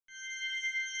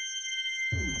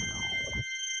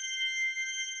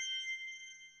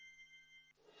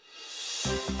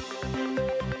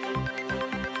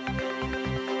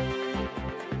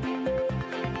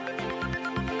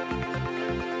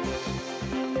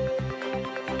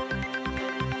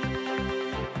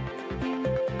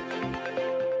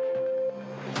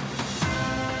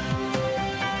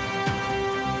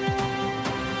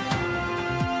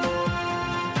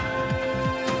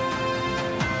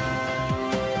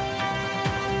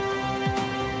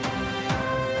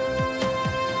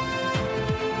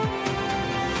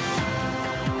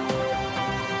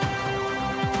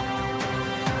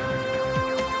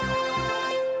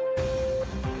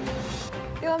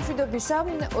მშვიდობისა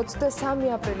 23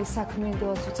 აპრილის საქმიანი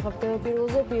დილას უძღვებდება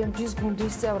პირველზე BMG-ს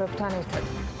გუნდის წევრებთან ერთად.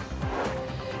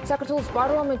 საქართველოს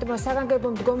პარლამენტმა საგანგებო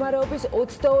მდგომარეობის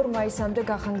 22 მაისამდე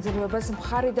გახანგრძლივებას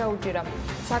მხარი დაუჭირა.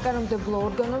 საკანონმდებლო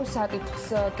ორგანომ საკითხს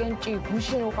კენჭი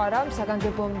გუშინ უყარა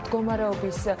საგანგებო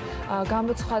მდგომარეობის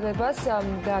გამოცხადებას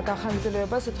და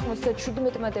გახანგრძლივებას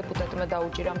 97-მა დეპუტატმა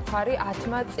დაუჭირა მხარი,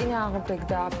 10-მა წინააღმდეგ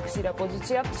დააფიქსირა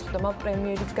პოზიცია. სხდომა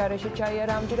პრემიერის გარეშე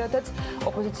ჩაიარა ამჯერადაც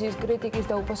ოპოზიციის კრიტიკის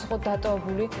და უპასუხოდ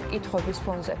დატოვებული კითხვების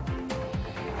ფონზე.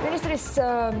 Ministris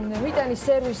მიტანის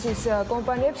სერვისის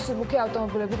კომპანიებს მუქი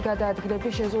ავტომობილებით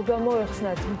გადაადგილების შეზღუდვა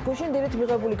მოეხსნათ. გუშინ დილით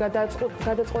მიღებული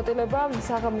გადაწყვეტილება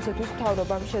საღამოსათვის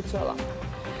მთავრობამ შეცვალა.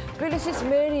 თბილისის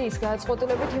მერიის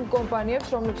გადაწყვეტილებით იმ კომპანიებს,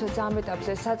 რომლებსაც ამ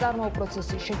ეტაპზე საწარმოო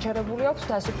პროცესი შეჩერებული აქვს,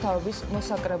 დასუფთავების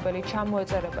მოსაკრებელი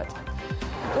ჩამოეწერებათ.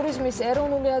 ტურიზმის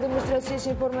ეროვნული ადმინისტრაციის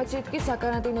ინფორმაციით კი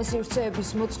საკარანტინო სივრცეების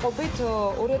მოწყობით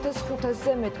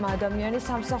 2500-ზე მეტმა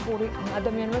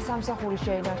ადამიანმა სამსახური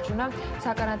შეინარჩუნა.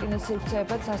 საკარანტინო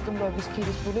სივრცეებად სასტუმროების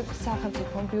ქირისπული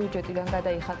სახელმწიფო ბიუჯეტიდან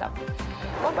გადაიხადა.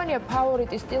 კომპანია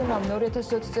ფავორიტი სტილმა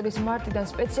 2020 წლის მარტიდან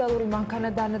სპეციალური მანქანა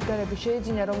დანადგარები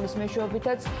შეიძინა, რომლის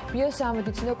მეშვეობითაც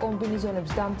ბიოსამედიცინო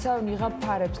კომბინეზონებს დამცავ, ნიღაბ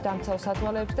ფარებს, დამცავ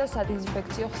სათვალეებს და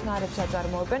სადიზინფექციო ხსნარებს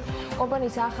აწარმოებენ.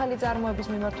 კომპანიის ახალი წარმოების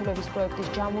მიმართულების პროექტის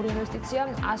ჯამური ინვესტიცია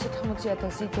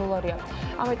 $180,000.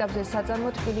 ამ ეტაპზე საწარმო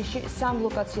თბილისში 3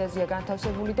 ლოკაციაზეა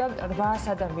განთავსებული და 800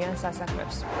 ადამიანს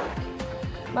ასახმებს.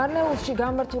 მარნეულში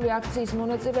გამართული აქციის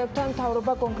მონაწილეებთან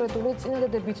მთავრობა კონკრეტული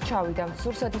წინადადებით ჩავიდა.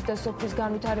 სურსათის და სოფლის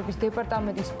განვითარების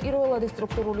დეპარტამენტის პირველადი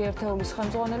სტრუქტურული ერთეულის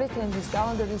ხელმძღვანელი თენგიზ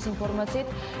კალანდაძის ინფორმაციით,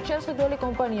 შემსხიდველი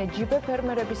კომპანია ჯიბე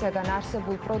ფერმერებისაგან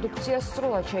არსებულ პროდუქციას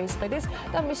სრულად შეისყიდის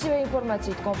და მისივე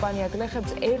ინფორმაციით კომპანია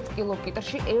გლეხებს 1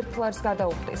 კილოკიტრში 1 ლარს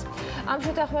გადაუხდის. ამ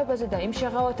შეთანხმებაზე და იმ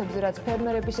შეღავათებზე, რაც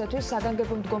ფერმერებისათვის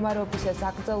საგანგებო მდგომარეობისას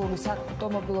აკრძალული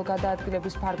საავტომობილო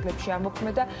გადაადგილების ფარგლებში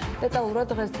ამოქმედა, დეტალურად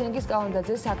დღეს თენგიზ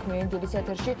კალანდაძე საქმიანი დილის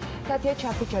ეთერში თათია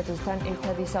ჩაფიჩაძესთან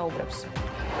ერთად ისაუბრებს.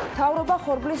 მთავრობა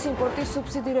ხორბლის იმპორტის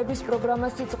სუბსიდირების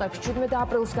პროგრამას იწყებს. 17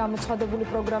 აპრილს გამოცხადებული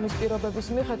პროგრამის პირობების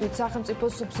მიხედვით სახელმწიფო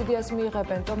სუბსიდიას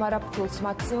მიიღებენ ტომარა ფქვილს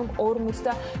მაქსიმუმ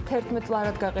 51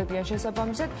 ლარად გაყიდიან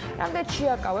შესაბამისად. რამდენად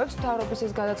შეაკავებს მთავრობის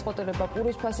ეს გადაწყვეტილება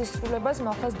პურის ფასის სრულებას,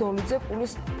 მახას დოლიძე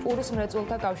პურის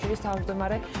მრეწველთა კავშირის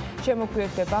თავმჯდომარე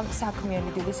შემოგვიერთდება საქმიანი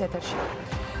დილის ეთერში.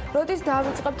 როდის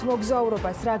დავიწყებთ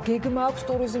მოგზაურობას, რა გეგმა აქვს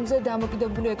ტურიზმზე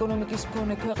დამოკიდებული ეკონომიკის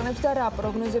მქონე ქვეყნებს და რა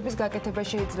პროგნოზების გაკეთება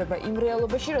შეიძლება იმ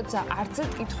რეალობაში, როცა არც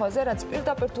ერთ კითხვაზე, რაც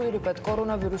პირდაპირ თუ ირიბად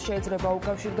კორონავირუსს შეიძლება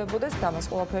უკავშირდებოდეს, და მას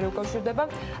ყველაფერი უკავშირდება,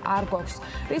 არ გვაქვს.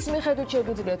 რის მიხედვით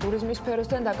შეგვიძლია ტურიზმის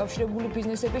სფეროსთან დაკავშირებული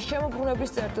ბიზნესების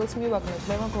შემოbrunების წერტილს მივაგნოთ.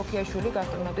 ლევან ქოქიაშვილი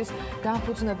გასტრონავტის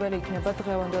დამფუძნებელი იქნება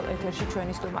დღევანდელ ეთერში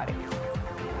ჩვენი სტუმარი.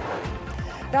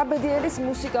 რაბედიერის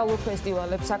მუსიკალურ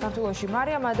ფესტივალებს საქართველოში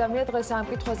მარიამ ადამია დღეს ამ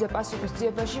კითხვაზე პასუხის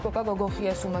ძიებაში კოკა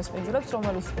გოგოხიას უმასპინძლებს,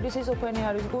 რომელიც პრისის ოფენი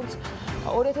არის გუნდს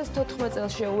 2014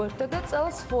 წელს შეუერთდა და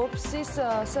წელს Forbes-ის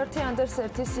 30 under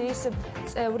 30-ის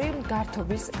წევრი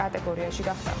გართობის კატეგორიაში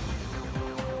გახდა.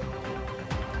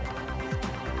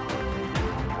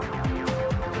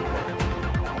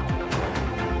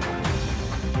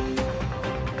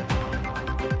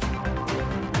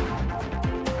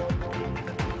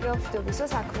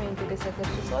 საქმიანი დილის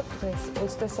ეთერში ვწვავთ დღეს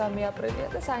 23 აპრილია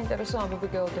და საინტერესო ამბები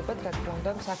გეოდებათ, რა თქმა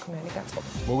უნდა, საქმიანი გაწყობა.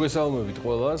 მოგესალმებით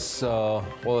ყველას,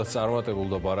 ყველას წარმატებულ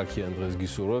და ბარაქიან დღეს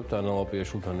გისურვებთ.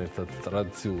 ანალაპიაშვილთან ერთად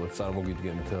ტრადიციულად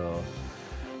წარმოგიდგენთ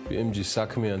BMG-ის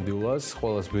საქმიან დილას,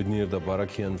 ყველას ბედნიერ და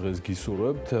ბარაქიან დღეს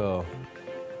გისურვებთ.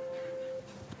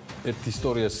 ერთ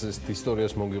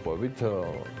ისტორიას მოგიყვებით,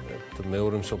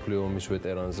 მეორე მსოფლიო ომის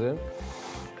ვეტერანზე.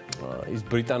 ის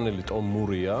ბრიტანელი ტომ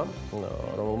მურია,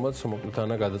 რომელმაც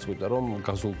მოკლედ გადაწყვიტა, რომ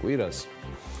გასულ კვირას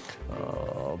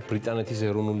ბრიტანეთის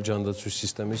ეროვნული ჯანდაცვის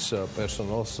სისტემის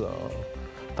პერსონალს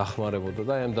დახმარებოდა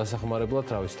და ამ დასახმარებლად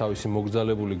თავისი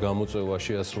მოგზალებული გამოწვევა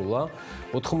შეასრულა.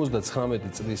 99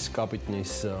 წლის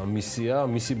კაპიტნის მისია,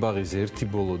 მისი ბაღის ერთი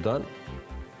ბოლოდან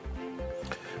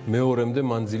მეორემდე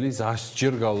მანძილის 100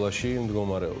 ჯერ გავლაში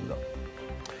მდგომარეობდა.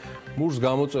 მურს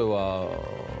გამოწვევა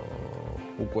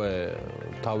უკვე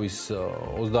თავის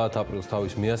 30 აპრილს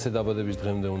თავის მე-100 დაბადების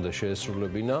დღემდე უნდა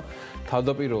შეესრულებინა.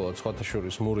 თავდაპირველად სხვათა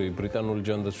შორის მური ბრიტანული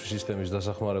ჯანდაცვის სისტემის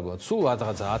დასახმარებლად სულ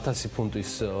რაღაცა 1000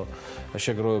 ფუნტის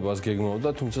შეგროვებას გეგმავდა,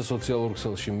 თუმცა სოციალურ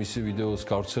ქსელში მისი ვიდეოს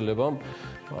გავრცელებამ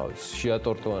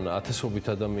შეატორტოანა ათასობით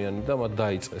ადამიანი და მათ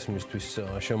დაიწყეს მისთვის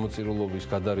შემოწირულობის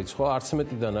გადარიცხვა. არც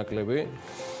მეტი და ნაკლები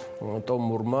ტომ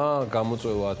მურმა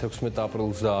გამოწვევა 16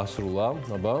 აპრილს დაასრულა,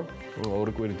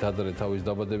 ორი კვირით ადრე თავის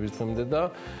დაბადების დღემდე და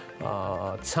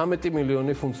 13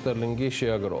 მილიონი ფუნტ სტერლინგი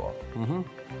შეაგროვა.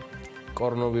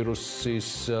 კორონავირუსის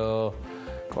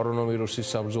კორონავირუსის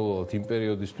საბრძოლოდ იმ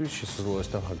პერიოდისთვის შესაძლოა ეს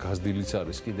თანხა გაზრდილიც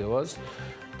არის კიდევაც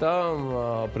და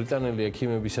ბრიტანელი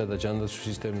ექიმებისა და ჯანდაცვის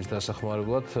სისტემის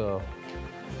დასახმარებლად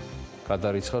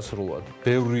გადარიცხა სრულად.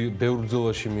 ბევრი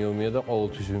ბრძოლაში მიომია და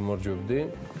ყოველთვის ვიმარჯვებდი.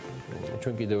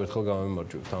 ჩვენ კიდევ ერთხელ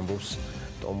გამიმარჯვებთ, ამბობს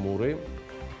ტომური.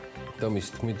 და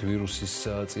მის თქმით ვირუსის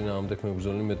წინააღმდეგ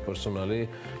მებრძოლი მეტპერსონალი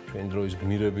ჩვენი დროის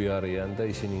გმირები არიან და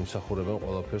ისინი იმსახურებენ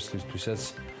ყველაფერს რისთვისაც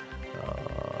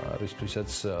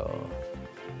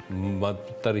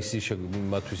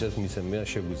მათთვისაც მისცემია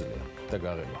შეგვიძლია და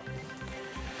გაღება.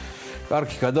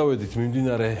 კარგი, გადავედით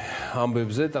მიმდინარე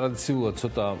ამბებზე, ტრადიციულად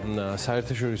ცოტა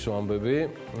საერთაშორისო ამბები.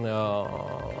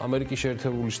 ამერიკის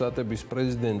შეერთებული შტატების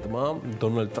პრეზიდენტმა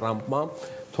დონალდ ტრამპმა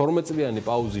 12 წლიანი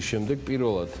პაუზის შემდეგ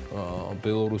პირველად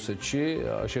ბელორუსეთში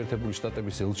შეერთებული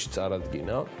შტატების ელჩი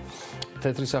წარადგინა.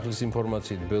 თეთრი სახლის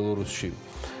ინფორმაციით ბელორუსში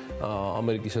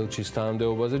ამერიკის ელჩის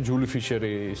თანამდებობაზე ჯული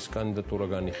ფიშერის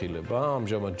კანდიდატურა განიხილება.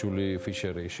 ამჟამად ჯული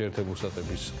ფიშერი შეერთებული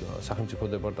შტატების სახელმწიფო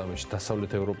დეპარტამენტში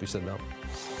დასავლეთ ევროპისა და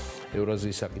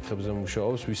ევრაზიის საკითხებზე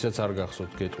მუშაობს, ვისაც არ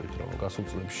გახსოვთ გეტყვით, რომ გასულ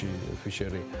წლებში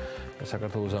ფიშერი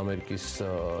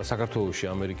საქართველოში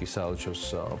ამერიკის საელჩოს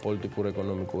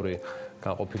პოლიტიკურ-ეკონომიკური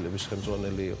განყოფილების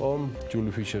ხელმძღვანელი იყო.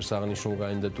 ჯული ფიშერს აღნიშნულ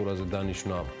კანდიდატურაზე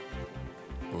დანიშვნა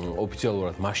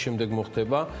ოფიციალურად მას შემდეგ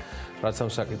მოხდება, რაც ამ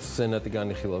საკითხს სენატი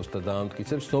განიხილავს და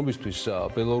დაამტკიცებს. ცნობისთვის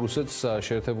ბელორუსეთს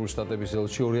შეერთებული შტატების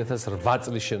ელჩი 2008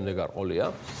 წლის შემდეგ არყოლია.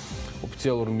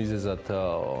 ოფიციალურ მიზეზად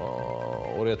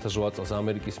 2008 წელს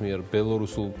ამერიკის მიერ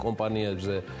ბელორუსულ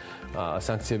კომპანიებზე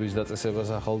სანქციების დაწესებას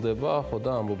ახალდება, ხო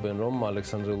და ამბობენ, რომ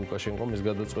ალექსანდრე ლუკაშენკომ ეს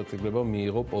გადაწყვეტილება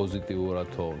მიიღო პოზიტიურად,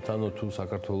 თანო თუ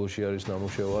საქართველოში არის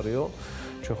ნამუშევარიო,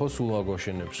 ჩვენ ხო სულ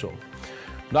აგვაშენებსო.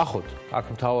 ნახოთ, აქ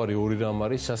მთავარი ორი რამ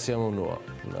არის, სასიამოვნოა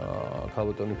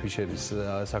ქალბატონი ფიშერის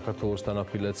საქართველოსთან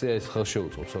აფილიაცია, ეს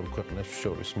ხელშეუწყობს ორ ქვეყნებს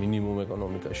შორის მინიმუმ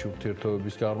ეკონომიკაში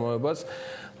ურთიერთობების გარმოვებას,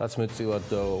 რაც მეტწილად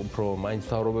უფრო მაინც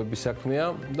მთავრობების საქმეა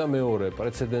და მეორე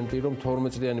პრეცედენტი, რომ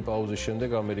 12 წლიანი პაუზის შემდეგ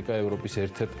ამერიკა ევროპის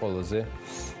ერთ-ერთ ყველაზე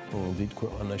დიდ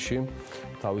ქვეყანაში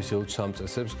თავის ელჩს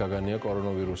ამწესებს გაგანია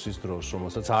კორონავირუსის დროს,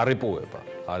 რომელსაც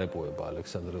არეპოება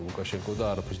ალექსანდრე ლუკაშენკო და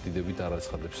არაფრის დიდებით არ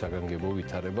აცხადებს საგანგებო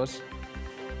ვითარებას.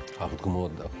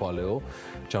 აღდგმოთ და ხვალეო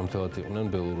ჯამთელად იყვნენ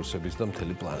ბელორუსების და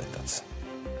მთელი პლანეტაც.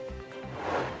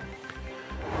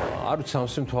 არ ვიცი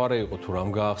სამსი მთვარე იყო თუ რამ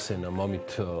გაახსენა მამით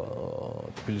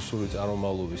თბილისური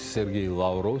წარმომავლობის სერგეი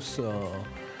ლავროვს.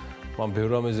 მან ბევრ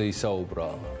რამეზე ისაუბრა,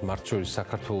 მათ შორის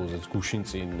საქართველოსაც გუშინ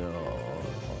წინ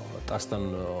ტასთან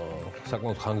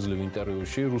საკმაოდ ხანგრძლივ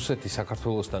ინტერვიუში რუსეთი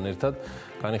საქართველოსთან ერთად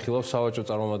განიხილავს სავაჭრო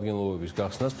წარმომადგენლობების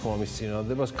გახსნას, თუ ამის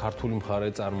წინადადებას ქართული მხარე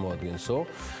წარმოადგენსო,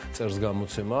 წერს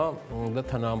გამოცემა და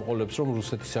თანაამყოლებს, რომ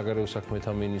რუსეთის საგარეო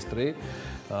საქმეთა მინისტრი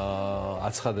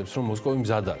აცხადებს, რომ მოსკოვი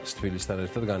მზად არის თბილისთან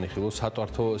ერთად განიხილოს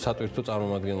სატვირთო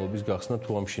წარმომადგენლობის გახსნა,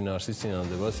 თუ ამ შინაარსის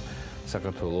წინადადებას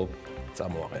საქართველო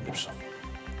წამოაყენებსო.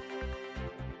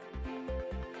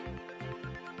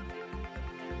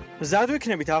 მზად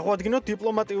ვიქნებით აღვადგინოთ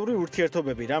დიპლომატიური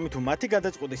ურთიერთობები, რამე თუ მათი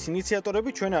გადაწყვეტის ინიციატორები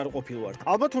ჩვენ არ ყოფილვართ.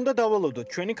 ალბათ უნდა დავალოდოთ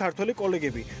ჩვენი ქართველი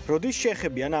კოლეგები, როდის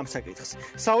შეეხებიან ამ საკითხს.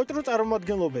 სავაჭრო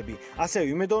წარმომადგენლობები ასევე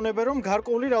იმედოვნებენ, რომ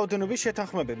გარკვეული რაოდენობის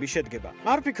შეთანხმებები შედგება.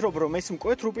 არ ვფიქრობ, რომ ეს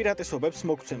მკვეთრ უპირატესობებს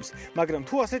მოგცემს, მაგრამ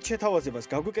თუ ასეთ შეთავაზებას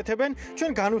გაგვიკეთებენ,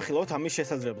 ჩვენ განვიხილავთ ამის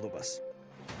შესაძლებლობას.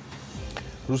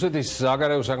 რუსეთის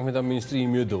საგარეო საქმეთა მინისტრი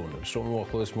იმედოვნებს, რომ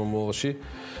უახლოეს მომავალში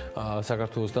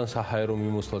საქართველოსთან საჰაერო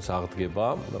მიმოსვლაც აღდგება,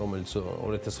 რომელიც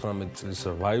 2019 წლის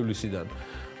 8 ივლისიდან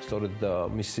სწორედ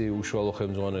მისი უშუალო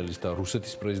ხელმძღვანელის და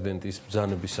რუსეთის პრეზიდენტის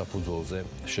ბრძანების საფუძველზე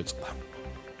შეწყდა.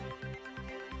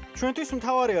 ჩვენთვის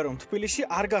მთავარია, რომ თბილისში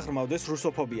არ გაღრმავდეს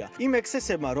რუსოფობია. იმ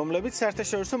ექსესებმა, რომლებიც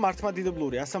საერთაშორისო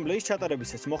მართლმადიდებლური ასამბლეის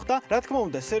ჩატარებისას მოხდა, რა თქმა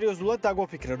უნდა, სერიოზულად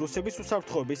დაგვაფიქრა რუსების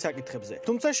უსაფრთხოების საკითხებზე.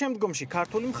 თუმცა შემდგომში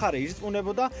ქართული მხარე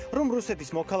ირწმუნებოდა, რომ რუსეთის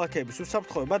მოქალაქეების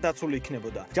უსაფრთხოება დაცული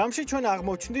იქნებოდა. ჯამში ჩვენ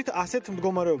აღმოჩნდით ასეთ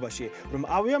მდგომარეობაში, რომ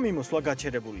ავიამიმოსვლა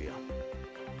გაჩერებულია.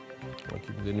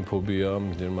 იმდენი ფობია,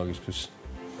 იმდენ მაგისთვის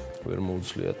ვერ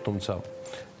მოუცლიათ, თუმცა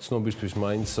ცნობისთვის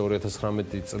მაინც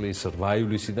 2019 წლის 8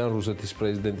 ივლისიდან რუსეთის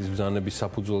პრეზიდენტის ბრძანების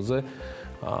საფუძველზე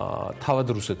თავად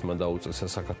რუსეთმა დაუწესა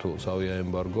საქართველოს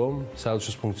ავიაემბარგო,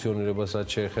 საელჩოს ფუნქციონირებას რაც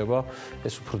შეეხება,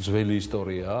 ეს უფრო ძველი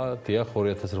ისტორიაა. დიახ,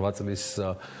 2008 წლის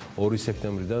 2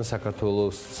 სექტემბრიდან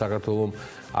საქართველოს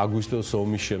აგვისტოს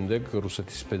ომის შემდეგ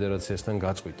რუსეთის ფედერაციასთან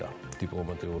გაწყვიტა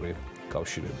დიპლომატიური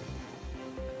კავშირები.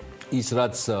 ის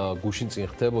რაც გუშინ წინ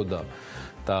ხდებოდა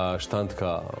და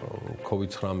შთანთქა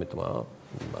COVID-19-მა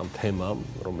ამ თემამ,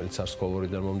 რომელიც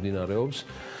SARS-CoV-2-დან მომდინარეობს,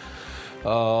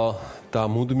 და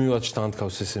მუდმივად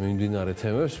შთანთქავს ესე მიმდინარე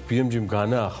თემებს, BMG-მ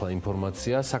განაახლა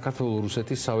ინფორმაცია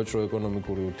საქართველოს-რუსეთის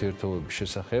სავაჭრო-ეკონომიკური ურთიერთობების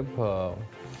შესახებ.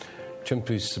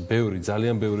 ჩემთვის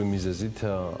ძალიან ბევრი მიზეზით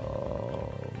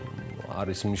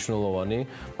არის მნიშვნელოვანი,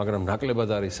 მაგრამ ნაკლებად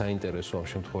არის საინტერესო ამ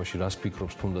შემთხვევაში რას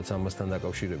ფიქრობს თუნდაც ამასთან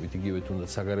დაკავშირებით იგივე თუნდაც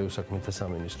საგარეო საქმეთა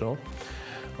სამინისტრო,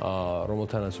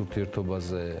 რომელთანაც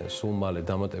ურთიერთობაზე სულ მალე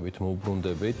დამატებით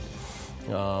მოვუბრუნდებით.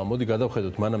 მოდი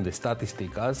გადავხედოთ მანამდე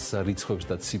სტატისტიკას, რიცხვებს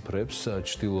და ციფრებს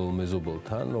ჩრდილოელ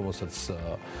მეზობელთან, რომელსაც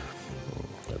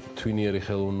თვინიერი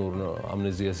ხელოვნურ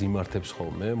ამნეზიას იმართებს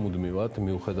ხოლმე მუდმივად,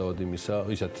 მიუხედავად იმისა,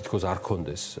 ისა თითქოს არ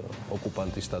ქონდეს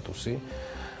ოკუპანტის სტატუსი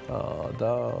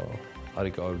და არ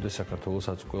იკავებდეს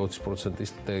საქართველოს უკვე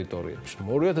 20%-ის ტერიტორიებს.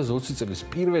 2020 წლის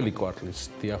პირველი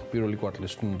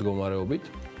კვარტლის მდგომარეობით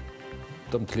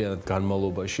და მთლიანად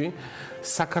განმავლობაში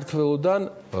საქართველოდან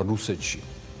რუსეთში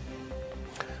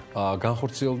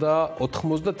განხორციელდა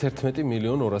 91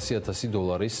 მილიონ 200,000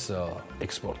 დოლარის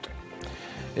ექსპორტი.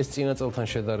 ეს წინა წელთან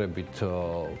შედარებით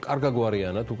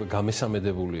კარგაგვარიანად უკვე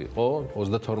გამესამედებული იყო,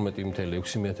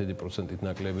 32.6%-ით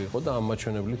ნაკლები იყო და ამ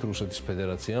მაჩვენებლით რუსეთის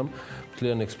ფედერაციამ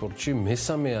მთლიან ექსპორტში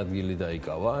მესამე ადგილი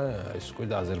დაიკავა, ეს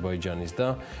უკვე აზერბაიჯანის და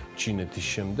ჩინეთის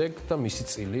შემდეგ და მისი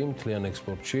წილი მთლიან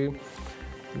ექსპორტში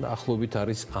ახლობით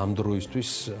არის ამ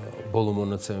დროისთვის ბოლო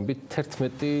მონაცემებით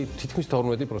თითქმის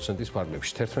 12%-ის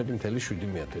ფარგლებში,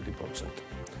 11.7%.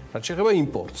 რაც შეეხება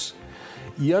იმპორტს,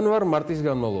 იანვარ-მარტის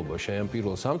განმავლობაში, აი ამ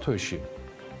პირველ 3 თვეში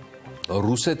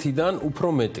რუსეთიდან უფრო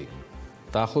მეტი,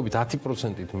 დაახლოებით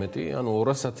 10%-ით მეტი, ანუ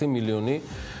 210 მილიონი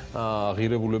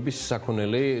ღირებულების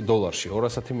საქონელი დოლარში,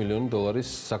 210 მილიონი დოლარის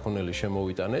საქონელი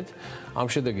შემოვიტანეთ. ამ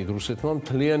შედეგით რუსეთმა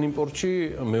მთლიან იმპორტში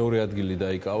მეორე ადგილი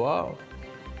დაიკავა,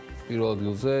 პირველ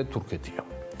ადგილზე თურქეთია.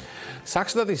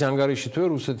 საქსტატის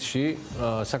ანგარიშითვე რუსეთში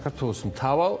საქართველოს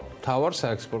მთავარ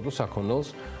საექსპორტო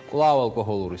საქონელს კვლავ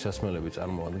ალკოჰოლური სასმელები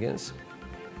წარმოადგენს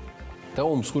და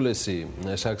უმსხვილესი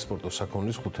საექსპორტო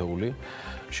საქონლის ხუთეული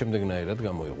შემდეგნაირად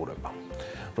გამოიყურება.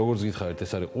 როგორც გითხარით,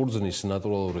 ეს არის ყურძნის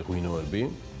ნატურალური ღვინოები.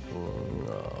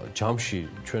 ჯამში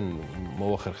ჩვენ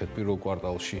მოვახერხეთ პირველ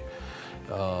კვარტალში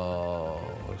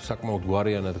საკმაოდ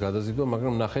გვარიანად გადაზიდვა,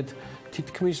 მაგრამ ნახეთ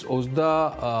თითქმის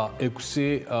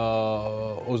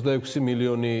 26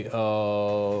 მილიონი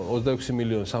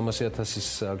 300,000-ის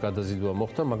გადაზიდვა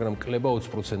მოხდა, მაგრამ კლება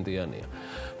 20%-იანია.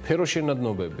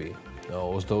 ფეროშენადნობები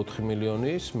 24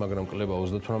 მილიონის, მაგრამ კლება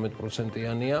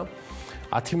 38%-იანია.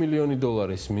 10 მილიონი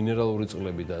დოლარის მინერალური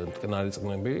წყლები და მტკნარი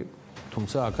წყლები,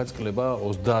 თუმცა აქაც კლება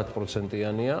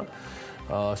 30%-იანია.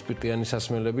 სპირტიანი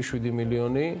სასმელები 7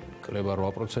 მილიონი, კლება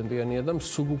 8%-იანია და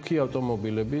მსუბუქი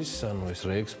ავტომობილების, ანუ ეს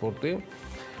რეექსპორტი,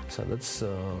 სადაც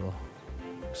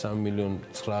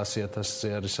 3.900.000-ზე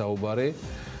არის საუბარი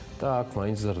და აქ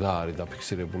მაინც ზრდა არის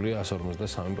დაფიქსირებული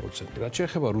 153%. რაც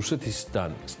შეეხება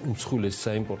რუსეთისგან უმსხვილეს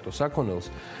საიმპორტო საქონელს,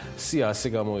 სია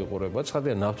ასე გამოიყურება,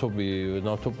 ცხადია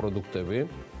ნავთობპროდუქტები.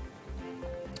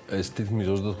 ეს თითქმის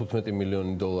 35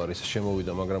 მილიონი დოლარის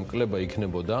შემოვიდა, მაგრამ კლება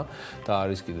იქნებოდა და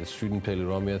არის კიდე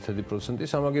 7.8%.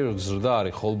 სამაგიეროდ ზრდა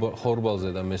არის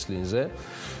ხორბალზე და მესლინზე.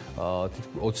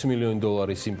 20 მილიონი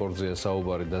დოლარის იმპორტზეა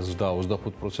საუბარი და ზრდა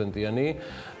 25%-იანი.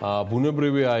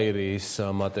 ბუნებრივი აირის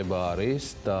მატება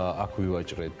არის და აქ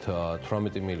ვივაჭრეთ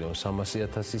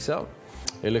 18.300.000-ისა.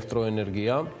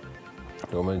 ელექტროენერგია,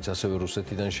 რომელიც ასევე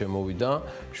რუსეთიდან შემოვიდა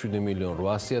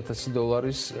 7.800.000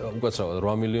 დოლარის, უკაცრავად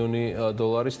 8 მილიონი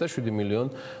დოლარის და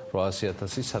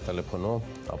 7.800.000 სატელეფონო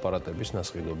აპარატების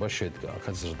ნასყიდობა შედგა.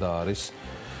 აქაც ზრდა არის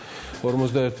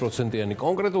 41%-იანი.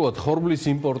 კონკრეტულად ხორბლის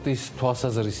იმპორტის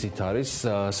თვალსაზრისით არის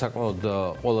საკმაოდ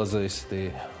ყველაზე ისეთი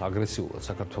აგრესიულად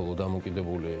საქართველოს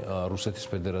დამოკიდებული რუსეთის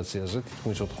ფედერაციაზე,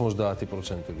 თითქმის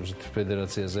 90% რუსეთის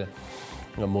ფედერაციაზე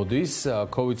მოდის.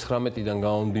 COVID-19-დან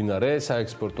გამომდინარე,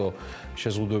 საექსპორტო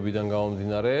შეზღუდვებიდან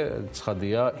გამომდინარე,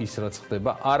 ცხადია ის რაც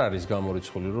ხდება, არ არის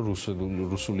გამორიცხული, რომ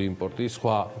რუსული იმპორტი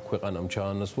სხვა ქვეყანამ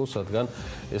ჩაანაცვლოს, რადგან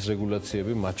ეს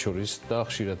რეგულაციები მათ შორის და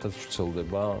ხშირადაც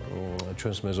ვრცელდება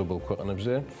ჩვენს მეზობელ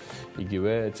ქვეყნებზე,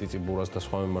 იგივე წიწიბურას და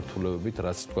სხვა მიმართულებებით,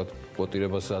 რაც თქვა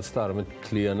კვოტირებასაც და არამედ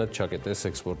მთლიანად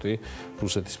ჩაკეტეს ექსპორტი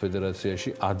რუსეთის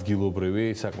ფედერაციაში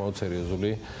ადგილობრივი საკმაოდ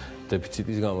სერიოზული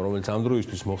დეფიციტის გამო, რომელიც ამ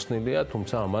დროისთვის მოხსნილია,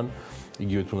 თუმცა ამან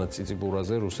იგივე თუნდაც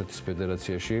წიწიბურაზე რუსეთის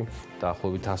ფედერაციაში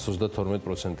დაახლოებით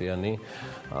 132%-იანი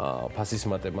ფასის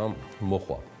მატება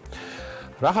მოხდა.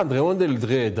 რახან დღევანდელი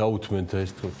დღე დაუთმენთ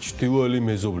ეს ჩრდილოელი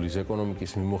მეზობლის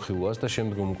ეკონომიკის მიმოხილვას და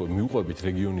შემდგომ უკვე მიუყვებით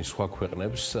რეგიონის სხვა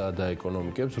ქვეყნებს და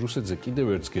ეკონომიკებს, რუსეთზე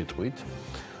კიდევ ერთს გეტყვით,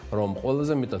 რომ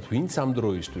ყველაზე მეტად ვინც ამ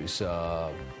დროისთვის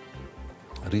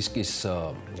რისკის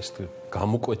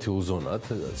გამოკვეთილ ზონად,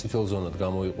 წითელ ზონად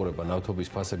გამოიყურება ნავთობის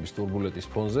ფასების ტურბულენტის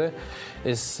ფონზე,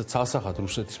 ეს ცალსახად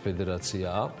რუსეთის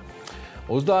ფედერაციაა.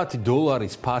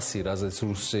 $30 ფასი, რაზეც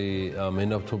რუსი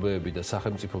მენავთობეები და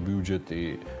სახელმწიფო ბიუჯეტი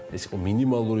ეს იყო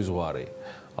მინიმალური ზღვარი.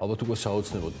 ალბათ უკვე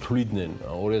საოცნებოდ თვლიდნენ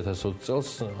 2020 წელს,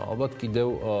 ალბათ კიდევ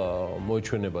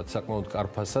მოიჩვენებათ საკმაოდ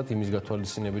კარფასად იმის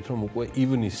გათვალისწინებით, რომ უკვე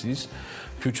ივნისის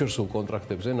ფიუჩერსულ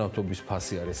კონტრაქტებზე ნავთობის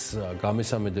ფასი არის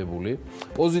გამესამედებული.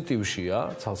 პოზიტივშია,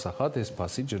 ცალსახად ეს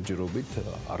ფასი ჯერჯერობით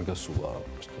არ გასულა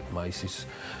მაისის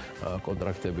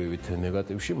კონტრაქტებივით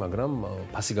ნეგატივში, მაგრამ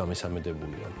ფასი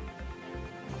გამესამედებულია.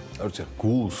 არც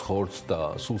გულს, ხორცს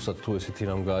და სულსაც თუ ესეთი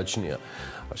რამ გააჩნია,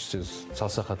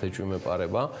 ცალსახად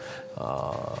ეჭვმეპარება,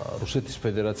 რუსეთის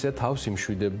ფედერაცია თავს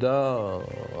იმშვიდებდა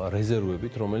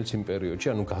რეზერვებით, რომელიც იმ პერიოდში,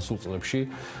 ანუ გასულ წლებში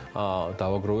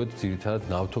დავაგროვეთ ძირითადად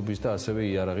ნავთობის და ასევე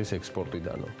იარაღის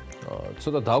ექსპორტიდანო.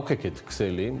 ცოტა დავქეკეთ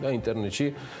ქსელი და ინტერნეტში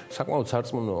საკმაოდ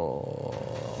სარწმუნო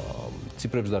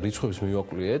ციფრებს და რიცხვებს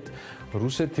მივაკვლიეთ.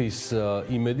 რუსეთის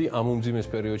იმედი ამ უმძიმეს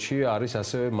პერიოდში არის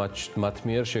ასევე მათ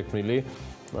მიერ შექმნილი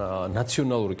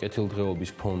ნაციონალური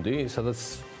კეთილდღეობის ფონდი, სადაც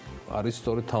არის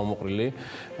სწორედ თავმოყრილი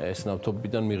ეს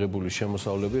ნავთობიდან მიღებული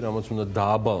შემოსავლები, რამაც უნდა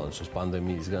დააბალანსოს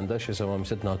პანდემიისგან და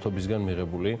შესაბამისად ნავთობისგან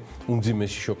მიღებული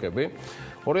უმძიმესი შოკები.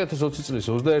 2020 წლის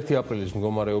 21 აპრილის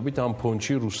მდგომარეობით ამ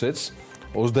ფონდში რუსეთს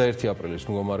 21 აპრილის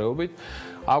მდგომარეობით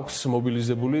აქვს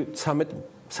მობილიზებული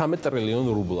 13 ტრილიონ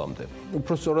რუბლამდე.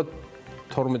 უფრო სწორად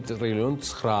 12 ტრილიონ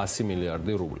 900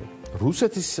 მილიარდი რუბლი.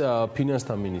 რუსეთის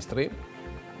ფინანსთა მინისტრი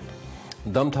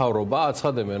და მთავრობა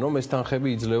აცხადებენ, რომ ეს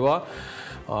თანხები იძლევა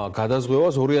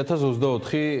გადაზღვევას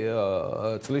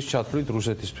 2024 წლის ჩათვლით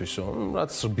რუსეთისთვის, რაც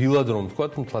რბილად რომ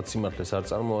ვთქვათ, მთლად სიმართლეს არ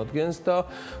წარმოადგენს და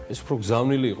ეს უფრო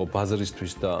გზავნილი იყო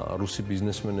ბაზრისთვის და რუსი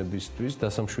ბიზნესმენებისთვის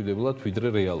დასამშვიდებლად ვიდრე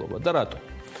რეალობა. და რატო?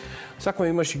 საქმე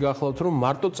იმაში გაახლავთ, რომ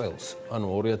მარტო წელს, ანუ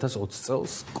 2020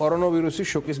 წელს, კორონავირუსის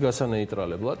შოკის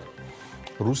გასანეიტრალებლად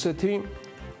რუსეთი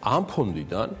ამ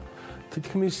ფონდიდან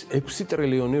თითქმის 6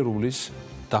 ტრილიონი რუბლის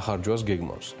დახარჯვას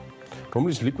გეგმავს,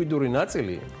 რომლის ლიკვიდური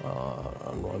ნაწილი,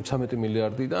 ანუ 13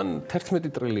 მილიარდიდან 11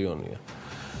 ტრილიონია.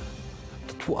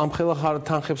 თუ ამ ხელა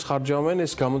თანხებს ხარჯავენ,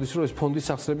 ეს გამოდის, რომ ეს ფონდის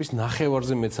სახსრების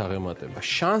ნახევარზე მეც აღემატება.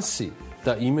 შანსი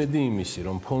და იმედი იმისი,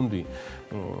 რომ ფონდი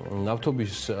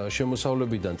ნავთობის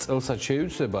შემოსავლებიდან წელსაც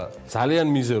შეივსება, ძალიან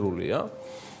მიზერულია.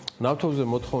 ნავთობზე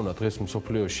მოთხოვნა დღეს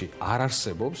მსოფლიოში არ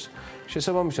არსებობს.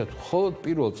 შესაბამისად, მხოლოდ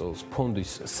პირველ წელს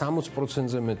ფონდის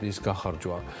 60%-ზე მეტი ის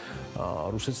გახარჯვა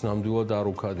რუსეთს ნამდვილად არ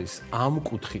უქადის. ამ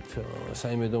კუთხით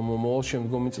საიმედო მომავალ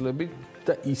შემდგომი წლებით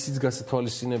და ისიც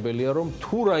გასათვალისწინებელია, რომ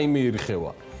თუ რაიმე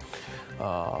ირხევა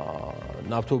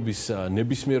ნავთობის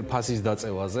ნებისმიერ ფასის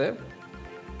დაწევაზე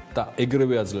და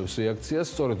ეგრევე აძლევს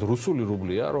რეაქციას, სწორედ რუსული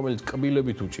რუბლია, რომელიც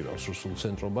კბილებით უჭირავს რუსულ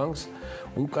ცენტრობანკს,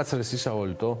 უმკაცრესი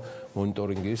სავალუტო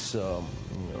მონიტორინგის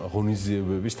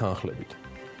ღონისძიებების თანხლებით.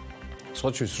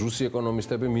 სხვათვის რუსი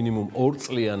ეკონომისტები მინიმუმ 2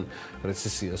 წლიან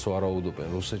რეცესიას ვარაუდობენ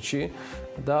რუსეთში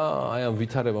და აი ამ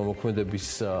ვითარება მოქმედების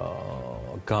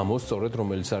გამო, სწორედ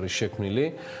რომელიც არის შექმნილი,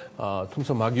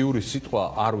 თუმცა მაგიური სიტყვა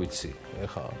არ ვიცი,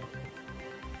 ეხა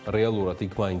რეალურად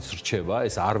იქ მაინც რჩება,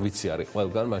 ეს არ ვიცი არის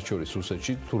ყველგან, მათ შორის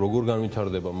რუსეთში, თუ როგორ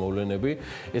განვითარდება მოვლენები,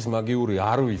 ეს მაგიური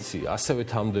არ ვიცი, ასევე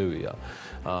თამდევია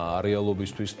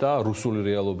რეალობისთვის და რუსული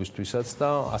რეალობისთვისაც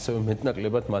და ასევე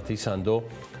მეტნაკლებად მათი სანდო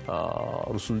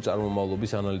რუსული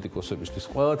წარმომავლობის ანალიტიკოსებისთვის.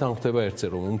 ყველა თანხმდება ერთზე,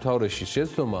 რომ უმთავრესი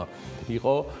შეცდომა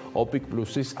იყო OPEC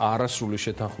პლუსის არასრული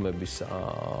შეთანხმების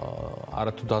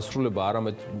არათუ დასრულება,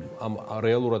 არამედ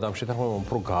რეალურად ამ შეთანხმებამ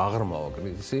უფრო გააღრმავა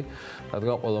კრიზისი,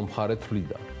 რადგან ყველა მხარე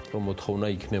თვლიდა, რომ მოთხოვნა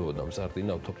იქნებოდა მზარდი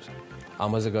ნავთობზე.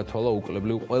 ამაზე გათვალა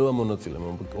უკლებლივ ყველა მონაწილე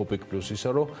OPEC პლუსისა,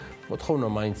 რომ მოთხოვნა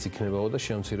მაინც იქნებოდა და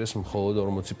შეამცირეს მხოლოდ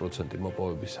 40%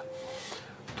 მოპოვებისა.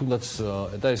 თუნდაც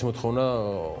და ეს მოთხოვნა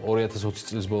 2020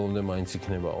 წლის ბოლომდე მაინც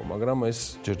იქნებაო, მაგრამ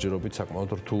ეს ჯერჯერობით საკმაოდ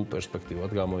რთულ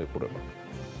პერსპექტივად გამოიყურება.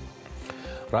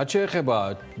 რაც შეეხება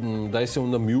და ესე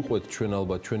უნდა მივუყვეთ ჩვენ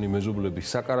ალბათ ჩვენი მეზობლების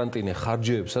საკარანტინე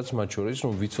ხარჯებსაც, მათ შორის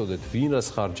რომ ვიცოდეთ ვინ რას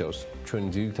ხარჯავს ჩვენი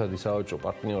ძირითადი სავაჭრო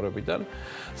პარტნიორებიდან,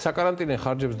 საკარანტინე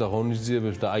ხარჯებს და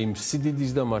ღონისძიებებს და აი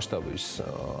სიდიდის და მასშტაბის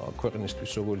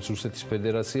ქვეყნისთვის, როგორც რუსეთის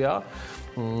ფედერაცია,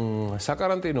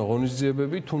 საკარანტინო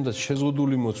ღონისძიებები თუნდაც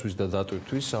შეზღუდული მოცვის და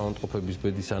დატვირთვის, ავადმყოფების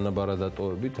ბედის ანაბარად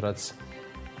დატოვებით, რაც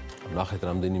ნახეთ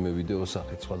რამდენიმე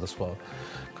ვიდეოსახით სხვადასხვა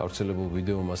გავრცელებულ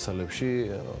ვიდეო მასალებში.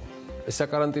 ეს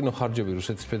საკარანტინო ხარჯები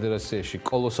რუსეთის ფედერაციაში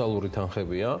კოლოსალური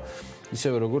თანხებია,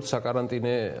 ისევე როგორც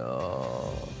საკარანტინე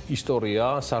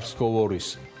ისტორია SARS-CoV-2-ის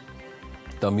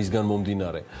და მისგან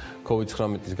მომდინარე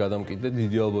COVID-19-ის გადამკიდე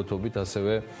დიდი ალბათობით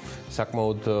ასევე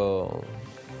საკმაოდ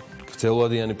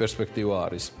გრძელვადიანი პერსპექტივა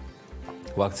არის.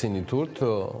 ვაქცინით თურთ,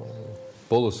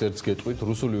 ბოლოს ერთს გეტყვით,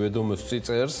 რუსული ვედომოსტი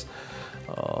წერს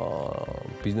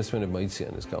ბიზნესმენებმა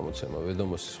იციან ეს გამოცემა,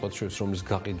 ვედომოსის სხვა შორის რომლის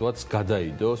გაყიდვაც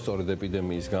გადაიდო სწორედ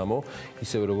ეპიდემიის გამო,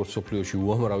 ისევე როგორც სოფლიოში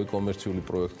უამრავი კომერციული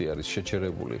პროექტი არის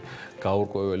შეჩერებული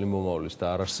გაურკვეველი მომავლის და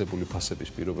არარსებული ფასების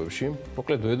პირობებში.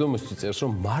 მოკლედ ვედომოსი წერს,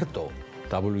 რომ მარტო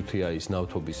WTI-ის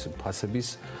ნავთობის ფასების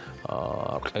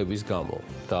ყების გამო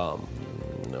და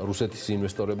რუსეთის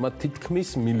ინვესტორებმა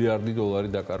თითქმის $1 მილიარდი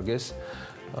დაკარგეს.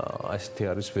 ასეთი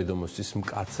არის ვედომოსის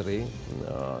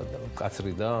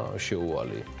მკაცრი და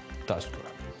შეუვალი დასტურა.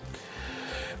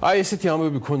 აი ესეთი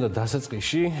ამბები ქონდა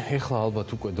დასაწყისში, ეხლა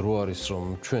ალბათ უკვე დრო არის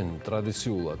რომ ჩვენ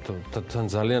ტრადიციულად თან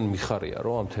ძალიან მიხარია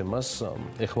რომ ამ თემას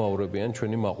ეხმაურებიან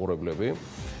ჩვენი მაყურებლები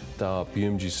და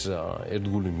BMG-ს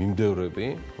ერთგული მიმდევრები,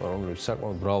 რომლებიც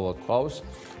საკმაოდ მრავლად ყავს,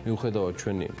 მიუხედავად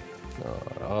ჩვენი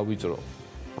რაღა ვიწრო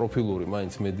პროფილური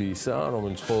მაინც მედიისა,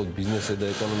 რომელიც მხოლოდ ბიზნესსა და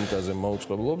ეკონომიკაზე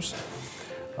მაუწყებლობს.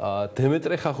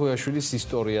 დემეტრე ხახუიაშვილის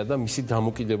ისტორია და მისი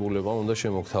დამოკიდებულება უნდა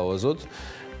შემოგთავაზოთ.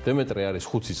 დემეტრე არის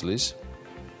 5 წლის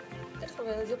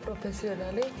ყველაზე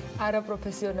პროფესიონალი,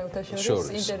 არაპროფესიონალთა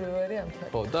შორის ინტერვიუერი ამ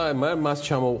თემაზე. ხო, და მას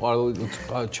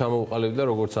ჩამოუყალიბდა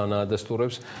როგორც ანა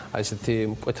ადასტურებს, აი ესეთი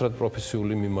მკვეთრად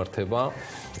პროფესიული მიმართება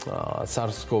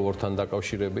SARS-CoV-2-თან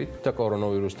დაკავშირებით და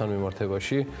კორონავირუსთან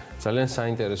მიმართებაში. ძალიან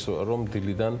საინტერესოა რომ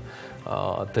დილიდან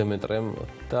დემეტრემ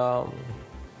და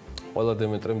ყველა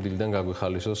დემეტრემ დილიდან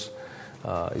გაგვიხალისოს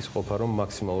ის ყოფა რომ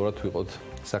მაქსიმალურად ვიყოთ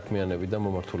საქმიანები და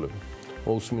მომართულები.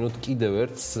 მოვუსმინოთ კიდევ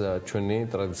ერთს ჩვენი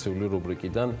ტრადიციული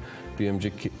რუბრიკიდან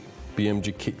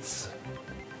BMG Kids.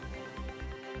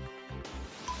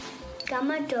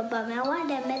 გამარჯობა, მე ვარ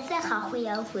დემეტრე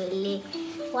ხახუიაშვილი.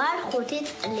 ვარ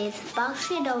 5 წლის,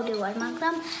 ბაღში დავდი ვარ,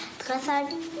 მაგრამ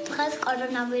დღეს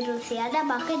კორონავირუსია და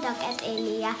ბაღი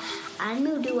დაკეტილია. არ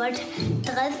მივდივართ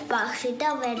დღეს ბაღში და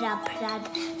ვერაფრად.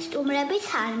 სტუმრებიც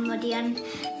არ მოდიან.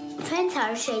 ჩვენც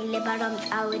არ შეიძლება რომ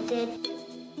წავიდეთ.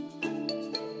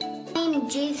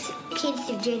 Kids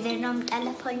ჯერენ რომ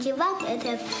ტელეფონში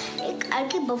ვაკეთებ,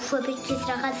 კარგი ბავშვებისთვის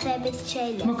რაღაცებიც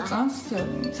შეიძლება. მოგწონს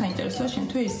საინტერესოა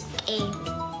შენთვის? კი.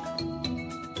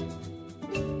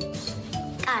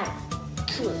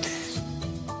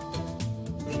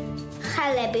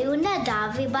 ხალები უნდა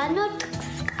დავიბანოთ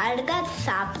კარგად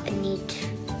საპნით.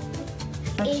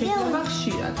 კიდე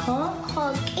ხშირად, ხო? ხო,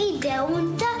 კიდე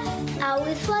უნდა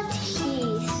ავისვათ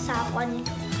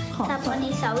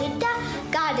საპონისავი და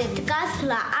გარეთ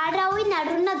გასვლა არავინ არ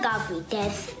უნდა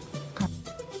გავიდეს.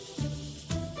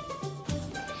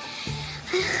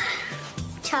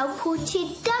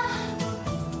 ჩავხუჩით და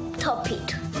თოფით.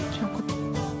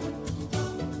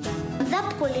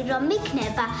 ზაფხული რომ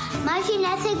იქნება, მაშინ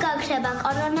ასე გაქრება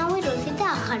კორონავირუსი და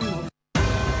ახარ მოვა.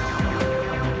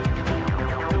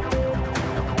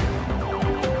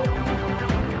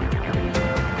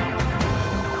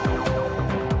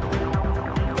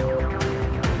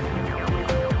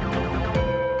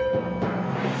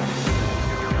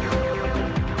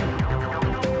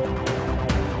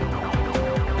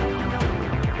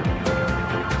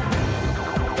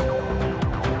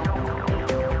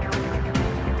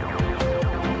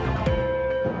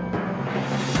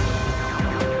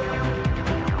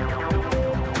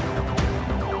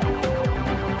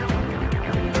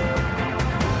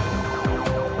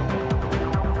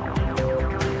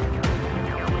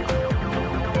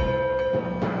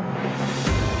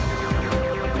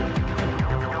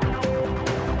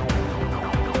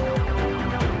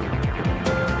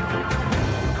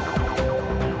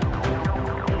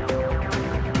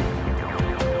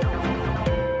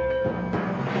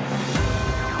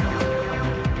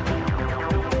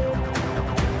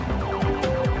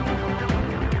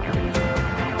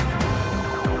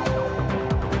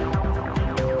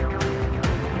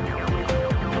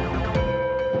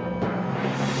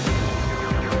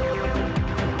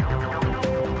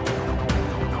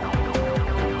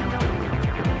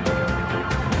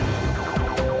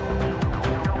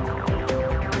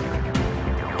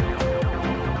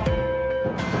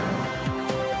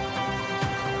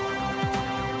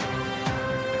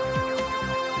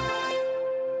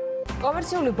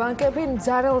 კომერციული ბანკები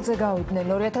ზარალზე გავიდნენ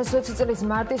 2020 წლის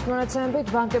მარტის მონაცემებით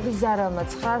ბანკების ზარალმა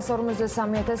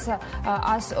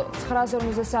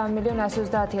 953 მილიონ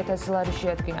 130 ლარი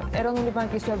შეადგინა. ეროვნული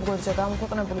ბანკის ვებგვერდზე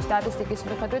გამოქვეყნებული სტატისტიკის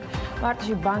მიხედვით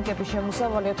მარტში ბანკების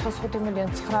შემოსავალი 405 მილიონ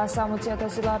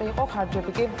 960 ლარი იყო,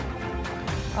 ხარჯები კი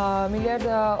მილიარდ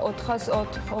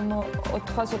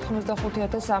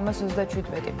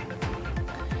 485,327.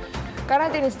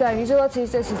 карантиნის და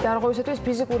იზოლაციის წესის დარღვევისათვის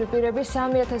ფიზიკური პირები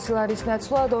 3000 ლარის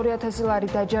ნაცვლად 2000 ლარი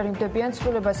დაჯარიმდებიან.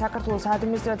 ცვლილება საქართველოს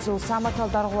ადმინისტრაციულ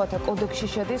სამართალდარღვევათა კოდექსში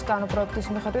შედის. კანონპროექტის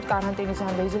მიხედვით карантиნის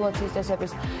ან იზოლაციის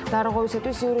წესების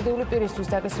დარღვევისათვის იურიდიული პირისთვის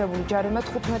დაკისრებული ჯარიმა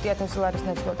 15000 ლარის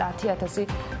ნაცვლად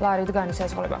 10000 ლარით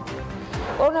განისაზღვრება.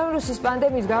 კორონავირუსის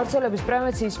პანდემიის გავრცელების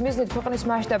პრევენციის მიზნით ქვეყნის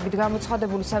მასშტაბით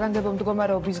გამოცხადებული საგანგებო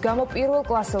მდგომარეობის გამო პირველ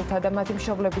კლასელთა და მათი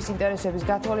მშობლების ინტერესების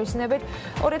გათვალისწინებით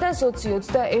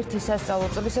 2020-21 სასწავლო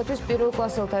წლისათვის პირველ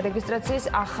კლასელთა რეგისტრაციის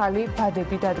ახალი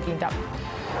ბადები დადგინდა.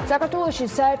 საქართველოში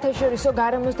საერთაშორისო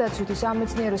გარემოს დაცვითი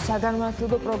სამეცნიერო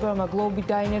საგანმანათლებლო პროგრამა გლობი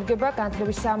დაინერგება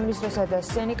განათლების სამინისტროსა და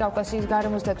სენი კავკასიის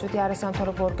გარემოს დაცვითი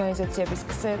არასამთავრობო ორგანიზაციების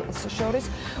ქსელს შორის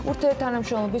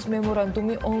ურთიერთთანამშრომლობის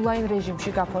მემორანდუმი ონლაინ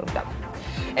რეჟიმში გაფორმდა.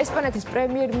 ესპანეთის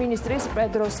პრემიერ-მინისტრის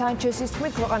პედრო სანჩესის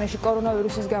თქმით, ქვეყანაში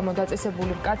კორონავირუსის გამო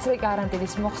დაწესებული მკაცრი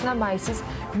კარანტინის მოხსნა მაისის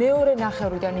მეორე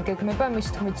ნახევრიდან იგეგმება, მის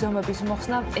თქმით, ზომების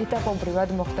მოხსნა ეტაპობრივად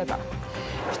მოხდება.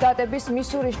 შტატების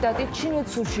მისურის შტატი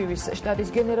ჩინეთსუშივის შტატის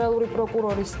გენერალური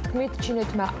პროკურორის თქმით,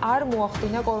 ჩინეთმა არ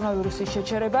მოახდინა კორონავირუსის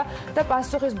შეჩერება და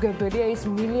პასუხისმგებელია ის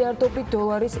მილიარდობით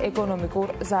დოლარის ეკონომიკურ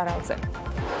ზარალზე.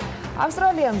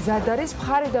 ავსტრალიამ მზად არის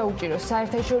მხარი დაუჭიროს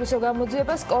საერთაშორისო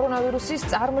გამოძიებას კორონავირუსის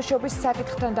წარმოშობის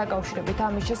საკითხთან დაკავშირებით.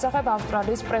 ამის შესახებ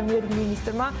ავსტრალიის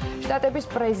პრემიერ-მინისტრმა შტატების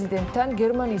პრეზიდენტთან,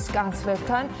 გერმანიის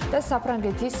კანცლერთან და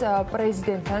საფრანგეთის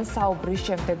პრეზიდენტთან საუბრის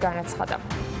შემდეგ განაცხადა.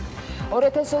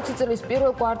 2020 წლის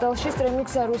პირველ კვარტალში სტრიმინგ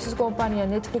სერვისის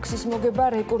კომპანია Netflix-ის მოგება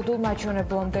რეკორდულ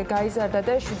მაჩვენებლამდე გაიზარდა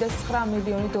და 709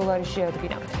 მილიონი დოლარი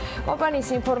შეადგინა. კომპანიის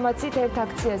ინფორმაციით ერთ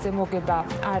აქციაზე მოგება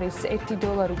არის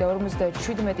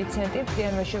 $1.57,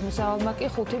 მთლიანმა შემოსავალმა კი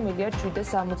 5 მილიარდ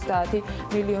 770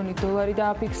 მილიონი დოლარი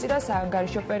დააფიქსირა.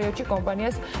 საანგარიშო პერიოდში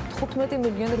კომპანიას 15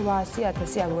 მილიონ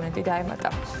 800,000 აბონენტი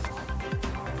დაემატა.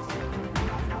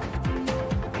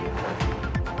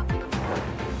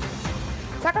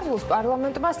 საქართველოს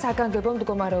პარლამენტმა საგანგებო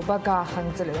მდგომარეობა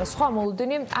გაახანგრძლივა. სხვა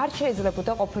მოლოდინი არ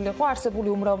შეიძლებოდა ყოფილიყო არსებული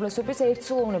უმრავლესობის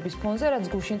ერთსულოვნების ფონზე, რაც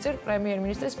გუშინ წინ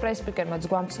პრემიერ-მინისტრის პრეს-სპიკერმაც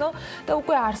გვამცნო და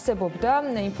უკვე არსებობდა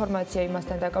ინფორმაცია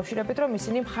იმასთან დაკავშირებით, რომ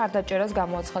ისინი მხარდაჭერას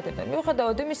გამოაცხადებდნენ.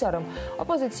 მიუხედავად იმისა, რომ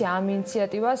ოპოზიცია ამ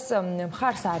ინიციატივას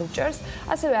მხარს არ უჭერს,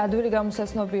 ასევე ადვილი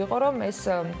გამოსაცნობი იყო, რომ ეს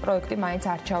პროექტი მაინც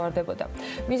არ ჩავარდებოდა.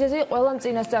 მიზეზი ყველამ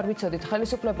წინასწარ ვიცოდით,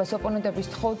 ხელისუფლებას ოპონენტები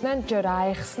თხოვდნენ ჯერ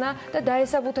აეხსნა და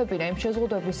დაესაბუთებინა იმ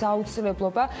შეზღუდვების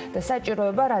აუცილებლობა და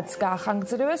საჭიროება, რაც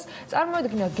გაახანგრძლივეს,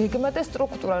 წარმოედგინა გეგმა და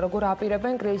სტრუქტურა, როგორ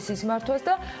აპირებენ კრიზისის მართვას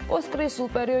და პოსტკრიზისულ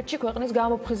პერიოდში ქვეყნის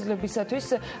გამოფხიზლებისათვის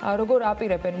როგორ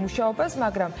აპირებენ მუშაობას,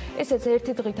 მაგრამ ესეც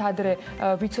ერთი დღით ადრე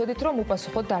ვიცოდით, რომ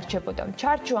უპასუხოდ დარჩებოდა.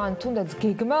 ჩარჩო ან თუნდაც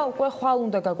გეგმა უკვე ხვალ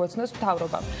უნდა გაგვეცნოს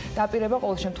მთავრობამ. დაპირება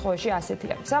ყოველ შემთხვევაში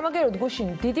ასეთია. სამაგეროდ გუშინ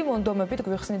დიდი მონდომებით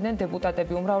გვიხსნიდნენ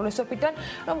დეპუტატები უმრავლესობიდან,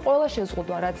 რომ ყველა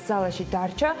შეზღუდვა, რაც ზალაში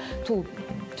დარჩა, თუ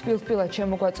თბილ-თბილად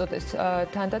შემოგვაწოდეს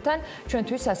თანდათან,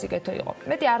 ჩვენთვის სასიკეთო იყო.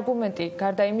 მეტი არგუმენტი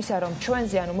გარდა იმისა, რომ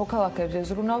ჩვენზე ანუ მოქალაქეებზე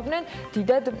ზრუნავდნენ,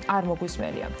 დიდად არ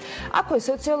მოგვისმენია. აქვე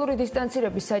სოციალური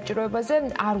დისტანცირების საჭიროებაზე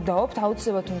არ ვდაობთ,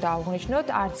 აუცილებლად უნდა აღვნიშნოთ,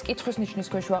 არც კითხვის ნიშნის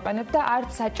ქვეშ ვაყენებთ და არც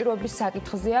საჭიროების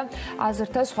საკითხზეა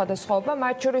აზრთა სხვადასხვაობა,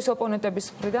 მათ შორის ოპონენტების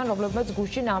მხრიდან, რომლებმაც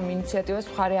გუშინ ამ ინიციატივას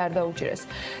მხარი არ დაუჭირეს.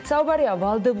 საუბარია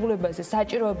ვალდებულებაზე,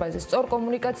 საჭიროებაზე, სწორ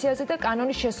კომუნიკაციაზე და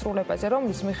კანონის შესრულებაზე,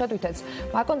 რომლის მიხედვითაც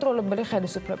მაკონტროლებელი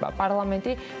ხელისუფლება,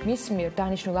 პარლამენტი მის მიერ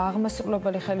დანიშნულ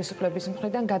აღმასრულებელი ხელისუფლების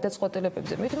მხრიდან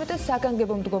გადაწყვეტილებებზე მით უმეტეს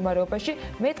საგანგებო მდგომარეობაში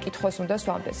მეტ კითხვას უნდა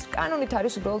სვამდეს. კანონით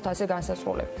არის უბრალოდ ასე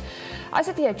განსაზღვრული.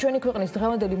 ასეთია ჩვენი ქვეყნის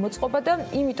დღევანდელი მოწყობა და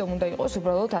იმიტომ უნდა იყოს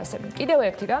უბრალოდ ასე. კიდევ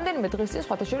ერთი რამდენიმე დღის წინ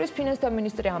სხვათა შორის ფინანსთა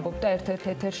მინისტრი ამბობდა ერთ-ერთ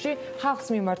ეთერში, ხალხს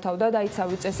მიმართავდა და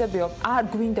იცავი წესებიო, არ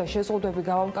გვინდა შეზღუდვები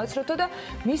გავამკაცრეთო და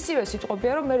მისივე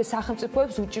სიტყვებია, რომ მე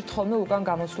სახელმწიფოებს უჭირთ ხოლმე უკან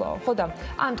გამოსვლაო. ხო და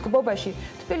ამ ტკბობაში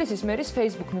თბილისის მერის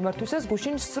Facebook მიმართვისას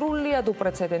გუშინ სრულიად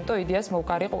უპრეცედენტო იდეას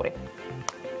მოუკარი ყური.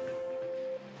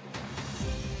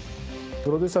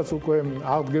 როდესაც უკვე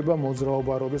აღდგება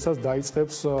მოძრაობა, როდესაც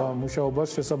დაიწყებს მუშაობას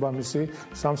შესაბამისი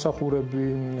სამსახურები,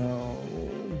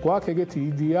 გვაქვს ეგეთი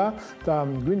იდეა და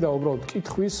გვინდა უბრალოდ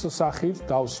კითხვის სახით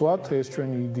დავსვათ ეს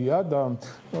ჩვენი იდეა და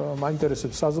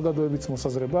მაინტერესებს საზოგადოებიც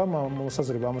მოსაზრება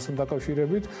ამასთან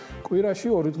დაკავშირებით. კვირაში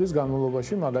 2 დღის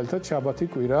განმავლობაში, მაგალითად შაბათი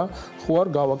კვირა, ხო არ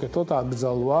გავაკეთოთ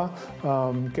აკრძალვა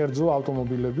კერძო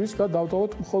ავტომობილების და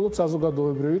დავტოვოთ მხოლოდ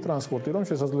საზოგადოებრივი ტრანსპორტი, რომ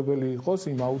შესაძლებელი იყოს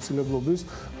იმ აუცილებლობის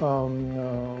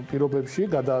პირობებში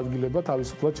გადაადგილება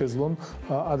თავისუფლად შეძლონ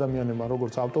ადამიანებმა,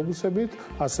 როგორც ავტობუსებით,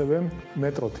 ასევე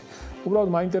მეტროთი.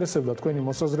 უბრალოდ მაინტერესებდა თქვენი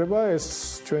მოსაზრება, ეს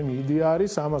ჩვენი იდეა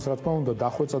არის, ამას რა თქმა უნდა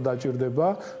დახვეწა დაჭირდება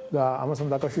და ამასთან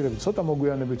დაკავშირებით ცოტა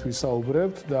მოგვიანებით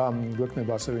ვისაუბრებთ და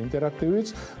გვექნება ასევე ინტერაქტივიც,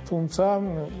 თუმცა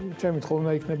ჩემი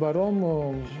თხოვნა იქნება, რომ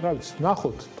რა ვიცი,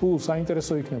 ნახოთ, თუ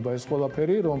საინტერესო იქნება ეს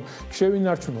ყველაფერი, რომ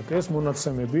შევინარჩუნოთ ეს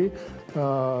მონაცემები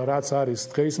რაც არის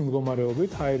დღეის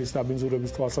მდგომარეობით, ჰაერის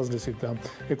დაბინძურების თვალსაზრისით და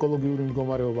ეკოლოგიური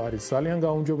მდგომარეობა არის ძალიან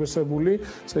გაუმჯობესებული.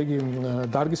 ესე იგი,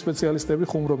 დარგის სპეციალისტები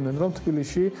ხუმრობდნენ, რომ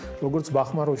თბილისში, როგორც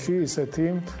ბახმაროში, ისეთი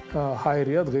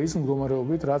ჰაერია დღეის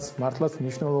მდგომარეობით, რაც მართლაც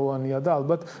მნიშვნელოვანია და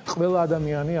ალბათ ყველა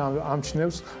ადამიანი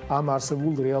ამჩნევს ამ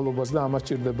არსებულ რეალობას და ამას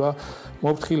ჭირდება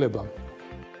მოფრთხილება.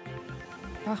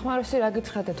 ბახმაროსი რა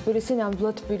გითხრათ, თბილისი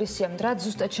ნამდვილად თბილისია. რაც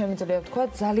ზუსტად შემიძლია ვთქვა,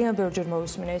 ძალიან ბევრჯერ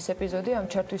მოვისმინე ეს ეპიზოდი ამ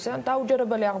ჩართვისა.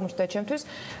 დაუჯერებელი აღმოჩნდა ჩემთვის,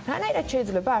 რანაირად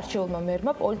შეიძლება არჩეულმა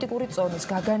მერმა პოლიტიკური წონის,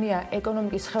 გაგანია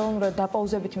ეკონომიკის ხელოვნურად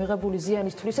დაპაუზებით მიღებული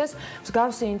ზიანის თვლისას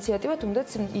მსგავსი ინიციატივა თუნდაც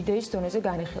იდეის დონეზე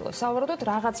განიხილოს. სავარაუდოდ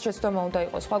რაღაც შეცდომა უნდა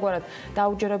იყოს. სხვაგვარად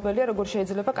დაუჯერებელია, როგორ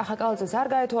შეიძლება კახაკალაძეს არ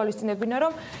გაეთვალისწინებინა,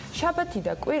 რომ შაბათი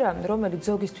და კვირა, რომელიც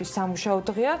ზოგისთვის სამუშაო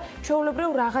დღეა, ჩვეულებრივ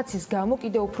რაღაცის გამო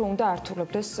კიდევ უფრო უნდა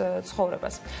ართულებდეს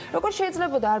ცხოვრებას. Როგორ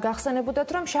შეიძლება და არ გახსენებოდათ,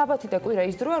 რომ შაბათი და კვირა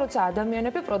ის დროა, როცა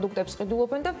ადამიანები პროდუქტებს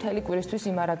ყიდულობენ და მთელი კვირისთვის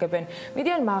იმარაგებენ.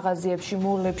 მიდიან მაღაზიებში,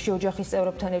 მოლებში, ოჯახის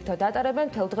წევრებთან ერთად ატარებენ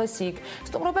მთელ დღეს იქ.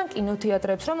 სტუმრობენ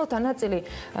კინოთეატრებს, რომელთა ნაწილი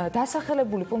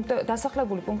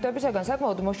დასახლებული პუნქტებისაგან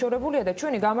საკმაოდ მოშორებულია და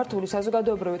ჩვენი გამართული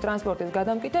საზოგადოებრივი ტრანსპორტის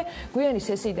გადამკიდე გვიანი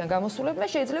სესიიდან გამოსულებმა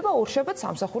შეიძლება ორშაბათს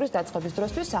სამსახურის დაწყების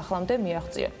დროსთვის სახლამდე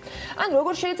მიაღწია. ან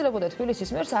როგორ შეიძლება და თბილისის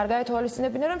მერს არ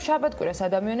გაეთვალისწინებინა, რომ შაბათ-კვირას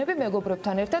ადამიანები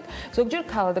მეგობრებთან ერთად ზოგჯერ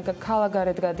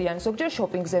ქალაქგარეთ გადიან, ზოგჯერ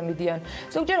შოპინგზე მიდიან,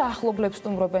 ზოგჯერ ახლობლებს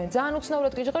სტუმრობენ. ძალიან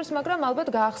უცნაურად გიჟღერს, მაგრამ ალბათ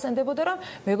გაახსენდებოდა, რომ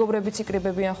მეგობრებიც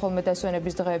იკრიბებიან ხოლმე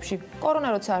დასვენების დღეებში. კორონა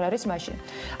როცა არ არის მაშინ.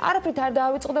 არაფრით არ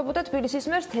დაავიწყდებოდა თბილისის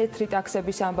მერს თეთრი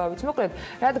ტაქსების ამბავიც. მოკლედ,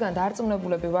 რადგან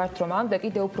დარწმუნებულები ვართ, რომ ამდე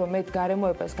კიდევ უფრო მეტ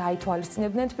გარემოებას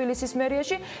გაითვალისწინებდნენ თბილისის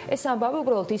მერიაში, ეს ამბავი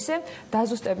უბრალოდ ისე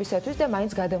დაზუსტებისათვის და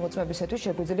მაინც გადამოწმებისათვის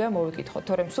შეგვიძლია მოვიკითხოთ.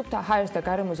 თორემ სუფთა ჰაერს და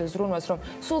გარემოზე ზრუნვას, რომ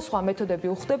სულ სხვა მეთოდები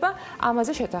უხდება,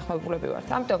 ამაზე შეთანხმებულები ვართ.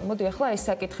 ამიტომ მოდი ახლა ეს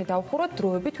საკითხი დავხუროთ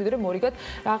დროებით, ვიდრე მორიგად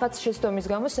რაღაც შეცდომის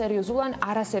გამო სერიოზულ ან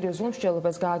არასერიოზულ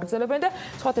მსჯელობას გააგრძელებენ და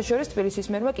სხვათა შორის თბილისის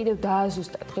მერმა კიდევ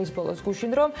დააზუსტა დღის ბოლოს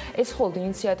გუშინ, რომ ეს მხოლოდ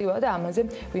ინიციატივაა და ამაზე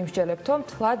ვიმსჯელებთო,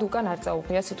 თლად უკან არ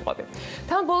წაუღია სიტყვები.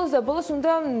 თან ბოლოს და ბოლოს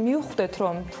უნდა მივხვდეთ,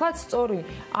 რომ თლად სწორი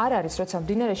არ არის, როცა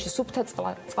მდინარეში სუფთა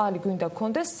წყალი გვინდა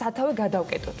გქონდეს, სათავე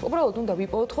გადავკეტოთ. უბრალოდ უნდა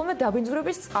ვიპოვოთ ხოლმე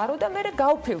დაბინძურების წყარო და მერე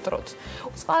გავფილტროთ.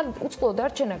 უწყლო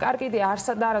დარჩენა კარგი იდეა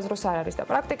არსად და არასდროს არ არის და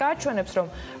პრაქტიკა აჩვენებს, რომ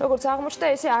როგორც აღმოჩნდა,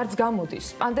 ესე არც გამოდის.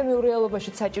 პანდემიურ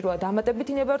რეალობაში საჭიროა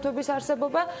დამატებითი ნებართვების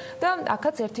არსებობა და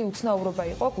აქაც ერთი უცნაურობა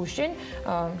იყო გუშინ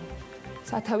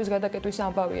სათავის გადაკეტვის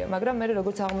ამბავია, მაგრამ მე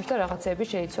როგორც აღმოჩნდა რაღაცეები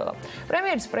შეიცვალა.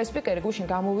 პრემიერის პრესპიკერი გუშინ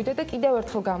გამოვიდა და კიდევ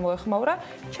ერთხელ გამოეხმაურა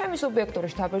ჩემი სუბიექტური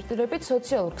შთაბეჭდილებით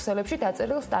სოციალურ ქსელებში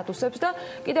დაწერილ სტატუსებს და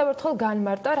კიდევ ერთხელ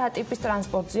განმარტა რა ტიპის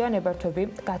ტრანსპორტზეა ნებართვები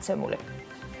გაცემული.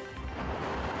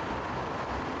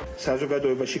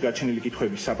 საზოგადოებაში გაჩენილი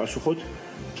კითხვების საპასუხოდ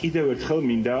კიდევ ერთხელ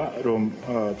მინდა რომ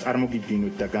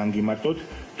წარმოგიდგინოთ და განგიმარტოთ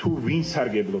თუ ვინ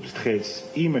სარგებლობს დღეს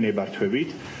იმ ნებართვებით,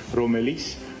 რომელიც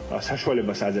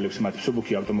საშუალებას აძლევს მათ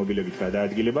მსუბუქი ავტომობილებით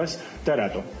გადაადგილებას და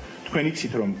რატომ. თქვენ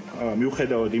იცით რომ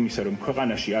მიუხედავად იმისა რომ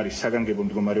ქვეყანაში არის საგანგებო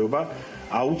მდგომარეობა,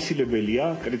 აუცილებელია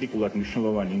კრიტიკულად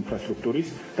მნიშვნელოვანი ინფრასტრუქტურის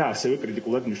და ასევე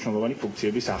კრიტიკულად მნიშვნელოვანი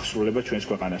ფუნქციების აღსრულება ჩვენს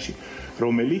ქვეყანაში,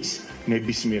 რომელიც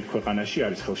ნებისმიერ ქვეყანაში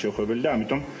არის ხელშეუხებელი და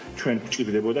ამიტომ ჩვენ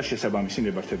გვჭირდებოდა შესაბამისი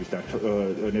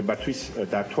ნებართვის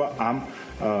დართვა ამ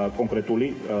კონკრეტული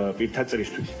პირთა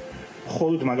წრისთვის.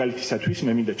 მხოლოდ მაგალითისათვის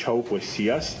მე მინდა ჩაუყვეს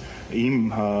სიას იმ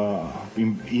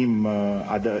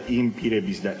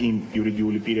პირების და იმ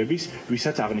იურიდიული პირების,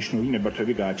 ვისაც აღნიშნული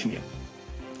ნებართვები გააჩნია.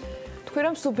 თქვი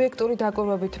რომ სუბიექტური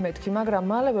დაკვირვებით მეთქი, მაგრამ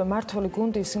მალევე მმართველი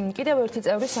გუნდის კიდევ ერთი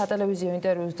წევრი სატელევიზიო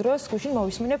ინტერვიუს დროს გუშინ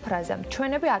მოვისმინე ფრაზა: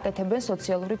 ჩვენები აკეთებენ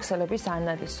სოციალური ქსელების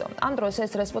ანალიზო. ამ დროს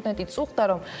ეს რესპონდენტი წუხდა,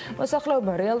 რომ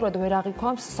მოსახლეობა რეალურად ვერ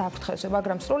აღიქვამს საფრთხეს,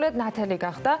 მაგრამ სრულად ნათელი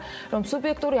გახდა, რომ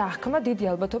სუბიექტური აღქმა დიდი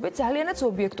ალბათობით ძალიანაც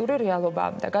ობიექტური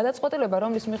რეალობაა და გადაწყვეტილება,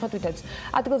 რომლის მიხედვითაც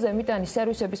ადგილზე მიტანი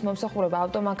სერვისების მომსახურება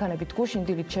ავტომანქანებით გუშინ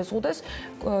დილით შეზღუდეს,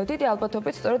 დიდი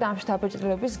ალბათობით სწორედ ამ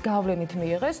შთაბეჭდილების გავლენით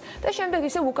მიიღეს და შემდეგ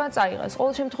ისე უკან წაიღეს.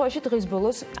 ყოველ შემთხვევაში დღის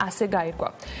ბოლოს ასე გაირკვა.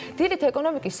 დილით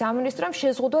ეკონომიკის სამინისტრომ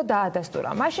შეზღუდვა დაადასტურა.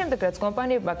 მას შემდეგ რაც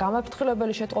კომპანიებმა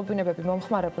გამაფრთხილებელი შეტყობინებები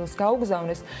მომხმარებელს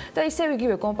გაუგზავნეს და ისევ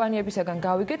იგივე კომპანიებისაგან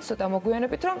გავიგეთ, ცოტა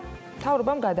მოგვიანებით, რომ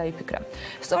მთავრობამ გადაიფიქრა.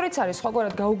 სწორიც არის,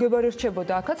 სხვაგვარად გაუგებარი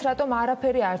რჩებოდა აქაც, რატომ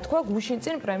არაფერი არ თქვა გუშინ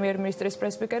წინ პრემიერ-მინისტრის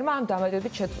პრესპიკერმა ამ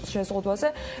დამატებით შეზღუდვაზე,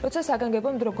 როცა საგანგებო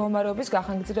მდგომარეობის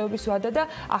გახანგრძლივების ვადა და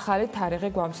ახალი თარიღი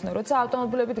გვამცნო, როცა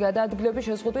ავტომობილებით გადაადგილების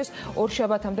შეზღუდვის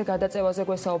ორშაბათამდე გადაწევაზე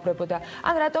გვესაუბრებოდა.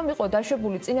 ან რატომ იყო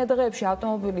დაშვებული წინა დღეებში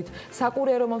ავტომობილით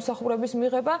საკურიერო მომსახურების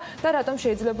მიღება და რატომ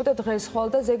შეიძლებოდა დღეს ხვალ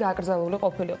და ზეგ აკრძალული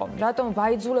ყოფილიყო. რატომ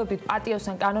ვაიძულებდით პატიოს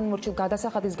ან კანონმორჩილ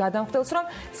გადასახადის გადამხდელს, რომ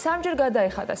სამჯერ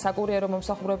გადაეხადა საკურიერო საუბარია რომ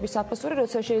მომსახურების საფასური,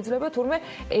 როცა შეიძლება თურმე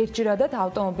ერთჯერადად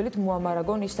ავტომობილით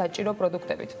მოამარაგონ ის საჭირო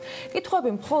პროდუქტებით. კითხვები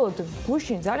მხოლოდ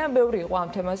გუშინ ძალიან ბევრი იყო ამ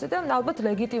თემაზე და ალბათ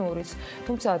ლეგიტიმურიც.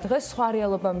 თუმცა დღეს სხვა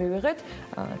რეალობა მივიღეთ.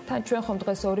 თან ჩვენ ხომ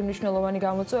დღეს ორი მნიშვნელოვანი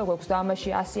გამოწვევა გვაქვს და ამაში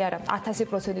 100 არა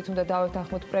 1000%-ით უნდა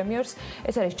დავეთანხმოთ პრემიერს.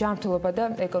 ეს არის ჯანმრთელობა და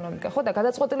ეკონომიკა. ხო და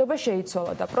გადაწყვეტილება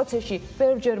შეიცვალა და პროცესში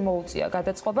ბევრჯერ მოუწია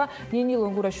გადაწყობა ნინი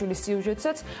ლონგურაშვილის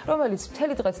სიუჟეტსაც, რომელიც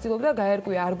მთელი დღე ცდილობდა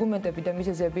გაერკვია არგუმენტები და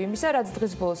მიზეზები იმისა, რაც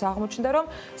დღის ბოლოს აღმოჩნდა, რომ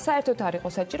საერთოდ არ იყო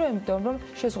საჭირო, იმიტომ რომ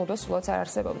შეზღუდვა სულაც არ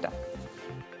არსებობდა.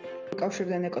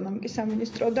 კავშირიდან ეკონომიკის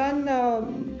სამინისტროდან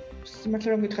სიმართლე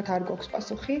რომ გითხრათ არ გვაქვს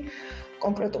პასუხი.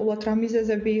 კონკრეტულად რა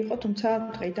მიზეზები იყო, თუმცა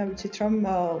დღეიდან ვიცით რომ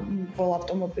ბოლო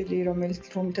ავტომობილი,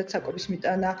 რომელთაც საკვების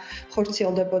მიტანა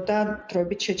ხორციელდებოდა,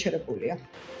 დროებით შეჩერებულია.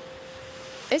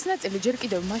 ეს ნაწილი ჯერ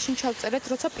კიდევ მაშინ ჩავწერეთ,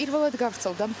 როცა პირველად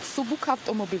გავრცელდა მსუბუქ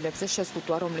ავტომობილებზე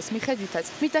შეზღუდვა, რომლის მიხედვითაც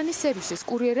მიტანის სერვისის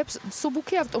კურიერებს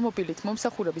მსუბუქი ავტომობილით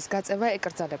მომსახურების გაწევა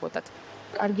ეკრძალებოდათ.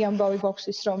 კარგი ამბავი გვაქვს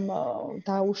ის, რომ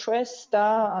დაუშვეს და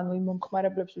ანუ იმ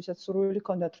მომხმარებლებს, ვისაც სურვილი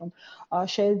ჰქონდათ, რომ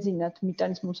შეეძინათ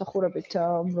მიტანის მომსახურებით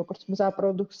როგორც მზა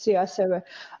პროდუქცია, ასევე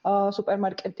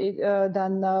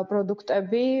სუპერმარკეტიდან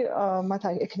პროდუქტები, მათ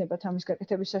ექნებათ ამის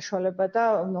გაკეთების საშუალება და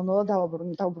ნელ-ნელა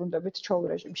დაუბრუნდებით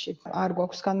ჩაულ რეჟიმში. არ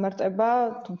გვაქვს განმარტება,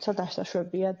 თუმცა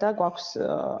დასაშვებია და გვაქვს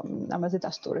ამაზე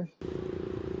დასტური.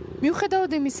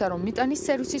 მიუხედავად იმისა, რომ მიტანის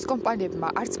სერვისის კომპანიებმა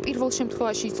არც პირველ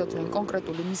შემთხვევაში იცოდნენ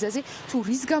კონკრეტული მიზეზი, თუ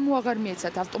რის გამო აღარ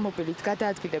მიეცათ ავტომობილით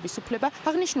გადაადგილების უფლება,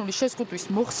 აღნიშნული შეზღუდვის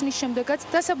მოხსნის შემდეგაც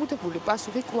დასაბუთებული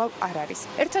პასუხი კვლავ არ არის.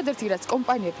 ერთადერთი რაც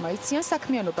კომპანიებმა იციან,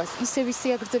 საქმიანობას ისევ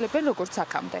აგრძელებენ, როგორც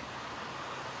აქამდე.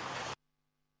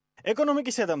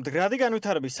 ეკონომიკისა და მდგრადი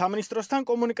განვითარების სამინისტროსთან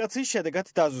კომუნიკაციის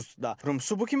შედეგად დაზუსტდა, რომ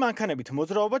მსუბუქი მანქანებით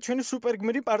მოძრაობა ჩვენი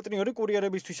სუპერგმირი პარტნიორი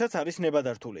კურიერებისთვისაც არის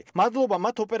ნებადართული. მადლობა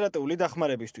მათ ოპერატიული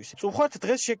დახმარებისთვის. წუხვართ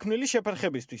დღეს შექმნილი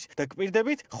შეფერხებისთვის და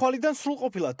გპირდებით ხვალიდან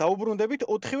სრულყოფილად დაუბრუნდებით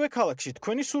 4-ვე ქალაქში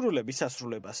თქვენი სურვილების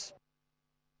ასრულებას.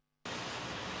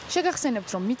 შეგახსენებთ,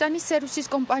 რომ მიტანის სერვისის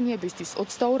კომპანიებისთვის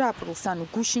 22 აპრილს, ანუ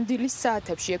გუშინ დილის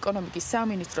საათებში ეკონომიკის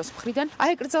სამინისტროს მხრიდან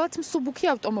აეკრძალათ მსუბუქი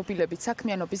ავტომობილებით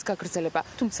საქმიანობის გაგრძელება,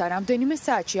 თუმცა რამდენიმე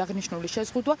საათში აღნიშნული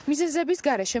შეზღუდვა მიზეზების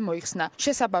გარეშე მოიხსნა.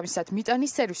 შესაბამისად,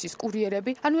 მიტანის სერვისის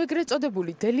კურიერები, ანუ ეგრეთ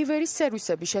წოდებული დელივერის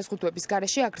სერვისები შეზღუდვების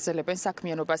გარეშე აგრძელებენ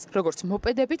საქმიანობას, როგორც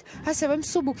მოპედებით, ასევე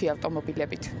მსუბუქი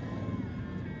ავტომობილებით.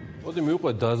 მოდი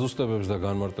მივყვეთ დაზუსტებებს და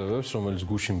განმარტებებს, რომელიც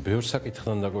გუშინ ბევრ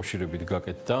საკითხთან დაკავშირებით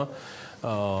გაკეთდა.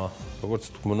 როგორც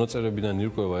მონოწერებიდან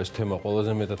ირკვევა, ეს თემა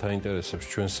ყველაზე მეტად აინტერესებს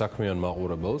ჩვენს საქმიან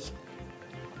მაყურებელს.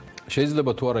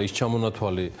 შეიძლება თუ არა ის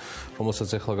ჩამონათვალი, რომელსაც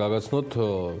ახლა გაგაცნოთ,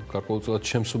 გარკვეულწილად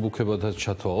შემსუბუქებადაც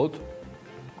ჩათვალოთ,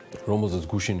 რომელზეც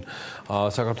გუშინ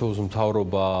საქართველოს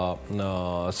მთავრობა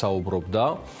საუბრობდა,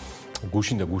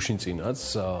 გუშინ და გუშინ წინაც,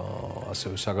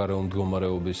 ასევე საგარეო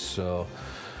მდგომარეობის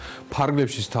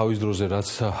ფარგლებში თავის დროზე რაც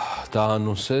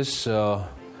დაანონსეს,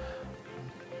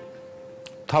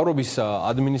 მთავრობის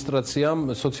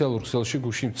ადმინისტრაციამ სოციალურ ქსელში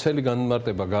გუშინ მთელი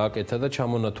განმარტება გააკეთა და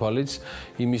ჩამონათვალიც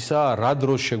იმისა, რა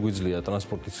დროს შეგვიძლია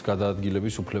ტრანსპორტის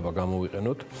გადაადგილების უფლება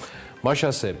გამოვიყენოთ. მაშ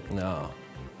ასე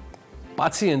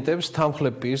პაციენტებს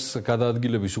თანხლებ პირს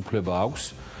გადაადგილების უფლება აქვს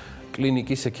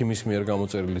კლინიკის ექიმის მიერ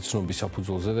გამოწერილი ცნობის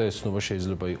საფუძველზე და ეს ცნობა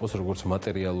შეიძლება იყოს როგორც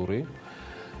მატერიალური,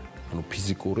 ანუ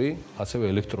ფიზიკური, ასევე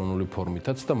ელექტრონული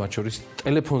ფორმითაც და მათ შორის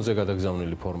ტელეფონზე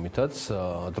გადაგზავნილი ფორმითაც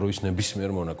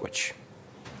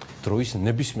დროის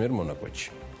ნებისმიერ მონაკვეთში.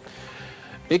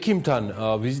 ექიმთან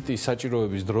ვიზიტის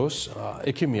საჭიროების დროს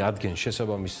ექიმი ადგენს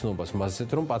შესაბამის ცნობას მასზეც,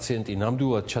 რომ პაციენტი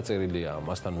ნამდვილად ჩაწერილია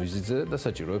მასთან ვიზიტზე და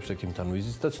საჭიროებს ექიმთან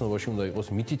ვიზიტს და ცნობაში უნდა იყოს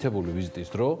მითითებული ვიზიტის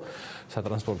დრო,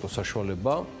 სატრანსპორტო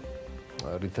საშუალება,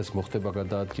 რითაც მოხდება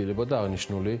გადაადგილება და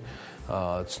აღნიშნული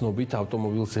ცნობით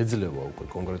ავტომობილს ეძლევა უკვე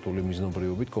კონკრეტული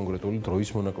მიზნობრიობით, კონკრეტული დროის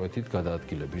მონაკვეთით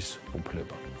გადაადგილების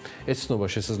უფლება. ეს ცნობა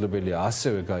შესაძლებელია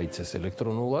ასევე გაიცეს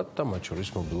ელექტრონულად და მათ შორის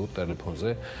მობილურ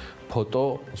ტელეფონზე ფოტო,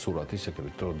 სურათის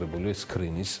ელექტრონული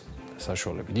სკრინის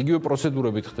საშუალებით. იგივე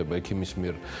პროცედურებით ხდება ექიმის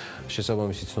მიერ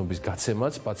შესაბამისი ცნობის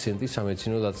გაცემაც პაციენტის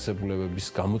სამედიცინო დაწესებულებების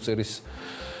გამოწერის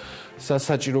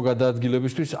სასაჭირო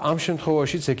გადაადგილებისთვის. ამ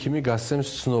შემთხვევაშიც ექიმი გასცემს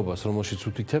ცნობას, რომელშიც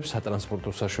უთითებს სატრანსპორტო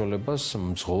საშუალებას,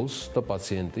 მძღოლს და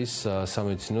პაციენტის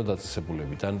სამედიცინო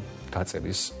დაწესებულებიდან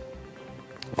გაწერის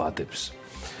ვადებს.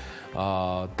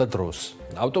 და დროს.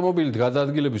 ავტომობილით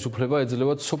გადაადგილების უფლება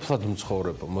ეძლევა სოფლად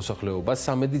მცხოვრებ მოსახლეობას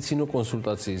სამედიცინო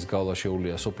კონსულტაციის გავლა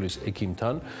შეუძლია სოფლის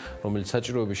ექიმთან, რომელიც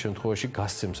საჭიროების შემთხვევაში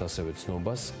გასცემს ასევე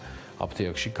ცნობას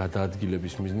აფთიაქში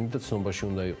გადაადგილების მიზნით და ცნობაში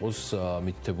უნდა იყოს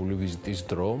მითითებული ვიზიტის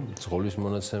დრო, მძღოლის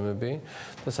მონაცემები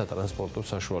და სატრანსპორტო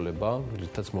საშუალება,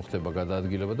 რითაც მოხდება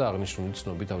გადაადგილება და აღნიშნული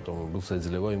ცნობით ავტომობილს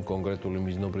ეძლევა იმ კონკრეტული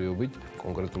მიზნობრიობით,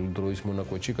 კონკრეტული დროის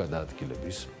მონაკვეთში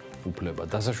გადაადგილების უფლება.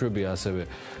 დასაშვებია ასევე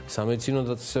სამედიცინო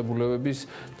დაწესებულებების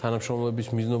თანამშრომლების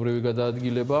მიზნობრივი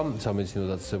გადაადგილება, სამედიცინო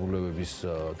დაწესებულებების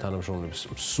თანამშრომლების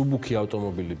მსუბუქი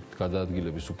ავტომობილი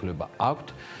გადაადგილების უფლება აქვთ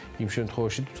იმ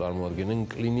შემთხვევაში თუ წარმოადგენენ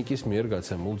კლინიკის მიერ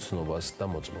გაცემულ ცნობას და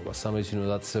მოწმობას. სამედიცინო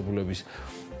დაწესებულების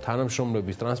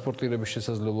თანამშრომლების ტრანსპორტირების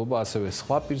შესაძლებლობა ასევე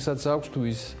სხვა პირსაც აქვს თუ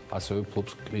ის ასევე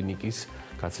ფლობს კლინიკის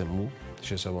გაცემულ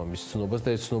შესაბამის ცნობას და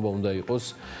ეს ცნობა უნდა იყოს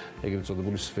ეგრეთ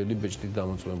წოდებული სველი ბეჭდით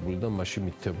დამოწმებული და მასში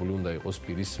მითითებული უნდა იყოს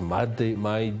პირის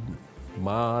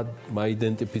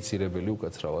მაიდენტიფიცირებელი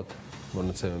უკაცრავად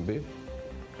მონაცემები,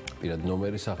 პირადი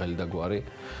ნომერი, სახელი და გვარი,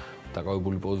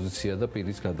 დაკავებული პოზიცია და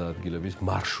პირის გადაადგილების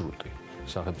მარშრუტი.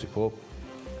 სახელმწიფო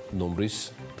ნომრის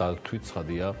დათვით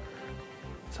ცხადია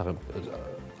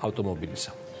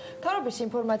ავტომობილისა. თავრობის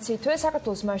ინფორმაციითვე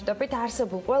საქართველოს მასშტაბით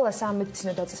არსებულ ყველა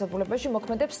სამედიცინო დაწესებულებაში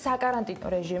მოქმედებს საკარანტინო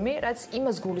რეჟიმი, რაც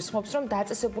იმას გულისხმობს, რომ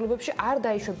დაწესებულებებში არ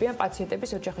დაიშვებიან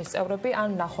პაციენტების ოჯახის წევრები ან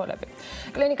მნახველები.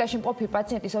 კლინიკაში მყოფი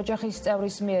პაციენტის ოჯახის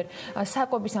წევრის მიერ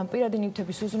საკვების ან პირადი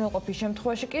ნივთების უზრუნველყოფის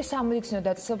შემთხვევაში კი სამედიცინო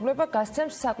დაწესებულება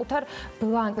გასცემს საკუთარ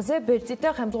ბლანკზე ბეჭდით და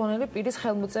ხელმძღვანელი პირის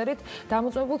ხელმოწერით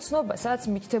დამოწმებულ ცნობას, სადაც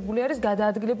მითითებული არის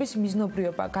გადაადგილების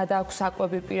მიზნობრიობა, გადააქვს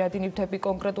საკვები, პირადი ნივთები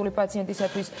კონკრეტული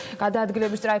პაციენტისათვის,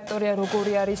 გადაადგილების ტრაექტორია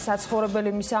როგორი არის,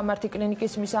 საცხოვრებელი მისამართი,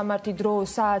 კლინიკის მისამართი, დრო,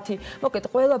 საათი, მოკლედ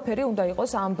ყველაფერი უნდა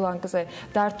იყოს ამ ბლანკზე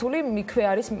დართული, მიქვე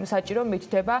არის საჭირო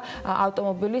მითითება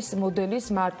ავტომობილის მოდელის,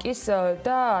 მარკის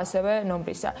და ასევე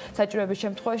ნომრისა. საჭიროების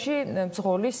შემთხვევაში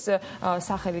მძღოლის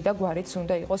სახელი და გვარიც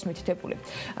უნდა იყოს მითითებული.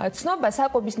 ცნობა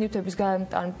საკვების ნივთების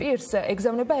გამტან პირს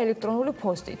ეგზავნება ელექტრონული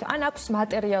პოსტით, ან აქვს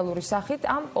მატერიალური სახით,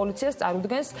 ამ პოლიციას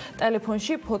წარუდგენს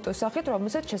ტელეფონში ფოტოსახით,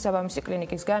 რომელსაც შესაბამისი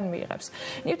კლინიკისგან მიიღებს.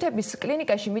 ნივთების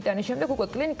კლინიკაში მიტანის შემდეგ უკვე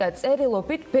კლინიკა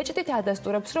წერილობით ბეჭდით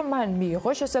ადასტურებს, რომ მან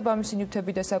მიიღო შესაბამისი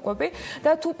ნივთები და საკვები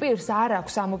და თუ პირს არ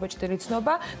აქვს ამობეჭდილი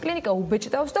ცნობა, კლინიკა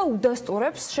უბეჭდავს და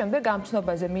უდასტურებს შემდეგ ამ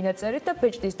ცნობაზე მინაწერით და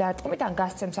ბეჭდის დარტყმით ან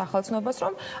გასცემს ახალ ცნობას,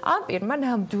 რომ ამ პირმა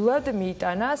ნამდვილად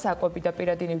მიიტანა საკვები და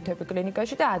პირადი ნივთები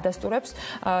კლინიკაში და ადასტურებს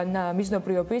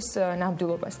მიზნობრიობის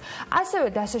ნამდვილობას. ასევე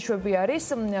დასაშვები არის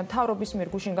მთავრობის მიერ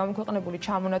გუშინ გამოქვეყნებული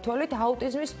ჩამონათვალით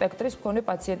აუტიზმის სპექტრის მქონე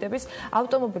პაციენტების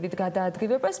ავტომობილით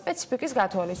გადაადგილება სპეციფიკის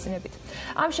გათვალისწინებით.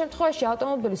 ამ შემთხვევაში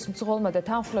ავტომობილის მძღოლმა და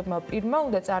თანხმლებმა პირმა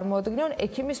უნდა წარმოადგინონ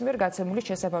ექიმის მიერ გაცემული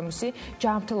შესაბამისი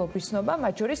ჯანმრთელობის ცნობა,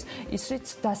 მათ შორის ისიც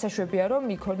დასაშვებია, რომ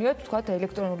იქონიოთ თქვათ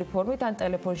ელექტრონული ფორმით ან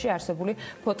ტელეფონში არსებული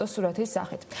ფოტოსურათის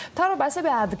სახით. მთავრობა ასევე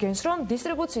ადგენს, რომ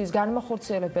დისტრიბუციის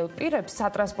განმახორციელებელ პირებს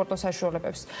სატრანსპორტო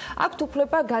საშუალებებს აქვთ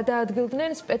უფლება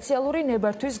გადაადგილდნენ სპეციალური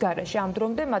ნებართვის გარეშე. ამ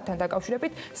დრომდე მათთან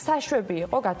დაკავშირებით საშვები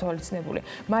იყო გათვალისწინებული.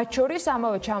 მათ შორის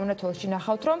ამავე ჩამონათვალში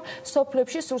ნახავთ, რომ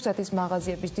სოფლებში სურსათის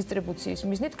მაღაზიების დისტრიბუციის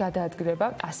მიზნით გადაადგილება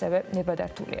ასევე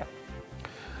ნებადართულია.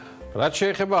 რაც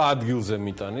შეეხება ადგილზე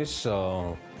მიტანის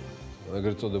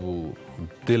ეგრეთ წოდებულ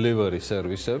delivery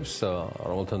services,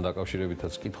 რომელთან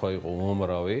დაკავშირებითაც კითხვა იყო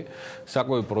უამრავი,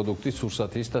 საკვები პროდუქტის,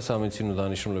 სურსათის და სამედიცინო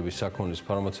დანიშნულების საქონლის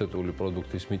ფარმაცევტული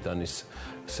პროდუქტის მიტანის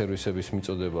სერვისების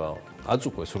მიწოდება აც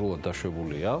უკვე სრულად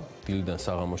დაშვებულია, დილიდან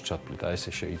საღამოს ჩათვლით, აი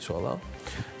ესე შეიცვალა.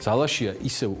 ძალაშია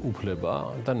ისევ უფლება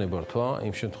და ნებართვა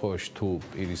იმ შემთხვევაში თუ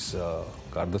პირის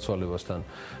გარდაცვალებასთან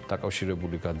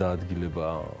დაკავშირებული გადაადგილება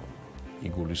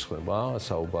იგულისხმება,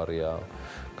 საუბარია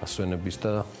გასვენების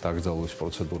და დაკრძალვის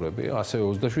პროცედურები. ასევე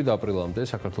 27 აპრილამდე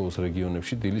საქართველოს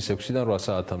რეგიონებში დილის 6-დან 8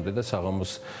 საათამდე და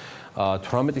საღამოს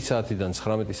 18 საათიდან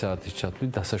 19 საათის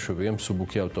ჩათვლით დასაშვებია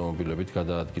მსუბუქი ავტომობილებით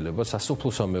გადაადგილება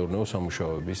სასოფლო-სამეურნეო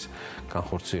სამუშაოების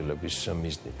განხორციელების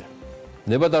მიზნით.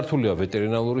 ნებადართულია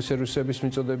ვეტერინარული სერვისების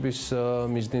მიწოდების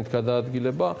მიზნით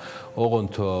გადაადგილება,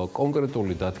 ოღონდ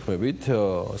კონკრეტული დათქმებით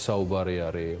საუბარი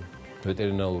არის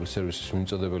ვეტერინარული სერვისის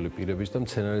მიმწოდებელი პირების და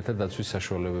მცენარეთა დაცვის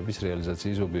საშუალებების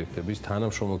რეალიზაციის ობიექტების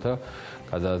თანამშრომელთა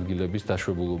გადაადგილების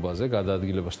დაშვებულობაზე,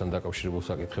 გადაადგილებასთან დაკავშირებულ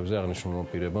საკითხებზე აღნიშნულმა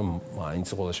პირებმა მაინც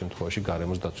ყველა შემთხვევაში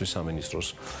გარემოს დაცვის სამინისტროს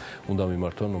უნდა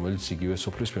მიმართონ, რომელიც იგივე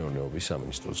სოფლის მეურნეობის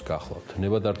სამინისტროს გახლავთ.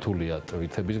 ნებადართულია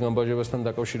ტვირთების გამბაჟებასთან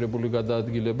დაკავშირებული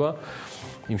გადაადგილება,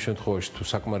 იმ შემთხვევაში თუ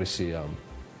საკმარისია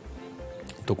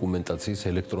დოკუმენტაციის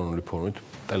ელექტრონული ფორმით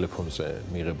ტელეფონზე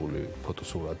მიღებული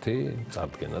ფოტოსურათი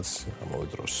წარდგენაც ამავე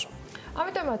დროს.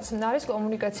 ამიტომაც არის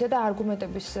კომუნიკაცია და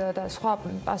არგუმენტების და სხვა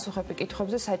პასუხები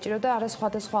კითხვებზე საჭირო და არა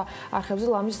სხვადასხვა არხებზე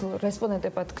ლამის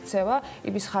რესპონდენტებად ქცევა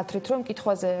იმის ხათრით, რომ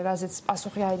კითხვაზე რაზეც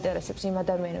პასუხი აინტერესებს იმ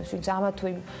ადამიანებს, ვინც ამა თუ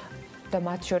იმ და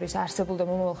მათ შორის არსებულ და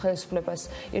მომავალ ხელისუფლებას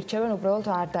ირჩევენ, უბრალოდ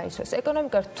არ დაისვეს.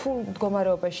 ეკონომიკა რთულ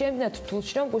მდგომარეობაში, იმდენად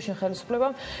რთულში, რომ გუშინ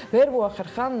ხელისუფლებამ ვერ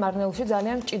მოახერხა მარნეულში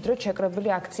ძალიან მჭიდროდ შეკრებილი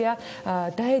აქცია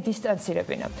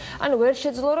დაედისტანცირებინა. ანუ ვერ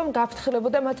შეძლო რომ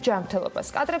გაფრთხილებოდა მათ ჯანმრთელობას.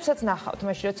 კადრებსაც ნახავთ,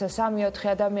 მაშინ როცა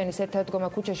 3-4 ადამიანის ერთადგომა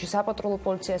ქუჩაში საპატრულო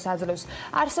პოლიციას აძლევს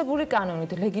არსებული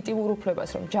კანონით ლეგიტიმურ უფლებას,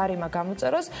 რომ ჯარიმა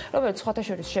გამოწეროს, რომელიც სხვათა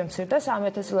შორის შემცირდა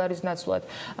 3,000 ლარის ნაცვლად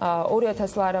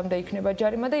 2,000 ლარამდე იქნება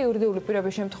ჯარიმა და იურიდიული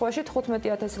პირების შემთხვევაში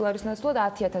 15,000 ლარის ნაცვლად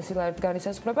 10,000 ლარით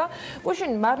განისაზღვრება.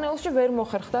 გუშინ მარნეულში ვერ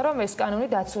მოხერხდა რომ ეს კანონი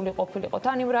დაცული ყოფილიყო.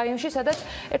 თან იმ რაიონში, სადაც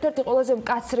ერთ-ერთი ყველაზე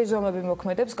მკაცრი ზომები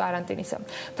მოქმედებს კარანტინისა.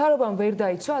 მთავრობამ ვერ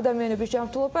დაიცვა ადამიანების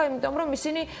ჯანმრთელობა, იმიტომ რომ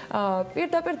ისინი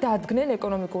პირდაპირ დადგნენ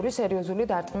ეკონომიკური სერიოზული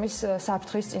დარტყმის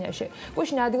საფრთხის წინაშე.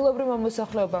 გუშინ ადგილობრივ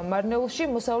მოსახლეობამ მარნეულში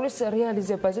მოსავლის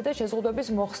რეალიზებაზე და შეზღუდვების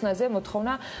მოხსნაზე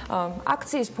მოთხოვნა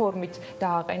აქციის ფორმით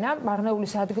დააყენა.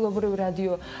 მარნეულის ადგილობრივ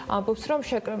რადიო ამბობს, რომ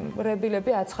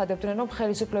შეკრებილები აცხადებდნენ, რომ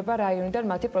ხელისუფლება რაიონიდან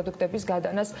მათი პროდუქტების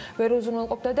გადანას ვერ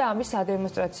უზრუნველყოფდა და ამის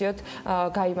სადემონსტრაციოდ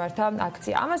გაიმართა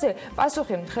აქცია. ამაზე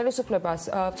პასუხი ხელისუფლებას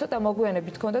ცოტა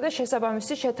მოგვიანებით ჰქონდა და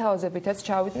შესაბამისი შეთავაზებითაც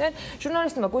ჩავიდნენ.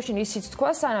 ჟურნალისტმა გუშინ ისიც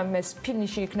თქვა, სანამ ეს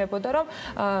ფინიში იქნებოდა, რომ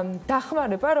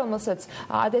დახმარება, რომელსაც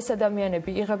ეს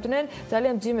ადამიანები იღებდნენ,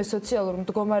 ძალიან მძიმე სოციალურ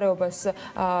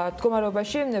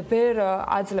მდგომარეობაში ვერ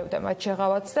აძლევდა მათ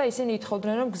შეღავათს და ისინი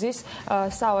ითხოვდნენ, რომ გზის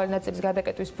სავალი ნაწილის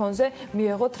გადაკეტვის ფონზე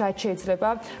მიეღოთ რაც შეიძლება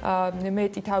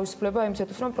მეტი თავისუფლება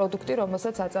იმისათვის, რომ პროდუქტი,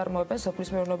 რომელსაც აწარმოებენ სოფლის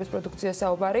მეურნეობის პროდუქცია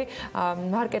საუბარი,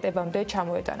 მარკეტებამდე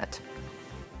ჩამოეტანათ.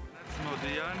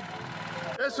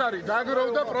 ეს არის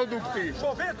დაგროვდა პროდუქტი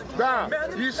და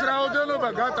ის რაოდენობა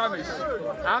გატანის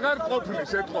აღარ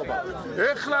ყოფნის ეთყობა.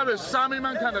 ეხლავე 3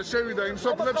 მანქანა შევიდა იმ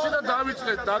სოფლებში და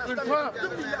დავიწყეთ დატვირთვა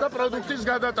და პროდუქტის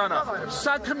გადატანა.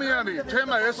 საქმიანი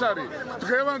თემა ეს არის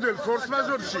დღევანდელ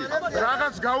ფორს-მაჟორში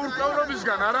რაღაც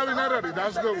გაურკვევლობისგან არავინ არ არის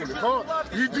დაზღვეული, ხო?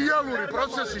 იდეალური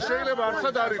პროცესი შეიძლება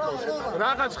არცად არ იყოს.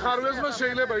 რაღაც ხარვეზმა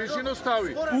შეიძლება იშინოს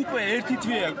თავი. უკვე ერთი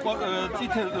თვეა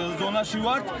წითელ ზონაში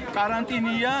ვართ,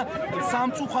 კარანტინია,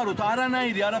 სამწუხაროდ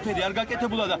არანაირი არაფერი არ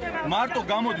გაკეთებულა და მარტო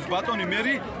გამოდის ბატონი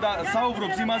მერი და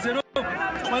საუბრობს იმაზე, რომ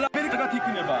ყველაფერი კარგად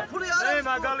იქნება. მე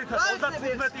მაგალითად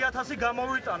 35,000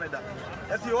 გამოვიტანე და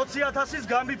ერთი 20,000-ის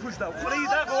გამიფუშდა.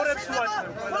 ყრიდა ღორებს ვაჭრე.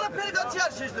 ყველაფერი გაცი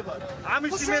არ შეიძლება.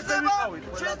 ამის იმედზე ვიყავით.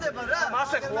 შეიძლება რა.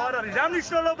 მასე ხო არ არის. რა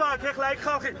მნიშვნელობა აქვს ეხლა იქ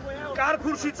ხალხი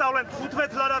კარფურში წავლენ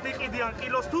 15 ლარად იყიდიან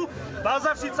კილოს თუ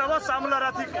ბაზარში წავა 3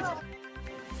 ლარად იყიდიან.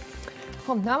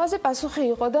 ხო, ამაზე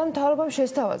პასუხი იყო და მთავრობამ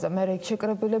შესთავაზა მერე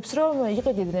შეკრებილებს, რომ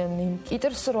იყიდიდნენ იმ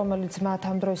კიტრს, რომელიც მათ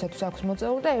ამ დროისათვის აქვს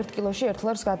მოწეული და 1 კილოში 1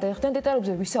 ლარს გადაიხდნენ.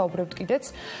 დეტალებზე ვისაუბრებთ კიდეც.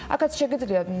 აქაც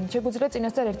შეგვიძლია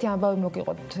წინასწარ ერთი ამბავი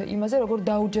მოგიყოთ იმაზე, როგორ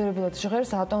დაუჯერებლად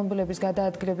ჟღერს ავტომობილების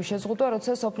გადაადგილების შეზღუდვა,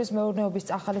 როცა სოფლის მეურნეობის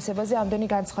წახალისებაზე ამდენი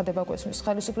განცხადება გვესმის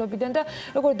ხელისუფლებიდან და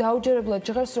როგორ დაუჯერებლად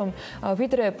ჟღერს, რომ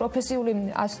ვიდრე პროფესიული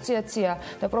ასოციაცია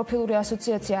და პროფილური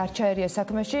ასოციაცია არ ჩაერია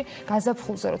საქმეში,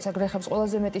 გაზაფხულზე, როცა გლეხებს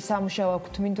ყველაზე მეტი სამუშაო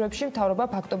აქვთ მინდვრებში, მთავრობა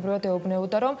ფაქტობრივად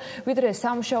ეუბნეოდა, რომ ვიდრე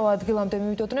სამუშაო ადგილამდე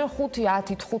მივიდოდნენ 5,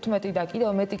 10, 15 და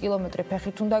კიდევ მეტი კილომეტრი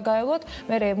ფეხით უნდა გაევლოთ,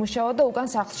 მერე ემუშავა და უკან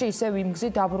სახლში ისევ იმ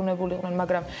გზით დაბრუნებულიყვნენ,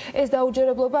 მაგრამ ეს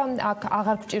დაუჯერებლობა აქ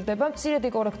აღარ გჭირდება. მცირედი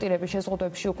კორექტირები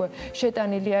შეზღუდვებში უკვე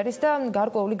შეტანილი არის და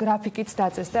გარკვეული გრაფიკიც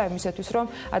დაწესდა იმისათვის, რომ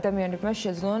ადამიანებმა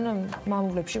შეძლონ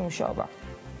მამულებში მუშაობა.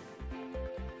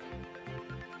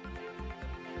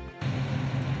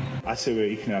 ასევე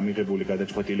იქნა მიღებული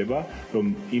გადაწყვეტილება, რომ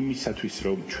იმისათვის,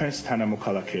 რომ ჩვენს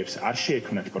თანამოქალაქეებს არ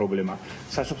შეექმნათ პრობლემა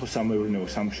სასოფლო-სამეურნეო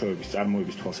სამუშაოების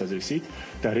წარმოების თვალსაზრისით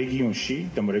და რეგიონში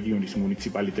და რეგიონის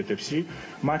მუნიციპალიტეტებში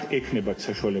მათ ექნებათ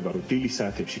საშუალება, რომ დილის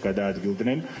საათებში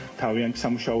გადაადგილდნენ თავიანთ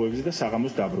სამუშაოებზე და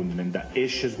საღამოს დაბრუნდნენ და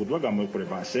ეს შეზღუდვა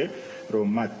გამოიყურება ასე, რომ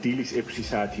მათ დილის 6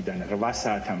 საათიდან 8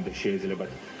 საათამდე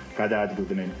შეეძლებათ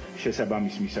გადაადგილდნენ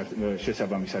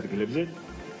შესაბამის ადგილებზე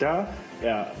და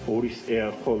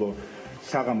ხოლო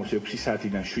საღამოს 6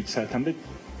 საათიდან 7 საათამდე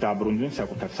დაბრუნდნენ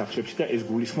საკუთარ სახლებში და ეს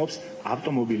გულისხმობს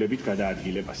ავტომობილებით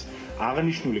გადაადგილებას.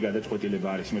 აღნიშნული გადაწყვეტილება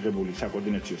არის მიღებული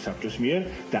საკოორდინაციო საბჭოს მიერ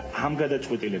და ამ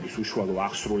გადაწყვეტილების უშუალო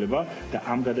აღსრულება და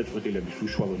ამ გადაწყვეტილების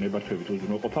უშუალო ნებართვებით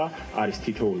უზრუნველყოფა არის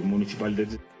თითოეულ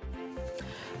მუნიციპალიტეტზე.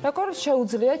 Როგორ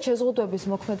შეუძლია შეზღუდვების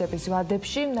მოქმედების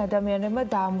ვადებში ადამიანებმა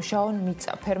დაამუშაონ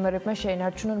მიწა, ფერმერებმა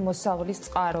შეინარჩუნონ მოსავლის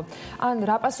წყარო. ან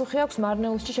რა პასუხი აქვს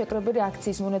მარნეულში შეკრებილი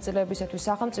აქციის მონაწილეებისათვის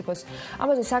სახელმწიფოს?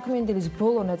 ამაზე საქმიანი დილის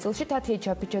ბოლო ნაწილში თათია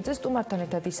ჩაფიჩაძე სტუმართან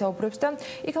ერთად ისაუბრებს და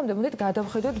იქამდე მოდით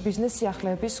გადავხედოთ ბიზნეს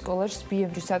სიახლეების სკოლას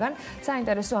BMG-საგან.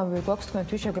 საინტერესო ამბები გვაქვს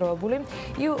თქვენთვის შეგროვებული.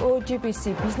 UOGBC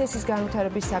ბიზნესის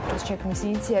განვითარების საბჭოს შექმნის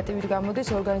ინიციატივით გამოდის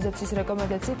ორგანიზაციის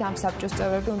რეკომენდაციით ამ საბჭოს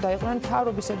წევრები უნდა იყვნენ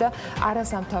მთავრობისა და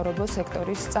არასამთავრობო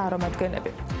სექტორის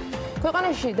წარმომადგენლები.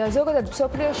 ქვეყანაში და ზოგადად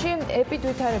მსოფლიოში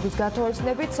ეპიდვითარების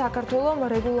გათვალისწინებით საქართველოს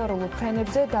რეგულარულ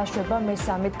ფრენებზე დაშვება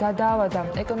მესამედ გადაავადა.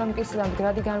 ეკონომიკის და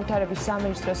მდგრადი განვითარების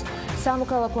სამინისტროს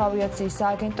სამოქალაქო ავიაციის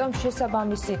სააგენტომ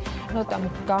შესაბამისი ნოტა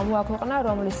გამოაქვეყნა,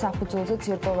 რომლის საფუძველზეც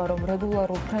ირკვევა, რომ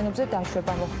რეგულარულ ფრენებზე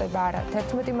დაშვება მოხდება არა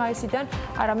 11 მაისიდან,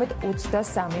 არამედ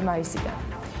 23 მაისიდან.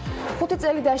 5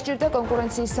 წელი დასჭირდა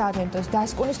კონკურენციის სააგენტოს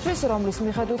დასკვნისთვის, რომლის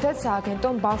მიხედვითაც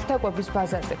სააგენტომ ბავშვთა კვების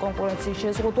ბაზარზე კონკურენციის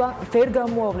შეზღუდვა ვერ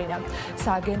გამოავლინა.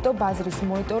 სააგენტო ბაზრის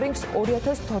მონიტორინგს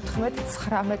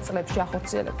 2014-19 წლებში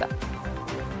ახორციელებდა.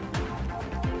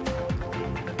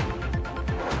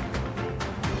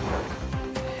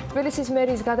 თბილისის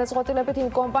მერიის გადაწყვეტილებით იმ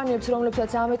კომპანიებს,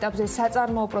 რომლებსაც ამ ეტაპზე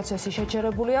საწარმოო პროცესი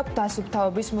შეჩერებული აქვს,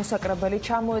 დასუფთავების მოსაკრებელი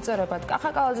ჩამოეწერებათ.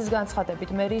 კახაკალაძის განცხადებით,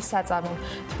 მერიის საწარმომ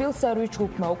თბილ სერვის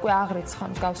ჯგუფმა უკვე აღრიცხა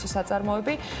მსგავსი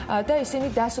საწარმოები და ისინი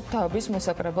დასუფთავების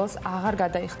მოსაკრებელს აღარ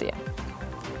გადაიხდიან.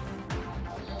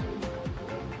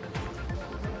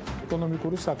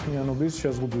 ეკონომიკური საქმიანობის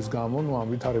შეზღუდვის გამო, ამ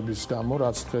ვითარების გამო,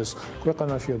 რაც დღეს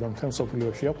ქვეყანაშია და მთელ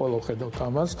მსოფლიოშია, ყველა ხედავთ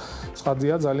ამას,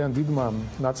 ცხადია ძალიან დიდმა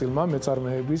ნაწილმა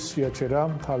მეწარმეების შეაჩერა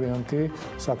თავიანთი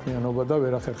საქმიანობა და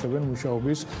ვერ ახერხებენ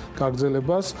მუშაობის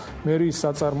გაგრძელებას. მერიის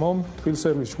საწარმომ თბილ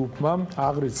სერვის ჯგუფმა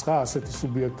აღრიცხა ასეთი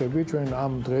სუბიექტები, ჩვენ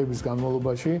ამ დღეების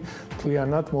განმავლობაში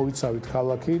მთლიანად მოვიცავით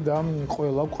ქალაქი და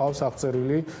ყველა გვყავს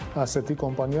აღწერილი ასეთი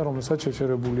კომპანია, რომელსაც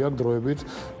შეჩერებული აქვს დროებით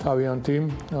თავიანთი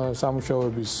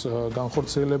სამუშაოების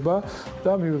განხორციელება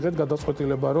და მივიღეთ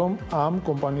გადაწყვეტილება, რომ ამ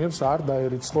კომპანიებს არ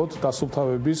დაერიცხოთ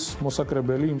დასუფთავების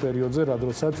მოსაკრებელი იმ პერიოდზე,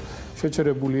 რადგანაც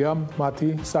შეჩერებულია მათი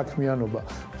საქმიანობა.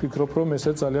 ვფიქრობ, რომ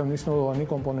ესეც ძალიან მნიშვნელოვანი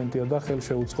კომპონენტია და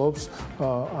ხელშეუწყობს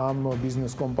ამ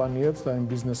ბიზნეს კომპანიებს და იმ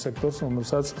ბიზნეს სექტორს,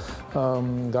 რომელსაც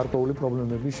გარკვეული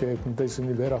პრობლემები შეექმნით და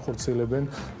ისინი ვერ ახორციელებენ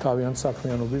თავიანთ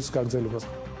საქმიანობის გაგრძელებას.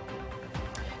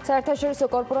 საერთაშორისო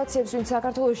კორპორაციებს, ვინც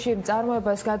საქართველოში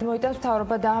წარმოებას გადმოიტანს,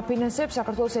 მთავრობა დააფინანსებს.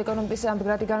 საქართველოს ეკონომიკის და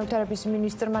მდგრადი განვითარების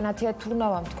მინისტრმა ნათია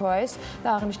თურნავამ თქვა ეს და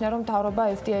აღნიშნა, რომ მთავრობა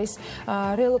FDI-ის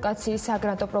რელოკაციის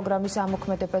საგრანტო პროგრამის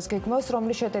ამოქმედებას გეგმავს,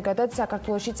 რომლის შედეგადაც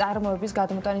საქართველოში წარმოების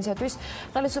გადმოტანისათვის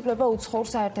ხელისუფლება უცხოურ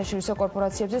საერთაშორისო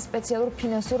კორპორაციებზე სპეციალურ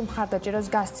ფინანსურ მხარდაჭერას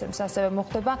გასცემს. ასევე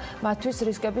მოხდება მათთვის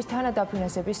რისკების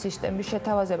თანადაფინანსების სისტემის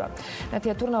შეთავაზება.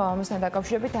 ნათია თურნავა ამასთან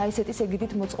დაკავშირებით აისეტის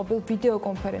ეგიდით მოწყობილ ვიდეო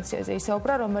კონფერენციაზე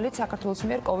ისაუბრა, რომელიც საქართველოს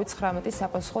მიერ COVID-19-ის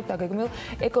საპასუხოდ დაგეგმილ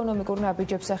ეკონომიკურ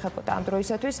ნაბიჯებს ეხებოდა. ამ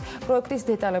დროისათვის პროექტის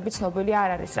დეტალები ცნობილი არ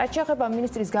არის. რაც შეეხება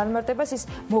მინისტრის განმარტებას, ის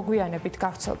მოგვიანებით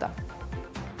გავრცელდა.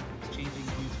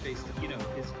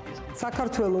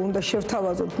 საქართველოს უნდა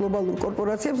შევთავაზოთ გლობალურ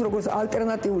კორპორაციებს როგორც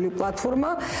ალტერნატიული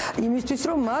პლატფორმა იმისთვის,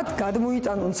 რომ მათ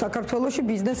გადმოიტანონ საქართველოში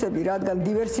ბიზნესები, რადგან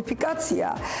დივერსიფიკაცია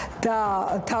და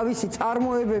თავისი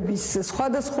წარმოებების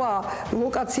სხვადასხვა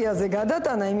ლოკაციაზე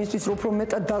გადატანა იმისთვის, რომ უფრო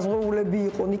მეტად დაზღვეულები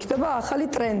იყონ, იქნება ახალი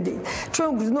ტრენდი.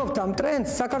 ჩვენ გრძნობთ ამ ტრენდს,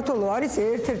 საქართველოს არის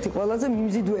ერთ-ერთი ყველაზე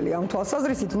მიმზიდველი ამ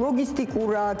თვალსაზრისით,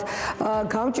 ლოგისტიკურად,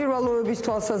 გამჭვირვალოების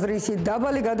თვალსაზრისით,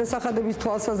 დაბალი გადასახადების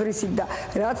თვალსაზრისით და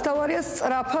რაც თავარია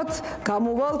სწრაფად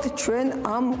გამოვალთ ჩვენ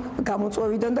ამ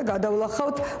გამოწვევიდან და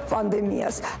გადავლახავთ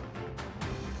პანდემიას.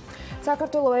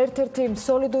 საქართველოს ერთ-ერთი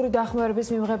სოლიდური დახმარების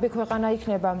მიმღები ქვეყანა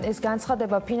იქნება. ეს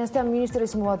განცხადება ფინანსთა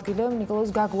მინისტრის მოადგილემ ნიკოლოზ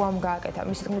გაგუამ გააკეთა.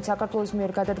 მისი თქმით, საქართველოს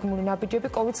მიერ გადადგმული ნაბიჯები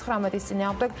COVID-19-ის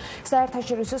წინააღმდეგ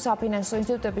საერთაშორისო საფინანსო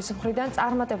ინსტიტუტების მხრიდან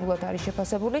წარმატებულად არის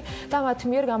შეფასებული და მათ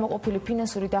მიერ გამოყოფილი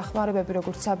ფინანსური დახმარებები,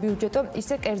 როგორც საბიუჯეტო,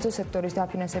 ისე კერძო სექტორის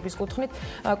დაფინანსების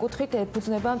კუთხით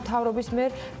ეფუძნება მთავრობის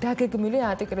მიერ დაგეგმილი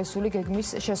ანტიკრიზისული გეგმის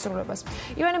შესრულებას.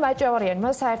 ივანე მაჭავარიანმა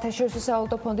საერთაშორისო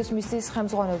სავალუტო ფონდის მისიის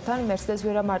ხელმძღვანელთან მერსედეს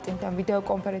ვერა მარტინთან ვიდეო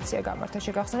კონფერენცია გამართა.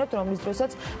 შეგახსენებთ, რომლის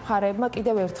დროსაც მხარეებმა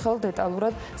კიდევ ერთხელ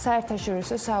დეტალურად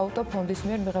საერთაშორისო სავალუტო ფონდის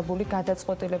მიერ მიღებული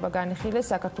გადაწყვეტილება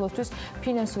განიხილეს საქართველოსთვის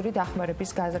ფინანსური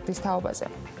დახმარების გაზრდის თაობაზე.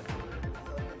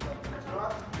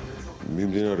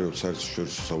 მიმდინარეობს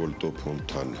საერთაშორისო სავალუტო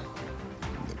ფონდთან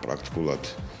პრაქტიკულად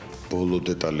ბოლო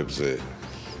დეტალებზე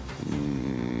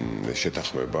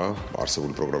შეთანხმება,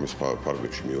 არსებული პროგრამის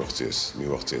ფარგლებში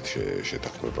მივახციეთ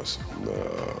შეთანხმებას,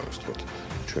 ასე ვთქვათ,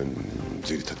 ჩვენ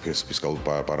ძირითად ფისკალურ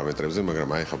პარამეტრებზე, მაგრამ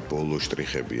აი ხა ბოლო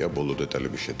შტრიხებია, ბოლო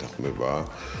დეტალების შეთანხმება,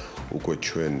 უკვე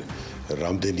ჩვენ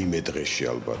რამდენიმე დღეში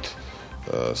ალბათ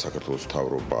საქართველოს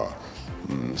მთავრობა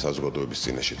საზოგადოების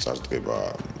წინაშე წარდგება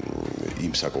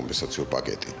იმ საკომპენსაციო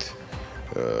პაკეტით,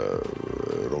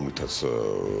 რომლითაც ასე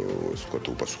ვთქვათ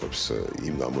უპასუხებს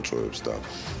იმ გამოწვევებს და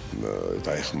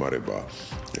დაეხმარება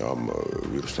ამ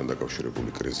ვირუსთან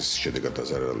დაკავშირებული კრიზისის შედეგად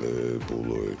დაზარალებულ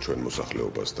ჩვენ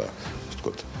მოსახლეობას და ასე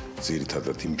ვთქვათ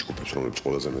ძირითადად იმ ჯგუფებს, რომლებიც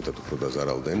ყველაზე მეტად უფრო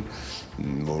დაზარალდნენ,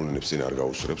 მოვლენებს წინ არ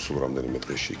გაუსწრებს, სულ რამდენიმე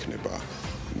დღეში იქნება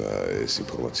ეს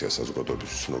ინფორმაცია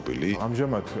საზოგადოებისთვის ცნობილი.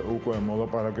 ამჟამად უკვე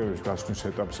მოლაპარაკებების გასვლის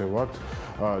ეტაპზე ვართ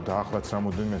და ახლაც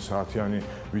რამოდენიმე საათიანი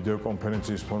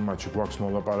ვიდეოკონფერენციის ფორმატში გვაქვს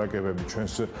მოლაპარაკებები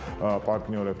ჩვენს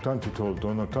პარტნიორებთან, თითოეულ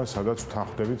დონორთან, სადაც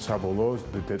ვთანხმდებით საბოლოო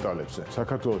დეტალებზე.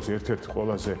 საქართველოს ერთ-ერთი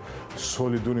ყველაზე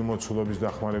სოლიდური მოცულობის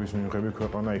დახმარების მიღების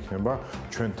ქვეყანა იქნება,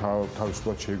 ჩვენ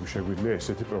თავისუფლად შეგვიძლია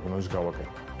ესეთი პროგნოზი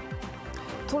გავაკეთოთ.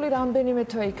 თული რამდენიმე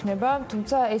თვე იქნება,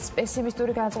 თუმცა ეს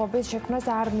პესიმისტური განწყობის შექმნას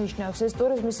არ ნიშნავს. ეს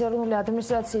ტურიზმის ეროვნული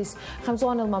ადმინისტრაციის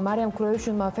ხელმძღვანელმა მარიამ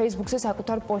ქურევიშვილმა Facebook-ზე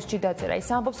საკუთარ პოსტში დაწერა. ის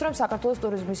ამბობს, რომ საქართველოს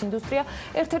ტურიზმის ინდუსტრია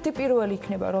ერთ-ერთი პირველი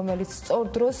იქნება, რომელიც სწორ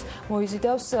დროს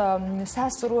მოიზიდავს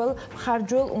სასურველ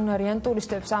მხარჯველ უნარიან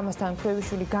ტურისტებს. ამასთან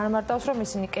ქურევიშვილი განმარტავს, რომ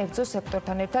ისინი კერძო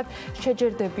სექტორთან ერთად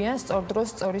შეჯერდებიან სწორ დროს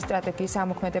სწორი სტრატეგიის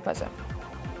ამოქმედებაზე.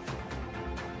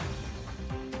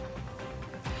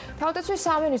 თავდაცვის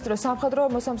სამინისტრო სამხედრო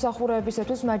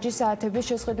მოსამსახურეებისათვის მაჯის საათების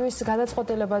შესყიდვის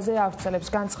გადაწყვეტილებაზე ავრცელებს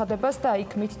განცხადებას და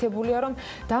იქ მითითებულია, რომ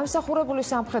დამსახურებული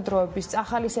სამხედროების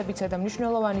წახალისებისა და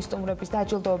მნიშვნელოვანი სტუმრების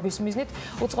დაჯილდოების მიზნით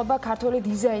უწყობა ქართველი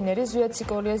დიზაინერი ზვიად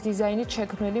სიკოლიას დიზაინით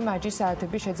შექმნილი მაჯის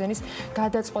საათების შეძენის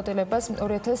გადაწყვეტილებას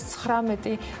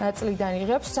 2019 წლიდან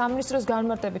იღებს. სამინისტროს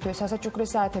განმარტებით სასაჩუქრე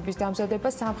საათების დამზადება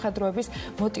სამხედროების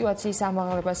მოტივაციის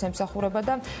ამაღლებას ემსახურება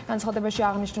და განცხადებაში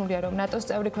აღნიშნულია, რომ ნატოს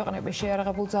წევრი ქვეყნების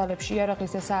შეიარაღებულ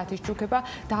იარაღის და საათის ჩუქება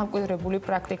დამკვიდრებული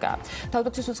პრაქტიკაა.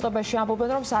 თავდაცვის უწყებაში ამბობენ,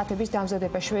 რომ საათების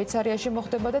დამზადება შვეიცარიაში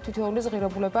მოხდება და თითოეულის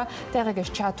ღირებულება დღეს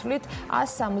ჩათვლით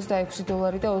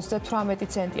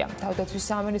 $166.38. თავდაცვის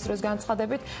სამინისტროს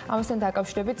განცხადებით, ამასთან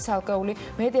დაკავშირებით ცალკეული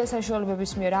მედია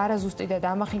საშუალებების მიერ არაზუსტი და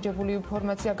დამახინჯებული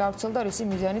ინფორმაცია გავრცელდა, რისი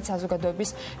მიზანით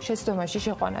საზოგადოების შეცდომაში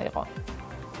შეყვანა იყო.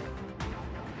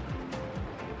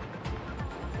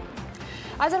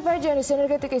 აზერბაიჯანის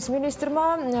ენერგეტიკის მინისტრმა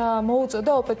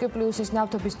მოუწოდა OPEC+-ის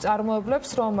ნავთობის მწარმოებლებს,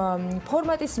 რომ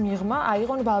ფორმატის მიღმა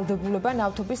აიღონ ვალდებულება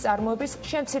ნავთობის წარმოების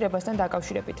შემცირებასთან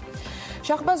დაკავშირებით.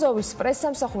 შაჰბაზოვის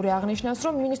პრესსამსახური აღნიშნავს,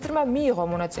 რომ მინისტრმა მიიღო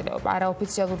მონაწილეობა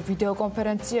არაოფიციალურ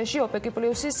ვიდეოკონფერენციაში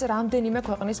OPEC+-ის რამდენიმე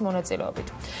ქვეყნის მონაწილეობით.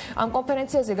 ამ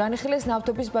კონფერენციაზე განიხილეს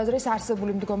ნავთობის ბაზრის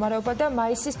არსებული მდგომარეობა და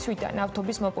მაისის თვიდან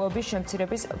ნავთობის მოპოვების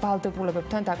შემცირების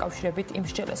ვალდებულებებთან დაკავშირებით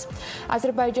იმსჯელეს.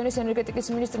 აზერბაიჯანის ენერგეტიკის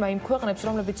მინისტრმა იმ ქვეყნებს,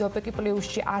 რომლებიც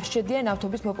OPEC+-ში არ შედიან,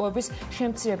 ნავთობის მოპოვების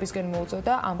შემცირებისკენ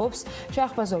მოუწოდა, ამბობს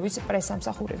შაჰბაზოვის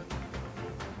პრესსამსახური.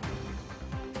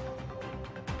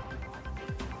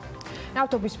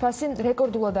 ნავთობის ფასი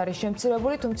რეკორდულად არის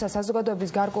შემცირებული, თუმცა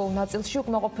საზოგადოების გარკვეულ ნაწილში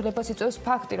უკმაყოფილებას იწვევს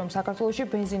ფაქტი, რომ საქართველოში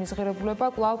ბენზინის ღირებულება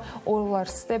კვლავ $2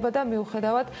 ხდება და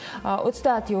მიუხედავად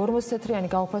 30-40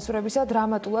 თეთრიანი გაუფასურებისა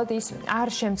დრამატულად ის არ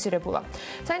შემცირებულა.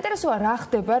 საინტერესოა, რა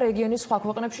ხდება რეგიონის სხვა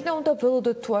ქვეყნებში და უნდა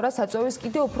ველოდოთ თუ არა საწვევის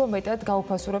კიდევ უფრო მეტად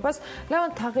გაუფასურებას.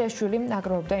 ლევან თაღიაშვილი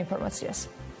აგროვებდა ინფორმაციას.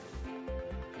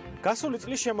 გასული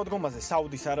წლის შემოდგომაზე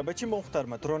საუდის არაბეთში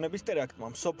მომხდარმა დრონების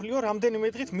ტერაქტმა მსოფლიო რამდენიმე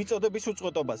დღით მიწოდების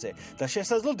უწყვეტობაზე და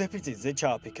შესაძლო დეფიციტზე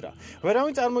ჩააფიქრა.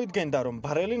 ვერავინ წარმოიდგენდა, რომ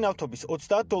ბარელი ნავთობის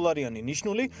 $30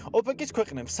 ნიშნული OPEC-ის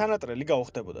ქვეყნებს სანატრელი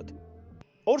გაუხდებოდათ.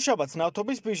 ორშაბათს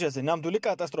ნავთობის ბირჟაზე ნამდვილი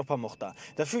კატასტროფა მოხდა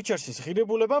და ფიუჩერსის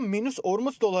ღირებულება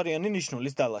 -$40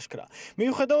 ნიშნულის დალაშქრა.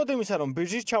 მიუხედავად იმისა, რომ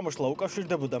ბირჟის ჩამოშლა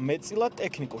უკავშირდებოდა მეტწილად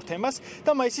ტექნიკურ თემას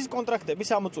და მაისის კონტრაქტების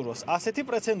ამოწურვას ასეთი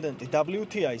პრეცედენტი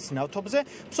WTI-ის ნავთობზე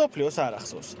მსოფლიოს არ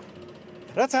ახსოვს.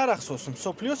 რაც არ ახსოვს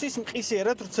მსოფლიოს, ის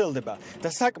მყისიერად ვრცელდება და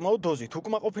საკმაო დოზით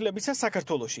უკმაყოფილებისა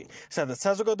საქართველოში, სადაც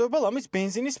საზოგადოება ლამის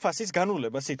ბენზინის ფასის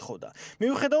განვლებას ითხოვდა.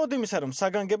 მიუხედავად იმისა, რომ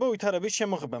საგანგებო ვითარების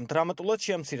შემოღებამ დრამატულად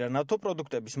შეამცირა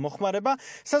ნავთობპროდუქტების მოხმარება,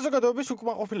 საზოგადოების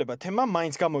უკმაყოფილება თემა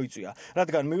მაინც გამოიწვია,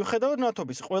 რადგან მიუხედავად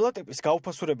ნავთობის ყველა ტიპის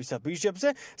გაუფასურებისა ბირჟებზე,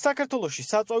 საქართველოში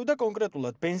საწვავი და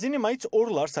კონკრეტულად ბენზინი მაინც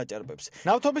 $2 აჭარბებს.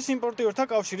 ნავთობის იმპორტიორთა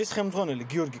კავშირის ხელმძღვანელი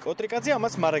გიორგი კოტრიკაძე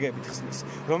ამას მარაგებით ხსნის,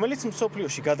 რომელიც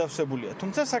მსოფლიოში გადავსებულია.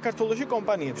 თუმცა საქართველოში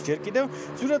კომპანიებს ჯერ კიდევ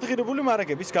ძვირადღირებული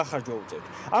მარაგების გახარჯვა უწევთ.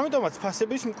 ამიტომაც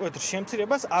ფასების მკვეთრ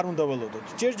შემცირებას არ უნდა ველოდოთ,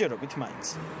 ჯერჯერობით მაინც.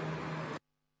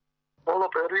 ბოლო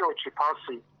პერიოდში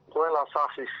ფასი ყველა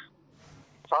სახის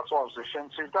საწვავზე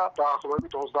შემცირდა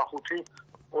დაახლოებით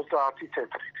 25-30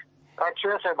 თეთრით. რაც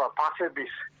შეეხება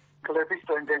ფასების კლების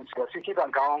ტენდენციას, იქიდან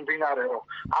გამომდინარე, რომ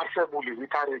არსებული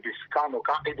ვითარების გამო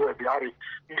გაყიდვები არის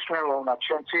მნიშვნელოვნად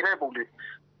შემცირებული,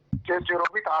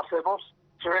 ჯერჯერობით არსებობს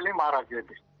ძველი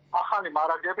მარაგები. ახალი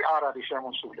მარაგები არ არის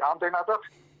შემოსული. ამდენადაც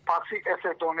ფასი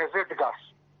ესეთ დონეზე დგას.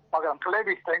 მაგრამ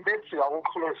კლების ტენდენცია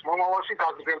უახლოეს მომავალში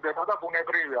გაგრძელდება და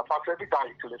ბუნებრივია, ფასები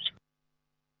დაიცლებს.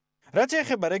 რაც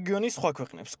ეხება რეგიონის სხვა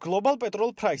ქვეყნებს, Global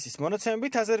Petrol Prices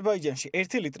მონაცემებით აზერბაიჯანში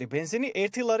 1 ლიტრი ბენზინი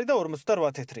 1 ლარი და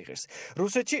 58 თეთრი ღირს,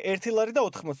 რუსეთში 1 ლარი და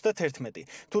 91,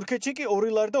 თურქეთში კი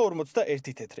 2 ლარი და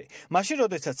 41 თეთრი. მაშინ,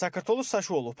 როდესაც საქართველოს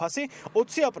საშუალო ფასი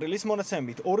 20 აპრილის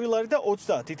მონაცემებით 2 ლარი და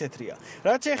 30 თეთრია.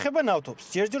 რაც ეხება ნავთობს,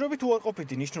 ჯერჯერობით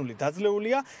უარყოფითი ნიშნული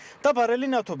დაძლეულია და ბარელი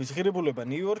ნავთობის ღირებულება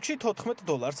ნიუ-იორკში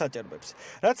 $14 აჭარბებს.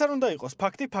 რაც არ უნდა იყოს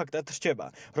ფაქტი ფაქტად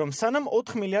რჩება, რომ სანამ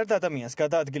 4 მილიარდ ადამიანს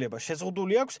გადაადგილება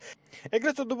შეზღუდული აქვს,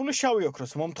 ეგრეთ წოდებული შავი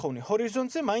ოქროს მომთხოვნი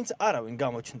ჰორიზონტზე მაინც არავინ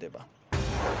გამოჩნდება.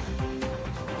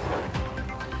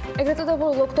 ეგრეთ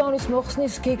წოდებული ლოკდაუნის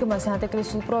მოხსნის გეგმას,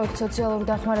 ანტიკრიზისულ პროექტ სოციალური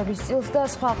დახმარების წილს და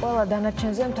სხვა ყველა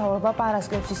დანარჩენზე მთავრობა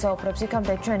პარასკევს ისაუბრებს.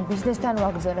 იქამდე ჩვენ ბიზნესთან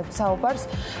ვაგრძელებთ საუბარს.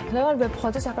 ლევან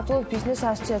ვეფხვაძე, საქართველოს ბიზნეს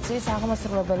ასოციაციის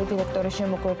აღმასრულებელი დირექტორი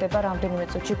შემოგვერდება რამდენიმე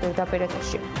წუთში პირდაპირ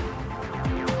ეთერში.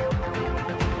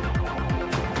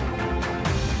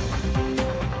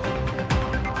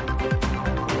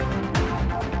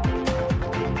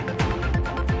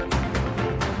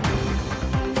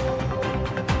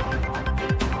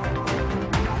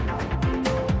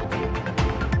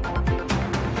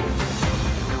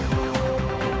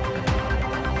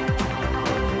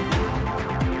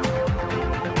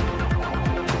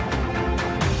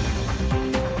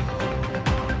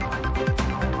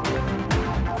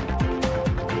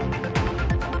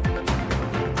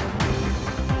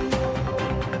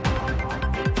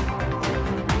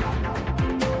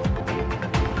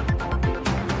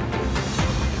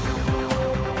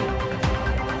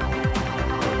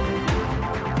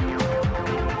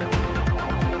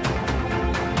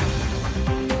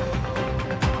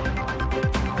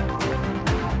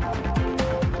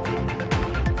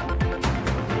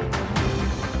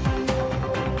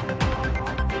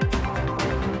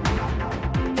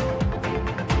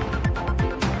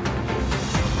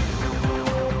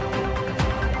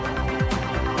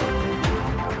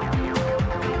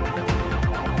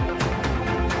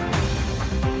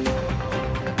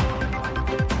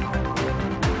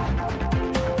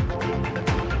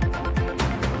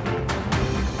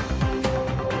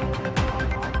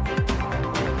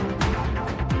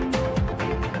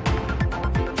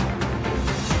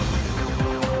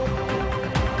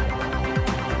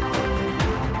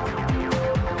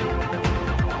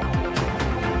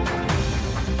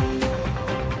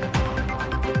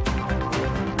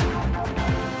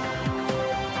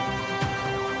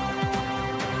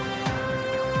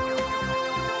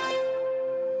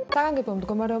 საგანგებო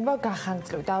მდგომარეობა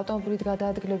გახანგრძლივდა. ავტომობილით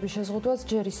გადაადგილების შეზღუდვაც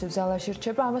ჯერ ისევ ზალაში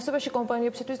რჩება. ამასობაში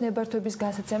კომპანიებისთვის ნებართვების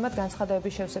გასაცემად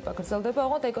განცხადებების შევსება გრძელდება.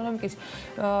 ოღონდ ეკონომიკის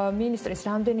მინისტრის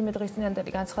რამდენიმე დღის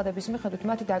წინანდელი განცხადების მიხედვით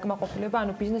მათი დაკმაყოფილება,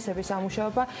 ანუ ბიზნესების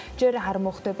ამუშავება ჯერ არ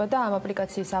მოხდება და ამ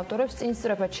აპლიკაციის ავტორებს წინ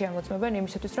სწრაფად შეამოწმებენ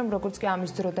იმისათვის, რომ როგორც კი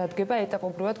ამის დრო დადგება,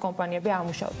 ეტაპობრივად კომპანიები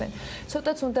ამუშავდნენ.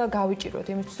 ცოტაც უნდა გავიჭიროთ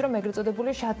იმისთვის, რომ ეგრეთ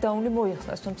წოდებული შატდაუნი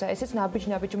მოიხსნას, თუმცა ესეც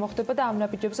ნაბიჯ-ნაბიჯ მოხდება და ამ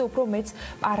ნაბიჯებზე უფრო მეც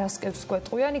პარასკევს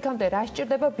გვეტყვიან. იქამდე რა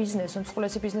სჭირდება ბიზნეს,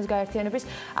 უმსხვილესი ბიზნეს გაერთიანების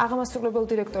აღმასრულებელ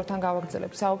დირექტორთან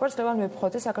გავაგრძელებ საუბარს. ლევან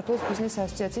ვეფხვაძე, საქართველოს ბიზნეს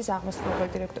ასოციაციის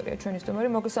აღმასრულებელი დირექტორია ჩვენი სტუმარი.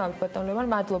 მოგესალმებით ბატონ ლევან,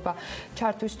 მადლობა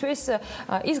ჩართვისთვის.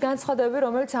 ის განცხადებები,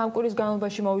 რომელიც ამ კვირის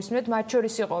განმავლობაში მოვისმენთ, მათ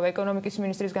შორის იყო ეკონომიკის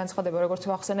მინისტრის განცხადება, როგორც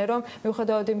ვახსენე, რომ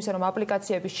მიუხედავად იმისა, რომ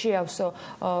აპლიკაციები შეავსო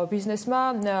ბიზნესმა,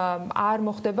 არ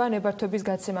მოხდება ნებართვების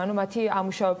გაცემა, ანუ მათი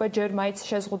ამუშავება ჯერ მაინც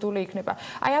შეზღუდული იქნება.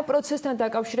 აი ამ პროცესთან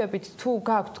დაკავშირებით თუ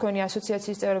გაქვთ თქვენი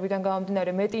ასოციაციის წევრებიდან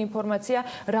გამომდინარე მეტი ინფორმაცია,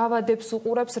 რა ვადებს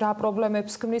უყურებს, რა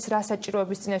პრობლემებს ქმნის, რა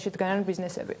საჭიროების წინაშე დგანან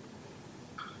ბიზნესები?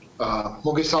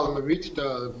 მოგესალმებით და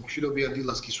მშვიდობიან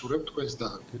დილას გისურვებთ თქვენს და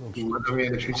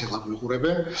ადამიანებს, ვინც ახლა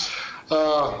გვიყურებენ.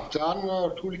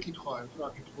 ძალიან რთული კითხვაა რა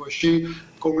კითხვაში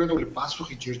კონკრეტული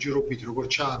პასუხი ჯერჯერობით როგორც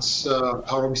ჩანს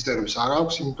მთავრობის წევრებს არ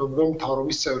აქვს, იმიტომ რომ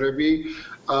მთავრობის წევრები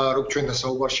როგორც ჩვენ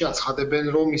დასაუბარში აცხადებენ,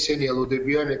 რომ ისინი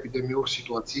ელოდებიან ეპიდემიურ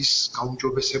სიტუაციის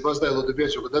გაუმჯობესებას და ელოდებიან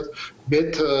ზოგადად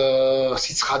მეტ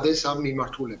სიცხადეს ამ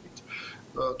მიმართულებით.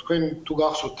 თქვენ თუ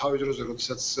გახსოვთ თავის დროზე,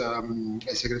 როდესაც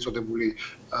ეს ეგრეთ წოდებული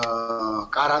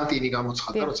каранტინი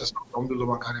გამოცხადდა, როცა საავტომობილო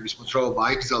მანქანების მოძრაობა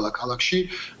აიკრძალა ქალაქში,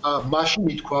 მაშინ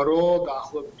ითქვა, რომ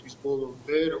დაახლოებით თვის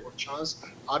ბოლომდე, როგორც ჩანს,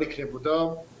 არ იქნებოდა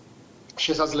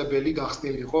შესაძლებელი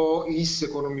გახსნილიყო ის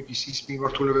ეკონომიკის ის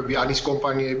მიმართულებები, ან ის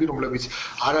კომპანიები, რომლებიც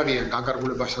არ არიან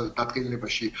განკარგულებასა და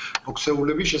დადგენილებაში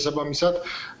მოქცეულები, შესაბამისად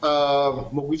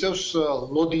მოგვიწევს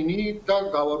ლოდინი და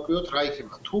გავარკვიოთ რა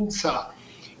იქნება. თუმცა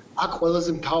აქ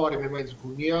ყველაზე მთავარი მე მაინც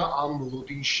გონია ამ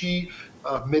ლოდინში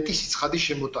მეტი სიცხადის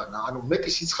შემოტანა. ანუ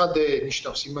მეტი სიცხადე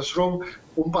ნიშნავს იმას, რომ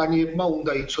კომპანიებმა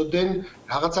უნდა იცოდნენ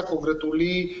რაღაცა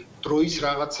კონკრეტული დროის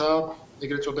რაღაცა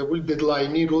ეგრეთ წოდებული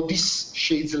დედლაინი, როდის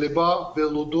შეიძლება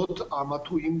ველოდოთ ამა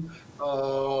თუ იმ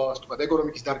ასე ვთქვათ,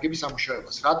 ეკონომიკის დარგების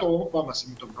ამუშავებას. რატო ამას?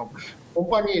 იმიტომ რომ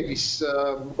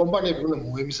კომპანიები უნდა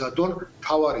მოემზადონ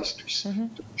თავარისთვის.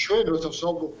 ჩვენ როცა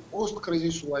ვსაუბრობთ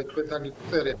პოსტკრიზისულ, აი თქვენთან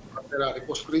იწერეთ, არის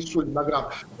პოსტკრიზისული, მაგრამ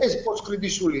ეს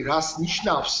პოსტკრიზისული რას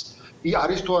ნიშნავს?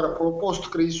 არის თუ არა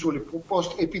პოსტკრიზისული,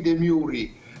 პოსტეპიდემიური,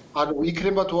 ანუ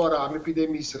იქნება თუ არა ამ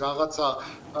ეპიდემიის რაღაცა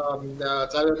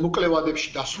ძალიან მოკლე ვადებში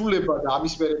დასრულება და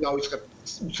ამის მერე დავიწყებთ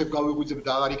უცებ გავიღვიძებთ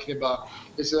და აღარ იქნება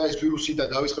ეს ვირუსი და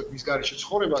დავიწყებთ მის გარეშე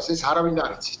ცხოვრებას, ეს არავინ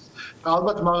არ იცის. და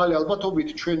ალბათ მაღალი ალბათობით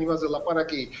ჩვენ იმაზე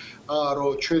ლაპარაკი,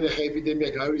 რომ ჩვენ ახლა ეპიდემია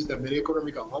გავივის და მე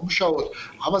ეკონომიკა ვამუშაოთ,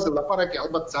 ამაზე ლაპარაკი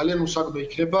ალბათ ძალიან უსაგნო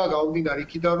იქნება, გამომდინარე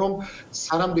იქიდან, რომ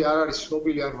სანამდე არ არის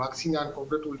ცნობილი ან ვაქცინა ან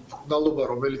კონკრეტული მკურნალობა,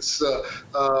 რომელიც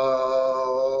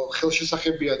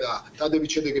ხელშესახებია და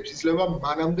დადებით შედეგებს იძლევა,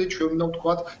 მანამდე ჩვენ უნდა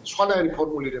ვთქვათ სხვანაირი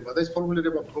ფორმულირება და ეს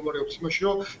ფორმულირება მდგომარეობს იმაში,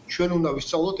 რომ ჩვენ უნდა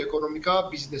ვისწავლოთ ეკონომიკა,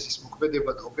 ბიზნესის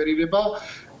მოქმედება და ოპერირება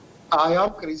აი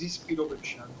ამ კრიზისის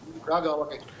პირობებში. რა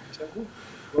გავაკეთოთ?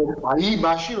 აი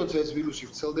მაშინ როცა ეს ვირუსი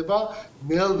ვრცელდება,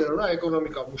 ნელ-ნელა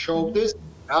ეკონომიკა მუშაობდეს,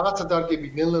 რაღაცა დარგები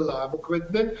ნელ-ნელა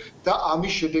ამოქმედდნენ და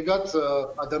ამის შედეგად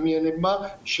ადამიანებმა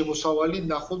შემოსავალი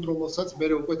ნახონ, რომელსაც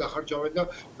მერე უკვე დახარჯავენ და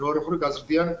მეორე მხრივ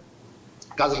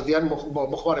გაზრდიან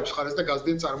მოხმარების ხარეს და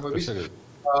გაზრდიან წარმოების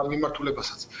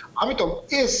მიმართულებასაც. ამიტომ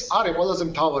ეს არის ყველაზე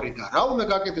მთავარი და რა უნდა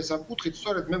გაკეთდეს ამ კუთხით,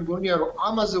 სწორედ მე მგონია რომ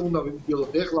ამაზე უნდა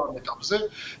ვიმსჯელოთ ეხლა ამ ეტაპზე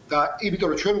და იმიტომ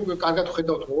რომ ჩვენ უკვე კარგად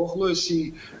ვხედავთ რომ უახლოესი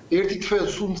ერთი თვე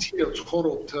სულ მცირე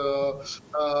ვცხოვრობთ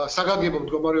საგანგებო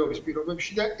მდგომარეობის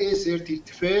პირობებში და ეს ერთი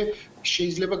თვე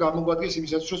შეიძლება გამოგვადგეს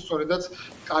იმისათვის რომ სწორედაც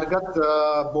კარგად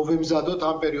მოვემზადოთ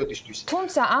ამ პერიოდისთვის.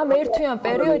 თუმცა ამ ერთვიან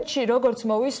პერიოდში როგორც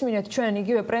მოვისმინეთ ჩვენ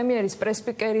იგივე პრემიერის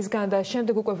პრესპიკერისგან და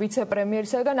შემდეგ უკვე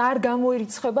ვიცე-პრემიერისგან არ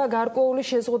გამოირიცხება გარკვეული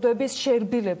შეზღუდვების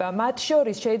შერბილება. მათ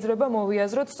შორის შეიძლება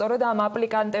მოვიაზროთ სწორედ ამ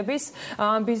აპლიკანტების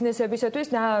ბიზნესებისათვის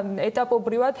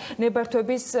ეტაპობრივად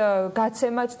ნებართვების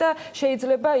გაცემაც და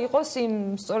შეიძლება იყოს იმ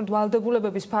სწორედ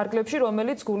ვალდებულებების ფარგლებში,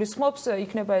 რომელიც გულისხმობს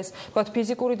იქნება ეს თქვათ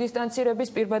ფიზიკური დისტანცირების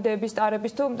პირბადეების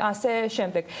სტარების თუ ასე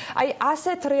შემდეგ. აი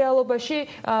ასეთ რეალობაში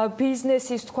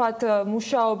ბიზნესის თქვათ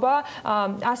მუშაობა,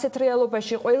 ასეთ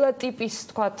რეალობაში ყველა ტიპის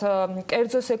თქვათ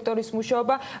კერძო სექტორის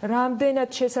მუშაობა რამდენად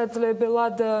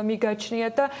შესაძლებლად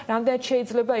მიგაჩნიათ და რამდენად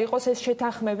შეიძლება იყოს ეს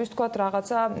შეთანხმების თქვათ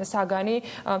რაღაცა საგანი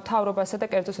მთავრობასა და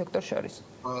კერძო სექტორს შორის.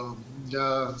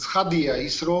 ცხადია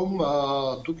ის რომ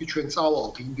თუკი ჩვენ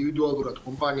წავალთ ინდივიდუალურად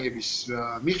კომპანიების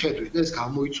მიხედვით ეს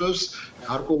გამოიწვევს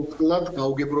გარკვეულად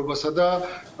გაუგებრობასა და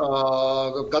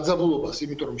გაძაბულობას,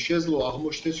 იმიტომ რომ შეიძლება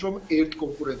აღმოჩნდეს რომ ერთ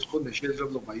კონკურენტს ქონდეს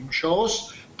შესაძლებლობა იმუშაოს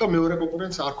და მეორე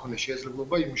კონკურენტს არ ქონდეს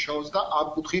შესაძლებლობა იმუშაოს და ამ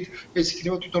კუთხით ეს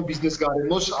იქნება თვითონ ბიზნეს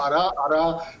გარემოს არა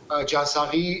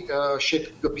ჯანსაღი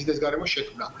ბიზნეს გარემოს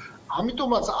შექმნა.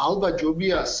 ამიტომაც ალბათ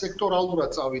ჯობია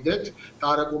სექტორალურად წავიდეთ და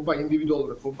არა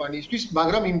ინდივიდუალურად კომპანიისთვის,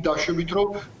 მაგრამ იმ დაშვებით რომ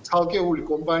ცალკეული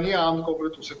კომპანია ამ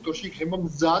კონკრეტულ სექტორში იქნება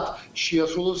მზად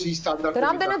შეასრულოს ის სტანდარტები.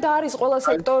 რამდენად არის ყველა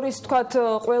სექტორის თქვათ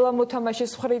ყველა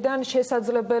მოთამაშის მხრიდან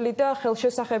შესაძლებელი და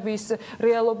ხელშესახების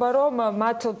რეალობა რომ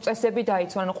მათ წესები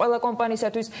დაიცვან. ყველა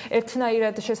კომპანიისათვის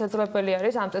ერთნაირად შესაძლებელი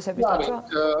არის ამ წესების დაცვა?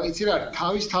 იცი რა,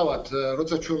 თავისთავად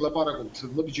როცა ჩვენ ვლაპარაკობთ,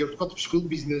 მოდი ჯერ ვთქვათ მსხვილ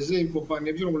ბიზნესზე იმ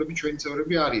კომპანიებზე, რომლებიც ჩვენი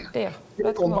წევრები არიან.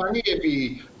 კომპანიები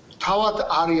თავად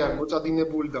არიან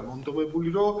მოწადინებული და მონდომებული,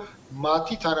 რომ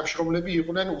მათი თანამშრომლები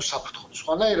იყვნენ უსაფრთხო.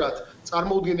 სხვანაირად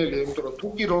წარმოუდგენელია, იმიტომ რომ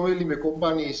თუკი რომელიმე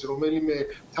კომპანიის, რომელიმე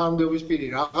თანამდებობის პირი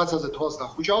რაღაცაზე თვალს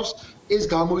დახუჭავს, ეს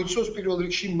გამოიწვევს პირველ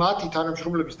რიგში მათი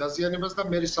თანამშრომლების დაზიანებას და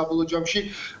მერე საბოლოო ჯამში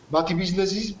მათი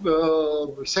ბიზნესის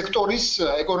სექტორის,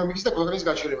 ეკონომიკის და ქვეყნის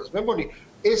გაჩერებას. მე მგონი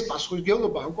ეს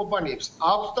პასუხისმგებლობა ამ კომპანიებს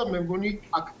აქვს და მე მგონი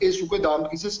ეს უკვე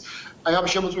დაამტკიცეს აი ამ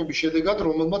შემოწმების შედეგად,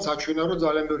 რომელმაც აჩვენა, რომ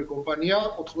ძალიან ბევრი კომპანია,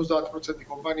 90%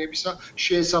 კომპანიებისა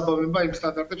შეესაბამება იმ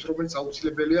სტანდარტებს, რომელიც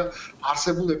აუცილებელია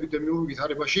არსებულ ეპიდემიურ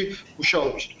ვითარებაში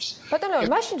მუშაობისთვის. ბატონო,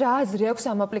 მაშინ რა აზრი აქვს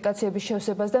ამ აპლიკაციების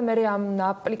შევსებას და მე ამ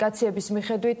აპლიკაციების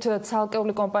მიხედვით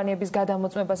ცალკეული კომპანიების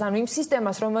გადამოწმებას, ანუ იმ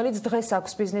სისტემას, რომელიც დღეს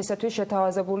აქვს ბიზნესისთვის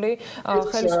შეთავაზებული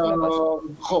ხელისუფლებას?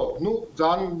 ხო,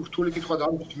 ძალიან რთული კითხვა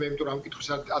დამკვიდრე, იმიტომ რომ ამ კითხვის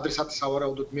ადრესატი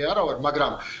სავარაუდოდ მე არა ვარ,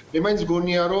 მაგრამ მე მაინც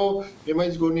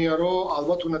გონია, რომ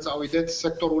ალბათ უნდა წავიდეთ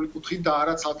სექტორული კუთხით და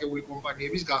არა ცალკეული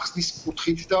კომპანიების გახსნის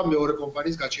კუთხით და მეორე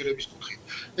კომპანიის გაჩერების კუთხით.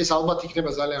 ეს ალბათ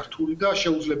იქნება ძალიან რთული და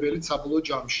შეუძლებელი საბოლოო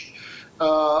ჯამში.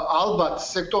 ალბათ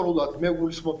სექტორულად მე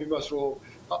გულისხმობ იმას, რომ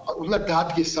უნდა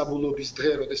დადგეს საბოლოობის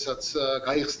დღე, როდესაც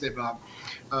გაიხსნება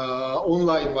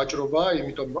ონლაინ ვაჭრობა,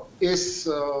 იმიტომ ეს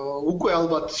უკვე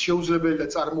ალბათ შეუძლებელი და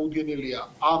წარმოუდგენელია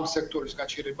ამ სექტორის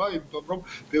გაჩერება, იმიტომ რომ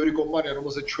ბევრი კომპანია,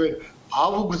 რომელსაც ჩვენ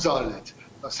ავუგრძალეთ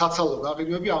საცალო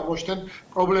გაყიდვები აღმოჩნდნენ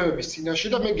პრობლემების წინაშე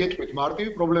და მე გეტყვით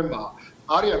მარტივი პრობლემაა.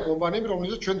 არიან კომპანიები,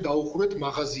 რომლებსაც ჩვენ დაუხურეთ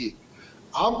მაღაზიები.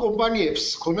 ამ კომპანიებს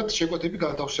ქონდათ შეკვეთები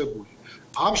განთავსებული.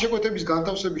 ამ შეკვეთების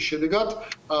განთავსების შედეგად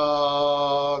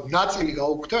ნაწილი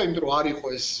გაუქმდა, იმიტომ რომ არ იყო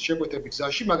ეს შეკვეთები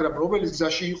გზაში, მაგრამ რომელიც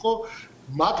გზაში იყო,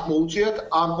 მათ მოუწიათ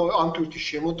ამ თვირთის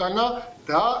შემოტანა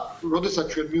და როდესაც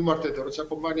ჩვენ მიმართეთ, როცა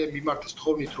კომპანიები მიმართეს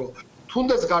თხოვნით, რომ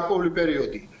თუნდაც გარკვეული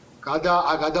პერიოდი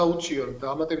გადაუწიონ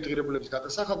დამატებით ღირებულების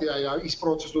გადასახადი, აი ის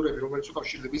პროცედურები, რომელიც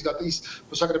უკავშირდება ის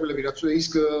მოსაკრებელები, რაც ის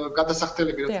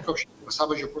გადასახდელები, რაც უკავშირდება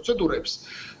საბაჟო პროცედურებს,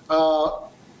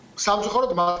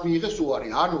 სამწუხაროდ მათ მიიღეს უარი.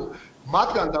 ანუ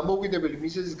მათგან დამოუკიდებელი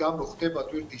მიზეზის გამო ხდება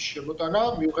თვირთის შემოტანა,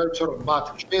 მიუხედავად რომ მათ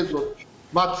შეეძლოთ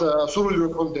მათ სრული რო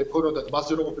ქონდათ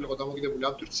მასზე რო ყოფილიყო დამოკიდებული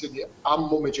ამ თვირთისები ამ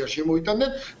მომენტში არ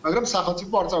შემოიტანდნენ, მაგრამ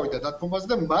სახელმწიფო არ წავიდა დათმობაზე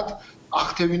და მათ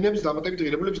აღთევინებს დამატებით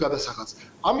ღირებულების გადასახადს.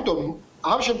 ამიტომ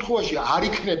ამ შემთხვევაში არ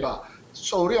იქნება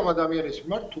სწორი ამ ადამიანის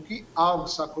მიმართ, თუკი ამ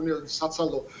საქონლის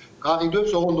საცალო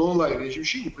გაყიდვებს ოღონდ ონლაინ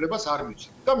რეჟიმში უფლებას არ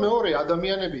მიცემ. და მეორე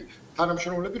ადამიანები,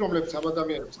 თანამშრომლები, რომლებიც ამ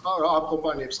ადამიანებს ამ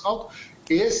კომპანიებს ყავთ,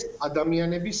 ეს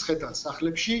ადამიანები სხედან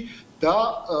სახლებში და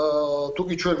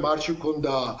თუკი ჩვენ მარტში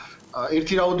გვქონდა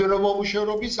ერთი რაოდენობა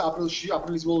მუშაობის,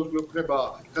 აპრილის ბოლოს გვექნება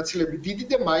გაცილებით დიდი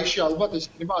და მაისში ალბათ ეს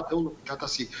იქნება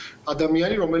 10,000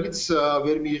 ადამიანი, რომელიც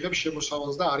ვერ მიიღებს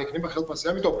შემოსავალს და არ ექნება ხელფასი.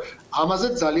 ამიტომ ამაზე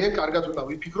ძალიან კარგად უნდა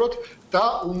ვიფიქროთ და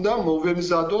უნდა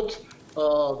მოვემზადოთ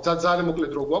ძალიან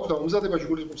მოკლედ რო გვაქვს და უმზადებაში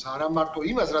გულისხმობს არა მარტო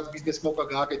იმას, რაც ბიზნესმა უკვე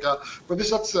გააკეთა,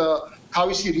 როდესაც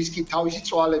თავისი რისკით, თავისი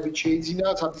წვალებით შეიძინა,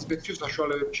 საინსპექციო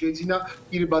საშუალებებით შეიძინა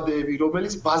პირბადეები,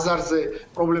 რომელიც ბაზარზე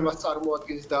პრობლემას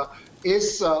წარმოადგენს და ეს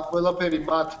ყველაფერი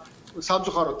მათ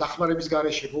სამწუხაროდ დახმარების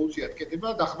გარეშე მოუწიათ კეთება.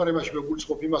 დახმარებაში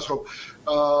მეგულისხმობ იმას, რომ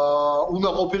უნდა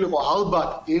ყოფილიყო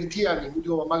ალბათ ერთიანი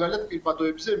მიდგომა მაგალითად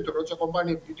პირბადეებზე, იმიტომ რომ როცა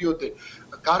კომპანიები დიდიოდნენ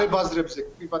გარებაზრებზე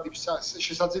პირბადების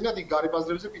შესაძენად, იქ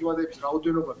გარებაზრებზე პირბადების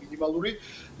რაოდენობა მინიმალური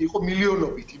იყო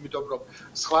მილიონობით, იმიტომ რომ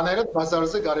სხვანაირად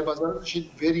ბაზარზე გარებაზრზე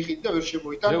ვერ იყიდი და ვერ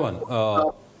შემოიტანა.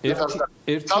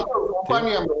 ერთი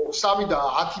კომპანიამ 3 და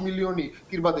 10 მილიონი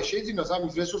პირბადე შეიძინოს,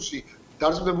 ამის რესურსი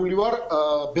დარწმუნებული ვარ,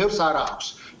 ბევრს არ აქვს.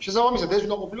 შესაბამისად, ეს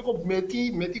უნდა ყოფილიყო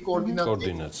მეტი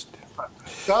კოორდინაცია.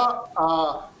 და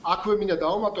აქვე მინდა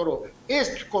დავამატო, რომ ეს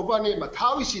კომპანიებმა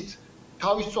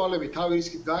თავის წვალებით, თავის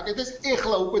რისკით გააკეთეს,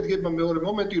 ეხლა უკვე დგება მეორე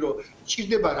მომენტი, რომ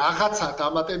ჭირდება რაღაცა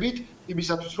დამატებით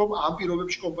იმისათვის, რომ ამ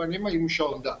პირობებში კომპანიებმა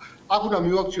იმუშაონ და აქ უნდა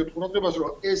მივაქციოთ ყურადღებას,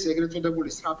 რომ ეს ეგრეთ წოდებული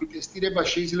სწრაფი ტესტირება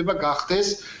შეიძლება გახდეს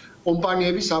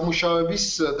კომპანიების სამუშაოების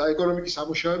და ეკონომიკის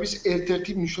სამუშაოების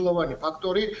ერთ-ერთი მნიშვნელოვანი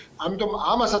ფაქტორი. ამიტომ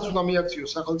ამასაც უნდა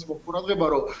მიაქციოს სახელმწიფო ყურადღება,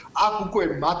 რომ აქ უკვე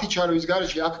მათი ჩარევის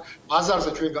გარეშე, აქ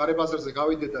ბაზარზე ჩვენ გარებაზარზე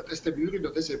გავიდეთ და ტესტები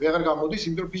ვიყიდოთ, ესე ვეღარ გამოდის,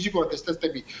 იმიტომ რომ ფიზიკურად ეს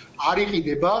ტესტები არ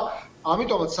იყიდება.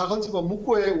 ამიტომაც სახელმწიფომ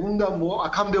უკვე უნდა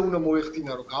აქამდე უნდა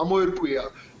მოეხდინა, რომ გამოერკვია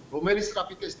რომელიც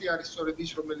სწრაფი ტესტი არის სწორედ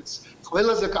ის, რომელიც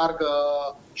ყველაზე კარგ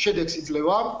შედეგს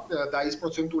იძლევა და ის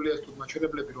პროცენტულია თუ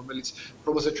მაჩვენებლები,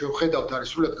 რომელსაც ჩვენ ვხედავთ, არის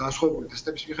სრულად განსხვავებული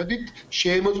ტესტების მიხედვით,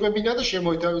 შემოწმებინა და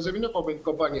შემოითავაზებინა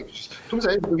კომპანიებისთვის. თუმცა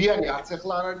ეს გვიანი არც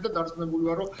ახლა არ არის და დარწმუნებული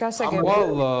ვარ, რომ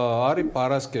არის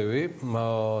პარასკევი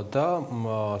და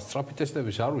სწრაფი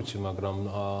ტესტების არ ვიცი, მაგრამ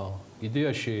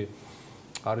იდეაში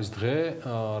არის დღე,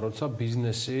 როცა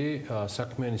ბიზნესი,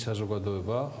 საქმიანი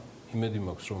საზოგადოება იმედი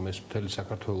მაქვს, რომ ეს მთელი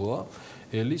საქართველოა,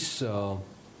 ელის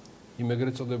იმ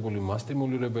ეგრეთ წოდებული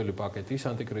მასტიმულირებელი პაკეტის,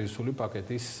 ანტიკრიზისული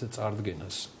პაკეტის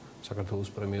წარდგენას საქართველოს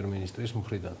პრემიერ-მინისტრის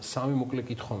მხრიდან. სამი მოკლე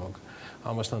კითხვა მაქვს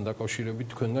ამასთან დაკავშირებით,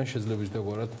 თქვენგან შეძლებს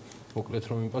დაგვარად მოკლედ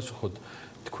რომ იმპასუხოთ.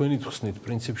 თქვენი თხსნით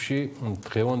პრინციპში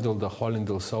დღევანდელ და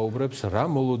ხვალინდელ საუბრებს რა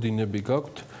მოლოდინები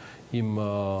გაქვთ იმ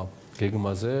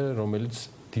გეგმაზე, რომელიც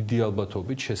დიდი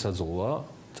ალბათობით შესაძლოა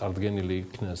წარდგენილი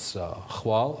იქნას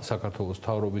ხვალ საქართველოს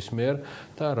მთავრობის მიერ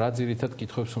და რა ძირითად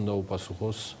კითხვებს უნდა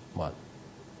უპასუხოს მან.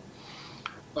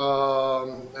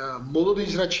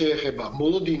 მოლოდინის რაც შეეხება,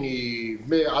 მოლოდინი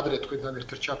მე ადრე თქვენთან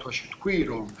ერთ ჩათვაში თქვი,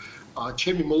 რომ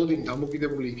ჩემი მოლოდინი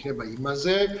დამოკიდებული იქნება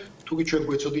იმაზე, თუკი ჩვენ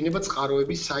გვეწოდინება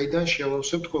წყაროები, საიდან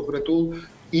შევავსებთ კონკრეტულ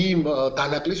იმ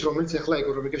დანაკლის, რომელიც ახლა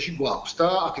ეკონომიკაში გვაქვს და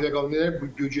აქედან გამომდინარე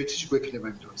ბიუჯეტის გვექნება,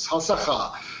 იმიტომ რომ ცალსახაა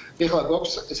ეხლა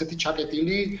გვაქვს ესეთი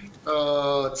ჩაკეტილი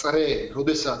წრე,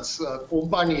 როდესაც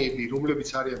კომპანიები, რომლებიც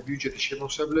არიან ბიუჯეტის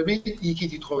შემოსავლები,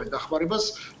 იქით ითხოვენ დახმარებას,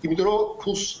 იმიტომ რომ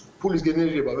ფულის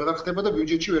გენერირება ვეღარ ხდება და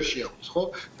ბიუჯეტში ვერ შეაქვს, ხო?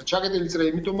 და ჩაკეტილი წრე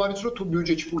იმიტომ არის, რომ თუ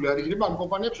ბიუჯეტში ფული არ იღება, ამ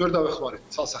კომპანიებს ვერ დავეხმარებთ,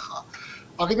 ცალსახაა.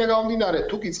 აქედან გამომდინარე,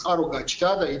 თუკი წყარო გაჩნდა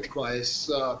და ითქვა ეს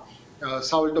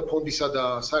სავალუტო ფონდისა და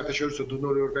საერთაშორისო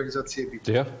დონორი ორგანიზაციები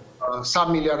 3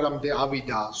 მილიარდამდე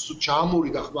ავიდა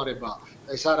ჯამური დახმარება,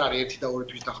 ეს არ არის 1 და 2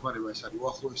 თვის დახმარება, ეს არის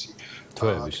უახლოესი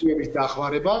თვეების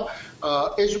დახმარება.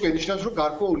 ეს უკვე ნიშნავს, რომ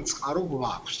გარკვეული წყარო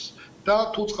გვაქვს. და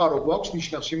თუ წყარო გვაქვს,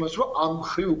 ნიშნავს იმას, რომ ამ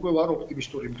ხრივ უკვე ვარ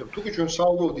ოპტიმისტური, იმიტომ თუ კი ჩვენ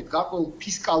საუბრობდით გარკვეულ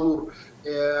ფისკალურ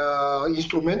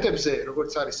ინსტრუმენტებზე,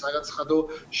 როგორც არის საგაცხადო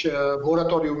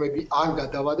მორატორიუმები ან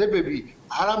გადავადებები,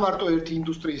 არა მარტო ერთი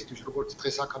ინდუსტრიისთვის, როგორც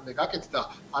დღეს აქამდე გაკეთდა,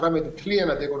 არამედ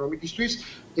მთლიანად ეკონომიკისთვის,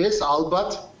 ეს ალბათ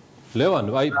ლევან,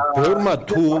 აი, ბევრმა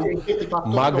თუ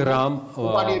მაგრამ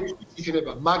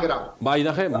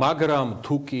მაგრამ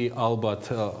თუ კი ალბათ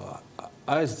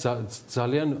აი ეს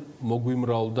ძალიან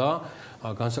მოგვიმრავლდა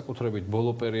განსაკუთრებით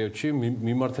ბოლო პერიოდში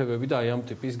მიმართებები და აი ამ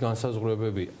ტიპის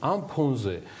განსაზღვრებები. ამ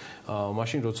ფონზე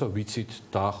მაშინ როცა ვიცით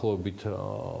დაახლოებით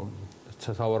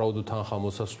სავარაუდო თანხა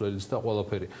მოსასვლელის და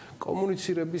ყველაფერი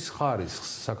კომუნიცირების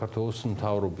ხარისხს საქართველოს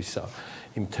მთავრობისა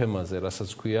იმ თემაზე, რასაც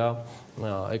ქვია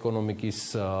ეკონომიკის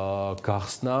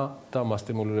გახსნა და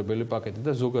მასტიმულირებელი პაკეტი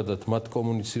და ზოგადად მათ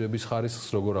კომუნიცირების ხარისხს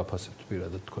როგორ აფასებთ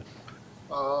პირადად თქვენ?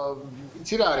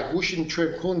 იცი რა არის, გუშინ ჩვენ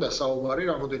გქონდა საუბარი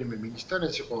რამოდენიმე მინისტრთან,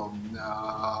 ეს იყო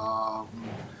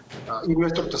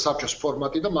ინვესტორთა საბჭოს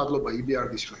ფორმატი და მადლობა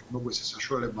EBRD-ს, რომ მოგვეცა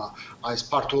საშუალება აი ეს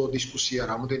ფართო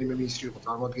დისკუსია, რამოდენიმე მინისტრი იყო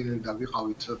წარმოადგენელი და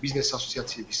ვიყავით ბიზნეს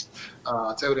ასოციაციების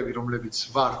წევრები, რომლებიც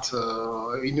ვართ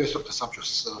ინვესტორთა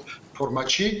საბჭოს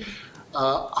ფორმატში.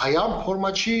 აი ამ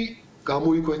ფორმატში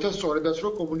გამოიკვეთა სწორედაც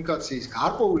რომ კომუნიკაციის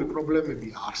გარკვეული პრობლემები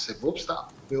არსებობს და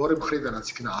მეორე მხრიდანაც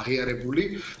იქნა აღიარებული.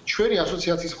 ჩვენი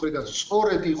ასოციაციის მხრიდან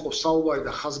სწორედ იყო საუბარი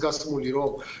და ხაზგასმული,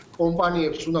 რომ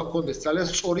კომპანიებს უნდა ჰქონდეს ძალიან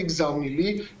სწორი გზავნილი,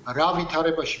 რა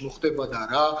ვითარებაში მოხდება და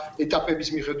რა ეტაპების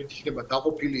მიხედვით იქნება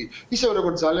დაყოფილი, ისევე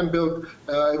როგორც ძალიან ბევრ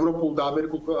ევროპულ და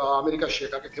ამერიკაში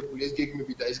გაკეთებული ეს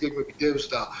გეგმები და ეს გეგმები დევს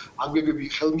და ამ გეგმები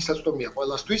ხელმისაწვდომია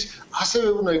ყველასთვის, ასევე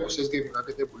უნდა იყოს ეს გეგმები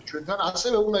გაკეთებული ჩვენთან,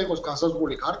 ასევე უნდა იყოს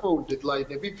განსაზღვრული გარკვეული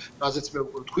დედლაინები, რაზეც მე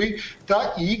უკვე ვთქვი და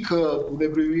იქ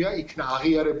ბუნებრივია იქნა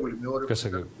აღიარებული მეორე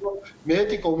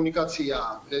მეტი კომუნიკაცია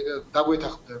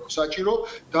დაგვეთანხმდა რომ საჭირო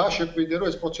და შეგვიძლია რომ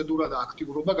ეს პროცედურა და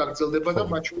აქტიურობა გაგრძელდება და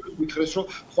მათ შორის გითხრეს რომ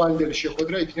ხვანდელი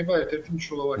შეხვედრა იქნება ერთ-ერთი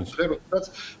მნიშვნელოვანი დღე, როდესაც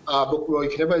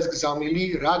იქნება ეს გზავნილი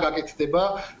რა გაკეთდება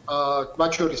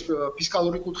მათ შორის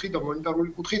ფისკალური კუთხით და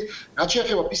მონეტარული კუთხით. რაც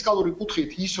შეეხება ფისკალური კუთხით,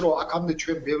 ის რომ აქამდე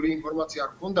ჩვენ ბევრი ინფორმაცია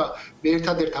არ გქონდა, მე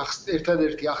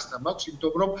ერთადერთი ახსნა მაქვს,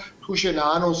 იმიტომ რომ თუ შენ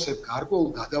აანონსებ გარკვეულ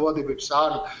გადავადებებს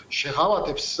ან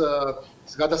შეღავათებს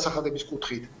გადასახადების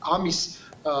კუთხით, ამის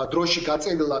დროში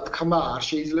გაწელა თქმა არ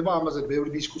შეიძლება, ამაზე ბევრი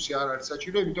დისკუსია არ არის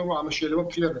საჭირო, იმიტომ რომ ამას შეიძლება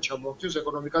მთლიანად ჩამოაქციოს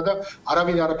ეკონომიკა და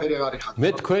არავინ არაფერი არ იხადოს. მე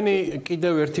თქვენი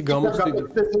კიდევ ერთი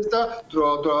გამოცდილება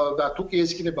და თუ კი ეს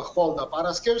იქნება ხვალ და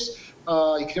პარასკევს,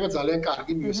 იქნება ძალიან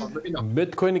კარგი მივესალმები. მე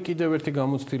თქვენი კიდევ ერთი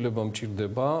გამოცდილება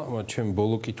მჭირდება ჩემ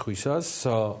ბოლო კითხვისას.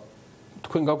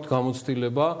 თქვენ გაქვთ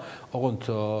გამოცდილება, ოღონდ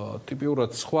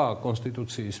ტიპიურად სხვა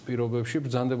კონსტიტუციის პირობებში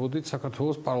ბრძანდებოდით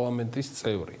საქართველოს პარლამენტის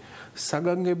წევრი.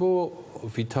 საგანგებო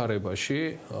ვითარებაში,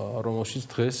 რომელშიც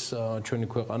დღეს ჩვენი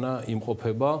ქვეყანა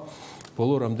იმყოფება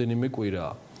ბოლო რამდენიმე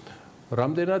კვირაა.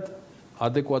 რამდენად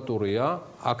ადეკვატურია,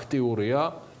 აქტიურია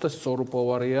და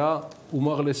სწორუპოვარია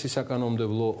უმაღლესი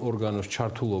საკანონმდებლო ორგანოს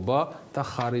ჩართულობა და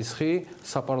ხარისხი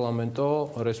საპარლამენტო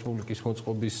რესპუბლიკის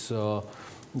მოწყობის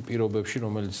პირობებში,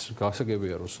 რომელიც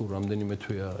გასაგებია, რომ სულ რამდენიმე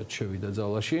თვეა შევიდა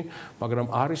ძალაში, მაგრამ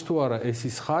არის თუ არა ეს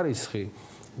ის ხარისხი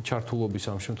ჩართულობის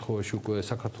ამ შემთხვევაში უკვე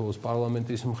საქართველოს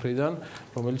პარლამენტის მხრიდან,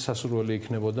 რომელიც სასურველი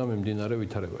იქნებოდა მიმდინარე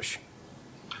ვითარებაში.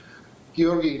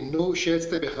 გიორგი, ნუ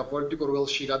შეეცდები ხა პოლიტიკურ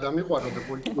ველში გადამიყვანო და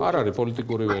პოლიტიკურ არ არის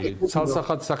პოლიტიკური ველი,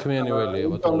 ცალსახად საქმიანი ველია,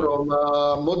 ბატონო.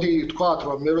 მოდი ვთქვათ,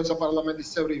 რომ მე როცა პარლამენტის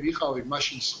წევრი ვიყავი,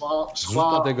 მაშინ სხვა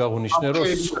ზუსტად ეგაღუნიშნე, რომ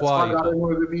სხვა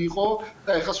გარემოებები იყო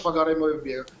და ეხლა სხვა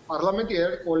გარემოებია. პარლამენტი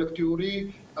არის კოლექტიური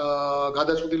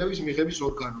გადაწყვეტილების მიღების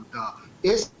ორგანო და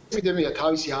ეს ეპიდემია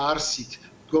თავისი არსით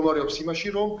მდგომარეობს იმაში,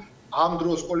 რომ ამ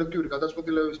დროს კოლექტიური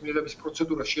გადაწყვეტილების მიღების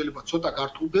პროცედურა შეიძლება ცოტა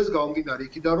გართულდეს, გამომდინარე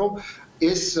იქიდან, რომ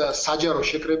ეს საჯარო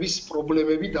შეკრების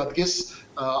პრობლემები დადგეს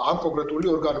ამ კონკრეტული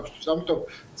ორგანოებისთვის. ამიტომ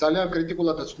ძალიან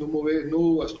კრიტიკულადაც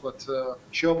ასე ვთქვათ,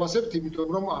 შევაფასებთ, იმიტომ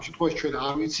რომ ამ შემთხვევაში ჩვენ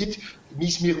არ ვიცით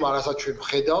მის მიღმა, რასაც ჩვენ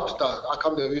ვხედავთ და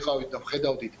აქამდე ვიყავით და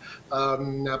ვხედავდით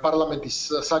პარლამენტის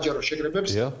საჯარო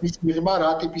შეკრებებს, მის მიღმა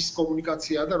რა ტიპის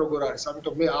კომუნიკაციაა და როგორ არის.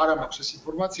 ამიტომ მე არ მაქვს ეს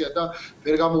ინფორმაცია და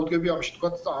ვერ გამოვდგები ამ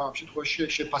შემთხვევაში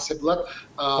შეფასებლად.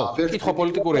 კითხვა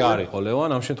პოლიტიკური არ იყო, ლევან,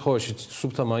 ამ შემთხვევაში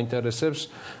სუფთა მაინტერესებს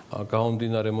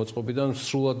გამომდინარე მოწყობიდან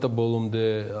სრულად და ბოლომდე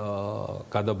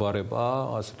გადაბარება,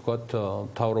 ასე ვთქვათ,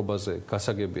 მთავრობაზე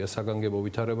გასაგებია საგანგებო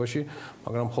ვითარებაში,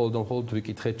 მაგრამ მხოლოდ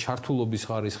ვიკითხეთ ჩართულობის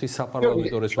ხარისხი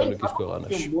საპარლამენტო რესპუბლიკის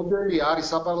ქვეყანაში. მოდელი არის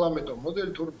საპარლამენტო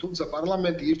მოდელი, თუმცა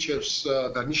პარლამენტი ირჩევს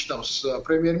და ნიშნავს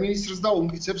პრემიერ-მინისტრს და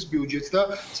უმტკიცებს ბიუჯეტს და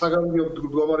საგანგებო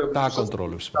მდგომარეობის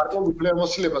დააკონტროლებს. გარკვეულ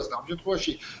უფლებამოსილებას და ამ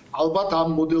შემთხვევაში ალბათ ამ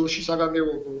მოდელში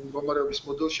საგანგებო მდგომარეობის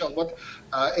მოდელში ალბათ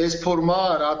ეს ფორმა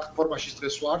რა ფორმაშიც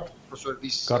დღეს ვართ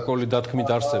პროფესორის გარკვეული დათქმით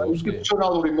არსებობს კი.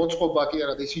 ინსტიტუციონალური მოწყობა კი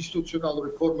არა და ის ინსტიტუციონალური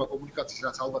ფორმა კომუნიკაციის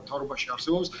რაც ალბათ თავრობაში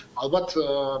არსებობს, ალბათ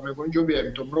მე მგონი ჯობია,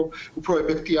 იმიტომ რომ უფრო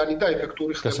ეფექტიანი და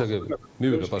ეფექტური ხდება. გასაგები.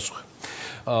 მივიღე პასუხი.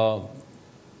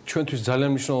 ჩვენთვის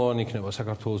ძალიან მნიშვნელოვანი იქნება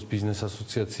საქართველოს ბიზნეს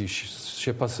ასოციაციის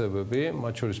შეფასებები,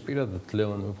 მათ შორის პირადად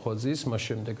ლევან მეფხვაძის, მას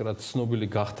შემდეგ რაც ცნობილი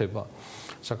გახდება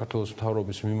საქართველოს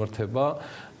მთავრობის მიმართება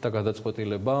და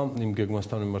გადაწყვეტილება იმ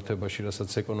გეგმასთან მიმართებაში, რასაც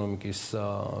ეკონომიკის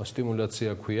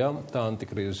სტიმულაცია ქვია და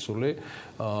ანტიკრიზისული.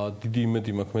 დიდი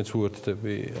იმედი მაქვს, მეც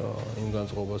უერთდები იმ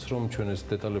განწყობას, რომ ჩვენ ეს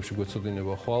დეტალებში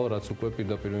გვეცოდინება ხვალ, რაც უკვე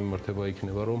პირდაპირ მიმართება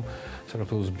იქნება, რომ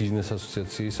საქართველოს ბიზნეს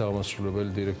ასოციაციის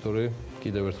აღმასრულებელი დირექტორი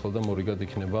კიდევ ერთხელ და მორიგად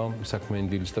იქნება საქმიანი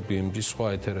დილის და BMG-ის სხვა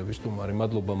ეთერების სტუმარი.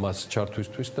 მადლობა მას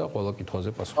ჩართვისთვის და ყველა კითხვაზე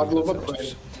პასუხი გაცემისთვის.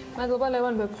 მადლობა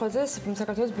ლევან მეფხვაძეს,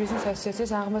 საქართველოს ბიზნეს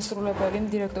ასოციაციის აღმასრულებელი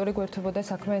დირექტორი გვერდებოდა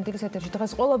საქმიანი დილის ეთერში.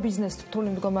 დღეს ყველა ბიზნესს რთული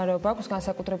მდგომარეობა აქვს,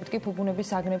 განსაკუთრებით კი ფუფუნების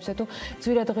საგნებსა თუ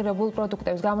ძვირადღირებულ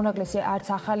პროდუქტებს. გამონაკლისი არც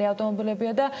ახალი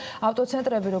ავტომობილებია და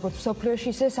ავტოცენტრები, როგორც მსოფლიოში,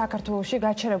 ისე საქართველოში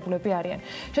გაჩერებულები არიან.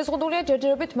 შეზღუდულია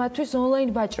ჯერჯერობით მათთვის ონლაინ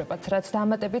ვაჭრობაც, რაც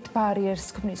დამატებით ბარიერს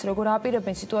ქმნის. როგორ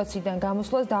აპირებენ სიტუაციიდან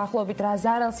გამოსვლას, დაახლოებით რა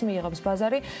ზარალს მიიღებს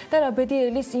ბაზარი და რა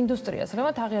ბედიელის ინდუსტრიას.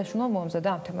 ლევან თაღიაშვილმა მოამზადა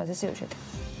ამ თემაზე სიუჟეტი.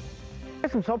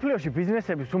 ეს მსოფლიოში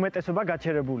ბიზნესების უმეტესობა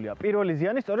გაჩერებულია. პირველი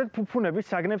ზიანი სწორედ ფუფუნების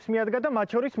საგნებს მიადგა და მათ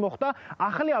შორის მოხდა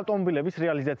ახალი ავტომობილების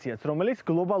რეალიზაციაც, რომელიც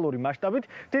გლობალური მასშტაბით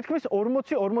თითქმის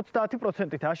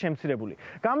 40-50%-აა შემცირებული.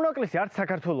 გამონაკლისი არც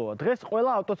საქართველოა. დღეს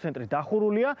ყველა ავტოცენტრი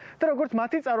დახურულია და როგორც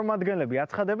მათი წარმომადგენლები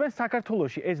აცხადებენ,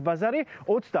 საქართველოში ეს ბაზარი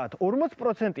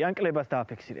 30-40%-იან კლებას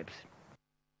დააფიქსირებს.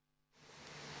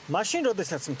 მაშინ,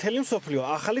 როდესაც მთელი მსოფლიო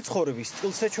ახალი ცხოვრების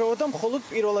სტილს ეჩვევა და მხოლოდ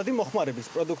პირველადი მოხმარების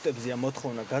პროდუქტებზეა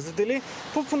მოთხოვნა გაზრდილი,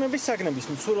 ფუფუნების საგნების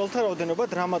მცურვალთა რაოდენობა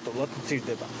დრამატულად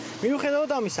მცირდება.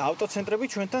 მიუხედავად ამისა, ავტოცენტრები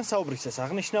ჩვენთან საუბრისას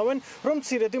აღნიშნავენ, რომ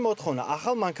მცირედი მოთხოვნა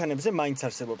ახალ მანქანებზე მაინც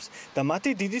არსებობს და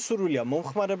მათი დიდი სურვილია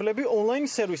მომხმარებლები ონლაინ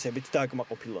სერვისებით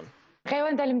დააკმაყოფილონ.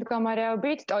 დღევანდელი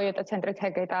მდგომარეობით Toyota ცენტრი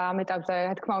თეგეტა ამ ეტაპზე,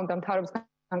 რა თქმა უნდა, მთავრობის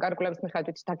განკარგულების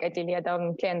მიხედვით დაკეტილია და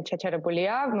მთლიანად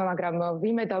შეჩერებულია, მაგრამ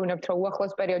ვიმედოვნებთ, რომ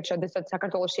უახლოს პერიოდში, როდესაც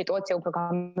საქართველოს სიტუაცია უფრო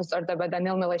გამოსწორდება და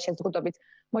ნელ-ნელა შეზღუდვებით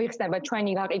მოიხსნება,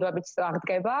 ჩვენი გაყიდვებიც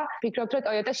აღდგება. ვფიქრობთ, რომ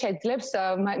Toyota შეძლებს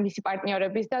მისი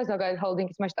პარტნიორების და ზოგადად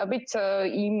ჰოლდინგის მასშტაბით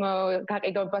იმ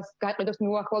გაყიდვებს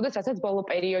მიუახლოვდეს, რასაც ბოლო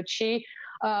პერიოდში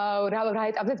რა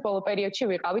ეტაპზეც ბოლო პერიოდში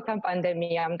ვიყავით ამ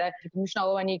პანდემიამდე.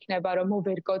 მნიშვნელოვანი იქნება, რომ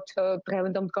მოვერგოთ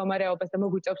დღევანდელ მდგომარეობას და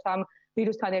მოგვიწევს ამ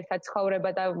ვირუსთან ერთად ცხოვრება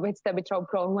და ვეცდებით, რომ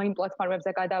უფრო ონლაინ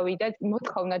პლატფორმებზე გადავიდეთ.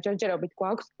 მოთხოვნა ჯერჯერობით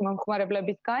გვაქვს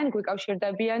მომხმარებლებისგან,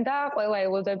 გვიკავშირდებიან და ყველა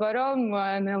ელოდება, რომ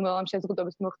ნელ-ნელა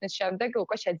შეზღუდვების მოხსნის შემდეგ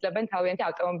უკვე შეძლებენ თავიანთი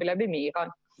ავტომობილები მიიღონ.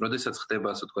 როდესაც ხდება,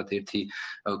 ასე ვთქვათ, ერთი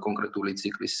კონკრეტული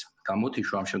ციკლის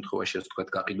გამოთიშვა, ამ შემთხვევაში, ასე ვთქვათ,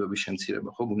 გაყიდვების შემცირება,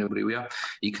 ხო, ბუნებრივია,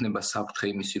 იქნება საფრთხე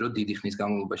იმისი, რომ დიდი ხნის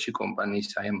განმავლობაში კომპანიის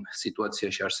აი ამ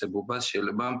სიტუაციაში არსებობას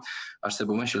შეიძლება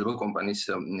კომპანიის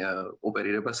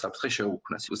ოპერირება საფრთხე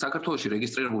შეუქმნას. საქართველოში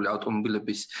რეგისტრირებული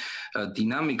ავტომობილების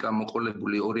დინამიკა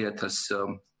მოყოლებული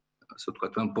 2000 ასე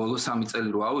ვთქვათ, ბოლო 3 წელი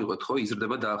რო ავიღოთ, ხო,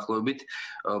 იზრდება დაახლოებით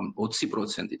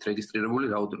 20%-ით რეგისტრირებული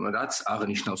რაოდენობა, რაც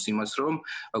აღნიშნავს იმას, რომ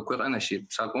ქვეყანაში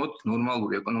საკმაოდ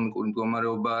ნორმალური ეკონომიკური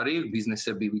მდგომარეობა არის,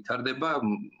 ბიზნესები ვითარდება,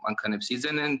 მანქანებს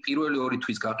იძენენ. პირველი 2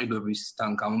 თვის გაყიდვებისთან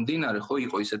გამომდინარე, ხო,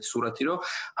 იყო ისეთი სურათი, რომ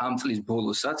ამ წლის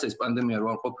ბოლოსაც ეს პანდემია რო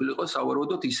არ ყოფილიყო,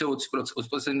 სავარაუდოდ ისე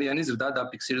 20%-იანი ზრდა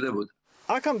დაფიქსირდებოდა.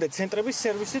 აქამდე ცენტრების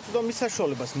სერვისით უდომის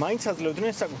საშუალებას მაინც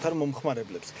აძლევდნენ საკუთარ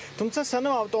მომხმარებლებს. თუმცა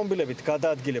სანამ ავტომობილებით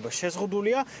გადაადგილება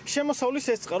შეზღუდულია, შემოსავლის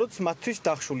ეს წყაროც მათთვის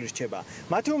დახშული რჩება.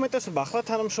 მათი უმეტესობა ახლა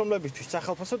თანამშრომლებისთვის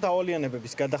სახელმწიფო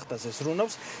დავალიანებების გადახდაზე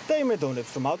ზრუნავს და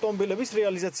იმედოვნებს, რომ ავტომობილების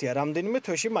რეალიზაცია რამდენიმე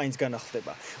თვეში მაინც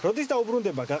განახლდება. როდის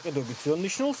დაუბრუნდება გაყიდვების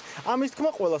ძველნიშნულს, ამის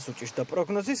თქმა ყველას უჭირს და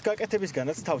პროგნოზის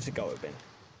გაკეთებისგანაც თავს იკავებენ.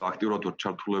 აქტიურად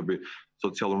ჩართულები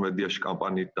სოციალურ მედიაში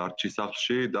კამპანიით დარჩი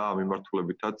სახლში და ამ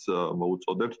მიმართულებითაც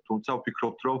მოუწოდებთ. თუმცა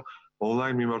ვფიქრობთ, რომ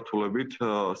ონლაინ მიმართულებით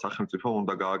სახელმწიფო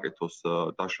უნდა გააკეთოს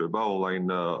დაშვება ონლაინ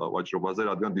ვაჭრობაზე,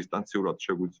 რადგან დისტანციურად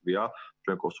შეგვიძლია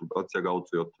ჩვენ კონსულტაცია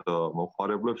გავუწიოთ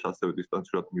მომხმარებლებს, ასევე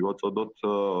დისტანციურად მივაწოდოთ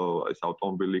ეს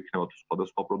ავტომობილი იქნება თუ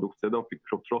სხვადასხვა პროდუქცია და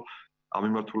ვფიქრობთ, რომ ამ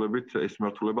მიმართულებით ეს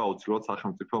მიმართულება აუცილებლად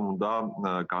სახელმწიფომ უნდა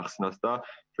გახსნას და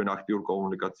ჩვენ აქტიურ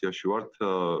კომუნიკაციაში ვართ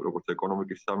როგორც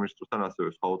ეკონომიკის სამინისტროსთან, ასევე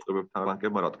სხვა უწყებებთან.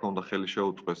 ბანკებმა რა თქმა უნდა ხელი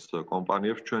შეუწყეს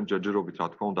კომპანიებს, ჩვენ ჯერჯერობით რა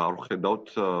თქმა უნდა არ ვხედავთ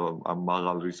ამ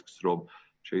მაღალ რისკს, რომ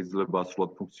შეიძლება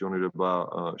სრულად ფუნქციონირება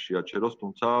შეაჩეროს,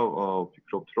 თუმცა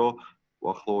ვფიქრობთ, რომ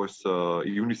უახლოეს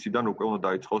ივნისიდან უკვე უნდა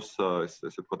დაიწყოს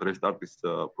ესე ვთქვათ რესტარტის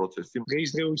პროცესი.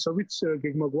 დღესდღეობით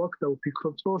გეგმა გვაქვს და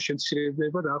ვფიქრობთ, რომ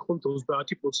შემცირდება დაახლოებით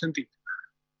 30%-ით.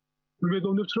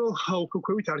 მეგონებთ რომ უფრო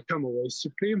ქვევით არ ჩამოვა ეს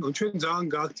ციფრი. ჩვენ ძალიან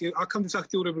აქამდეც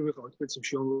აქტიურები ვიყავით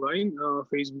პრინციპში ონლაინ,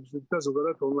 Facebook-ზე და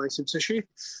ზოგადად ონლაინ სივრცეში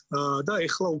და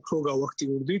ეხლა უფრო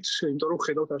გავაქტიურდით, იმიტომ რომ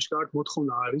ხედავთ აშკარად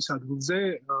მოთხოვნა არის ადგილზე,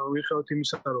 მიუხედავად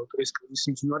იმისა, რომ ეს კრიზისი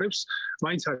მიმდინარეობს,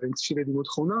 მაინც არის ხშირი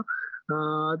მოთხოვნა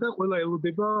და ყველა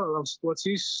ელოდება ამ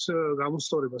სიტუაციის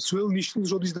გამოსწორებას. ძველ ნიშნის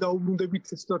როდის დაუბრუნდებით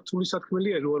რთული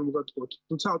საქმელია რო არ მოგატყუოთ.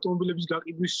 თუმცა ავტომობილების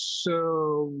გაყიდვის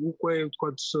უკვე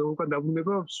თქვათ უკან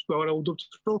დაბრუნება ვარაუდობთ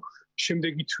რომ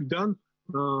შემდეგი თვიდან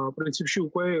პრინციპში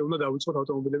უკვე უნდა დავიწყოთ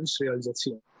ავტომობილების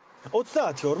რეალიზაცია.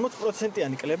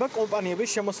 30-40%-იანი კლება კომპანიების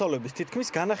შემოსავლების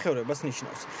თითქმის განახევრებას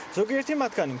ნიშნავს. ზოგიერთი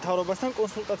მათგანი მთავრობასთან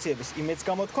კონსულტაციების იმედს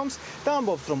გამოთქვამს და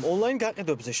ამბობს, რომ ონლაინ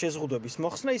გაყიდვებზე შეზღუდვების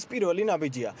მოხსნა ის პირველი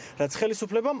ნაბიჯია, რაც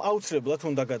ხელისუფლებამ აუცილებლად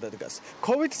უნდა გადადგას.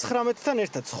 COVID-19-თან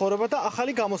ერთად ცხოვრება და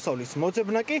ახალი გამოსავლის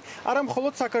მოძებნა კი არა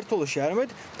მხოლოდ საქართველოში, არამედ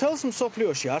მთელს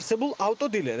მსოფლიოში არსებულ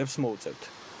ავტოდილერებს მოუწევთ.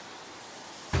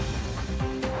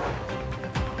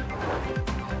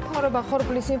 მთავრობა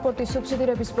ხორბლის იმპორტის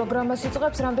სუბსიდირების პროგრამას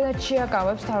იწყებს, რამდენად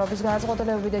შეაკავებს მთავრობის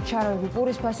გადაწყვეტილებები და ჩარევები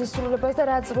პურის ფასის სრულებას და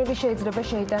რა წვლილი შეიძლება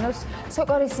შეიტანოს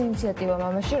სოკარის ინიციატივამ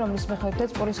ამაში, რომლის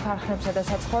მიხედვითაც პურის ქარხნებსა და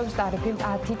საცხოვებს ტარიფი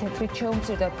 10 თეთრით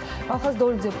შეუმცირდებთ. მალხაზ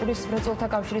დოლიძე პურის მრეწველთა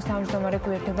კავშირის თავმჯდომარე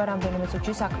გვერდება რამდენიმე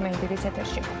წუთში საქმიანი დილის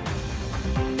ეთერში.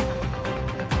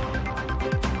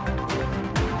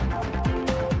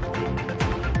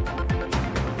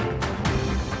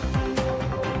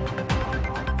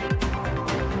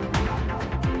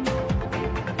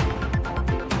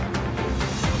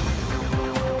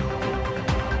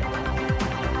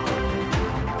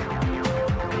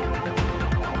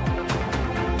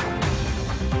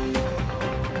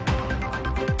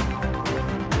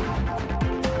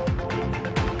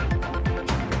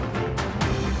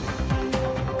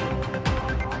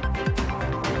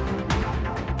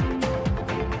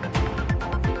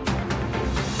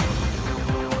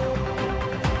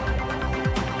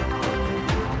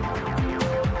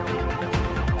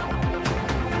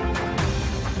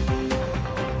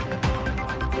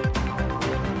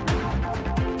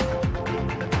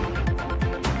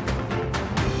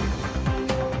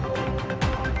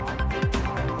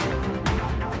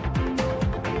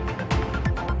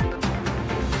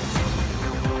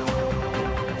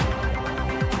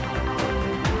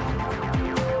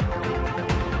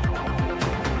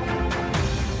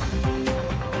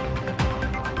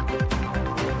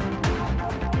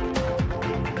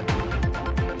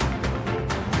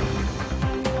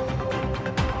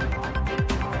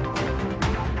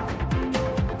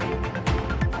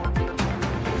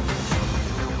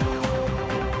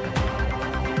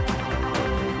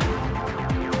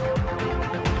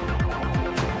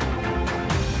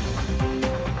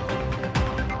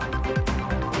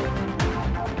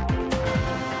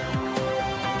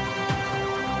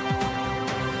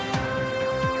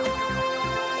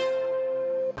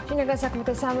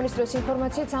 საქმეთა სამინისტროს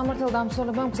ინფორმაციით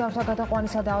სამართალდამცველებამ მგზავრთა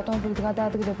გადაყვანისა და ავტომობილით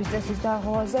გადაადგილების წესის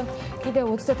დაღუაზე კიდევ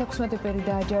 36 პერი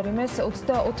დააჯარიმეს.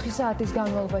 24 საათის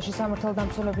განმავლობაში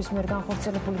სამართალდამცველების მიერ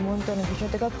განხორციელებული მონიტორინგის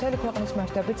შედეგად მთელი ქვეყნის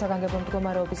მასშტაბით საგანგებო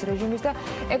მდგომარეობის რეჟიმის და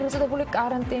ეგრეთ წოდებული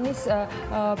კარანტინის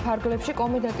ფარგლებში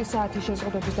კომენდანტის საათის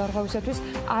შეზღუდვების დარღვევისათვის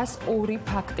 102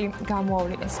 ფაქტი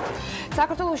გამოავლინეს.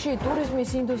 საქართველოში ტურიზმის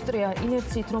ინდუსტრია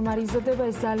ინერციით რომ არ იზრდება,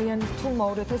 ეს ძალიან რთულმა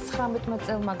 2019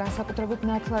 წელმა განსაკუთრებით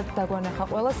ნათლად დაგვანახა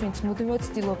ყველას, ვინც მუდმივად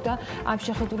ცდილობდა ამ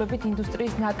შეხედულებით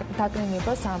ინდუსტრიის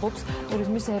დაკნინებას, ამბობს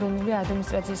ტურიზმის ეროვნული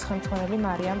ადმინისტრაციის ხელმძღვანელი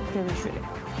მარიამ ქრევიშვილი.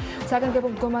 საგანგებო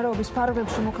მდგომარეობის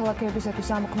ფარგლებში მოქალაქეებისათვის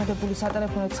ამოქმედებული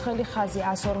სატელეფონო ცხელი ხაზი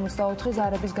 154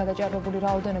 ზარების გადაჭარბებული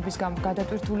რაოდენობის გამო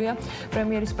გადატვირთულია.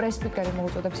 პრემიერის პრეს-სპიკერი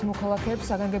მოუწოდებს მოქალაქეებს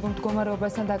საგანგებო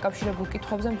მდგომარეობასთან დაკავშირებულ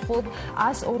კითხვებზე მხოლოდ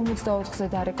 154-ზე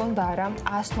დარეკონ და არა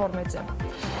 112-ზე.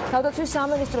 თავდაცვის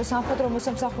სამინისტრო სამხედრო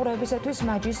მოსამსახურეებისათვის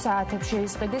მაჯის საათებს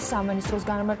შეიზღიდის. სამინისტროს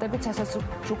განმარტებით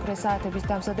სასაცუქრე საათების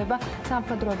დამზადება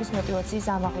სამხედროების мотиваციის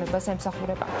ამაღლებას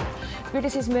ემსახურება.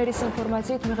 თბილისის მერის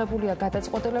ინფორმაციით მიღებულია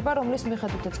გადაწყვეტილება, რომლის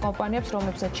მიხედვითაც კომპანიებს,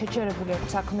 რომლებსაც შეჩერებული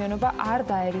აქვს საქმიანობა, არ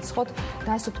დაერიცხოთ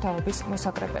დასუფთავების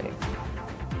მოსაკრებელი.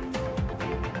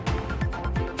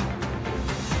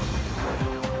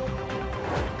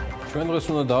 ჩვენ დღეს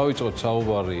უნდა დავიწყოთ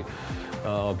საუბარი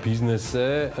ბიზნესზე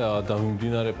და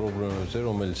მიმდინარე პრობლემებზე,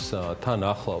 რომელიც თან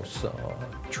ახლავს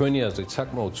ჩვენი აზრით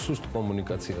საკმაოდ სუსტ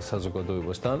კომუნიკაციას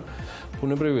საზოგადოებასთან.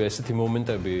 ბუნებრივია, ესეთი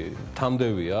მომენტები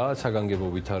თამდევია საგანგებო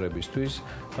ვითარებისთვის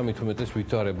და მით უმეტეს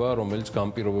ვითარება, რომელიც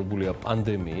განპირობებულია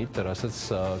პანდემიით, რასაც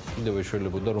კიდევ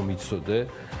ეშველებოდა რომ იცოდე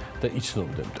და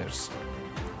იცნობდე მტერს.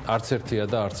 არც ერთია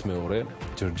და არც მეორე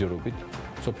ჯერჯერობით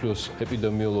სოფლიოს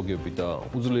ეპიდემიოლოგები და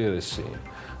უძლიერესი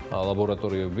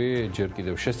ლაბორატორიები ჯერ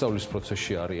კიდევ შესწავლის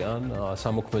პროცესში არიან,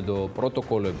 სამოქმედო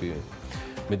პროტოკოლები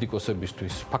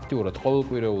მედიკოსებისთვის ფაქტიურად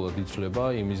ყოველკვირეულად იცვლება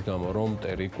იმის გამო, რომ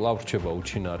მტერი კვლავ რჩება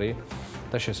უჩინარი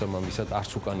და შესაბამისად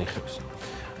არც უკან იხევს.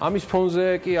 ამის ფონზე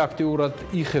კი აქტიურად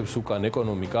იხევს უკან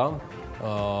ეკონომიკა.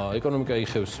 ეკონომიკა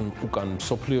იხევს უკან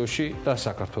სოფლიოში და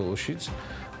საქართველოშიც,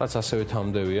 რაც ასევე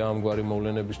თამდევია ამგვარი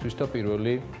მოვლენებისთვის და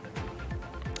პირველი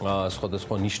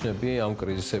სხვადასხვა ნიშნები ამ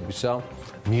კრიზისებისა,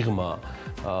 მიღმა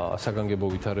საგანგებო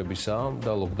ვითარებისა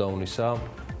და ლოკდაუნისა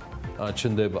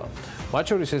ჩნდება. მათ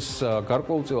შორის ეს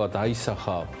გარკვეულწილად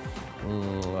აისახა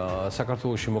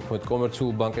საქართველოში მოქმედ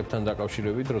კომერციულ ბანკებთან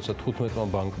დაკავშირებით, როცა 15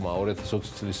 ბანკმა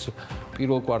 2020 წლის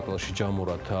პირველ კვარტალში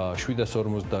ჯამურად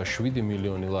 757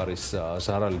 მილიონი ლარის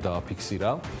ზარალი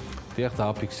დააფიქსირა. დიახ,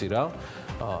 დააფიქსირა.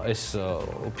 ეს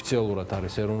ოფიციალურად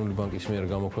არის ეროვნული ბანკის მიერ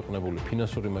გამოქვეყნებული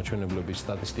ფინანსური მაჩვენებლების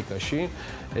სტატისტიკაში.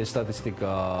 ეს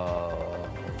სტატისტიკა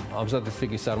ამ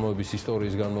სტატისტიკის წარმოების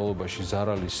ისტორიის განმავლობაში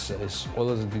ზარალის ეს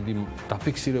ყველაზე დიდი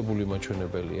დაფიქსირებული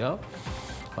მაჩვენებელია.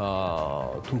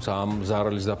 თუმცა ამ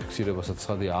ზარალის დაფიქსირებასაც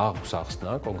ცხადია აქვს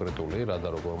ახსნა კონკრეტული რა და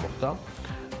როგორ მოხდა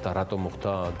და რატომ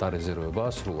მოხდა დარეზერვება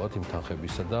სრულად იმ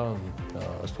თანხებისა და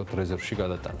ასე ვთქვათ რეზერვში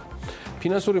გადატანა.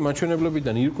 ფინანსური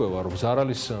მაჩვენებლებიდან ირკვევა, რომ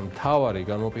ზარალის მთავარი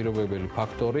განმაპირობებელი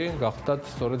ფაქტორი გახდათ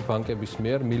სწორედ ბანკების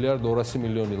მიერ 1.2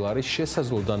 მილიონი ლარის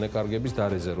შესაძლო დანაკარგების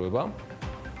დარეზერვება.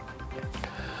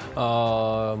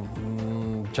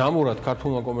 ჯამურად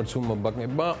ქართულმა კომერციულმა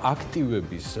ბანკებმა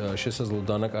აქტივების შესაძლო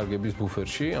დანაკარგების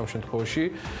ბუფერში ამ შემთხვევაში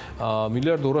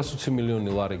 1.2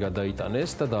 მილიონი ლარი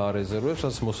გადაიტანეს და დაარეზერვებს,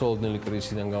 რაც მოსალოდნელი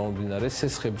კრიზისიდან გამომდინარე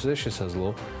სესხებზე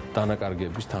შესაძლო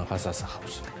დანაკარგების თანხას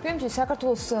ასახავს. ფილმში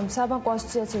საქართველოს საბანკო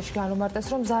ასოციაციაში განმარტეს,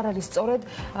 რომ ზარალის სწორედ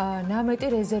ნამეტი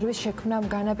რეზერვის შექმნამ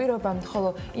განაპირობა,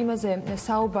 ხოლო იმაზე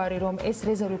საუბარი, რომ ეს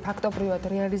რეზერვი ფაქტობრივად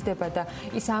რეალიზდება და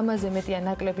ის ამაზე მეტი ან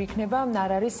ნაკლები იქნება,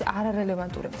 არ არის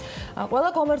არარელევანტური. ყველა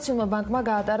კომერციულმა ბანკმა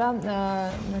გაატარა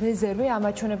რეზერვი ამ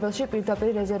მაჩვენებელში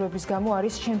პირდაპირ რეზერვების გამო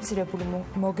არის შემცირებული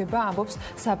მოგება, ამბობს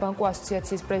საბანკო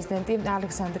ასოციაციის პრეზიდენტი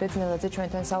ალექსანდრე ძნელაძე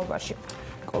ჩვენთან საუბარში.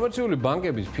 კომერციული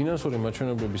ბანკების ფინანსური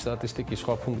მაჩვენებლების სტატისტიკის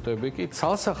სხვა ფუნქტები კი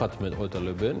ცალსახად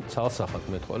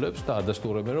მეტყველებს და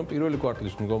ადასტურებენ, რომ პირველი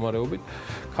კვარტლის მდგომარეობით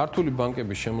ქართული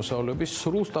ბანკების შემოსავლების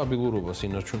სრულ სტაბილურობას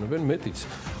ინარჩუნებენ. მეტიც,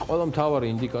 ყველა მთავარი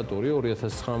ინდიკატორი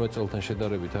 2019 წელთან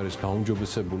შედარებით არის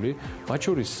გაუმჯობესებული, მათ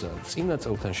შორის წინა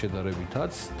წელთან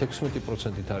შედარებითაც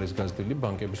 16%-ით არის გაზრდილი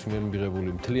ბანკების მიერ მიღებული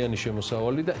მთლიანი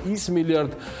შემოსავალი და ის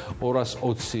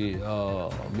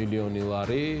 1.220 მილიონი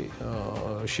ლარი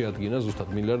შეადგინა ზუსტად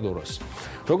 1.200.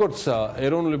 როგორც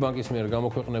ეროვნული ბანკის მიერ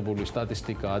გამოქვეყნებული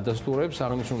სტატისტიკა ადასტურებს,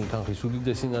 აღნიშნული თანხის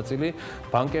უდიდესი ნაწილი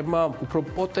ბანკებმა უფრო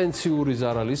პოტენციური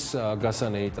ზარალის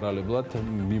გასანეიტრალებლად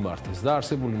მიმართეს და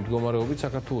არსებული მდგომარეობით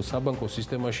საქართველოს საბანკო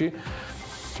სისტემაში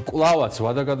კვლავაც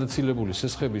ვადაგადაცილებული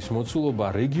სესხების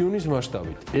მოცულობა რეგიონის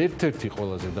მასშტაბით ერთ-ერთი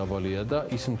ყველაზე დაბალია და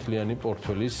ის მთლიანი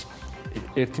პორტფელის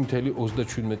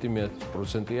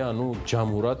 1.37%-ია, ანუ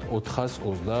ჯამურად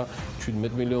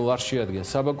 427 მილიონ ლარს შეადგენს.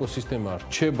 საბანკო სისტემა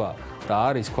რჩება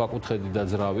და არის ქვაკუთხედი და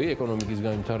ძრავი ეკონომიკის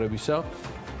განვითარებისა.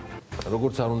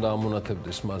 როგორც არ უნდა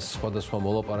ამონათებდეს მას სხვადასხვა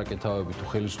მოლაპარაკეთავები თუ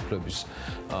ხელისუფლების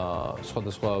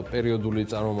სხვადასხვა პერიოდული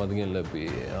წარმომადგენლები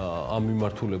ამ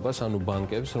მიმართულებას, ანუ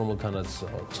ბანკებს, რომელთანაც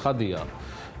ცხადია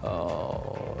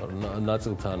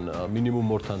ნაწილთან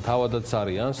მინიმუმ ორთან თავადაც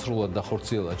არიან სრულად და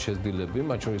ხორციელად შეზრდილები,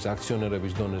 მათ შორის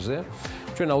აქციონერების დონეზე.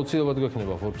 ჩვენ აუცილებლად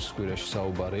გვექნება ფორბსის კვირაში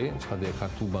საუბარი, ცხადია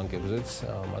ქართულ ბანკებზეც,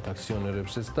 მათ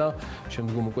აქციონერებზეც და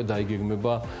შემდგომ უკვე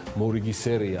დაიგეგმება მორიგი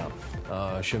სერია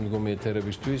შემდგომი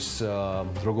ეთერებისთვის,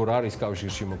 როგორ არის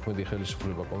კავშირში მოქმედი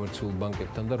ხელისუფლება კომერციულ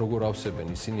ბანკებთან და როგორ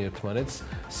ავსებენ ისინი ერთმანეთს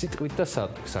სიტყვით და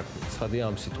საქმით. ცხადია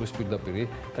ამ სიტყვის პირდაპირი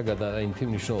და გადაინთი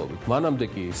მნიშვნელობით. მანამდე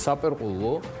კი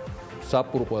საპურყველო,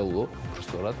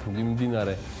 უბრალოდ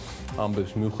მიმდინარე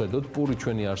ამბებს მივხედოთ პური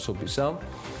ჩვენი არსობისა.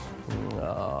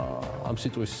 ამ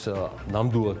სიტყვის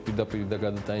ნამდვილად პირდაპირ და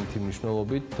გადატანითი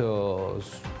მნიშვნელობით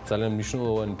ძალიან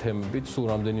მნიშვნელოვანი თემებით სულ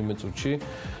რამდენიმე წუთში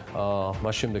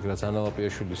მას შემდეგ რაც ანა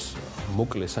ლაპიაშვილის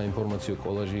მოკლე საინფორმაციო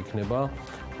კოლაჟი იქნება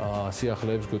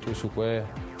სიახლეებს გვეტყვის უკვე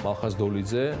მალხაზ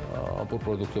დოლიძე ამპურ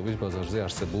პროდუქტების ბაზარზე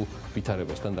არსებულ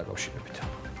ვითარებასთან დაკავშირებით.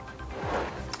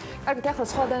 კარგით, ახლა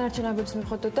სხვა დანარჩენებებს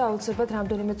მივხვდეთ და აუცილებლად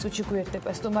რამდენიმე წუთში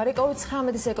გვერდება სტუმარი.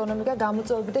 COVID-19-ის ეკონომიკა,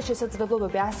 გამოწვევები და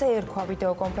შესაძლებლობები, ასე ერქვა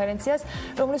ვიდეო კონფერენციას,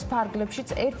 რომლის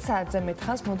ფარგლებშიც 1 საათზე მეტ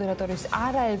ხანს მოდერატორის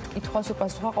არაერთ კითხვას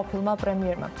უპასუხა ყოფილმა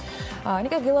პრემიერმა.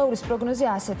 ნიკა გილაურის პროგნოზი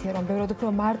ასეთია, რომ ბევრად უფრო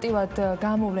მარტივად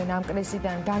გამოვლენ ამ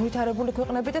კრიზისიდან განვითარებული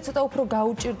ქვეყნები და ცოტა უფრო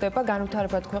გაუჭირდება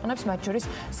განვითარებად ქვეყნებს, მათ შორის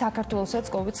საქართველოსაც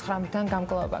COVID-19-თან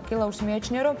გამკლავება. გილაურს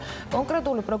მიაჩნია, რომ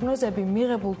კონკრეტული პროგნოზები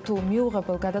მიღებულ თუ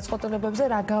მიუღებელ გადაწყვეტილებებზე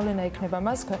რა გავლენა ზიანა ექნება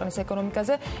მას ქვეყნის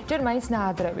ეკონომიკაზე, ჯერ მაინც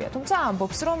ნაადრევია. თუმცა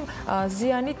ამბობს, რომ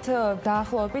ზიანით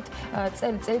დაახლოებით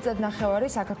წელიწად ნახევარი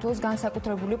საქართველოს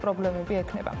განსაკუთრებული პრობლემები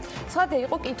ექნება. ცხადია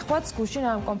იყო კითხვაც გუშინ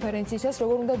ამ კონფერენციისას,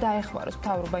 როგორ უნდა დაეხმაროს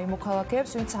მთავრობა იმ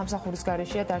მოქალაქეებს, ვინც სამსახურის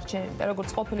გარეშეა დარჩენილი და როგორც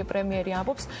ყოფილი პრემიერი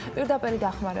ამბობს, პირდაპირ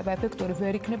დახმარება ეფექტური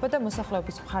ვერ იქნება და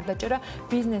მოსახლეობის მხარდაჭერა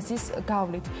ბიზნესის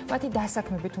გავლით, მათი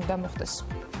დასაქმებით უნდა მოხდეს.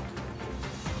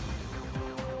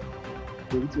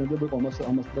 ვიცინებები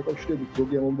ამასთან დაკავშირებით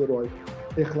ზოგი ამბობდა რომ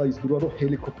ეხლა ის დროა რომ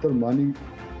ჰელიკოპტერ მანი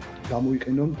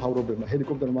გამოიყენონ მთავრობებმა.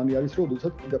 ჰელიკოპტერ მანი არის რომ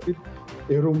როდესაც პირდაპირ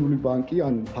ეროვნული ბანკი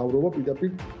ან მთავრობა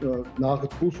პირდაპირ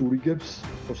ნაღდ ფულს ურიგებს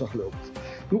მოსახლეობას.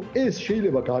 ეს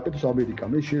შეიძლება გააკეთოს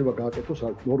ამერიკამ, ეს შეიძლება გააკეთოს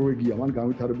ნორვეგიამ ან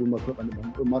განვითარებულმა ქვეყნებამ,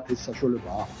 იმიტომ მათ ეს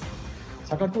საშუალება აქვს.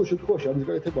 საქართველოს შემთხვევაში ამის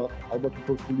გაკეთება ალბათ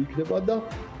უფრო რთული იქნება და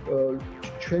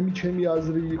ჩემი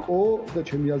აზრი იყო და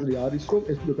ჩემი აზრი არის რომ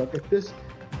ეს უნდა გაკეთდეს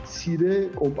მცირე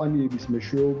კომპანიების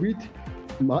მეშვეობით,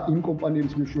 იმ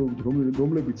კომპანიების მეშვეობით,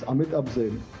 რომლებიც ამ ეტაპზე,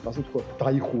 ასე ვთქვათ,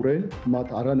 დაიხურენ, მათ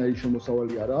არანაირი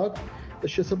შემოსავალი არ აქვს და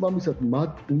შესაბამისად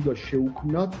მათ უნდა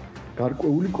შეუქმნათ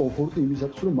გარკვეული კომფორტი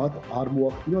იმისათვის, რომ მათ არ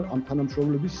მოახდინონ ამ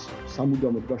თანამშრომლების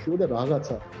სამუდამოდ გაშვება და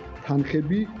რაღაცა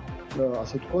თანხები,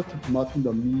 ასე ვთქვათ, მათ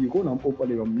უნდა მიიღონ, ამ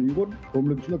კომპანიამ მიიღონ,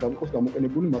 რომლებიც უნდა გამოყოს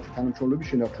გამოყენებული მათი თანამშრომლების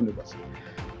შენარჩუნებას.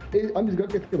 ამის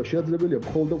გაკეთება შესაძლებელია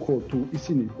მხოლოდ და მხოლოდ თუ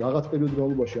ისინი რაღაც პერიოდის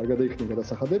განმავლობაში არ გადაიხდიან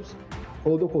გადასახადებს,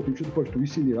 მხოლოდ და მხოლოდ იმ შემთხვევაში თუ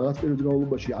ისინი რაღაც პერიოდის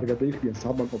განმავლობაში არ გადაიხდიან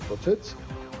საბანკო პროცესს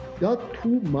და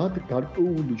თუ მათ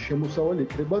გარკვეული შემოსავალი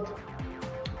ექნებათ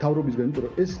მთავრობისგან, იმიტომ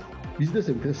რომ ეს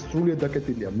ბიზნესები დღეს სრულიად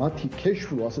დაკეტილია, მათი cash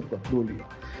flow ასე ვთქვათ ნულია.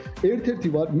 ერთ-ერთი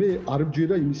მე არ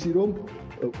ვჯერა იმისი რომ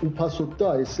უფასოდ და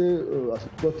ასე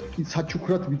ვთქვათ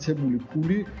საჩუქრად მიცემული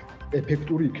ფული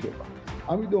ეფექტური იქნება.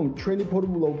 ამიტომ ჩვენი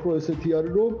ფორმულა უფრო ესეთი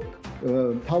არის რომ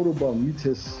მთავრობა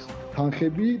მიცეს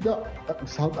თანხები და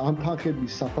ამ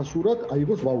თანხების საფასურად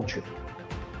აიღოს ვაუჩერი.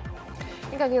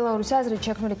 ილაურის აზრით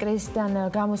შექმნილი კრიზისიდან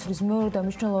გამოსვლის მეორე და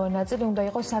მნიშვნელოვანი ნაწილი უნდა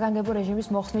იყოს საგანგებო რეჟიმის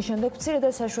მოხსნის შემდეგ მცირე და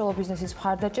საშუალო ბიზნესის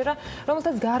მხარდაჭერა,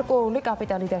 რომელთაც გარკვეული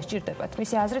კაპიტალი დასჭირდებათ.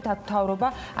 მისი აზრით, აქ მთავრობა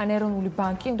ან ეროვნული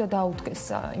ბანკი უნდა დაუდგეს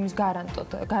იმის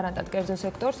გარანტად კერძო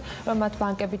სექტორს, რომ მათ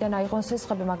ბანკებიდან აიღონ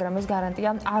სესხები, მაგრამ ეს გარანტია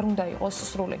არ უნდა იყოს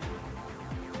სრული.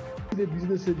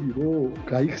 ბიზნესები რო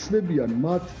გაიხსნებიან,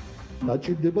 მათ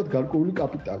დაჭირდებათ გარკვეული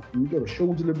კაპიტალი, იმიტომ რომ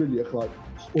შეუძლებელია ახლა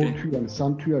 2 თვიანი,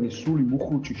 3 თვიანი სრული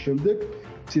მუხრუჭის შემდეგ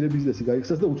მცირე ბიზნესი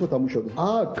გაიხსნას და უცბად ამუშავდეს.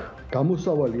 აქ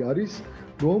გამოსავალი არის,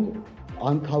 რომ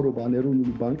ან მთავრობა, ან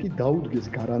ეროვნული ბანკი დაუდგეს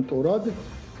გარანტორად,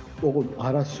 ოღონდ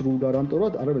არასრულ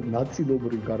გარანტორად, არამედ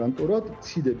ნაწილობრივ გარანტორად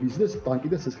მცირე ბიზნესს ბანკი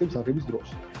და სესხების აღების დროს.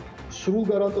 სრულ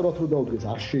გარანტორად რო დაუდგეს,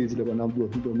 არ შეიძლება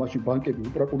ნამდვილად, იმიტომ რომ მაშინ ბანკები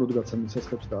უპრაკუროდ გაცემენ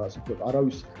სესხებს და ასე ვთქვათ,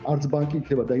 არავის არც ბანკი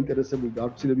იქნება დაინტერესებული და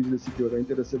არც მცირე ბიზნესი იქნება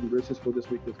დაინტერესებული, ეს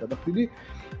პროცესი იქნება გადახდილი.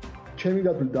 ჩემი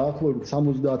გათვლით დაახლოებით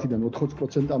 70-დან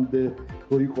 80%-მდე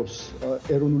որ იყოს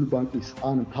ეროვნული ბანკის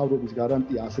ან მთავრობის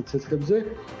გარანტია ასეთ სესხებზე,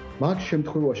 მაგ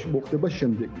შემთხვევაში მოხდება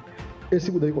შემდეგი. ეს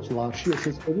უნდა იყოს ლარში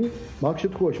სესხები, მაგ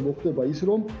შემთხვევაში მოხდება ის,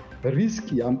 რომ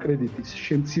რისკი ამ კრედიტის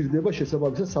შემცირდება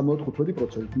შესაბამისად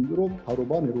 75%, იმიტომ რომ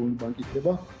მთავრობა ან ეროვნული ბანკი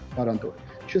იქნება გარანტორი.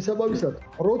 შესაბამისად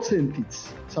პროცენტიც,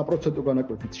 საპროცენტო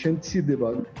განაკვეთით შემცირდება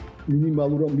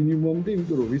მინიმუმამდე,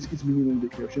 იმიტომ რომ რისკიც მინიმუმამდე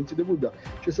იქნება შემცირებული და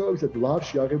შესაბამისად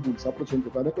ლარში აღებული საპროცენტო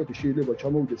განაკვეთი შეიძლება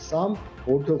ჩამოვიდეს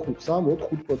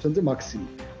 3.5-4%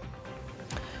 მაქსიმუმ.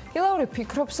 ილაური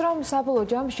ფიქრობს, რომ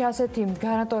საბოლოო ჯამში ასეთი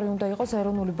გარანტორი უნდა იყოს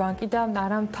ეროვნული ბანკი და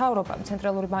არა მთავრობა.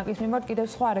 ცენტრალური ბანკის მიმართ კიდევ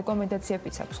სხვა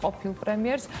რეკომენდაციებიც აქვს ყოფილ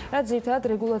პრემიერს, რაც ძირითადად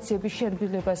რეგულაციების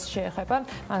შერბილებას შეეხება.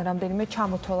 მან რამდენიმე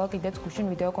ჩამოთვალა კიდეც გუშინ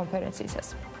ვიდეო კონფერენციისას.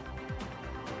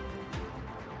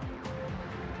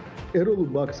 ეროვნულ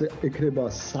ბანკს ეკრება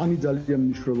 3 ძალიან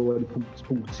მნიშვნელოვანი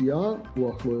ფუნქცია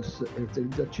უახლოეს 1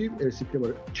 წელიწადში. ეს იქნება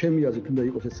ჩემი აზრით უნდა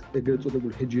იყოს ეს ეგრეთ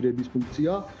წოდებული ჰეჯირების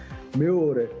ფუნქცია.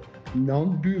 მეორე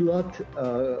ნამდვილად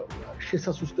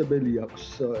შესასუსტებელი აქვს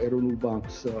ეროვნულ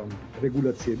ბანკს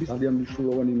რეგულაციების ძალიან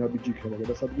მნიშვნელოვანი ნაბიჯი იქნება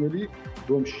გადასადგმელი,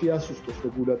 რომ შეასუსტოს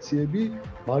რეგულაციები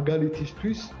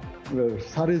მაგალითისთვის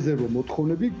სარეზერვო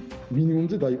მოთხოვნები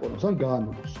მინიმუმზე დაიყონოს ან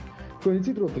გაანადგუროს. თქვენ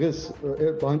იცით რომ დღეს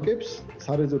ბანკებს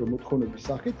სარეზერვო მოთხოვნების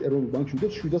სახით ეროვნულ ბანკში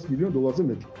უდევს $700 მილიონზე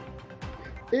მეტი.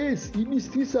 ეს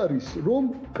იმისთვის არის, რომ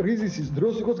კრიზისის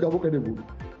დროს იყოს გამოყენებული.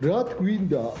 რა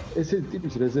გვინდა ესეთი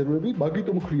ტიპის რეზერვები,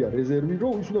 მაგიტომ ქვია რეზერვი,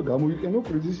 რომ ის უნდა გამოიყენო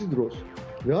კრიზისის დროს.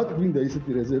 რა გვინდა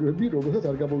ესეთი რეზერვები, რომელსაც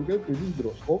არ გამოიყენებთ კრიზისის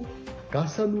დროს, ხო?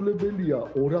 გასანულებელია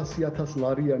 200,000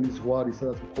 ლარიანი ზღვარი,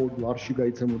 სადაც მხოლოდ ლარში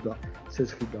გაიცემოდა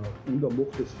სესხი და უნდა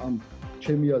მოხდეს ამ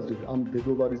ჩემი აზრით ამ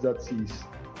დედოლარიზაციის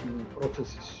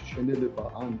პროცესის შენელება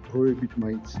ან დროებით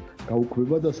მაინც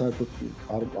გაუქმება და საერთოდ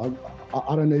არ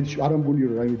ამგონია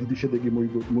რომ რაიმე დიდი შედეგი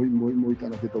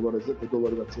მოიტანა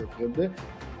დედოლარიზაციას დღემდე.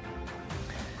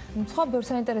 სხვა ბევრ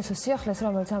საინტერესო სიახლეს,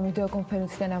 რომელიც ამ ვიდეო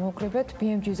კონფერენციიდან ამოუკრიბეთ,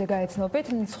 BMG-ზე გაეცნობით,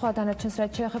 სხვა დანარჩენს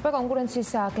რაც შეეხება კონკურენციის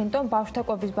სააგენტომ ბავშვთა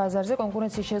კვების ბაზარზე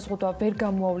კონკურენციის შეზღუდვა ვერ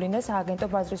გამოავლინეს. სააგენტო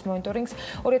ბაზრის მონიტორინგს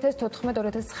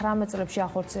 2014-2019 წლებში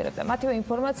ახორციელებდა. მათივე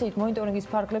ინფორმაციით, მონიტორინგის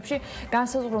ფარგლებში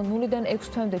განსაზღვრულ 0-დან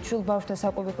 6 თვემდე ჩვილ ბავშვთა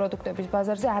საკვები პროდუქტების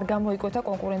ბაზარზე არ გამოიკვეთა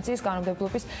კონკურენციის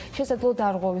კანონმდებლობის შესაძლო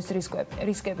დარღვევის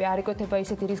რისკები. არ იკვეთება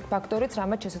ისეთი რისკ ფაქტორიც,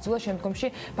 რამაც შესაძლოა შემდგომში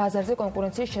ბაზარზე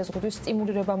კონკურენციის შეზღუდვის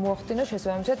სტიმულირება მოახდინოს.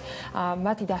 შესაბამისად,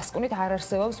 მათი დასკვნით არ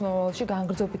არსებობს მომავალში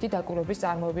განგრძობითი დაკვირვების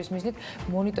წარმოების მიზნით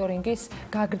მონიტორინგის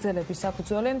გაგრძელების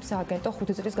საფუძველი. სააგენტო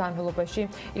 5 წლის განმავლობაში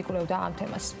იკვლევდა ამ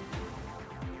თემას.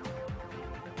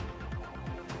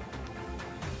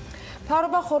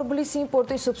 მთავრობა ხორბლის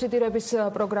იმპორტის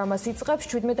სუბსიდირების პროგრამას იწყებს.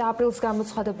 17 აპრილს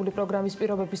გამოცხადებული პროგრამის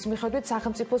პირობების მიხედვით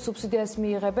სახელმწიფო სუბსიდიას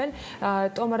მიიღებენ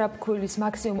ტომარაფქვილის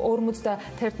მაქსიმუმ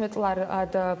 51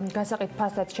 ლარად გასაყიდ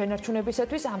ფასად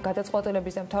შენარჩუნებისათვის. ამ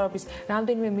გადაწყვეტილების და მთავრობის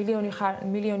რამდენიმე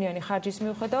მილიონიანი ხარჯის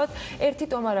მიუხედავად, ერთი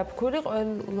ტომარაფქვილი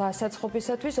ყველა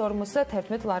საცხობისათვის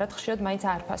 51 ლარად ხშირად მაინც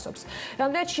არ ფასობს.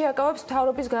 რამდენად შეაკავებს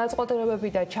მთავრობის გადაწყვეტილებები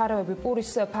და ჩარავები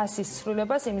პურის ფასის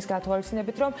ცვლილებას იმის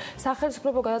გათვალისწინებით, რომ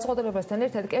სახელმწიფო გადაწყვეტილებას თან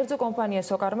ერთად კერძო კომპანია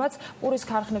სოკარმაც პურის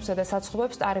ქარხნებსა და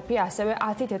საცხობებს ტარიფი ასევე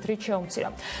 10 თეთრით შეუმცირა.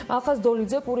 მალხაზ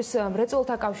დოლიძე პურის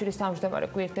მრეწველთა კავშირის თავმჯდომარე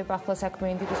გვერდება ახლა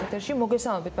საქმიანი დიდის ეთერში.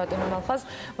 მოგესალმებით ბატონო მალხაზ,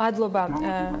 მადლობა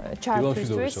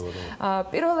ჩართვისთვის.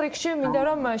 პირველ რიგში მინდა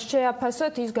რომ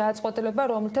შეაფასოთ ის გადაწყვეტილება,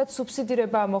 რომელთაც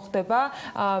სუბსიდირება მოხდება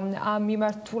ამ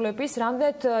მიმართულების,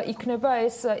 რამდენად იქნება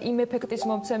ეს იმ ეფექტის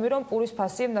მომცემი, რომ პურის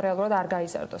ფასი რეალურად არ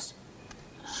გაიზარდოს.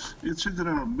 იცით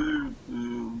რა, მე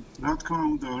რა თქმა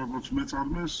უნდა, როგორც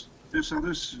მეწარმეს, ეს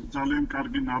არის ძალიან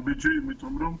კარგი ნაბიჯი,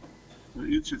 იმიტომ რომ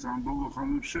იცით ამ ბოლო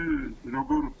ხანებში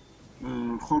როგორ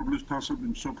ხორბლის ფასები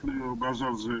მსოფლიო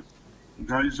ბაზარზე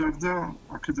გაიზარდა,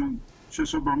 აქედან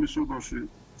შესაბამისობაში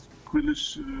ქვილის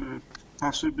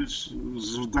ფასების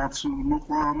ზრდაც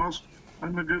მოყვა ამას. აი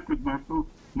მე გეტყვით მარტო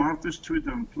მარტის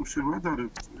თვიდან თუ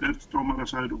შევადარებთ ერთ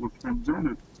ტომარას აი როგორც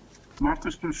მებრძანეთ,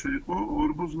 მარტის თვეში იყო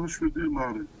 47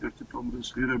 ლარი ერთი ტომრის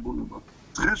ღირებულება.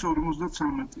 დღეს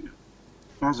 53-ია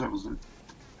ბაზარზე.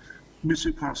 მისი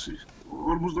ფასი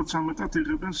 53-ად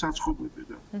იღებენ საცხობები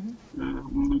და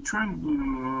ჩვენ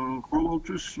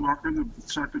ყოველთვის ვაყენებთ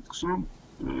საკითხს, რომ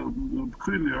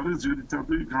ქვილი არის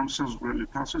ძირითადი განსაზღვრელი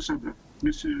ფასისა და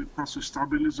მისი ფასის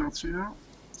სტაბილიზაცია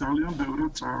ძალიან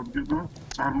ბევრად წარადგება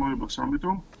წარმოებას.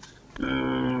 ამიტომ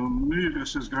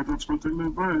მიიღეს ეს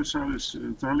გადაწყვეტილება, ეს არის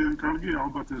ძალიან კარგი,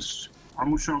 ალბათ ეს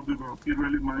ამუშავდება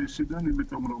 1 მაისიდან,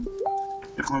 იმიტომ რომ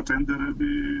ეხლა ტენდერები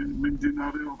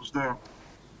მიმდინარეობს და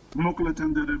მოკლე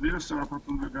ტენდერებია, სწრაფად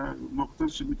უნდა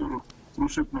მოხდეს, იმიტომ რომ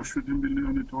რუსეთმა 7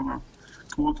 მილიონი ტონა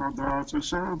კვოტა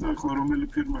დააწესა და ეხლა რომელი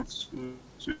ფირმაც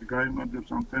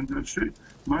გაიმარჯვებს ამ ტენდერში,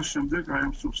 მას შემდეგ აი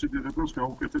ამ სუბსიდირებას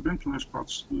გაუკეთებენ თუ ეს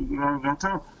ფასს,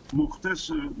 რათა მოხდეს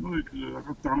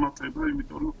რაღაც დამატება,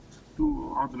 იმიტომ რომ თუ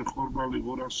ადრე ხორბალი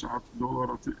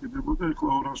 $210 იყიდებოდა,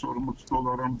 ეხლა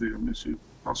 $240-მდეა მისი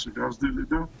ფასი გაზრდილი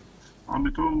და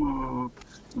ამიტომ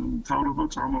მთავრობა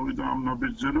წამოვიდა ამ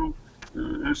ნაბიჯზე, რომ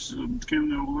ეს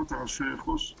მტკივნეულად არ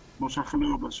შეეხოს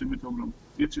მოსახლეობას, იმიტომ რომ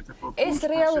იცით ეს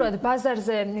რეალურად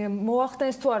ბაზარზე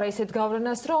მოახდენს თუ არა ისეთ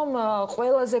გავლენას, რომ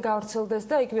ყველაზე გავრცელდეს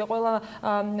და იგივე ყველა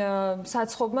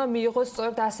საცხობმა მიიღოს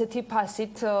სწორედ ასეთი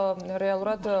ფასით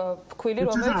რეალურად ფქვილი,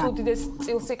 რომელიც უდიდეს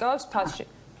წილს იკავებს ფასში.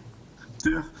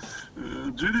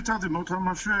 ძირითადი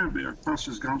მოთამაშეები აქ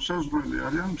ფასის განსაზღვრელი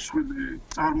არიან მსხვილი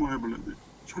წარმოებლები.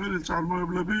 მსხვილი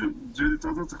წარმოებლები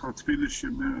ძირითადად ახლა თბილისში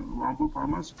მე ვამბობ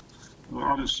ამას,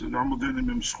 არის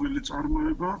რამოდენიმე მსხვილი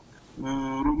წარმოება,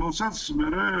 რომელსაც მე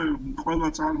ყველა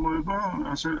წარმოება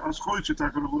ასე ხო იცით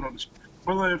აქ როგორ არის.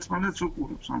 ყველა ერთმანეთს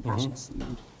უყურებს ამ ფასს.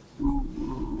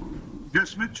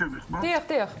 გესმით ჩემი ხმა?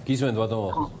 დიახ. გისმენთ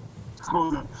ბატონო. ხო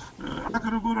და აქ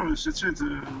როგორ არის, იცით,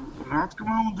 რა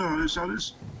თქმა უნდა, ეს არის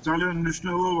ძალიან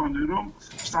მნიშვნელოვანი, რომ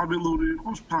სტაბილური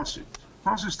იყოს ფასი.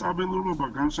 ფასის სტაბილურობა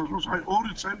განსაზღვრავს, აი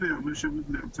 2 წელია მე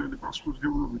შემიძლია მთელი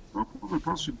პასუხისმგებლობით, და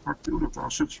ფასი ფაქტიურად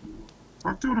არ შეცვლილა.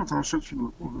 ფაქტიურად არ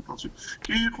შეცვლილა ფასი.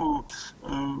 კი იყო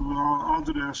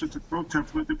ადრე ასეთი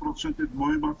 11%-ით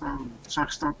მოემატა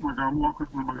საქსტატმა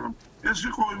გამოაქვეყნა, მაგრამ ეს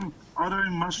იყო არა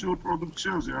იმ მასიურ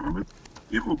პროდუქციაზე, არამედ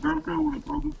იყო გარკვეული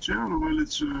პროდუქცია,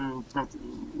 რომელიც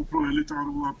უფრო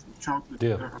ელიტარულად ჩავდით,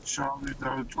 შავი და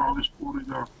ჭალის პური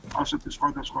და ასეთი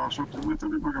სხვადასხვა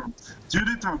ასორტიმენტები, მაგრამ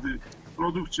ძირითადი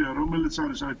პროდუქცია, რომელიც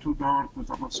არის აი თუ დავარქმევთ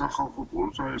ახლა სახალხო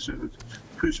პურს, აი ესე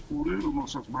ქვის პური,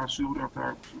 რომელსაც მასიურად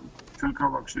აქვს ჩვენ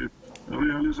ქალაქში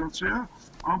რეალიზაცია,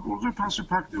 ამ პურზე ფასი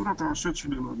ფაქტიურად არ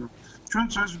შეცვლილა და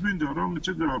ჩვენც ეს გვინდა, რომ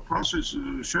იცით რა, ფასის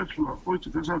შეცვლა, ხო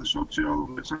იცით, ეს არის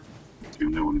სოციალური, ეს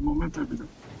კინეული მომენტები და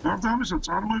გამთამისა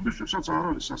წარმოებისთვისაც არ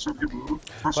არის სასარგებლო.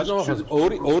 ბატონო ხაზ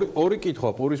ორი კითხვა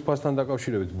პურის ფასთან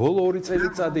დაკავშირებით. ბოლო 2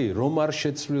 წელიწადი რომ არ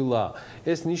შეცვლილა,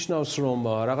 ეს ნიშნავს რომ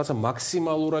რაღაცა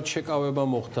მაქსიმალურად შეკავება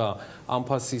მოხდა ამ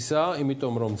ფასისა,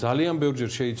 იმიტომ რომ ძალიან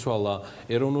ბევრჯერ შეიცვალა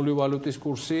ეროვნული ვალუტის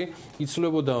კურსი,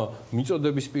 იცვლებოდა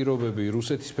მიწოდების პირობები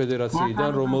რუსეთის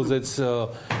ფედერაციიდან, რომელზეც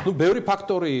ბევრი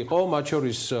ფაქტორი იყო, მათ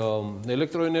შორის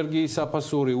ელექტროენერგიის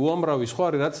საფასური, უამრავი სხვა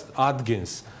არის, რაც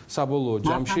ადგენს საბოლოო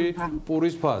ჯამში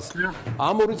პურის ფასს.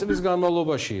 ამ 2 წლის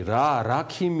განმავლობაში რა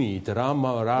ქიმიით,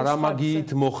 რა მაგიით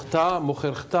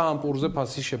მოხერხდა ამ პურზე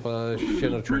ფასის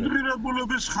შენარჩუნება?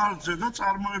 გმირებულობის ხარჯზე და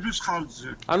წარმოების ხარჯზე.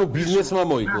 ანუ ბიზნესმა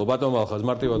მოიკლო ბატონ მალხაზ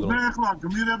მარტივად რომ. მე ახლა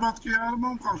გმირებად კი არ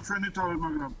მომყავს ჩვენი თავი,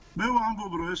 მაგრამ მე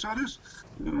ვამბობ რომ ეს არის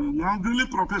ნამდვილი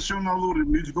პროფესიონალური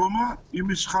მიდგომა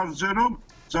იმის ხარჯზე, რომ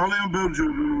ძალიან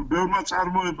ბევრმა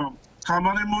წარმოებამ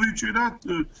თამარი მოიჭირა,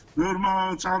 ბევრმა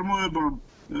წარმოებამ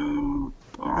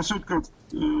ასე ვთქვათ,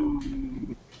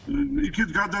 იქით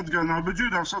გადადგა ნაბიჯი,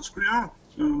 რასაც ქვია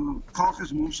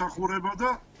ხალხის მომსახურება და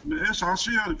ეს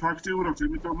ასე არის ფაქტიურად,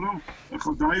 იმიტომ რომ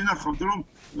ახლა დაინახავთ, რომ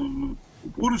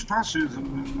პურის ფასი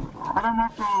არა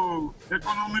მარტო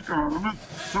ეკონომიკა, არამედ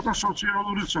ცოტა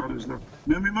სოციალურიც არის და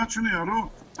მე მიმაჩნია, რომ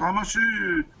ამაში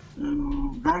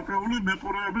გარკვეული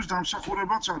მეყურეების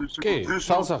დამსახურებაც არის. კი,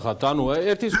 სალსახად, ანუ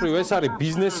ერთის მხრივ ეს არის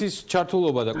ბიზნესის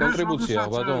ჩართულობა და კონტრიბუცია,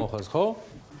 ბატონო ხაზ, ხო?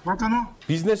 ბატონო,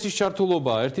 ბიზნესის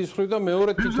ჩართულობა ერთის მხრივ და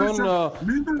მეორე თვითონ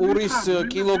პურის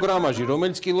კილოგრამაჟი,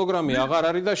 რომელიც კილოგრამი აღარ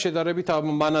არის და შედარებით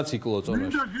მანაც იკლო წონაში.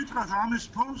 მინდა გითხრათ ამის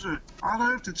ფონზე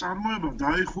არაერთი წარმოება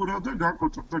დაიხურა და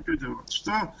გაკოტრდა კიდევაც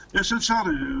და ესეც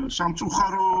არის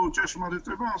სამწუხარო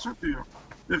ჭეშმარიტება, ასეთია.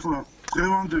 ეხლა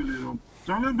დღევანდელი რომ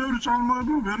ძალიან ბევრი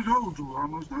წარმოება ვერ გაუძლო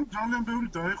ამას და ძალიან ბევრი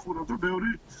დაიხურა და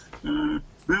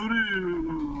ბევრი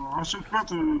ასე ვთქვათ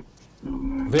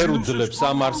ვერ უძლებს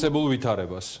ამ არსებულ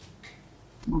ვითარებას.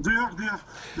 დიახ.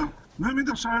 მე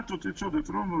მინდა საერთოდ იცოდეთ,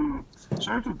 რომ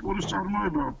საერთოდ პურის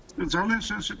წარმოება ძალიან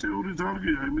სენსიტიური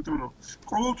დარგია, იმიტომ რომ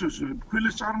ყოველთვის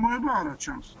ფქვილის წარმოება არ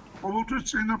აჩანს. ყოველთვის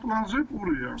წინა პლანზე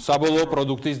პურია. საბოლოო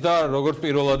პროდუქტის და როგორც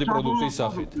პირველადი პროდუქტის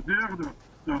სახით. დიახ და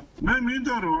მე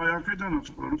მინდა რომ აი აქედანაც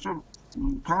როცა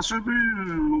ფასები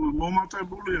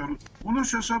მომატებულია, უნდა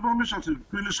შესაბამისად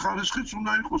ფქვილის ხარისხიც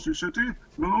უნდა იყოს ისეთი,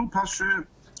 რომ ფასი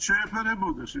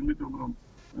შეეფერებოდეს, იმიტომ რომ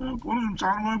პურის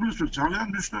წარმოებლისთვის ძალიან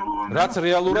მნიშვნელოვანია. რაც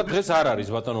რეალურად დღეს არ არის,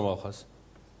 ბატონო მალხაზ.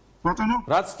 ბატონო?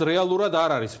 რაც რეალურად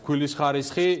არ არის ფქვილის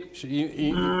ხარისხი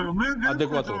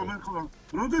ადეკვატური.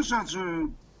 როდესაც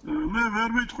მე ვერ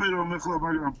ვიტყვი რომ ეხლა,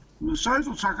 მაგრამ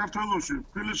საერთოდ საქართველოში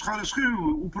ფქვილის ხარისხი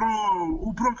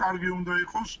უფრო კარგი უნდა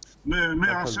იყოს, მე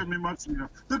ასე მიმაჩნია.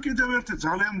 და კიდევ ერთი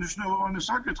ძალიან მნიშვნელოვანი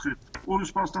საკითხი პურის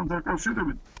ფასთან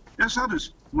დაკავშირებით, ეს არის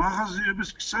მაღაზიების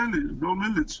ქსელი,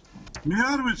 რომელიც მე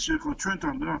არ ვიცი ხო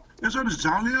ჩვენთან რა. ეს არის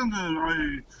ძალიან აი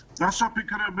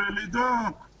დასაფიქრებელი და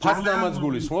ფასდამაც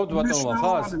გულისხმობთ ბატონო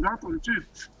მალხაზ? რატო იცით?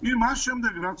 იმას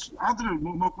შემდეგ რაც ადრე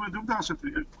მოქმედებდა ასეთი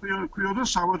ქვიოდა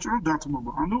სავაჭრო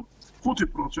დათმობა. ანუ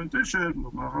 5% შეეძლო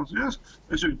მაღაზიას,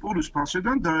 ესე იგი პურის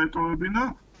ფასიდან დაეტოვებინა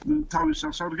თავის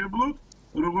სასარგებლოდ,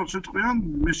 როგორც იტყვიან,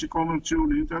 მისი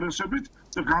კომერციული ინტერესებით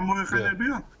და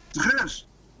გამოეყენებია დღეს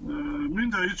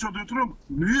მინდა იცოდეთ რომ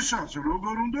მისაც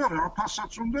როგორ უნდა რა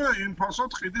ფასაც უნდა იმ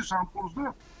ფასად ხიდის ამ პურს და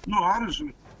არის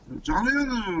ძალიან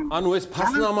ანუ ეს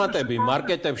ფასნამატები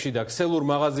მარკეტებში და ქსელურ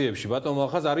მაღაზიებში ბატონო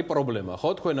მალხაზ არის პრობლემა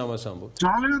ხო თქვენ ამას ამბობთ?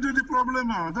 ძალიან დიდი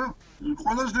პრობლემაა და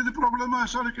ყველაზე დიდი პრობლემა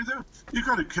ეს არის კიდევ იქ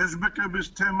არის კეშბეკების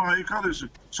თემა, იქ არის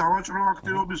სავაჭრო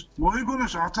აქტივობის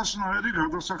მოიგონეს 1000-ნაირი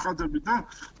გადასახადები და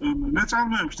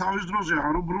მეწარმეებს თავის დროზე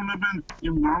არ უბრუნებენ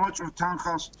იმ ნავაჭრ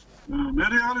თანხას. მე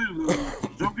არის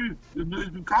ზოგი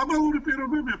კაბალური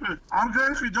პირობები არ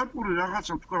გაეყიდა პური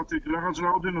რაღაცა თქვათ იქ რაღაც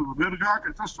რაოდენობა ვერ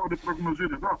გააკეთა სწორი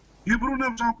პროგნოზირება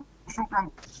იბრუნებს ამ უკან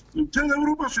მთელ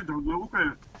ევროპაში და უკვე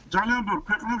ძალიან ბევრ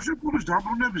ქვეყნებში პურის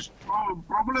დაბრუნების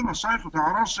პრობლემა საერთოდ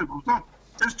არ არსებობს და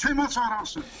ეს თემაც არ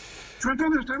არსებობს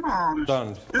ჩვენთან ეს თემა არის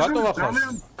ბატონო ახლა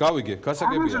გავიგე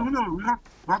გასაგებია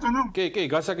ბატონო კი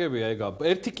გასაგებია ეგა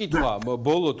ერთი კითხვა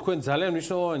ბოლო თქვენ ძალიან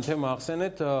მნიშვნელოვანი თემა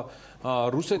ახსენეთ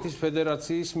რუსეთის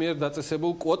ფედერაციის მიერ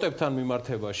დაწესებულ კვოტებთან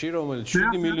მიმართებაში, რომელიც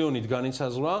 7 მილიონით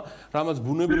განისაზღვრა, რამაც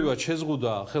ბუნებრივად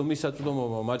შეზღუდა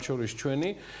ხელმისაწვდომობა მათ შორის ჩვენი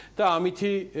და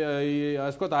ამითი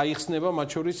ასე ვთქვათ აიხსნება მათ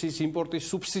შორის ის იმპორტის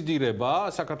სუბსიდირება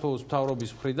საქართველოს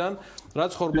მთავრობის მხრიდან,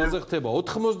 რაც ხორბალზე ხდება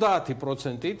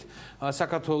 90%-ით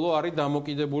საქართველო არის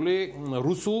დამოკიდებული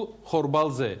რუსულ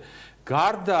ხორბალზე.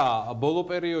 გარდა ბოლო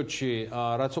პერიოდში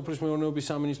რაც სოფლის მეურნეობის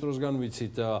სამინისტროსგან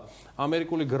ვიცით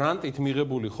ამერიკული გრანტით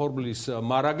მიღებული ხორბლის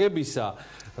მარაგებისა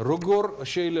როგორ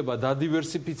შეიძლება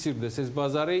დადივერსიფიცირდეს ეს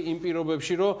ბაზარი იმ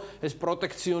პირობებში რომ ეს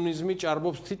პროტექციონიზმი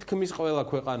ჭარბობს თითქმის ყველა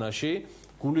ქვეყანაში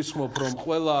გულისხმობ რომ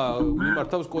ყველა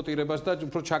მიმართავს კოტირებას და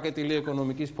უფრო ჩაკეტილი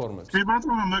ეკონომიკის ფორმებს. კი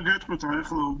ბატონო, მე გეტყვით,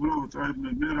 ახლა უბრალოდ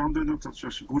მე რამდენადაც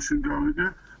გუშინ გავიგე,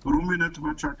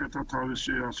 რუმინეთმა ჩაკეტა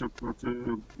თავისი, ასე ვთქვათ,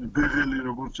 ბეღელი,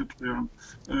 როგორც იტყვიან,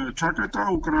 ჩაკეტა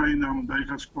უკრაინამ და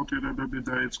იქაც კოტირებები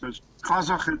დაიწყეს.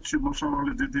 ყაზახეთში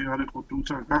მოსავალი დიდი არ იყო,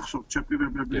 თუმცა გახსოვთ,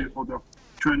 შეპირებები იყო და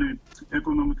ჩვენი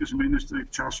ეკონომიკის მინისტრი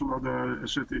ჩასულა და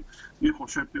ესეთი იყო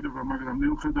შეპირება, მაგრამ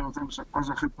მიუხედავად ამისა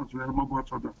ყაზახეთმა ვერ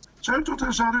მოგვაწოდა. საერთოდ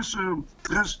ეს არის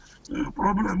დღეს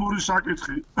პრობლემური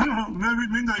საკითხი. მე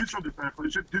მინდა იცოდეთ ახლა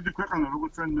ისეთი დიდი ქვეყანა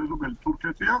როგორც ჩვენი მეზობელი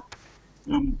თურქეთია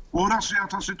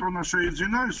 200,000 ტონა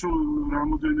შეიძინა ის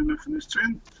რამოდენიმე ხნის წინ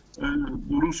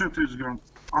რუსეთისგან.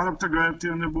 არაბთა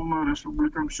გაერთიანებულმა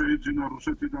რესპუბლიკამ შეიძინა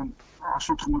რუსეთიდან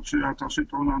 180,000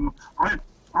 ტონა. აი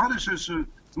არის ეს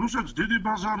რუსეთს დიდი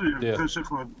ბაზარია დღეს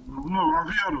ახლა უნდა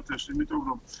აღიაროთ ეს, იმიტომ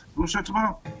რომ რუსეთმა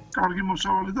კარგი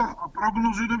მოსავალი და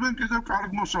პროგნოზირებენ კიდევ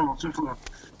კარგ მოსავალს. ახლა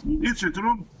იცით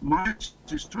რომ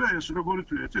მაისის თვე ეს როგორი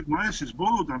თვეა, იცით მაისის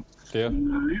ბოლოდან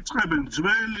იწყებენ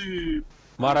ძველი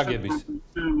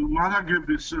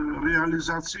მარაგების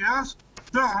რეალიზაციას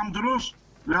და ამ დროს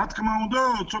რა თქმა უნდა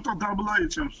ცოტა დაბლა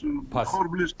იწევს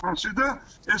ხორბლის ფასი და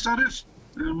ეს არის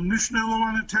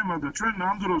მნიშვნელოვანი თემა და ჩვენ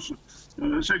ამ დროს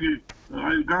ესე იგი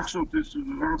აი გახსოვთ ეს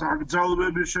რაღაც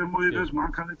აკრძალვები შემოიღეს,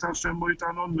 მანქანითაც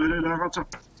შემოიტანონ, მე რაღაცა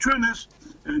ჩვენ ეს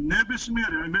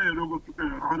ნებისმიერი აი მე როგორც უკვე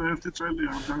არაერთი წელი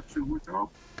ამ დარგში ვმუშაობ,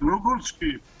 როგორც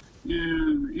კი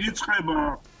იწყება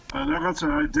რაღაცა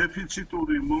აი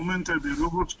დეფიციტური მომენტები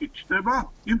როგორც კი ჩნდება,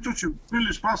 იმ წუთში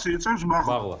ფილის ფასი იწევს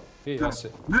მაღლა. კი, ასე.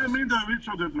 მე მინდა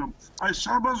ვიცოდეთ რომ აი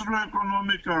საბაზრო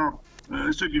ეკონომიკა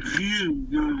ესე იგი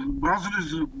ბაზრის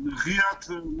ღიად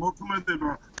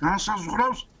მოქმედება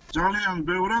განსაზღვრავს ძალიან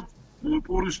ბევრად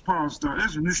პურის ფასს და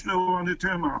ეს მნიშვნელოვანი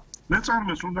თემაა.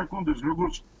 მეწარმეს უნდა კონდეს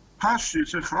როგორც ფასში,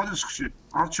 ისე ხარისხში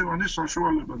არჩევანის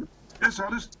საშუალება. ეს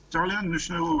არის ძალიან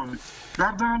მნიშვნელოვანი.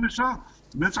 გარდა ამისა,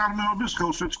 მეწარმეობის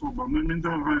ხელშეწყობა. მე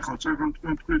მინდა ახლა წეგან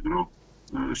თქვით რომ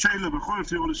შეიძლება ხო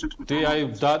ერთი-ორი სიტყვით. დი აი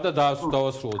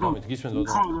დავასრულოთ ამით, გისმენთ რა.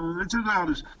 ხო, ეს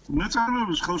არის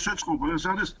მეწარმეობის ხელშეწყობა, ეს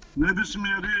არის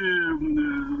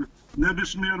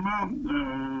ნებისმიერმა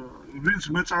ვინც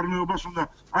მეწარმეობას უნდა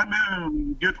აი მე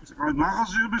გეტყვით, აი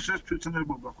მაღაზიების ეს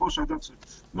თვითნებობა, ხო, სადაც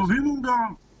ნუ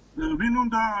ვინ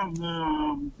უნდა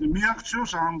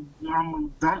მიაქციოს ამ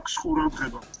დარგს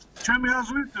ყურადღება. ჩემი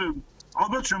აზრით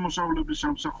ალბათ შემოსავლების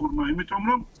სამსახურმა, იმიტომ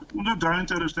რომ უნდა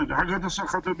დაინტერესდნენ რა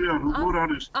გადასახადებია, როგორ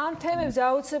არის. ამ თემებზე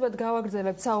აუცილებლად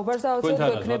გავაგრძელებთ საუბარს და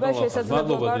აუცილებლად ექნება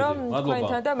შესაძლებლობა რომ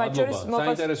თქვენთან და მათ შორის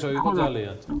საინტერესო იყო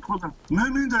ძალიან. მე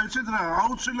მინდა იცით რა,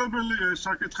 აუცილებელია ეს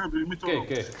საკითხები, იმიტომ რომ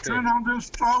ჩვენ ამდენ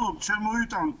სწავლობთ,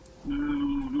 შემოიტანთ,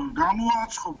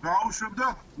 გამოაცხობ, გაუშვებ და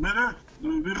მე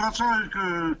ვიღაცა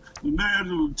მე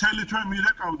მთელი თვე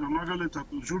მირეკავდა მაგალითად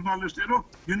ჟურნალისტი რომ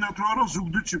გინდა თუ არა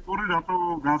ზუგდიდში პური რატო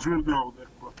გაძვირდაოდა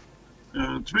თქვა.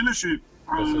 თბილისში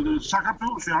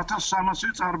საქართველოში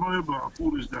 1300 წარმოებაა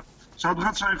პურის და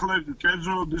სადღაცა ახლა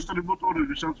კერძო დისტრიბუტორი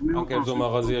ვისაც მიუყვარს. კერძო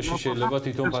მაღაზიაში შეიძლება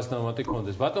თვითონ ფასნამატი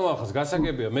კონდეს. ბატონო ახლა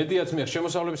გასაგებია, მედიაც მიახ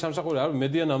შემოსავლების სამსახური არ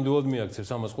მედია ნამდვილად მიაქცევს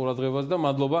ამას ყურადღებას და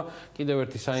მადლობა კიდევ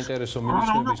ერთი საინტერესო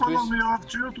მინიშნებისთვის.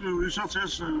 ვისაც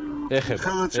ეს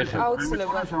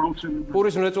აუცილებლად.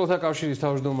 პურის მრეწველთა კავშირის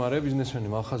თავმჯდომარე ბიზნესმენი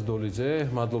მალხაზ დოლიძე,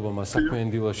 მადლობა მას საქმიანი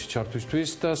დილაში ჩართვისთვის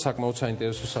და საკმაოდ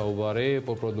საინტერესო საუბარი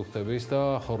პროდუქტების და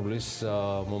ხორბლის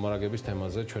მომარაგების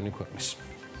თემაზე ჩვენი ქვეყნის.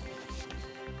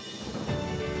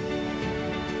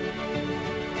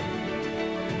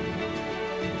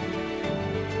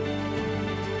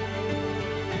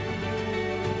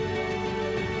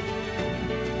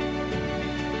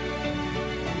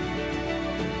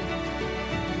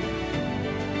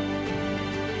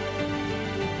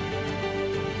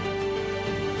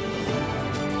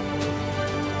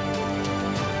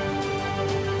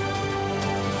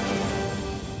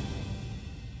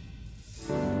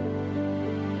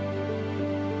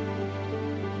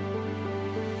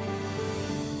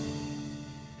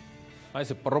 აი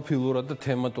ეს პროფილურად და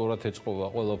თემატურად ეწყობა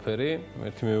ყველაფერი.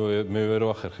 ერთი მე ვერ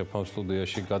ვახერხებ ამ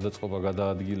სტუდიაში გადაწყობა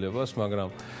გადაადგილებას, მაგრამ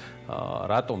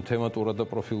რატომ თემატურად და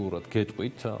პროფილურად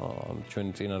გეტყვით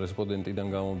ჩვენი წინა რესპონდენტიდან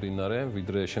გამომდინარე,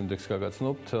 ვიდრე შემდეგს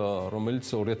გაგაცნობთ, რომელიც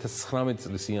 2019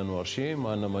 წლის იანვარში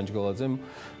მანა მანჯგალაძემ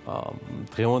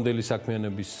დღევანდელი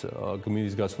საქმიანობის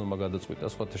გმირის გაცნობა გადაწყვიტა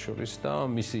სხვათა შორის და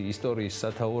მისი ისტორიის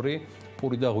სათაური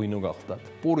პური და ღვინო გახლდათ.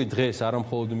 პური დღეს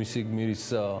არამხოლოდ მისი გმირის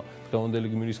დღევანდელი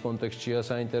გმირის კონტექსტშია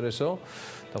საინტერესო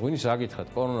და ღვინის რა გითხრათ,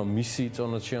 კორონა მისი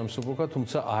წონაც შეამსუბუქა,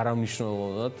 თუმცა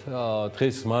არამნიშნულოვნად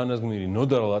დღეს მანას გმირი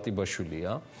ნოდარ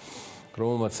ლატიბაშვილია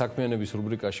რომელმაც საქმიანობის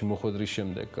რუბრიკაში მოხვედრის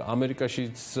შემდეგ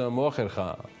ამერიკაშიც მოახერხა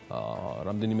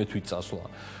რამდენიმე თვით წასვლა,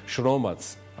 შრომაც,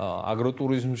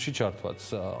 აგროტურიზმში ჩართვაც,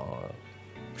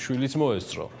 შვილიც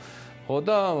მოესწრო. ხო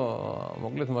და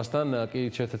მოკლედ მასთან კი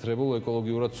შეთეთრებულ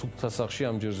ეკოლოგიურად სუფთა სახლში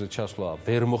ამჯერზე ჩასვლა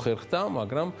ვერ მოხერხდა,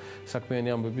 მაგრამ საქმიანი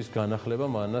ამბების განახლება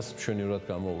მანას მშვენივრად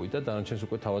გამოვიდა. დანარჩენს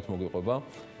უკვე თავად მოგვიყვება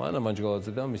მანა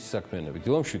მანჯგალაძე და მისი საქმიანები.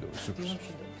 დილა მშვიდობის.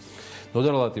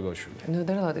 ნოდარ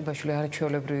ლატიბაშვილი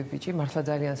არაჩვეულებრივი ბიჭი, მართლა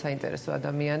ძალიან საინტერესო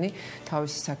ადამიანი,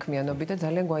 თავისი საქმიანობით და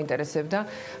ძალიან გვაინტერესებდა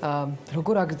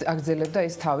როგორ აგრძელებდა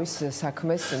ეს თავის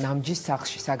საქმეს ნამჯის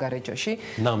სახლში, საგარეჯოში.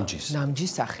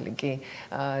 ნამჯის სახლი, კი.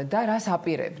 და რას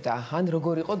აპირებდა? ან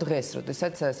როგორ იყო დღეს,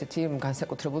 როდესაც ასეთი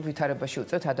განსაკუთრებულ ვითარებაში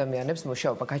უწევთ ადამიანებს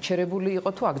მუშაობა? გაჩერებული იყო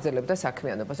თუ აგრძელებდა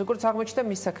საქმიანობას? როგორც აღმოჩნდა,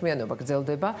 მის საქმიანობა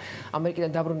გრძელდება.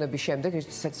 ამერიკიდან დაბრუნების შემდეგ,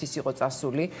 როდესაც ის იყო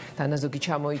წასული, დანაზოგი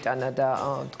ჩამოიტანა და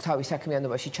თავის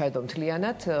საქმიანობაში ჩაედო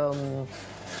მთლიანად,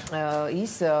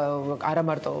 ის არა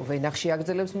მარტო ვენახში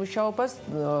აგრძელებს მუშაობას,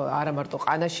 არა მარტო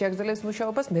ყანაში აგრძელებს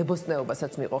მუშაობას,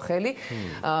 მებოსტნეობასაც მიიღო ხელი.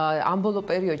 ამ ბოლო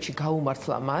პერიოდში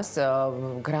გაუმართლა მას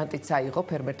გრანტიც აიღო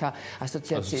ფერმერთა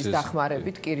ასოციაციის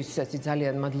დახმარებით, კი რისთვისაც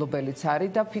ძალიან მადლობელიც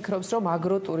არის და ფიქრობს, რომ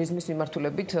აგროტურიზმის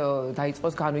მიმართულებით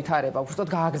დაიწყოს განვითარება, უბრალოდ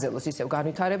გააგრძელოს ისევ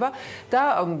განვითარება და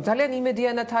ძალიან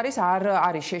იმედიანად არის, არ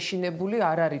არის შეშინებული,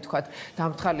 არ არის თქვა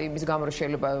დამთხალი იმის გამო რომ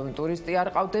შეიძლება ტურისტი არ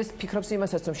ყავდეს, ფიქრობს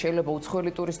იმასაც, რომ შეიძლება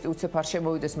უცხოელი ტურისტი უცებ არ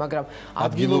შემოვიდეს, მაგრამ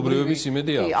ადგილობრივების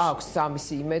იმედი აქვს. აქვს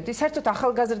ამისი იმედი. საერთოდ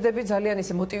ახალგაზრდები ძალიან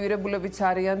ისე მოტივირებულებიც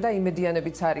არიან და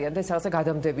იმედიანებიც არიან და ეს რაღაცა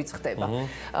გადამდებით ხდება.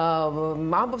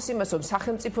 ამბობს იმას, რომ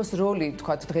სახელმწიფოს როლი,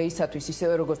 თქვა დღეისათვის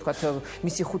ისევე როგორც თქვა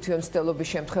მისი ხუთივე მცდელობის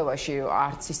შემთხვევაში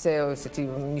არც ისე ესეთი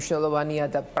მნიშვნელოვანია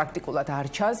და პრაქტიკულად არ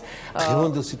ჩანს.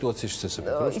 დღევანდელ სიტუაციაში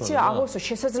შესაძლებელია. იცი, აღობს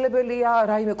შესაძლებელია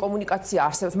რაიმე კომუნიკაცია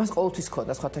არსებობს, მას ყოველთვის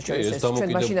ქონდა სხვათა შორის ეს ჩვენ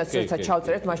მაშინაც ერთად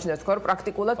ჩავწერეთ, მაშინაც თქვა რომ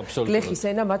პრაქტიკულად გლეხის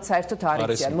ენა მათ საერთოდ არ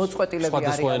იციან, მოწყვეტილები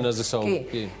არიან.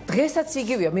 კი. დღესაც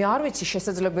იგივეა, მე არ ვიცი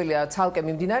შესაძლებელია ცალკე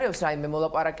მიმდინარეობს რაიმე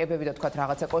მოლაპარაკებები და თქვა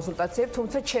რაღაცა კონსულტაციები,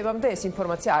 თუმცა ჩემამდე ეს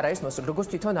ინფორმაცია არ არის მოსული, როგორც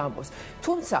თვითონ ამბობს.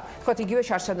 თუმცა, თქვა იგივე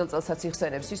შარშანდელ წელსაც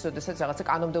იხსენებს ის, როდესაც რაღაცა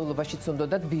კანონმდებლობაშიც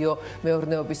უნდათ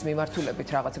ბიომეურნეობის მიმართულებით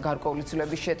რაღაცა გარკვეული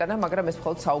ცვლილების შეტანა, მაგრამ ეს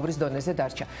მხოლოდ საუბრის დონეზე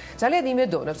დარჩა. ძალიან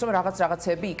იმედოვნებს, რომ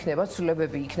რაღაცები იქნება,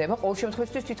 ცვლილებები იქნება, ყოველ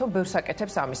შემთხვევაში თვითონ ბევრს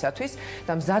აკეთებს ამისათვის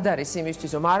და მზად არის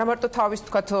იმისთვის, რომ არა მარტო თავის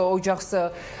თქვა ოჯახს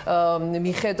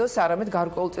მიხედოს, არამედ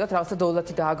გარკვეულწილად რაღაცა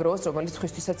დოვლათი დააგროვოს, რომელიც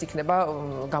ხვისთვისაც იქნება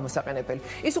გამოსაყენებელი.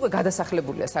 ის უკვე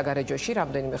გადასახლებულია საგარეჯოში,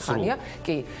 რამდენიმე ხანია.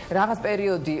 კი, რაღაც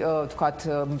პერიოდი თქვა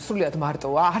სრულად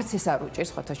მარტოა, არც ეს არ უჭირს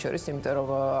სხვათა შორის, იმიტომ რომ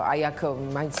აი აქ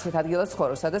მაინც ისეთ ადგილას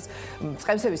ცხოვრობს, სადაც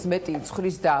წყემსების მეტი,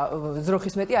 ცხვრის და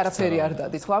ზროხის მეტი არაფერი არ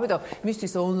დადის. ხო, ამიტომ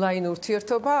მისთვის ონლაინ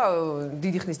ურთიერთობა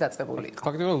დიდი ხნის დაწყებული იყო.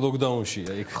 ფაქტობრივად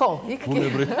ლოკდაუნშია იქ. ხო, იქ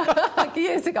კი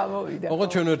ესე გამოვიდა. ოღონდ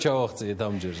ჩვენ ვერ ჩავახციეთ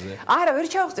ამჯერზე. არა, ვერ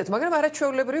ჩავახციეთ, მაგრამ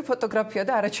არაჩვეულებრივი ფოტოგრაფია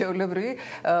და არაჩვეულებრივი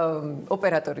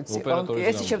ოპერატორიც იყო.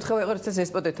 ეს შემთხვევა იყო, როდესაც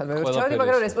რესპონდენტთან მე ვერ ჩავედი,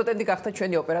 მაგრამ რესპონდენტი გახდა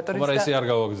ჩვენი ოპერატორიც და მაგრამ ესე არ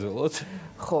გავაგზავნოთ.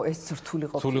 ხო, ეს რთული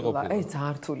ყოფილა. ეს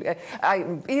ძალიან რთული. აი,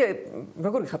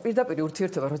 როგორ ხარ პირდაპირ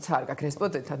ურთიერთობა როცა არ გაქვს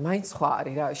რესპონდენტთან, მაინც სხვა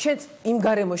არის რა. შენც იმ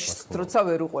გარემოში როცა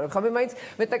ვერ უყურებ. ხა მე მაინც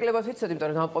მეტნაკლებად ვიცოდი, იმიტომ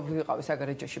რომ გამყოფილი ვიყავი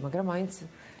საგარეჯოში, მაგრამ მაინც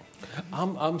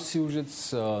ამ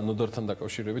სიუჟეტს ნოდართან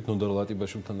დაკავშირებით, ნოდარ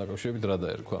ლატიბაშვილთან დაკავშირებით რა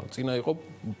დაერქვა? წინა იყო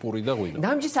პური და ღვინო.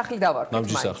 ნამჯის სახლი დავარქვით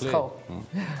მაინც, ხო.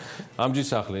 ნამჯის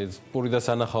სახლი, პური და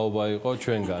სანახაობა იყო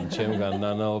ჩვენგან, ჩემგან,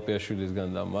 ნანა ოპიაშვილისგან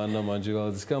და მანა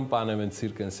მანჯგალაძისგან პანემენ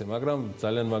ცირკენსე, მაგრამ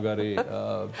ძალიან მაგარი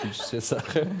ბიჭის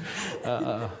შესახებ.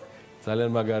 ძალიან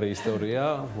მაგარი ისტორია.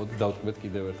 მოდი დავტყმეთ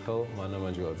კიდევ ერთხელ მანა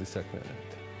მანჯგალაძის საქმიანობით.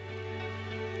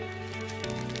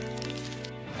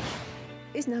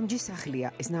 ეს ნამჯის სახლია,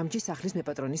 ეს ნამჯის სახლის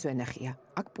მეპატრონის ვენახია.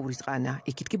 აქ პურის ყანა,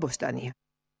 იქით კი ბოსტანია.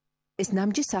 ეს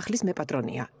ნამჯის სახლის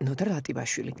მეპატრონია, ნოდარ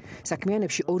ლატიბაშვილი.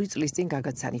 საქმიანებში 2 წლის წინ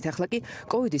გაგაცანით, ახლა კი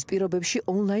კოვიდის პირობებში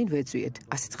ონლაინ ვეძვიეთ.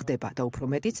 ასეც ხდება და უფრო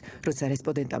მეტიც, როცა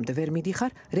რესპონდენტამდე ვერ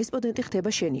მიდიხარ, რესპონდენტი ხდება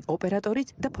შენი ოპერატორიც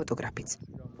და ფოტოგრაფიც.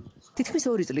 თითქმის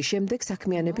 2 წლის შემდეგ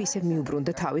საქმიანები ისევ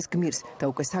მიუბრუნდა თავის გმირს და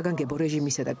უკვე საგანგებო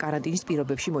რეჟიმისა და კარანტინის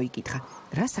პირობებში მოიკითხა.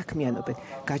 რა საქმიანობენ?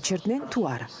 გაჩერდნენ თუ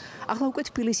არა? ახლა უკვე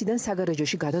თბილისიდან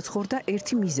საგარეჯოში გადაცხოვრდა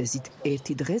ერთი მიზეზით,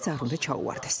 ერთი დღეც არ უნდა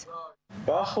ჩაუვარდეს.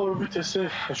 დაახლოებით ესე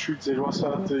 7-8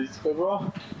 საათზე იწყება.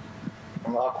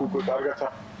 აქ უკვე კარგად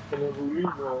აღებული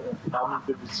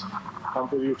ამინდების ამ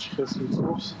პერიოდში ხელს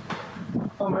მიწვევს.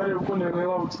 მე უკვე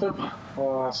ნელა ვიწყებ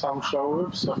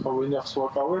სამუშაოებს, ახლა ვენახს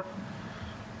ვაკავებ.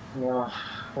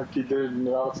 კიდე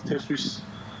რაღაც თესვის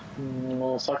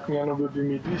საქმიანობები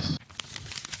მიდის.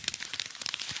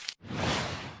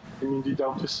 მინდი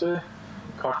დავთესე,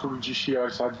 ქართული ჯიში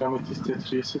არის ადრამეთის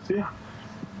თეთრი ესეთი.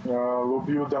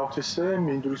 ლობიო დავთესე,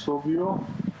 მინდვრის ლობიო,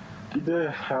 კიდე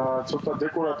ცოტა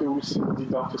დეკორატიული სიმდი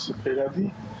დავთესე ფერადი,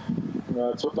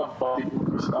 ცოტა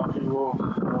ბადიგულის აფილო,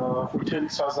 ყვითელი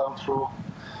საზამთრო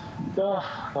და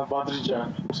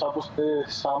ბადრიჯანი. საბოსტე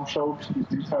სამშაობისთვის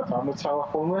ძირითადად ამეცალა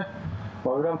ხოლმე,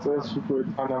 მაგრამ წელს უკვე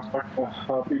თანამ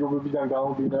პირობებიდან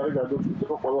გამომდინარე გადავწყვიტე,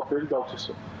 რომ ყველაფერი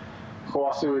დავთესო. ხო,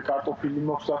 ასევე კარტოფილი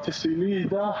მაქვს დათესილი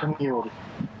და ნიორი.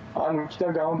 ანუ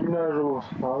იქიდან გამომდინარე, რომ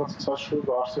რაღაც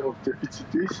საშუალება არსებობს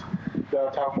დეფიციტის და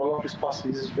თან ყველაფრის ფასი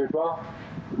იზრდება,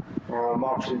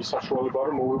 მაქვს იმის საშუალება,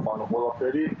 რომ მოვიყვანო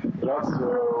ყველაფერი, რაც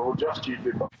ოჯახს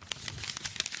ჭირდება.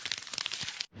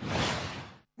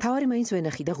 თავარი მაინც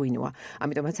ვენახი და ღვინოა,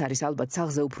 ამიტომაც არის ალბათ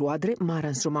საღზე უფრო ადრე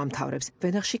მარანს რომ ამთავრებს.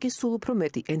 ვენახში კი სულ უფრო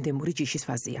მეტი ენდემური ჯიშის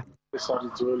ფაზია. ეს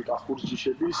არის ძველი კახურის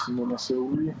ჯიშები,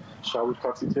 სიმონასეული, შავი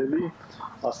ქაცითელი,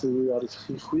 ასევე არის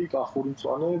ხიხვი, კახური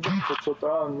მწვანე და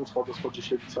ცოტა სხვადასხვა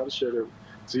ჯიშებიც არის შერეული.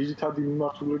 ძირითადი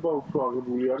მიმართულება უფრო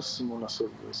აღებული არის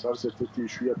სიმონასეული. ეს არის ერთ-ერთი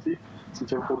იშვიათი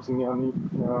წითელყურძნიანი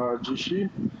ჯიში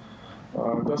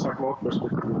და საკმაოდ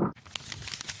პერსპექტიული.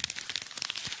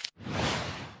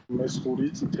 მესხური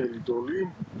წითელი დოლი,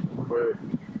 უკვე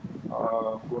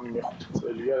მგონი მეხუთე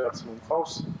წელია რაც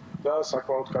მომყავს და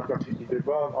საკმაოდ კარგად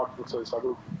იყიდება, აქ როცა ეს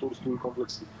აგროტურისტული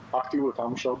კომპლექსი აქტიურად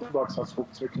ამუშავდება, აქ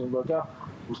საცხოვრებელიც მექნება და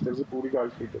ბუსტერზე პური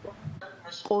გაიყიდება.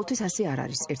 ყოველთვის ასე არ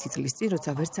არის. ერთი წლის წინ,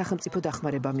 როცა ვერც სახელმწიფო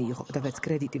დახმარება მიიღო და ვერც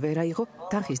კრედიტი ვერ აიღო,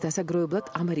 თანხის დასაგროვებლად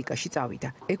ამერიკაში წავიდა.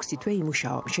 6 თვე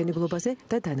იმუშავა მშენებლობაზე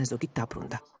და დანაზოგით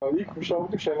დაბრუნდა. იქ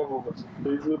მუშაობდი მშენებლობაზე.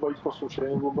 შეიძლება ითქვას, რომ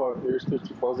მშენებლობა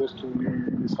ერთ-ერთი ყველაზე რთული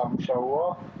სამუშაოა.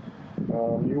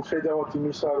 მიუხედავად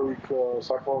იმისა, რომ იქ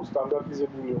საკმაოდ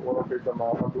სტანდარტიზებული ყველაფერი და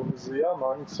მაღალდონეზეა,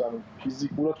 მაინც ანუ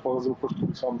ფიზიკურად ყველაზე უფრო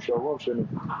რთული სამუშაოა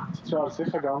მშენებლობა. რა არის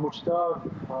ეხლა გამოჩნდა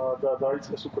და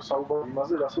დაიწყეს უკვე საუბარი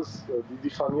იმაზე, რასაც დიდი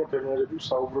ხანია ფერმერები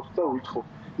საუბრობთ და უითხოვთ.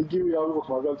 იგივე ავიღოთ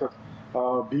მაგალითად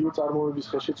ბიოწარმოების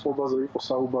ხელშეწყობაზე იყო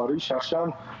საუბარი შარშან,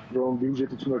 რომ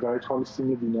ბიუჯეტით უნდა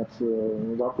გაეთვალისწინებინათ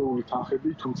გარკვეული თანხები,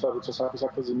 თუმცა როცა საქმის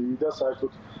აქტაზე მივიდა,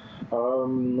 საერთოდ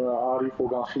არ იყო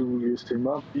განხილული ეს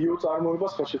თემა.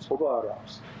 ბიოწარმოებას ხელშეწყობა არ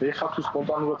აქვს. ეხლა თუ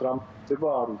სპონტანურად რამ ხდება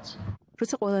არ ვიცი.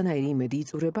 როცა ყველანაირი იმედი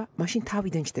იწურება, მაშინ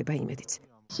თავიდან ჩდება იმედიც.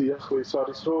 ახლა ის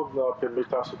არის, რომ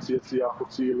ფერმერთა ასოციაცია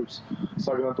ახორციელებს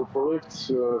საგრანტო პროექტს,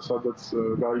 სადაც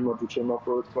გაიმარჯვა ჩემმა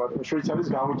პროექტმა. შვეიცარიის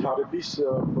განვითარების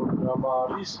პროგრამა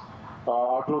არის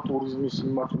აგროტურიზმის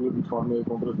მიმართულებით ვარ მე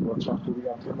კონკრეტულად ჩართული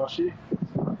ამ თემაში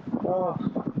და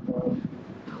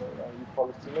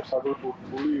პალესტინას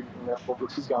აგროტურიზმული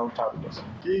კომპლექსის განვითარებას.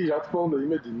 კი, რა თქმა უნდა,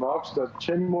 იმედი მაქვს და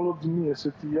ჩემი მოლოდინი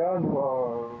ესეთია,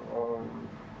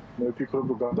 მე ვფიქრობ,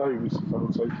 რომ გადაივლის,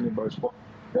 როცა იქნება ეს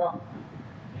და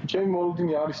ჩემი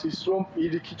მოლოდინი არის ის, რომ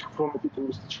პირიქით უფრო მეტი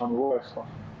ტურისტი ჩამოვა ახლა.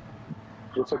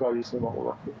 როცა გაიხსნება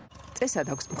ყველაფერი. წესად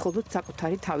აქვს მხოლოდ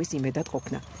საკუთარი თავის იმედად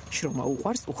ყოფნა. შრომა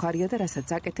უყვარს, უხარია და რასაც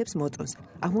აკეთებს მოწონს.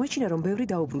 აღმოაჩინა, რომ ბევრი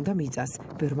დაუბრუნდა მიწას,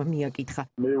 ბევრმა მიაკითხა.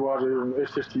 მე ვარ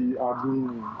ერთ-ერთი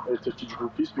ადმინი ერთ-ერთი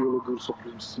ჯგუფის ბიოლოგიური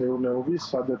სოფლის მეურნეობის,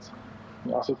 სადაც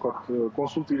ასე ვთქვათ,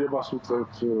 კონსულტირებას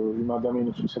უწევთ იმ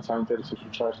ადამიანებს, ვისაც აინტერესებს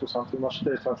ჩაერთოს ამ თემაში და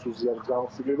ერთმანეთს უზიარებთ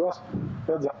გამოცდილებას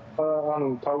და ანუ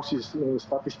თავისი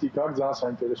სტატისტიკა აქვს ძალიან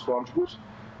საინტერესო ამ ჯგუფს.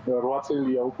 8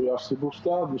 წელია უკვე არსებობს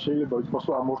და შეიძლება ითქვას,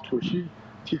 რომ ამ ორ თვეში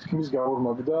თითქმის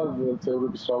გავორმაგდა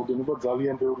წევრების რაოდენობა,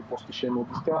 ძალიან ბევრი პოსტი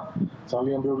შემოდის და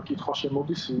ძალიან ბევრი კითხვა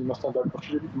შემოდის იმასთან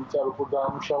დაკავშირებით, მიწა როგორ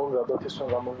დაამუშავონ, რა დათესონ,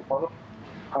 რა მოიყვანო.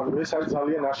 ანუ ეს არის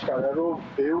ძალიან აშკარა, რომ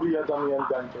ბევრი ადამიანი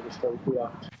დაინტერესდა უკვე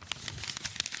ამით.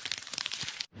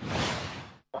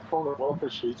 ახლა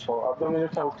ყველაფერი შეიცვალა.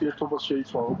 ადამიანებთან ურთიერთობას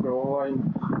შეიცვალა უკვე ონლაინ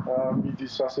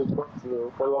მიდის ასე ვთქვათ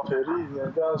ყველაფერი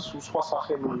და სხვა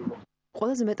სახე მიიღო.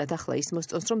 ყველაზე მეტად ახლა ის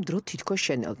მოსწონს, რომ დრო თითქოს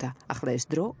შენელდა. ახლა ეს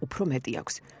დრო უფრო მეტი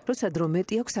აქვს. როცა დრო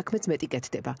მეტი აქვს, საქმეც მეტი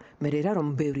კეთდება. მერე რა რომ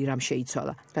ბევრი რამ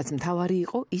შეიცვალა. რაც მთავარი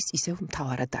იყო, ის ისევ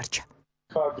მთავარად დარჩა.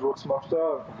 ხა დროც მაქვს და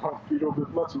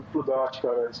პირობებმაც უფრო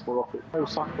დააჩქარა ეს ყველაფერი. მე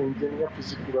საქმე იმდენია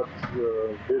ფიზიკურად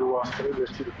ვერ ვასწრებ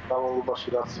ერთი განმავლობაში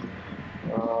რაც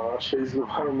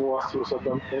შეიძლება რომ მოასწროს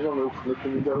ადამიანმა, მე უფრო მეტი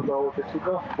მინდა რომ დავაკეთო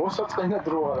და მოსაწყენა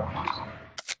დრო არ აქვს.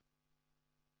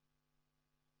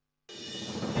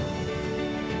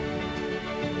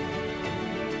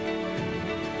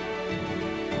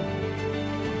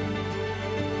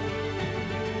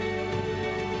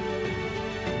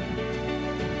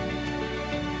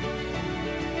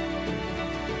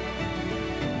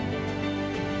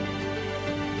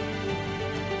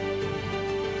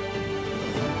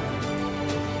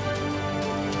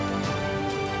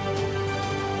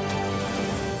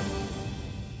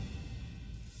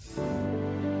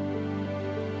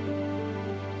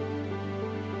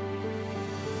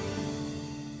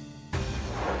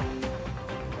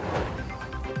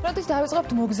 როდის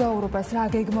დავიწყებთ მოგზაურობას, რა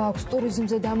გეგმა აქვს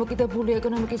ტურიზმზე დამოკიდებული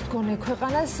ეკონომიკის მქონე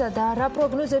ქვეყანას და რა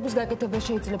პროგნოზების გაკეთება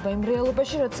შეიძლება იმ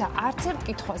რეალობაში, როცა არც ერთ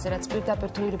კითხვაზე, რაც პირდაპირ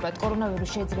თუ ირიბად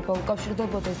კორონავირუსი შეიძლება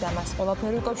უკავშირდებოდეს და მას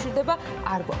ყველაფერი უკავშირდება,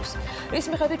 არ გვაქვს. რის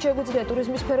მიხედვით შეგვიძლია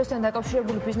ტურიზმის სფეროსთან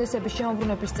დაკავშირებული ბიზნესების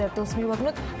შეუმბრუნების წერტილს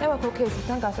მივაგნოთ და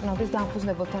მაქოქეიშვილთან გასტრონავტის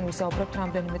დამფუძნებელთან ვისაუბრებთ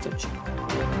რამდენიმე წუთში.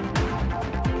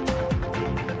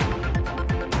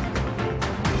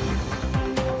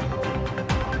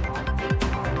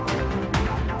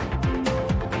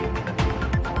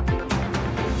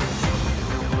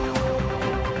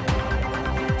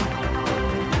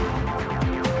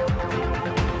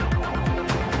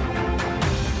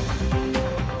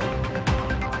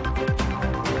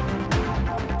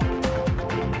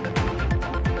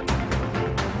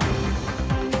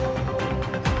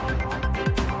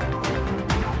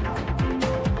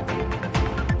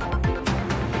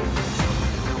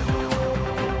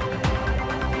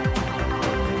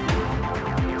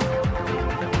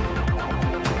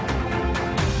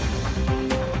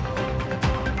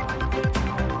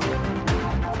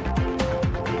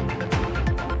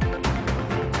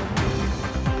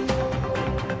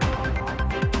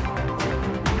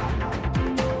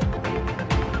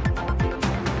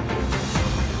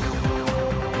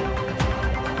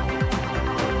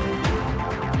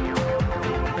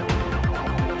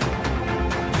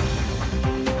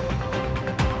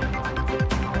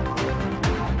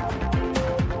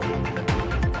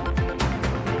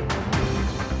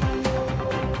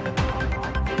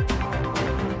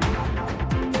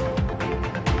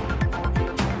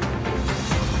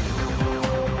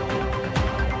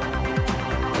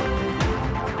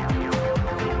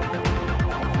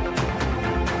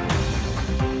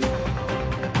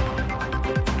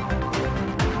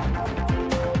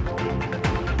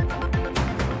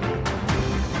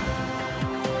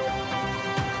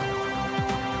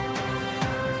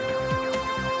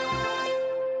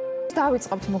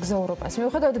 დავიწყებთ მოგზაურობას.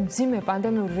 მიუხედავად მძიმე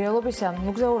პანდემიური რეალობისა,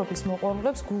 მოგზაურობის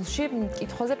მოყვარულებს გულში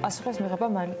კითხვაზე პასუხის მიღება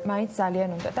მაინც ძალიან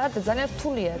უნდა. და ძალიან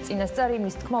რთულია წინასწარ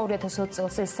იმის თქმა 2020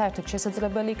 წელს ეს საერთოდ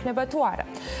შესაძლებელი იქნება თუ არა.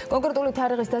 კონკრეტული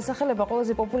თარიღის დასახელება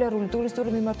ყველაზე პოპულარული ტურისტული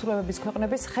მიმართულებების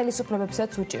ქვეყნების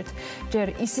ხელისუფლებებსაც უჭირთ. ჯერ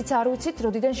ისიც არ ვიცით,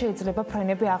 როდიდან შეიძლება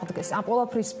ფრენები აღდგეს. ამ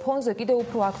ყველაფრის ფონზე კიდევ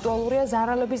უფრო აქტუალურია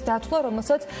ზარალების დათვლა,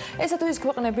 რომელსაც ესა თუ ის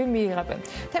ქვეყნები მიიღებენ.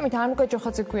 თემით ანუკა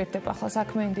ჯოხაძე გვერდება ახლა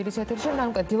საქმიანი დილის ეთერში.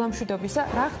 ანუკა, დილა მშვიდობისა,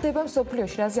 რა ხდება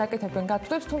მსოფლიოში, რაზე აკეთებენ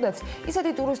გათვლებს, თუნდაც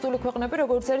ისეთი ტურისტული ქვეყნები,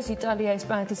 როგორც არის იტალია,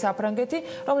 ესპანეთი, საფრანგეთი,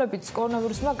 რომლებიც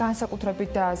კორონავირუსმა განსაკუთრებით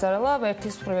დააზარალა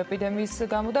ერთის მხრივ ეპიდემიის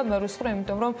გამო და მეორის მხრივ,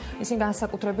 იმიტომ რომ ისინი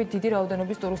განსაკუთრებით დიდი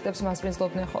რაოდენობის ტურისტებს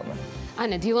მასპინძლობდნენ ხოლმე.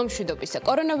 ანა, დილა მშვიდობისა.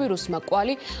 კორონავირუსმა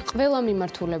კვალი ყველა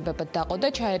მიმართულებებად დაყო და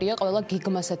ჩაერია ყველა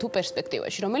გეგმასა თუ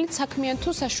პერსპექტივაში, რომელიც საქმიან თუ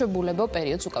საშვებულებო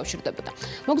პერიოდს უკავშირდებოდა.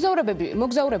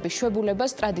 მოგზაურების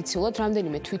შვებულებას ტრადიციულად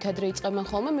რამდენიმე თვით ადრე იწყებენ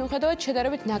ხოლმე, მიუხედავად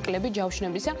შედარებით ნაკლები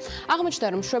ჯავშნებისა, აღმოჩნდა,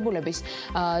 რომ შვებულების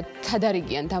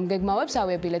თადარიგიან დამგეგმავებს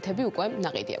ავიაბილეთები უკვე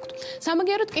ნაყიდი აქვთ.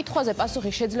 სამაგიეროდ კითხვაზე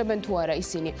პასუხი შეძლებენ თუ არა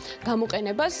ისინი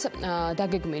გამოყენებას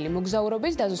დაგეგმილი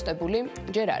მოგზაურობის დაზუსტებული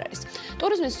ჯერ არ არის.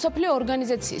 ტურიზმის მსოფლიო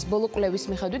ორგანიზაციის ბოლო კვლევის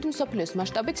მიხედვით მსოფლიოს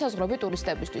მასშტაბით საზღვრები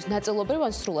ტურისტებისთვის ნაწილობრივ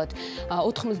ან სრულად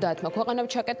 90-მა ქვეყანამ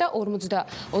ჩაკეტა,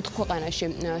 44 ქვეყანაში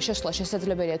შესვლა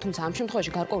შესაძლებელია, თუმცა ამ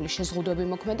შემთხვევაში გარკვეული შეზღუდვები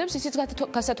მოქმედებს, ისიც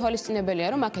გასათვალისწინებელია,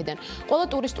 რომ აქედან ყველა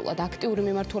ტურისტულად აქტიური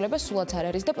მიმართულება სულაც არ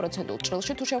არის და პროცენტულ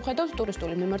ჭრილში თუ შევხედავთ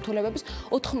ტურისტული მიმართულებების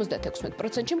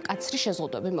 96%-ში მკაცრი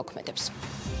შეზღუდვები მოქმედებს.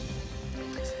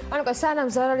 ანუკა, სანამ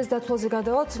ზარალის დათვლაზე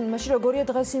გადავალთ, მაშინ როგორია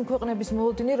დღეს იმ ქვეყნების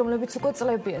მოლოდინი, რომლებიც უკვე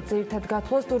წლებია ძირითად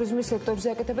გათვლას ტურიზმის სექტორზე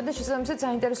აკეთებენ და შესაბამისად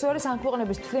საინტერესო არის ამ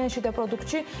ქვეყნების თლიანში და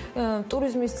პროდუქტში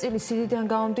ტურიზმის წილის სიდიდიდან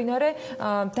გამომდინარე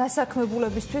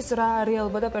დასაქმებულებისთვის რა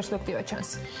რეალობა და პერსპექტივა ჩანს.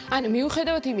 ანუ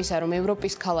მიუხედავად იმისა, რომ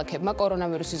ევროპის ქალაქებმა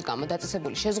კორონავირუსის გამო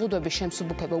დაწესებული შეზღუდვების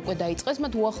შემსუბუქება უკვე დაიწყეს,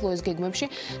 მათ უახლოეს გეგმებში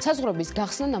საზღვრების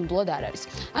გახსნა ნამდვილად არ არის.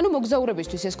 ანუ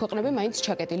მოგზაურებისთვის ეს ქვეყნები მაინც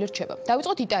ჩაკეტილი რჩება.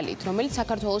 დავიწყოთ იტალიით, რომელიც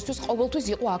საქართველოსთვის ყოველთვის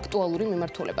იყო აქტუალური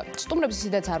მიმართულება. სტუმრებს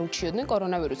ისედაც არ უჩიოდნენ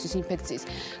კორონავირუსის ინფექციის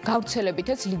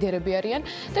გავრცელებითაც ლიდერები არიან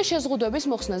და შეზღუდვების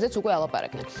მოხსნაზეც უკვე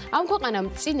ალაპარაკდნენ. ამ ქვეყანამ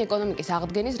წინ ეკონომიკის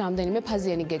აღდგენის რამდენიმე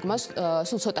ფაზიანი გეგმა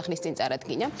სულ ცოტა ხნის წინ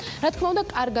წარადგინა. რა თქმა უნდა,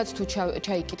 კარგად თუ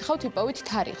ჩაიკითხავთ, იპოვით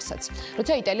თარიღსაც,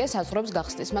 როცა იტალია საზღვრებს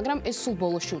გახსნეს, მაგრამ ეს სულ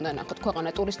ბოლოში უნდა ნახოთ. ქვეყანა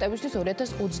ტურისტებისთვის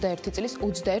 2021 წლის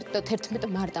 11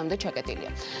 მარტამდე ჩაკეტილია.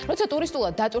 როცა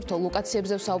ტურისტულად დატვირთულ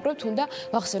ლოკაციებზე ვსაუბრობთ, უნდა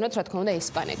ვახსენოთ, რა თქმა უნდა,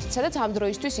 ესპანეთი, სადაც ამ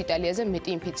დროისთვის იტალიაზე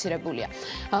მეტი იდენტიფიცირებულია.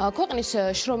 ქვეყნის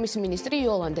შრომის მინისტრი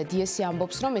იოლანდა დიესი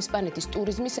ამბობს, რომ ესპანეთის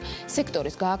ტურიზმის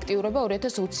სექტორის გააქტიურება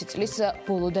 2020 წლის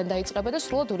ბოლოდან დაიწყება და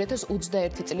სრულად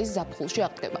 2021 წლის ზაფხულში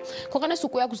აღდგება. ქვეყანას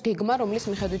უკვე აქვს გეგმა, რომლის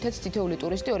მიხედვითაც თითოეული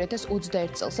ტურისტი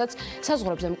 2021 წელსაც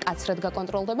საზღვრებზე მკაცრად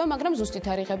გაკონტროლდება, მაგრამ ზუსტი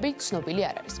თარიღები ცნობილი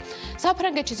არ არის.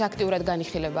 საფრანგეთშიც აქტიურად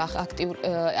განიხილება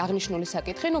აღნიშნული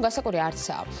საკითხი, გასაკვირი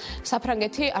არცაა.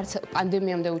 საფრანგეთი არც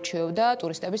პანდემიამდე უჩვეოდა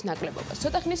ტურისტების ნაკლებობას.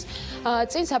 ცოტა ხნის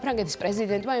წინ საფრანგეთის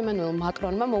პრეზიდენტმა ემანუელ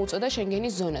მაკრონმა მოუწოდა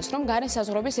შენგენის ზონას, რომ გარე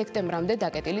საზღვრები სექტემბრამდე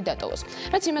დაკეტილი დატოვოს.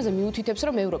 რაც იმაზე მიუთითებს,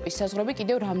 რომ ევროპის საზღვრები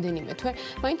კიდევ რამდენიმე თვე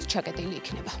მაინც ჩაკეტილი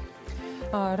იქნება.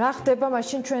 რა ხდება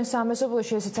მაშინ ჩვენ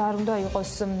სამეზობლოში, ესეც არ უნდა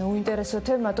იყოს უინტერესო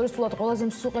თემა. ტურისტულად ყველაზე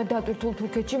მსუყე დატვირთულ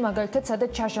თურქეთში, მაგალითად,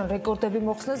 სადაც ჩაშან რეკორდები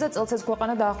მოხსნეს და წელსაც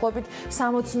ქვეყანა დაახლოებით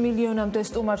 60 მილიონამდე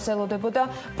სტუმარს ელოდებოდა.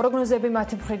 პროგნოზები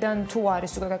მათი მხრიდან თუ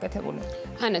არის უკვე გაკეთებული?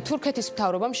 ანა, თურქეთის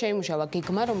მთავრობამ შეიმუშავა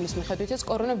გეგმა, რომლის მიხედვითაც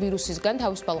კორონავირუსისგან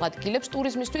თავისუფალ ადგილებს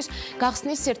ტურიზმისთვის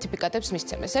გახსნის სერტიფიკატებს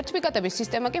მისცემენ. სერტიფიკატების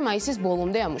სისტემა კი მაისის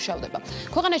ბოლომდე ამუშავდება.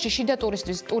 ქვეყანაში შიდა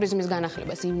ტურიზმის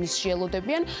განახლებას ივნისში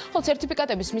ელოდებიან, ხოლო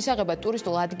სერტიფიკატების მისაღებად ტურისტულ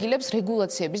ადგილებს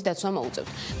რეგულაციების დაცვა მოუწევთ.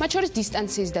 მათ შორის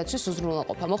დისტანციის დაცვის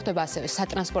უზრუნველყოფა, მოხდება ასევე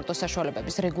სატრანსპორტო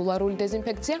საშუალებების რეგულარული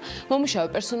დეზინფექცია, მომუშავე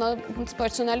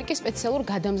პერსონალი კი სპეციალურ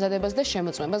გადამზადებას და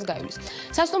შემოწმებას გაივლის.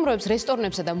 სასტუმროებს,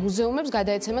 რესტორნებსა და მუზეუმებს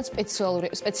გადაეცემათ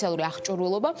სპეციალური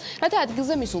აღჭურვილობა, რათა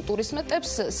ადგილზე მისულ ტურისტებს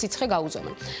სიცხე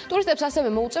გაუზომენ. ტურისტებს ასევე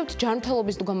მოუწევთ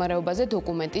ჯანმრთელობის მდგომარეობაზე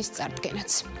დოკუმენტის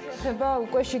წარდგენაც. ეხება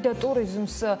უკვე შიდა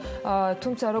ტურიზმს,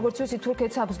 თუმცა როგორც ვიცი,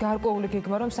 თურქეთს აქვს გარკვეული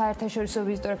გეგმა, რომ საერთაშორისო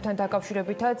ვიზიტორებთან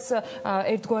დაკავშირებითაც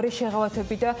ერთგვარი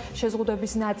შეღავათები და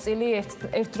შეზღუდვების ნაწილი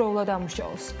ერთდროულად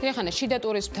ამუშავოს. ეხანა შიდა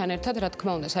ტურიზმთან ერთად, რა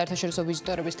თქმა უნდა, საერთაშორისო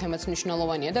ვიზიტორების თემაც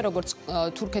მნიშვნელოვანია და როგორც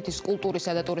თურქეთის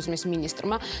კულტურისა და ტურიზმის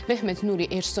მინისტრმა მეჰმეთ ნური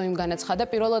ერსოიმ განაცხადა,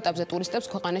 პირველ ეტაპზე ტურისტებს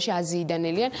ქვეყანაში აზიიდან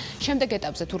ელიან, შემდეგ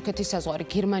ეტაპზე თურქეთის საზღვარი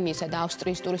გერმანიისა და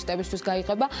ავსტრიის ტურისტებისთვის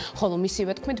გაიღება, ხოლო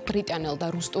მისივე თქმით ბრიტანელ და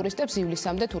რუს ტურისტებს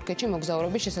ივლისამდე თურქეთში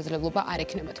მოგზაურობის შესაძლებლობა არ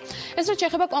ექნებათ. ეს რაც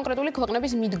შეეხება კონკრეტული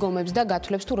ქვეყნების მიდგომებს და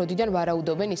გათვლებს, თუ როდიდან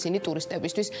ვარაუდობენ ისინი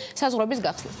ტურისტებისთვის საზღვრების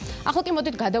გახსნას. ახლა კი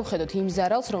მოდით გადავხედოთ იმ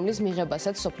ზარალს, რომლის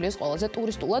მიღებასაც სოფლიოს ყველაზე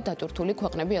ტურისტულად დატვირთული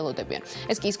ქვეყნები ელოდებიან.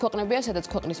 ეს კი ის ქვეყნებია, სადაც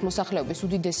ქვეყნის მოსახლეობის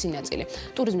უდიდესი ნაწილი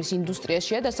ტურიზმის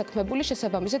ინდუსტრიაშია დასაქმებული,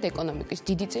 შესაბამისად ეკონომიკის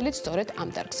დიდი წილიც სწორედ ამ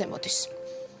დარგზე მოდის.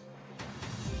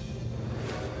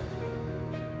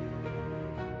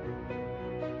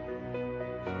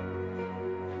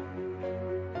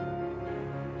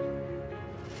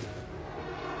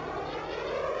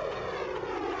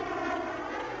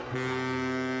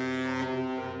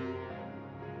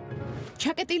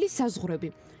 ჩაკეტილი საზღვრები,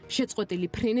 შეწყვეტილი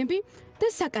ფრენები და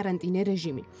საკარანტინე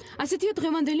რეჟიმი. ასეთია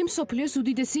დღევანდელი მსოფლიოს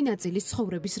უდიდესი ნაწილის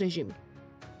ცხოვრების რეჟიმი.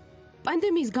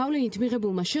 პანდემიის გავლენით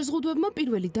მიღებულმა შეზღუდვებმა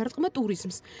პირველი დარტყმა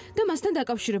ტურიზმს და მასთან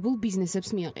დაკავშირებულ ბიზნესებს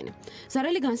მიაყენა.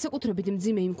 ზარალი განსაკუთრებით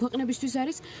მძიმე იმ ქვეყნებისთვის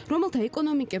არის, რომელთა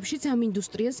ეკონომიკებშიც ამ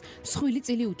ინდუსტრიას მსხვილი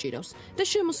წილი უჭირავს და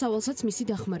შემოსავალსაც მისი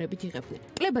დახმარებით იღებდნენ.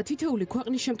 კლება თითოეული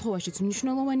ქვეყნის შემთხვევაშიც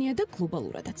მნიშვნელოვანია და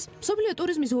გლობალურადაც. მსოფლიო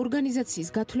ტურიზმის ორგანიზაციის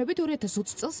გათვლებით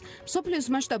 2020 წელს მსოფლიოს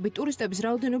მასშტაბით ტურისტების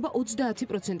რაოდენობა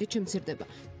 30%-ით შემცირდება.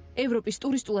 ევროპის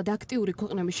ტურისტულად აქტიური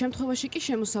ქვეყნების შემთხვევაში კი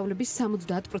შემოსავლების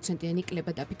 70%-იანი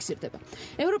კლება დაფიქსირდება.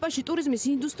 ევროპაში ტურიზმის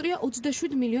ინდუსტრია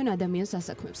 27 მილიონ ადამიანს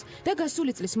ასაქმებს და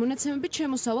გასული წლის მონაცემებით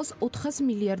შემოსავალს 400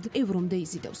 მილიარდ ევრომდე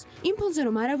იზიდავს. იმ ფონზე,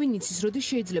 რომ არავინ იცის, როდის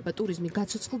შეიძლება ტურიზმი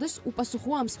გაცოცხლდეს,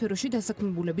 უპასუხოა ამ სფეროში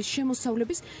დასაქმებულების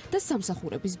შემოსავლების და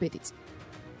სამსახურების ბედიც.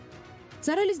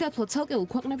 ზარალის დათვლა ცალკეულ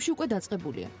ქვეყნებში უკვე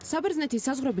დაწყებულია. საბერძნეთის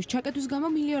საზღვრების ჩაკეტვის გამო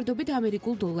მილიარდობით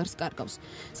ამერიკულ დოლარს კარგავს.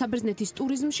 საბერძნეთის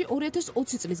ტურიზმში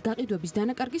 2020 წლის გაყიდვების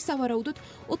დანაკარგი სავარაუდოდ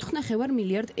 4,5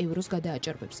 მილიარდ ევროს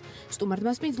გადააჭარბებს.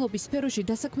 სტუმართმასპინძლობის სფეროში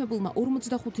დასაქმებულმა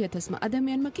 45,000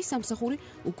 ადამიანმა კი სამსახური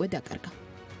უკვე დაკარგა.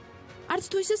 არც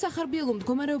თუ ისე სახარბიელო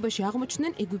მდგომარეობაში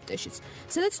აღმოჩნდნენ ეგვიპტეშიც,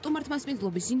 სადაც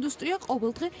სტუმართმასპინძლობის ინდუსტრია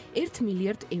ყოველდღე 1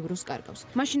 მილიარდ ევროს კარგავს.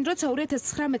 მაშინ როცა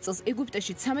 2019 წელს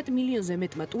ეგვიპტეში 13 მილიონზე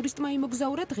მეტმა ტურისტმა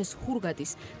იმოგზაურა, დღეს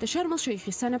ჰურგადის და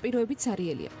შარმ-ელ-შეიხის სანაპიროები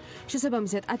ცარიელია.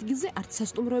 შესაბამისად ადგილზე არც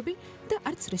სასტუმროები და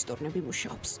არც რესტორნები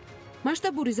მუშაობს.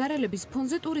 მასშტაბური ზარალების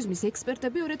ფონზე ტურიზმის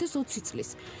ექსპერტები 2020 წლის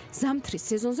ზამთრის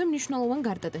სეზონზე მნიშვნელოვან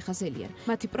გარდატეხას ელიან.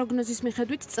 მათი პროგნოზის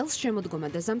მიხედვით წელს შემოდგომა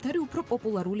და ზამთარი უფრო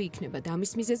პოპულარული იქნება და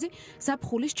ამის მიზეზი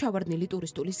ზაფხულის ჩავარდნილი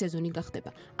ტურისტული სეზონი გახდება.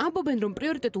 ამბობენ, რომ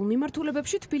პრიორიტეტულ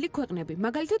მიმართულებებში თბილი ქვეყნები,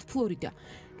 მაგალითად ფლორიდა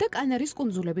და კანარის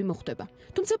კუნძულები მოხვდება.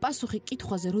 თუმცა პასუხი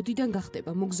კითხვაზე, როდიდან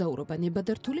გახდება მოგზაურობა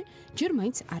ნებადართული, ჯერ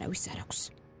მაინც არავის არ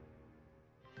აქვს.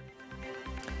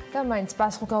 და მაინც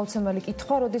პასუხგაუცემელი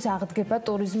კითხვა, როდის აღდგება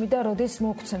ტურიზმი და როდის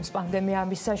მოგცემს პანდემია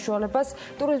ამის საშუალებას,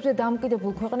 ტურიზმზე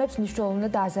დამოკიდებულ ქვეყნებს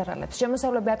მნიშვნელოვნად აზარალებს.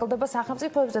 შემოსავლები აკლდება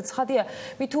სახელმწიფოებს და ცხადია,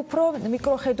 მით უფრო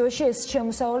მიკროხედვაში ეს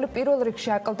შემოსავალი პირველ რიგში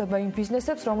აკლდება იმ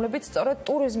ბიზნესებს, რომლებიც სწორედ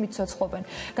ტურიზმით ცოცხლობენ.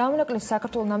 გამონაკლისს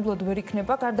საქართველოს ნამდვილად ვერ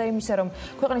იქნება, გარდა იმისა, რომ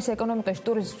ქვეყნის ეკონომიკაში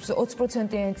ტურიზმს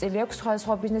 20%-იანი წილი აქვს,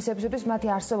 სხვადასხვა ბიზნესებისთვის მათი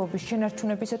არსებობის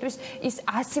შენარჩუნებისათვის ის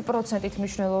 100%-ით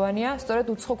მნიშვნელოვანია, სწორედ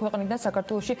უცხო ქვეყნიდან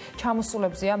საქართველოში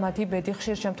ჩამოსულებზეა მათი ბედი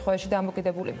ხშირ შემთხვევაში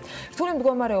დამოკიდებული. რთული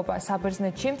მდგომარეობა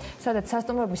საბერძნეთში, სადაც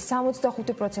სასტუმროების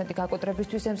 65%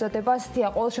 გაკოტრებისთვის ემზადება, ასეთია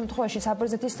ყოველ შემთხვევაში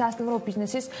საბერძნეთის სასტუმრო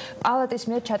ბიზნესის პალატის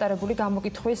მიერ ჩატარებული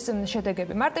გამოკითხვის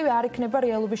შედეგები. მარტივი არ იქნება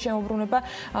რეალობის შემოbrunება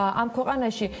ამ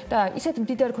ქვეყანაში და ისეთ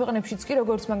მდიდარ ქვეყნებშიც კი,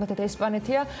 როგორც მაგალითად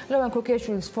ესპანეთია, ლევან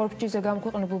ქოქიაშვილის Forbes-ზე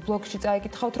გამოქვეყნებულ ბლოგში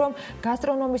წაიკითხავთ, რომ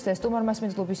გასტრონომის და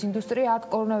სტუმარმასპინძლობის ინდუსტრია აქ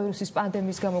კორონავირუსის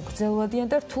პანდემიის გამო გრძელვადიან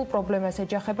და რთულ პრობლემას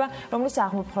ეჯახება, რომლის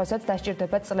აღმოფხვრასაც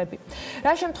დასჭირდება წლები.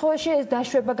 რა შემთხვევაში ეს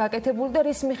დაშვება გაკეთებული და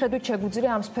რის მიხედვით შეგვიძლია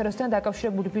ამ სფეროსთან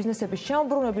დაკავშირებული ბიზნესების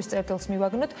შემოbrunების წერტილს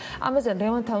მივაგნოთ, ამაზე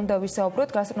ლევანთან უნდა ვისაუბროთ.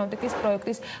 გასტრონომიკის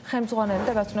პროექტის ხელმძღვანელი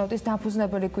და გასტრონომიკის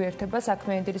დამფუძნებელი გვერდება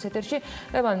საქმიანი დილის ეთერში.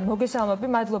 ლევან, მოგესალმები,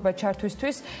 მადლობა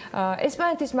ჩართვისთვის.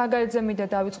 ესპანეთის მაგალითზე მინდა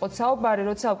დავიწყოთ საუბარი,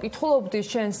 როცა ვკითხულობდი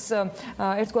შენს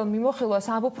ერთგვარ მიმოხილვას,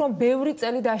 ამბობ, რომ ბევრი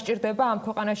წელი დასჭირდება ამ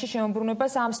ქვეყანაში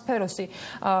შემოbrunებას ამ სფეროსი.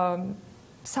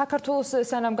 საქართველოს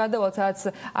სანამ გადავალთ,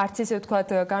 სადაც არც ისე ვთქვათ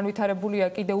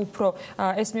განვითარებულია კიდევ უფრო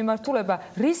ეს მიმართულება,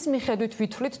 რის მიხედვით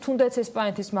ვითვლით თუნდაც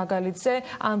ესპანეთის მაგალითზე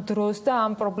ამ დროს და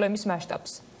ამ პრობლემის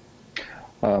მასშტაბს?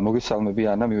 მოგესალმები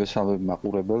ანა, მივესალმები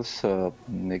მაყურებელს.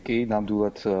 კი,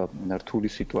 ნამდვილად რთული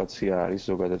სიტუაცია არის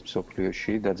ზოგადად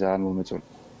მსოფლიოში და ძალიან მომეწონა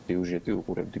სიუჟეტი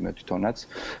უყურებდი მე თვითონაც,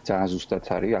 ძალიან ზუსტად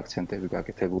არის აქცენტები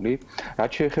გაკეთებული.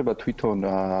 რაც შეეხება თვითონ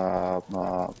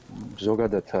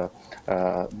ზოგადად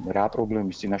რა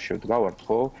პრობლემის წინაშე ვდგავართ,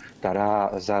 ხო? და რა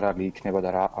ზარალი იქნება და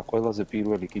რა ყველაზე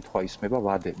პირველი კითხვა ისმება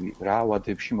ვადები. რა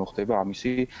ვადებში მოხდება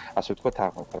ამისი, ასე ვთქვათ,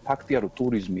 აღმოფხვრა. ფაქტია, რომ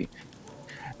ტურიზმი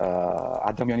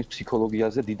ადამიანის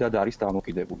ფსიქოლოგიაზე დიდად არის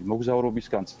დამოკიდებული.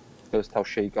 მოგზაურობისგან თავს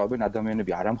შეიკავებენ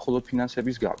ადამიანები არა მხოლოდ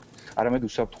ფინანსების გამო, არამედ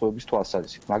უსაფრთხოების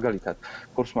თვალსაზრისით. მაგალითად,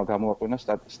 Forbes-მა გამოაკვეთა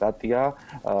სტატია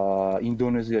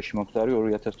ინდონეზიაში მომხდარი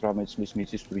 2018 წლის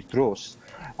მიწისძვრის დროს,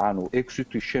 ანუ 6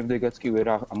 თვის შემდეგაც კი ვერ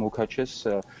ამოქაჩეს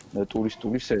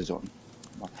ტურისტული სეზონი.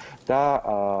 და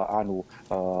ანუ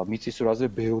მიწისძვრაზე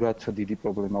ბევრად დიდი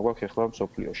პრობლემა გვაქვს ახლა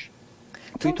მსოფლიოში.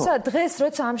 თუმცა დღეს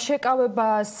როცა ამ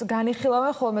შეკავებას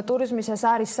განიხილავენ ხოლმე ტურიზმისას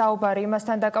არის საუბარი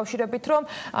იმასთან დაკავშირებით, რომ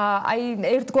აი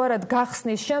ერთგვარად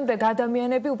გახსნის შემდეგ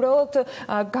ადამიანები უბრალოდ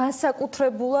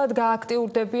განსაკუთრებულად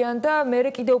გააქტიურდებიან და მერე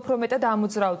კიდევ უფრო მეტად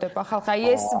ამოძრავდება ხალხი. აი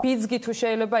ეს ბიძგი თუ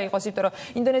შეიძლება იყოს, იმიტომ რომ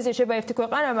ინდონეზია შეიძლება ერთი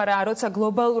ქვეყანა, მაგრამ როცა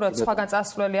გლობალურად სხვაგან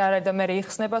წასვლელი არ არის და მერე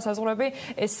იხსნება საზღვრები,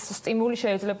 ეს სტიმული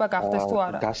შეიძლება გახდეს თუ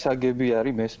არა. გასაგები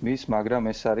არის მესმის, მაგრამ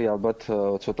ეს არის ალბათ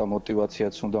ცოტა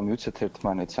мотиваციაც უნდა მივცეთ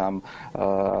ერთმანეთს ამ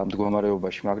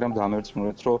მდგომარეობაში, მაგრამ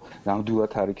დამერწმუნეთ, რომ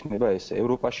ნამდვილად არ იქნება ეს.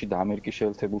 ევროპაში და ამერიკის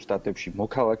შეერთებულ შტატებში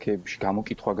მოქალაქეებში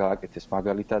გამოკითხვა გააკეთეს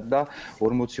მაგალითად და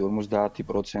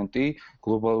 40-50%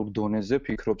 გლობალურ დონეზე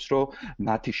ფიქრობს, რომ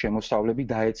მათი შემოსავლები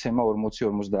დაეცემა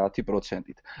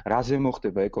 40-50%-ით. რაზე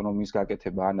მოხდება ეკონომიკის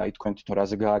გაკეთება? ანა, თქვენ თვითონ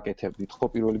რაზე გააკეთებდით? ხო,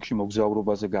 პირველ რიგში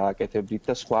მოგზაურობაზე გააკეთებდით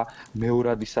და სხვა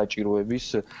მეორადი საჭიროების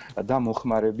და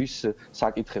მოხმარების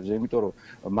საკითხებზე, იმიტომ რომ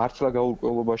მართლა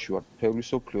გაურკვევლობაში ვართ, ფევრი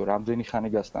სოფლიო რამდენი ხანი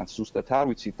გასტანთ, ზუსტად არ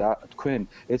ვიცით და თქვენ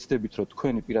ეცდებით, რომ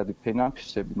თქვენი პირადი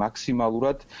ფინანსები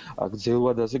მაქსიმალურად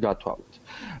გრძელვადაზე გათვალოთ.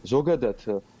 ზოგადად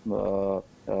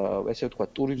ესე ვთქვათ,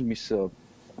 ტურიზმის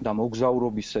და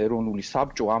მოგზაურობის ეროვნული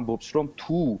საბჭო ამბობს, რომ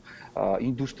თუ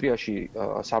ინდუსტრიაში,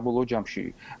 საბოლოო ჯამში,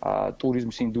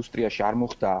 ტურიზმის ინდუსტრიაში არ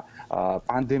მოხდა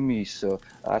პანდემიის,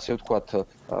 ასე ვთქვათ,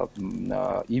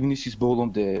 ივნისის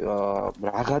ბოლომდე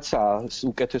რაღაცა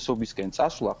უკეთესობისკენ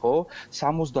წასვლა, ხო?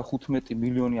 75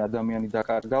 მილიონი ადამიანი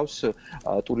დაკარგავს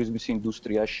ტურიზმის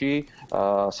ინდუსტრიაში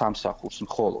სამსახურს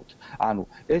მხოლოდ. ანუ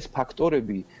ეს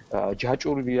ფაქტორები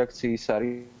ჯაჭვური რეაქციის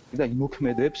არის და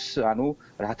იმოქმედებს, ანუ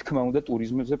რა თქმა უნდა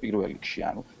ტურიზმზე პირველ რიგში,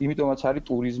 ანუ იმიტომაც არის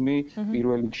ტურიზმი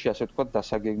პირველ რიგში, ასე ვთქვათ,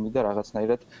 დასაგეგმი და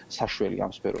რაღაცნაირად საშველი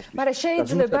ამ სფეროსთვის. მაგრამ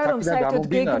შეიძლება რომ საერთოდ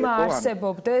გეგმა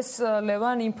არსებობდეს,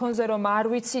 ლევან, იმ ფონზე რომ არ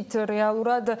ვიცით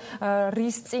რეალურად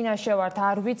რის წინაშე ვართ,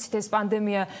 არ ვიცით ეს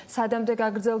პანდემია სადამდე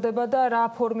გაგრძელდება და რა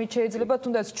ფორმით შეიძლება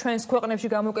თუნდაც ჩვენს ქვეყნებში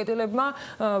გამოკეტილებმა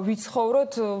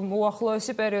ვიცხოვროთ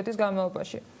უახლოესი პერიოდის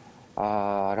განმავლობაში.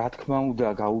 რა თქმა უნდა,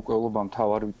 გაურკვევლობა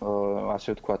მთავარი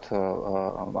ასე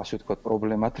ვთქვათ,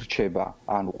 პრობლემად რჩება.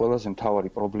 ანუ ყველაზე მთავარი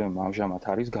პრობლემა ამჟამად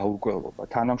არის გაურკვევლობა.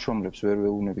 თანამშრომლებს ვერ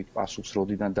ვეუბნებით პასუხს,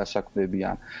 როდიდან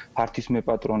დასაქმდებიან, ფართის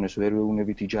მეპატრონეს ვერ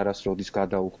ვეუბნებით იჯარას როდის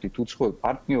გადაუხდით, უცხოელ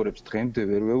პარტნიორებს დღემდე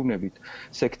ვერ ვეუბნებით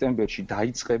სექტემბერში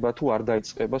დაიწყება თუ არ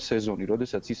დაიწყება სეზონი,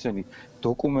 როდესაც ისინი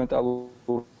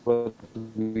დოკუმენტალურად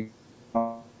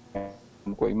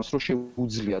იმას რომ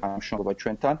შეუძლია თანამშრომლობა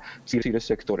ჩვენთან მცირე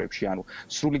სექტორებში, ანუ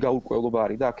სრული გაურკვევლობა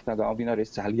არის და აქედან გამომდინარე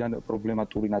ეს ძალიან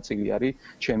პრობლემატური ნაწილი არის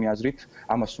ჩემი აზრით,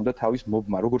 ამას უნდა თავის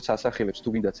მობმა, როგორც ასახელებს თუ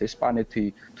გინდაც ესპანეთი,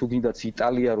 თუ გინდაც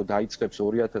იტალია რომ დაიწყებს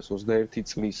 2021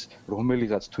 წლის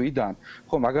რომელიღაც თვიდან,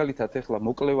 ხო მაგალითად ეხლა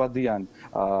მოკლევადიან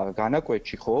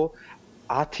განაკვეთში, ხო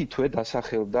 10 თვე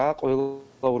დასახელდა ყველა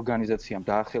ორგანიზაციამ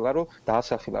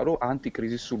დაასახელა, რომ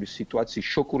ანტიკრიზისული სიტუაციის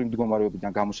შოკური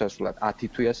მდგომარეობიდან გამოსასვლად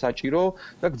 10 თვეა საჭირო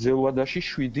და გრძელვადაში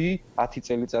 7-10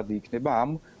 წელიწადი იქნება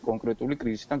ამ კონკრეტული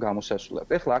კრიზისიდან გამოსასვლად.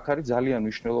 ეხლა აქ არის ძალიან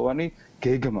მნიშვნელოვანი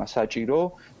გეგმა საჭირო,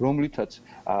 რომლითაც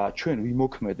ჩვენ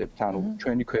ვიმოქმედებთ, ანუ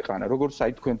ჩვენი ქვეყანა, როგორც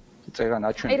აი თქვენ წერა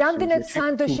ნაჩვენებს. რამდენად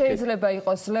სანდო შეიძლება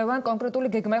იყოს ლევან კონკრეტული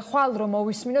გეგმა? ხვალ რომ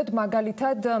მოვისმინოთ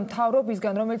მაგალითად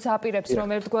მთავრობისგან, რომელიც აპირებს რომ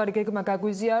ერთგვარი გეგმა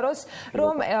გაგვიზიაროს,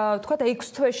 რომ თქვათ 6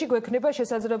 თვეში გვექნება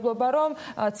შესაძლებლობა რომ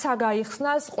ცა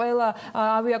გაიხსნას ყველა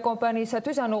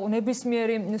ავიაკომპანიისათვის, ანუ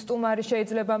ნებისმიერი სტუმარი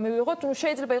შეიძლება მივიღოთ, ну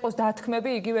შეიძლება იყოს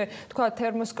დათქმები, იგივე თქვათ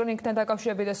თერმოსკრინინგთან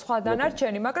დაკავშირებით და სხვა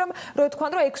დანარჩენი, მაგრამ რო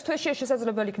თქვან რომ 6 თვეში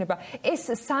შესაძლებელი იქნება. ეს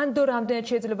სანდო რამდენად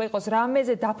შეიძლება იყოს?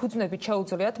 რამეზე დაფუძნებით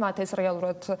შეუძლიათ მათ ეს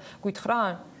რეალურად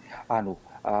გითხრან? ანუ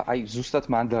აი ზუსტად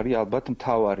მანდარი ალბათ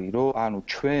მთავარი, რომ ანუ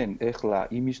ჩვენ ეხლა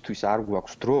იმისთვის არ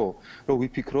გვაქვს დრო, რომ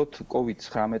ვიფიქროთ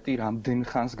COVID-19 რამდენ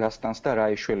ხანს გასტანს და რა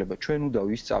ეშველება. ჩვენ უნდა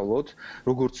ვისწავლოთ,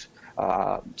 როგორც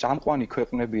წამყვანი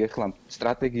ქვეყნები ეხლა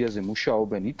სტრატეგიაზე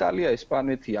მუშაობენ, იტალია,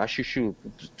 ესპანეთი, აშშ,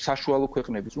 საშუალო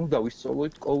ქვეყნებიც უნდა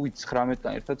ვისწავლოთ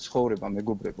COVID-19-თან ერთად ცხოვრება,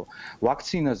 მეგობრებო.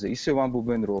 ვაქცინაზე ისევ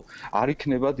ამბობენ, რომ არ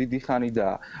იქნება დიდი ხანი და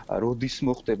როდის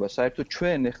მოხდება. საერთოდ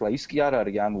ჩვენ ეხლა ის კი არ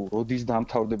არის, ანუ როდის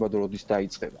დამთავრდება და როდის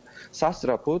დაიწყება.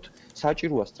 სასწრაფოდ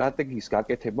საჭიროა სტრატეგიის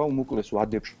გაკეთება უმოკლეს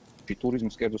ვადებში.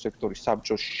 ტურიზმის კერძო სექტორის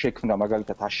საბჭოს შექმნა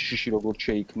მაგალითად აშშ როგორც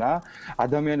შეიქმნა,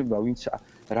 ადამიანებმა ვინც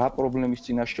რა პრობლემის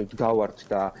წინაშე დგავართ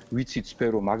და ვიცით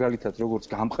სფერო მაგალითად როგორც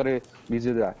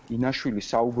გამყრელიძე და ინაშვილი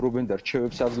საუბრობენ და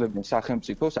რჩევებს აძლევენ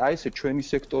სახელმწიფოს, აი ესე ჩვენი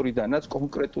სექტორიდანაც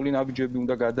კონკრეტული ნაბიჯები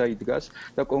უნდა გადაიდგას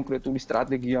და კონკრეტული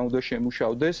სტრატეგია უნდა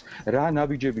შემუშავდეს, რა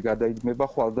ნაბიჯები გადაიდგმება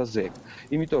ხვალ და ზეგ.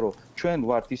 იმიტომ რომ ჩვენ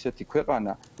ვართ ისეთი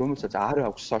ქვეყანა, რომელსაც არ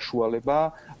აქვს საშუალება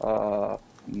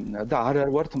და არ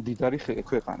ვართ მდიდარი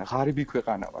ქვეყანა, ღარიბი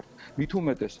ქვეყანა ვართ. მით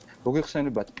უმეტეს,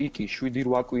 მოგეხსენებათ პიკი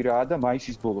 7-8 კვირაა და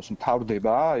მაისის ბოლოს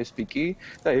მთავრდება ეს პიკი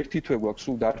და ერთი თვე გვაქვს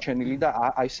სულ დარჩენილი და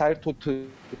აი საერთოდ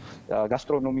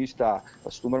გასტრონომიის და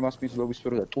სტუმარმასპინძლობის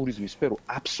სფერო და ტურიზმის სფერო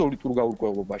აბსოლუტურ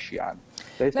გაურკვევლობაშია.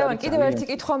 ლევან, კიდევ ერთი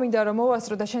კითხვა მინდა რომ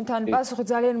მოვასწრო და შენთან პასუხი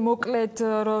ძალიან მოკლედ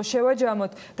რომ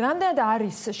შევაჯამოთ. რამდენად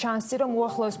არის შანსი რომ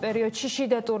უახლოეს პერიოდში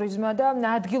შიდა ტურიზმმა და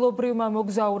ადგილობრივმა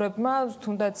მოგზაურებმა,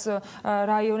 თუნდაც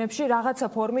რაიონებში რაღაცა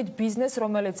ფორმით ბიზნეს,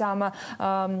 რომელიც ამ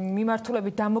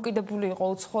მიმართულებით დამოკიდებული იყო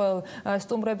უცხოელ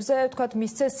სტუმრებზე, თქვათ,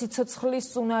 მისცეს სიცოცხლის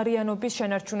უნარიანობის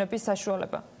შენარჩუნების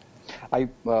საშუალება? აი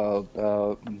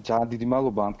ძალიან დიდი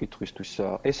მადლობა ამ კითხვისთვის.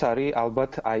 ეს არის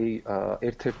ალბათ აი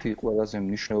ერთ-ერთი ყველაზე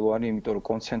მნიშვნელოვანი, იმიტომ რომ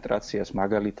კონცენტრაციას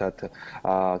მაგალითად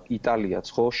იტალიაც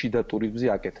ხო შიდა ტურიზმზე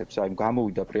აკეთებს. აი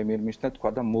გამოვიდა პრემიერ-მინისტრმა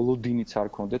თქვა და მოლოდინიც არ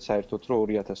ქონდეთ საერთოდ რომ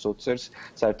 2020 წელს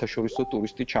საერთაშორისო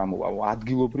ტურისტი ჩამოვა.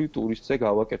 ადგილობრივ ტურისტზე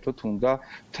გავაკეთოთ უნდა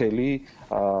მთელი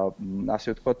ასე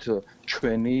ვთქვათ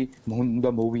ჩვენი უნდა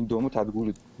მოვინდომოთ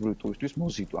ადგილობრივ ტურისტის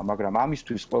მოზიდვა, მაგრამ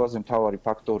ამისთვის ყველაზე მთავარი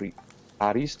ფაქტორი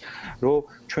არის, რომ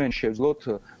ჩვენ შევძლოთ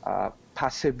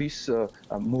ფასების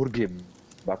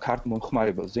მორგება ქართ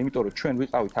მომხმარებელზე, იმიტომ რომ ჩვენ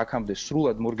ვიყავით აქამდე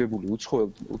სრულად მორგებული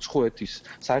უცხოეთის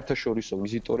საერთაშორისო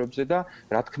ვიზიტორებზე და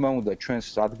რა თქმა უნდა ჩვენს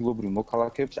ადგილობრივ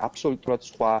მოქალაქეებს აბსოლუტურად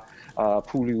სხვა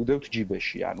ფული უდევთ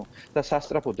ჯიბეში, ანუ და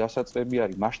სასწრაფო დასაწყები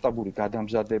არის მასშტაბური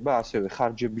გადამზადება, ასევე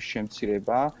ხარჯების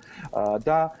შემცირება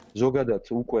და ზოგადად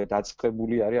უკვე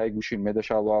დაწყებული არის, აი გუშინ მე და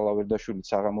შალვა ალავერდაშვილი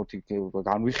საღამოთი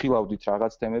განვიხილავდით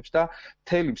რაღაც თემებს და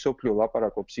მთელი მსოფლიო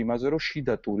ლაპარაკობს იმაზე, რომ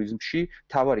შიდა ტურიზმში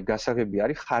მთავარი გასაღები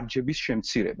არის ხარჯების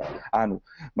შემცირება. ანუ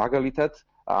მაგალითად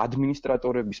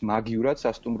ადმინისტრატორების მაგივრად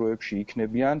სასტუმროებში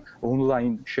იქნებიან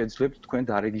ონლაინ შეძლებთ თქვენ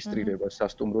დარეგისტრირებას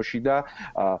სასტუმროში და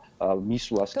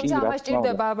მისვლას კი რა თქმა უნდა.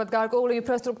 სჭირდება ალბათ გარკვეული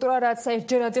ინფრასტრუქტურა, რაც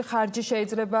ერთჯერადი ხარჯი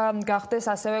შეიძლება გახდეს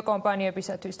ასევე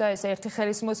კომპანიებისათვის და ეს ერთი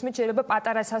ხელისმოსმით შეიძლება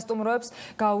პატარა სასტუმროებს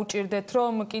გაუჭირდეთ,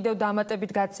 რომ კიდევ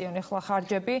დამატებით გაწიონ ახლა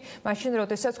ხარჯები, მაშინ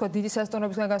როდესაც თქვა დიდი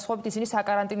სასტუმროებისგან განსხვავებით ისინი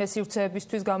საკარანტინო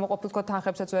სივრცეებისთვის გამოყოფილ თქვა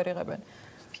თანხებსაც ვერ იღებენ.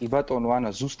 კი ბატონო, ანა,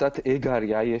 ზუსტად ეგ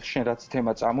არის, აი შენ რაც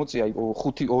თემა წამოწია, აი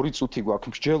 2 წუთი გვაქვს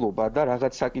მსჯელობა და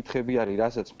რაღაც საკითხები არის,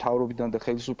 რასაც მთავრობიდან და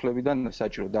ხელისუფლებიდან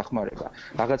საჭირო დახმარება.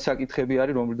 რაღაც საკითხები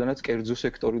არის, რომლიდანაც კერძო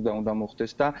სექტორიდან უნდა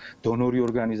მოხდეს და დონორი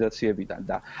ორგანიზაციებიდან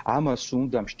და ამას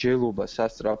უნდა მსჯელობა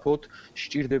სასწრაფოდ,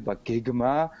 სჭირდება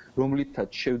გეგმა, რომლითაც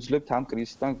შევძლებთ ამ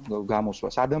კრიზისთან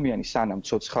გამოსვლას. ადამიანი სანამ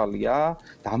ცოცხალია,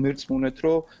 დამერწმუნეთ,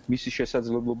 რომ მისი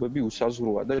შესაძლებლობები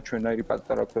უსაზღროა და ჩვენაირი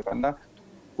პატარა ქვეყანა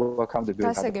ვაკამდე ვერ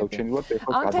გადაგვჩენილად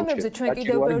ეხლა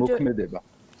გადაგვჩენილად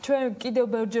ჩვენ კიდევ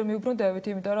ბევრჯერ მიუბრუნდებით,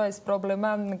 იმიტომ რომ ეს პრობლემა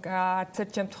არც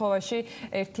ერთ შემთხვევაში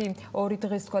 1-2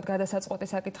 დღის თქვა გადასაწყვეტი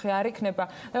საკითხი არ იქნება.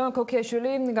 ლევან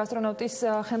ქოქიაშვილი გასტრონავტის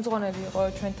ხელმძღვანელი იყო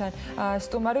ჩვენთან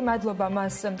სტუმარი. მადლობა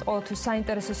მას ყოველთვის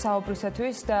საინტერესო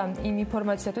საუბრისათვის და იმ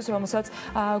ინფორმაციისათვის, რომელსაც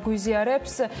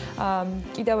გვიზიარებს.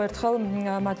 კიდევ ერთხელ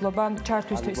მადლობა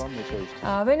ჩართვისთვის.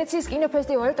 ვენეციის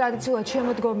კინოფესტივალი ტრადიციულად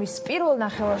შემოდგომის პირველ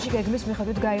ნახევარში გეგმის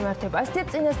მიხედვით გაიმართება. ასეთი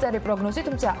წინასწარი პროგნოზი,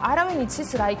 თუმცა არავინ იცის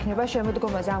რა იქნება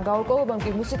შემოდგომაზე. ამ გაურკვევლობამ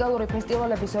კი მუსიკალური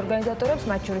ფესტივალების ორგანიზატორებს,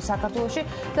 მათ შორის საქართველოში,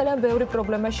 ძალიან ბევრი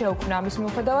პრობლემა შეუქმნა. ამის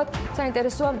მიუხედავად,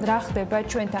 საინტერესოა რა ხდება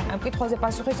ჩვენთან. ამ კითხვაზე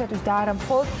პასუხისათვის და არა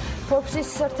მხოლოდ Forbes-ის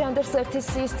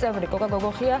 30-ის წევრი კოკა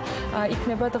გოგოხია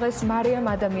იქნება დღეს მარიამ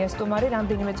ადამიანის სტუმარი,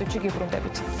 რამდენიმე წუთში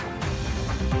გიბრუნდებით.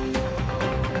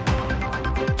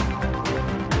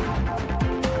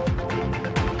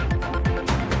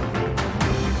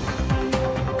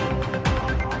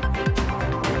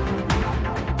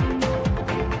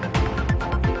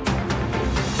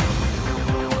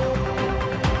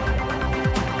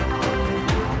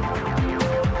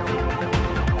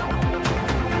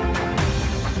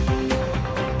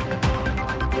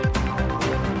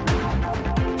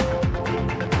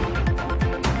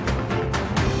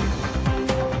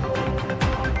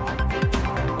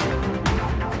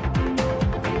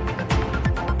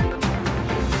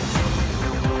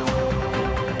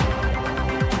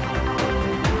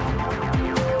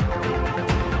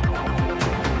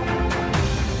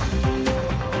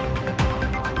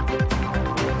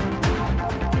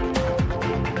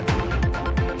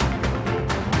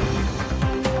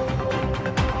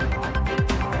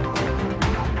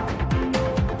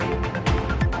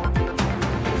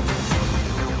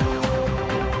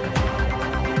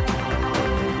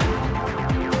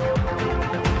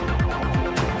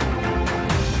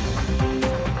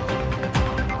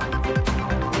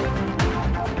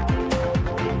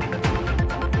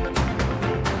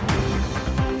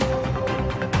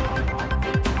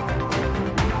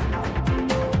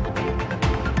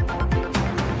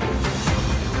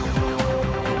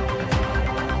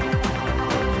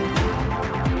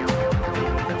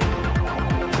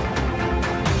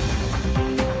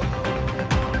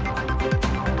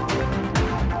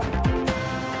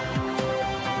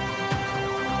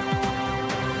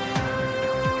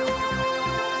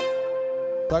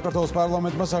 საქართველოს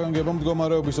პარლამენტმა საგანგებო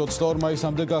მდგომარეობის 22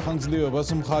 მაისამდე გახანგრძლივებას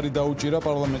მხარი დაუჭირა.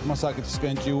 პარლამენტმა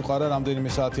საკითხისკენ ჭიუყარა რამდენიმე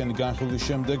საათიანი განხილვის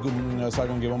შემდეგ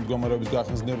საგანგებო მდგომარეობის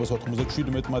გახანგრძლივებას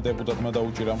 97-მა დეპუტატმა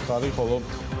დაუჭირა მხარი, ხოლო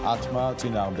 10-მა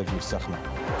წინააღმდეგ მისახნა.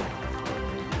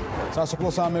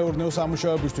 სასოფლო-სამეურნეო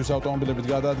სამუშაოებისთვის ავტომობილებით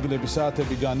გადაადგილების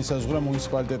საათები განისაზღვრა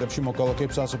მუნიციპალიტეტებში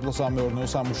მოქალაქეებს სასოფლო-სამეურნეო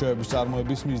სამუშაოების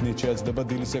წარმოების მიზნით შეეძლება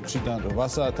დილის 6-დან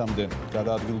 8 საათამდე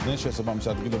გადაადგილდნენ შესაბამის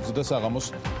ადგილებზე და საღამოს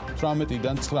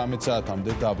 18-დან 19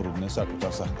 საათამდე დაბრუნდნენ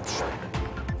საკუთარ სახლებში.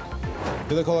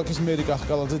 დედაქალაქის მერი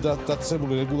კახკალაძე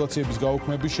დაწესებული რეგულაციების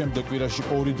გაუქმების შემდეგ კვირაში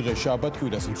 2 დღე შაბათ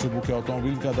კვირას მსუბუქი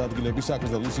ავტომობილით გადაადგილების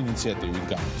აკრძალვის ინიციატივით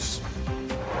გამოდის.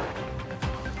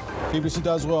 TBC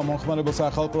დაზღვევა მომხმარებელს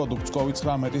ახალ პროდუქტს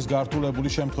COVID-19-ის გართულებული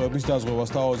შემთხვევების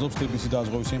დაზღვევას თავაზობს. TBC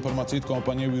დაზღვევის ინფორმაციით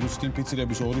კომპანია ვირუსით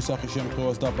ინფიცირების 2 სახის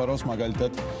შემთხვევას დაფარავს,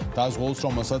 მაგალითად დაზღვეულს,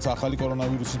 რომელსაც ახალი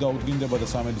კორონავირუსი დაუდგინდება და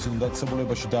სამედიცინო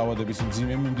დაწესებულებაში დაავადების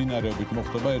მძიმე მიმდინარეობით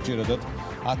მოხდება ერთჯერადად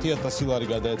 10,000 ლარი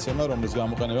გადაეცემა, რომლის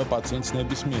გამოყენება პაციენტს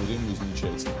ნებისმიერი მიზნით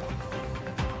შეეძლება.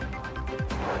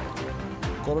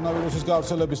 კორონავირუსის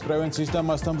გავრცელების პრევენციის და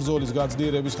მასთან ბრძოლის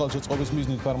გაძლიერების ხელშეწყობის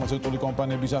მიზნით ფარმაცევტული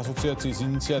კომპანიების ასოციაციის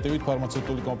ინიციატივით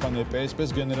ფარმაცევტული კომპანია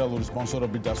PSP-ს გენერალური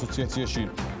სპონსორობით ასოციაციაში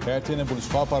გაერთიანებული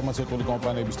სხვა ფარმაცევტული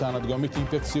კომპანიების თანადგომით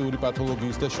ინფექციური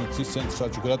პათოლოგიის და შიდსის ცენტრს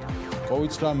საჩუქრად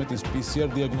COVID-19-ის PCR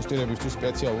დიაგნოსტირებისთვის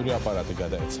სპეციალური აპარატი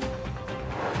გადაეცა.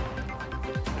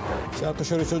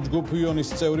 საერთაშორისო ჯგუფ იონის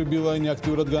წევრი ბილაინი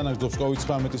აქტიურად განაგრძობს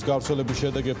COVID-19-ის გავრცელების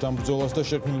შედეგებთან ბრძოლას და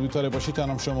შექმნილ ვითარებაში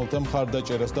თანამშრომელთა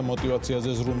მხარდაჭერას და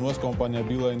მოტივაციაზე ზრუნვას. კომპანია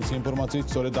ბილაინის ინფორმაციით,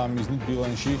 სწორედ ამ მიზნით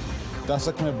ბილაინში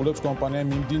დასაქმებულებს კომპანია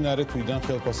მიმდინარე თვიდან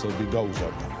ხელფასები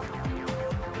გაუზარდა.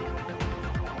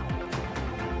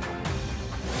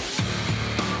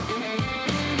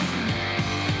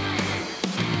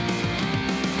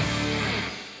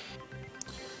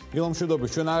 დილა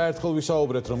მშვიდობის, ჩვენ არაერთხელ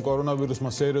ვისაუბრეთ, რომ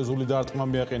კორონავირუსმა სერიოზული დარტყმა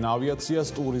მიაყენა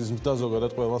ავიაციას, ტურიზმს და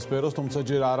ზოგადად ყველა სფეროს, თუმცა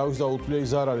ჯერ არავის დაუთვლია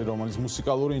ის ზარალი, რომელიც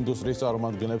მუსიკალური ინდუსტრიის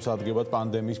წარმომადგენლებს ადგენთ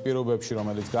პანდემიის პირობებში,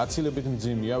 რომელიც გაცილებით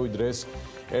მძიმეა, ვიდრე ეს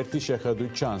ერთი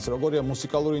შეხედვით ჩანს. როგორია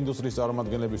მუსიკალური ინდუსტრიის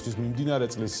წარმომადგენლებისთვის მიმდინარე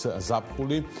წლის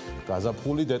ზაფხული,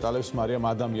 გაზაფხული დეტალებს მარიამ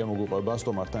ადამია მოგვიყვება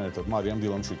სტომართან ერთად. მარიამ,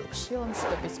 დილა მშვიდობის. დილა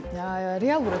მშვიდობის.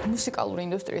 რეალურად მუსიკალური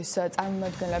ინდუსტრიის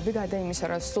წარმომადგენლები გადა იმისა,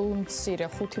 რომ სულ მცირე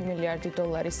 5 მილიარდი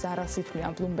დოლარის ზარალს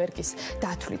ითვლიან ბლუმბერგის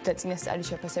დათვლით და წინასწარი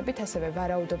შეფასებით, ასევე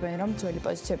ვარაუდობენ, რომ ძველი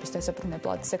პოზიციების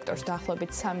დასაბრუნებლად სექტორს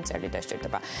დაახლოებით 3 წელი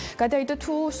დასჭირდება. გადაიდო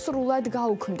თუ სრულად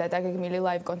გაუქმდა დაგეგმილი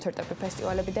ლაივ კონცერტები,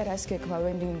 ფესტივალები და რას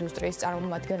გეგმავენ ინდუსტრიის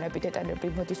წარმომადგენლები, დეტალები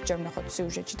მოდით ჯერ ვნახოთ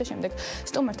სიუჟეტში და შემდეგ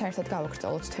სტუმართან ერთად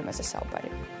გავაგრძელოთ თემაზე საუბარი.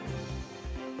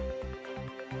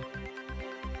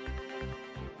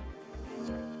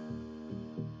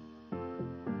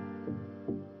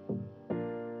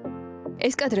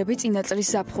 ეს კადრები წინა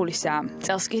წლის ზაფხულისაა.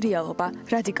 წელს კი რეალობა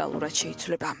რადიკალურად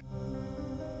შეიცვლება.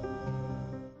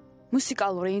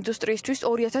 მუსიკალური ინდუსტრიისთვის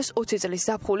 2020 წლის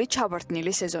ზაფხული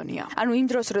ჩავარდნილი სეზონია. ანუ იმ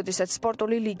დროს, როდესაც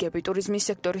სპორტული ლიგები, ტურიზმის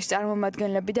სექტორის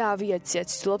წარმომადგენლები და ავიაცია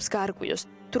ცდილობს გარკვიოს,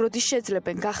 თუ როდის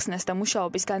შეძლებენ გახსნას და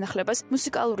მუშაობის განახლებას,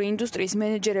 მუსიკალური ინდუსტრიის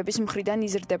მენეჯერების მხრიდან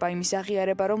იზრდება იმის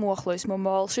აღიარება, რომ უახლოეს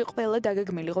მომავალში ყველა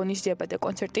დაგეგმილი ღონისძიება და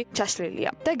კონცერტი ჩაშლილია.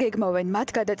 და გეგმავენ მათ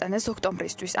გადატანას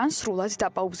ოქტომბრისთვის, ან სრულად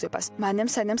დაპაუზებას. მანამ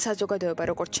სანამ საზოგადოება,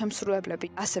 როგორც შემსრულებლები,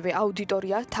 ასევე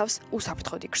აუდიტორია თავს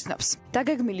უსაფრთხოდ იგრძნობს.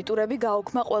 დაგეგმილი ტურები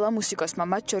გააუქმა ყველა მუსიკოსმა,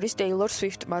 მათ შორის Taylor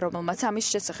Swift-მა, რომელმაც ამის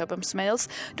შესახებ მსმენელს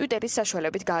Twitter-ის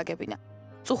საშუალებით გააგებინა.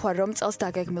 წუხარ რომ წელს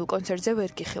დაგეგმილ კონცერტზე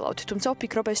ვერ გიხილავთ, თუმცა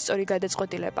ვფიქრობ ეს სწორი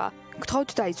გადაწყვეტილებაა. გთხოვთ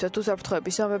დაიცვათ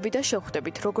უსაფრთხოების ზომები და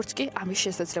შევხვდებით, როგორც კი ამის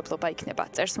შესაძლებლობა იქნება.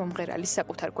 წერს მომღერალის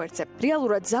საკუთარ გვერდზე.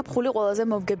 რეალურად ზაფხული ყველაზე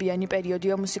მომგებიანი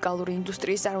პერიოდია მუსიკალური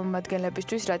ინდუსტრიის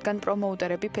წარმომადგენლებისთვის, რადგან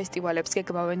პრომოუტერები ფესტივალებს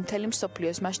გეგმავენ მთელი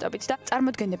მსოფლიოს მასშტაბით და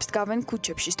წარმოდგენებს დგავენ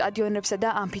ქუჩებში, სტადიონებსა და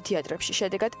ამფითეატრებში.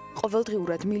 შედეგად,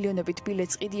 ყოველდღიურად მილიონობით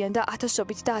ბილეთს ყიდიან და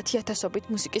ათასობით და 10,000-ობით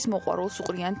მუსიკის მოყვარულს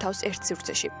უყრიან თავს ერთ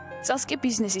სივრცეში. წელს კი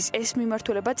ბიზნესის ეს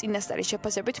მიმართულება წინასწარი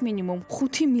შეფასებით მინიმუმ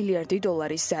 5 მილიარდი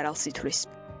დოლარის ზარალს ითვლის.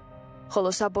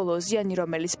 ხოლო საბოლოო ზიანი,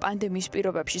 რომელიც პანდემიის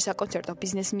პირობებში საკონცერტო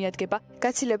ბიზნესს მიადგება,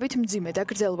 გაცილებით მძიმე და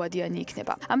გრძელვადიანი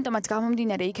იქნება. ამიტომაც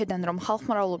გამომდინარე იქედან, რომ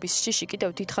ხალხმრავლობის შიში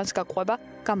კიდევ დიდხანს გაყვება,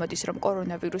 გამოდის, რომ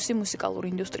კორონავირუსი მუსიკალურ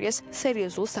ინდუსტრიას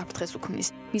სერიოზულ საფრთხეს უქმნის.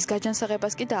 მის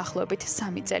გაჯანსაღებას კი დაახლოებით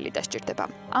 3 წელი დასჭირდება.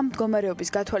 ამ მდგომარეობის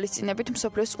გათვალისწინებით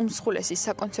მსოფლიოს უმსხვილესი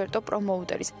საკონცერტო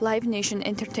პრომოუტერის Live Nation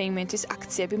Entertainment-ის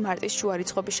აქციები მარტის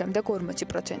შუარიცხვების შემდეგ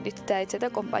 40%-ით დაეცა და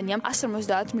კომპანიამ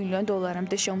 150 მილიონ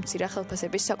დოლარამდე შეუმცირა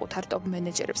ხელფასების საკუთარ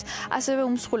მენეჯერებს. ასევე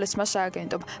უმსხვილესმა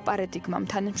სააგენტომ პარადიგმამ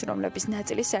თანამშრომლების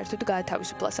ნაწილი საერთოდ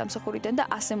გაათავისუფლა სამსახურიდან და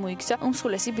ასე მოიქცა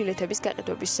უმსხვილესი ბილეთების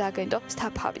გაყიდვების სააგენტო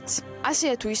StubHub-იც.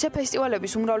 ასეა თუ ისე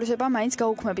ფესტივალების უმრავლესობა მაინც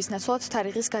გაუქმების ნაცვლად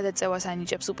თარიღის გადაწევას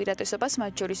ანიჭებს უპირატესობას,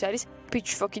 მათ შორის არის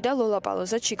Pitchfork და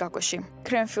Lollapalooza ჩიკაგოში,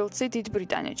 Cranfield-ი დიდ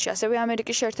ბრიტანეთში, ასევე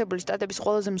ამერიკის შეერთებული შტატების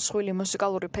ყველაზე მსხვილი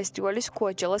მუსიკალური ფესტივალის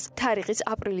Coachella-ს თარიღის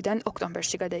აპრილიდან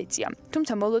ოქტომბერში გადაიწია.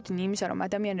 თუმცა მოლოდინი იმისა, რომ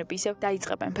ადამიანები ისევ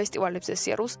დაიწყებენ ფესტივალებზე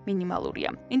სიარულს, მინიმალურია.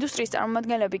 ინდუსტრიის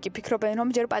წარმომადგენლები კი ფიქრობენ, რომ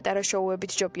ჯერ პატარა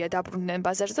შოუებით ჯობია დაბრუნდნენ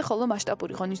ბაზარზე, ხოლო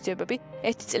მასშტაბური ღონისძიებები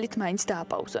ერთი წლით მაინც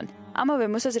დააპაუზონ. ამავე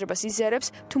მოსაზრებას იზიარებს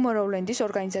Tomorrowland-ის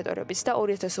ორგანიზატორებიც და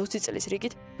 2020 წლის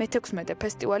რიგით მე-16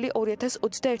 ფესტივალი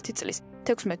 2021 წლის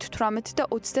 16, 18 და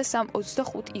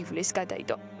 23-25 ივლისს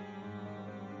გადაიდო.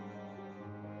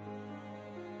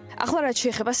 ახლა რაც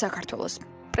შეეხება საქართველოს.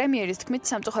 პრემიერის თქმით,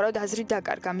 სამწუხაროდ აზრი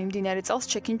დაკარგა მიმდინარე წელს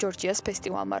ჩეკინ ჯორჯიას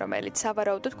ფესტივალმა, რომელიც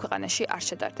სავარაუდოდ ქვეყანაში არ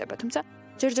შედარდება, თუმცა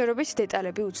ჯერჯერობით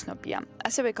დეტალები უცნობია.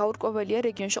 ასევე გაურკვეველია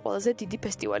რეგიონში ყველაზე დიდი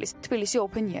ფესტივალის თბილისი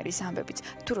Open Air-ის ამბებიც,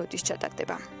 თუ როდის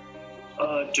ჩატარდება.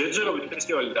 ჯერჯერობით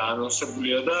ფესტივალი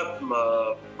დაანონსებულია და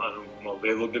ანუ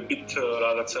ველოდებით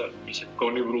რაღაცა ისე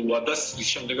გონივრულ ვადას, რის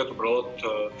შემდეგაც უბრალოდ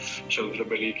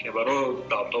შეუძლებელი იქნება, რომ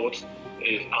დავტოვოთ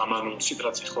ამ ანონსით,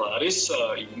 რაც ახლა არის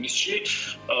ივნისში.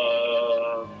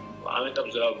 ამ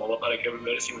ეტაპზე რა მოლაპარაკებები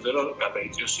არის იმაზე, რომ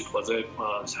გადაიწიოს სიტყვაზე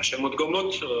საშემოდგომოდ,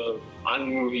 ან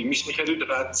იმის მიხედვით,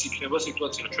 რაც იქნება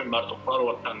სიტუაცია, ჩვენ მარტო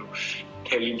ხმარობთ, ანუ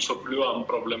მთელი მსოფლიო ამ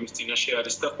პრობლემის წინაშე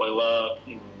არის და ყველა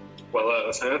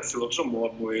საერთოდ ცდილობს, რომ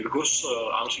მოერგოს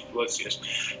ამ სიტუაციას.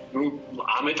 ნუ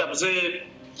ამ ეტაპზე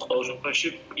ყოველ შემთხვევაში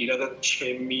პირადად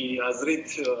ჩემი აზრით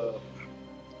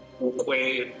უკვე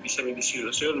ისე მიდის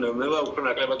სიტუაცია, რომ ნელ-ნელა უფრო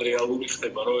ნაკლებად რეალური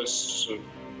ხდება, რომ ეს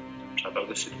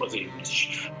ჩატარდეს სიტყვაზე ივნისში.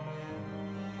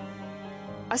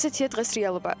 ასეთია დღეს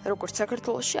რეალობა, როგორც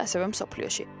საქართველოში, ასევე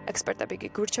მსოფლიოში. ექსპერტები კი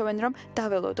გვირჩევენ, რომ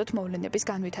დაველოდოთ მოვლენების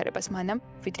განვითარებას მანამ,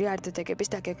 ვიდრე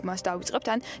არდადეგების დაგეგმვას დავიწყებთ,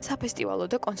 ან საფესტივალო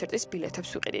და კონცერტის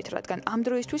ბილეთებს ვიყიდით, რადგან ამ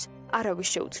დროისთვის არავის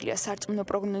შეუძლია სარწმუნო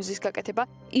პროგნოზის გაკეთება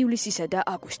ივლისისა და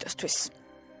აგვისტოსთვის.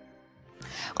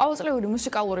 ყოველწლიური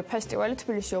მუსიკალური ფესტივალი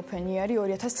თბილისი ოფენიერი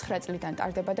 2009 წლიდან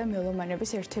ტარდება და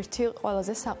მელომანების ერთ-ერთი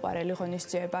ყველაზე საყვარელი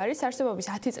ღონისძიება არის. არსებობის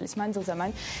 10 წლის მანძილზე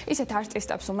მან ისეთ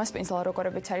არტისტებს უმასპინძლა,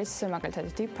 როგორებიც არის მაგალითად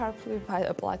Deep Purple,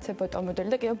 Placebo, მოდელი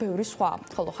და კიდევ ბევრი სხვა.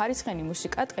 ხოლო ხარისხენი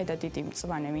მუსიკა ტყე და დიდი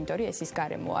მწვანე მინდორი ეს ის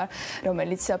გარემოა,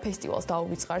 რომელიც ფესტივალს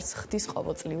დაუვიწყარს ხდის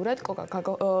ყოველწლიურად.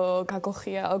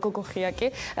 გოგოხია კი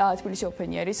თბილისი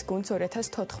ოფენიერის გუნდს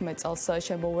 2014 წელს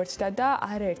შემოუერთდა და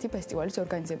არაერთი ფესტივალის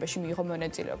ორგანიზებაში მიიღო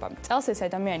მონაწილეობა. წელს ეს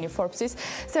ადამიანი Forbes-ის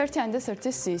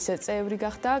 1-ის წევრი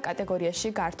გახდა კატეგორიაში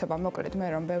გართობა. მოკლედ მე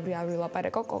რომ ბევრი არ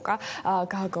ვილაპარაკო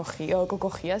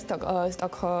გოგოხია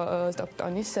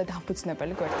სტოკტონის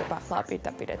დამფუძნებელი გვერდება ახლა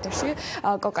პირდაპირ ეთერში.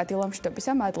 კოკა დილა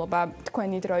მშვიდობისა, მადლობა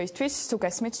თქვენი დროისთვის. თუ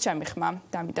გესმით ჩემი ხმა,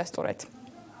 დამიდასტურეთ.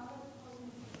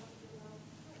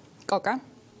 კოკა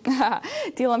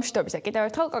დილა მშვიდობისა. კიდევ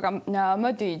ერთხელ კოკა,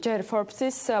 მოდი ჯერ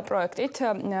Forbes-ის პროექტით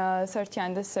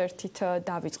 1-ით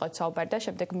დავიწყოთ საუბარი და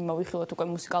შემდეგ მოვიხილოთ უკვე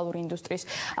მუსიკალური ინდუსტრიის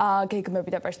გეგმები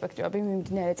და პერსპექტივები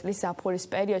მიმდინარე წლის ზაფხულის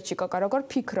პერიოდში. კოკა, როგორ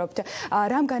ფიქრობთ,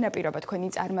 რამ განაპირობა თქვენი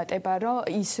წარმატება, რომ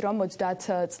 30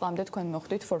 წლამდე თქვენ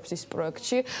მოხვდით Forbes-ის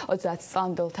პროექტში, 30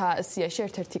 წლამდელთა სიაში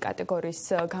ერთ-ერთი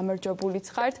კატეგორიის გამარჯვებულიც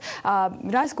ხართ.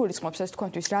 რას გულისხმობს ეს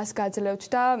თქვენთვის, რას გაძლევთ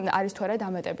და არის თუ არა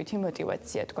დამატებითი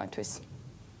мотиваცია თქვენთვის?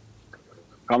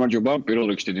 გამარჯობა,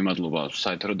 პირველ რიგში დიდი მადლობა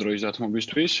საეთერო დროის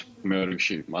დათმობისთვის, მეორე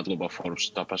რიგში მადლობა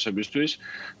Forbes დაფასებისთვის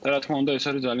და რა თქმა უნდა ეს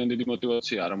არის ძალიან დიდი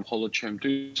мотиваცია არა მხოლოდ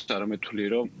ჩემთვის, არამედ თვლი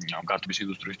რომ გარტობის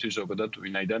ინდუსტრიისთვის ზოგადად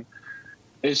ვინაიდან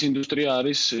ეს ინდუსტრია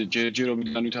არის ჯერჯერობით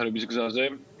განვითარების გზაზე,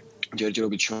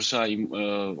 ჯერჯერობით შორსა იმ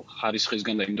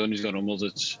ხარისხისგან და იმ დონისგან,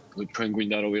 რომელზეც ჩვენ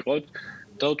გვინდა რომ ვიყოთ.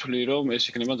 და ვთვლი რომ ეს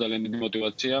იქნება ძალიან დიდი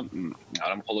мотиваცია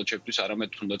არა მხოლოდ ჩემთვის, არამედ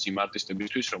თუნდაც იმ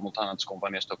არტისტებისთვის, რომელთანაც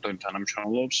კომპანია სტოკტონი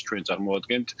თანამშრომლობს, ჩვენ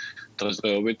წარმოვადგენთ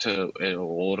დღესდღეობით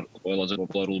ორ ყველაზე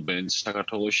პოპულარულ ბენდს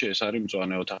საქართველოში, ეს არის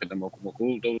მწვანე ოთახი და მოკუმოკუ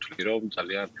და ვთვლი რომ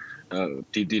ძალიან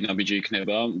დიდი ნაბიჯი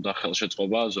იქნება და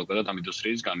ხელშეწყობა ზოგადად ამ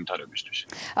ინდუსტრიის განვითარებისთვის.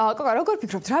 კოკა, როგორ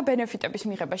ფიქრობთ, რა ბენეფიტების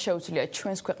მიღება შეუძლია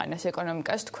ჩვენს ქვეყანას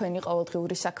ეკონომიკას თქვენი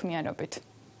ყოველდღიური საქმიანობით?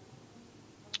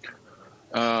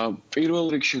 პირველ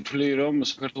რიგში ვთვლი რომ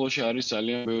საქართველოში არის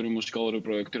ძალიან ბევრი მუსიკალური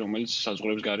პროექტი, რომელიც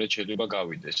საზღვრების გარეთ შეიძლება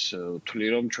გავიდეს. ვთვლი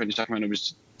რომ ჩვენი საქმიანობის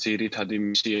ძირითადი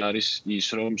მისია არის ის,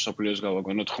 რომ სოფლიოს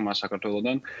გავაგონოთ ხმა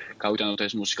საქართველოდან, გავიტანოთ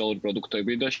ეს მუსიკალური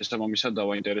პროდუქტები და შესაბამისად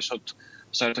დავაინტერესოთ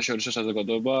საერთაშორისო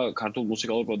საზოგადოება ქართულ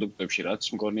მუსიკალურ პროდუქტებში, რაც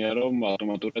მგონია რომ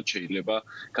ავტომატურად შეიძლება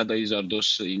გადაიზარდოს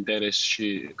ინტერესში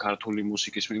ქართული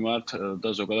მუსიკის მიმართ და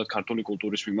ზოგადად ქართული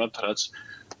კულტურის მიმართ, რაც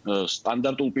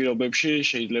სტანდარტულ პირობებში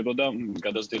შეიძლება და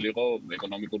გადაზრდილიყო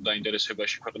ეკონომიკურ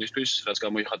დაინტერესებაში ქვეყნისთვის, რაც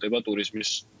გამოიხატება ტურიზმის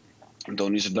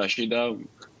დონის ზრდაში და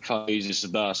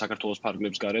ფაიზის და საქართველოს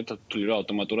ფარგლებს გარეთ, თვლი რომ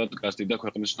ავტომატურად გაზრდიდა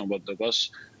ქვეყნის ცნობადობას,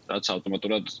 რაც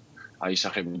ავტომატურად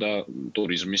აისახებდა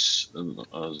ტურიზმის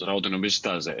რაოდენობის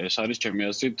ზრდაზე. ეს არის ჩემი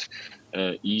აზრით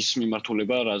ის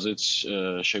მიმართულება, რაზეც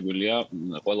შეგვიძლია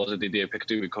ყველაზე დიდი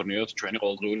ეფექტი ვიქონიოთ ჩვენი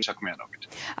ყოველდღიური საქმიანობით.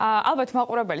 ალბათ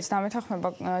მაყურებელის დამეთანხმება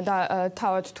და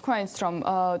თავად თქვენს, რომ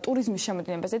ტურიზმის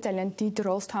შემოდინებაზე ძალიან დიდ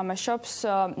როლს თამაშობს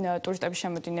ტურისტების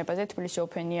შემოდინებაზე თბილისი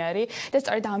ოფენიერი და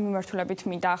სწორედ ამ მიმართულებით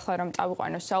მინდა ახლა რომ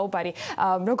წავიყვანოს საუბარი.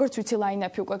 როგორც ვიცი,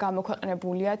 ლაინაპი უკვე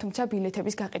გამოქვეყნებულია, თუმცა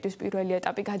ბილეთების გაყიდვის პირველი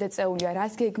ეტაპი გადაწეულია.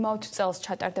 რას გეგმავთ წელს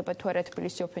ჩატარდება თუ არა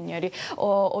თბილისი ოფენიერი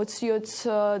 20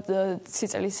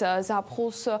 წლის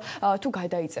ზაფხულს თუ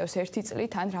გადაიწევს ერთი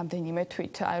წლით ან რამდენიმე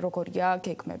თვით, როგორია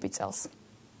გეგმები წელს?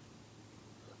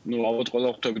 ალბათ ყველა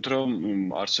ხვდებით რომ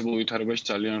არსებულ ვითარებაში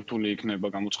ძალიან რთული იქნება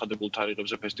გამოცხადებულ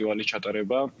თარიღებზე ფესტივალის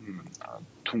ჩატარება,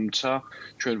 თუმცა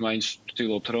ჩვენ მაინც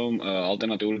ვცდილობთ რომ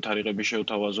ალტერნატიული თარიღები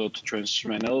შევთავაზოთ ჩვენს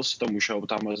მსმენელს და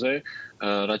მუშაობთ ამაზე.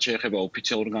 რაც შეეხება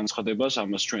ოფიციალურ განცხადებას,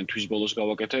 ამას ჩვენ თვის ბოლოს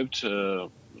გავაკეთებთ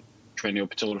ჩვენი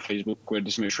ოფიციალური Facebook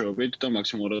გვერდის მეშვეობით და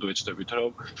მაქსიმალურად ვეცდებით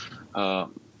რომ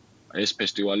ეს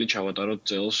ფესტივალი ჩავატაროთ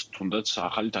წელს თუნდაც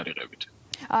ახალი თარიღებით.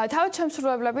 თავად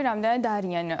შემსრულებლები რამდენად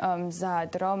არიან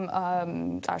მზად რომ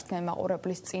წარსდგნენ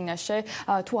მაყურებლის წინაშე,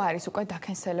 თუ არის უკვე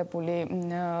დაკენსელებული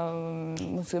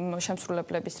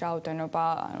შემსრულებლების რაოდენობა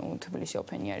თბილისი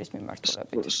ოფენიერის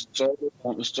მიმართულებით?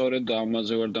 სწორედ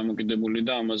ამაზე ვარ დამოკიდებული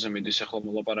და ამაზე მიდის ახლა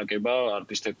მოლაპარაკება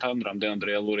არტისტებთან, რამდენად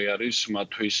რეალური არის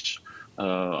მათთვის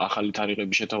ახალი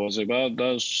თარიღების შეთავაზება და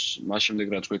მას შემდეგ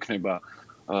რაც გვექნება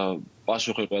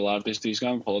პასუხი ყველა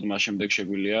არტისტისგან, მხოლოდ მას შემდეგ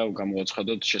შეგვიძლია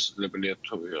გამოაცხადოთ შესაძლებელია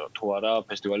თუ არა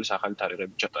ფესტივალის ახალი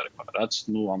თარიღების ჩატარება, რაც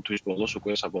ამ თვის ბოლოს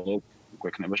უკვე საბოლოო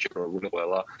გვექნება შეგროვებული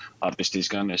ყველა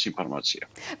არტისტისგან ეს ინფორმაცია.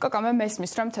 კოკა, მე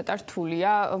მესმის რომ ცოტა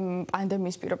რთულია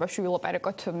პანდემიის პირობებში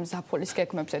ვილაპარაკოთ ზაფხულის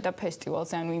გეგმებზე და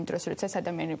ფესტივალზე, ანუ იმ დროს როცა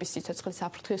ადამიანების სიცოცხლის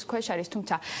საფრთხის ქვეშ არის,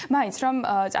 თუმცა მაინც რომ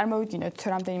წარმოვიდგინოთ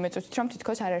რამდენიმე წუთით რომ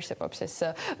თითქოს არ არსებობს ეს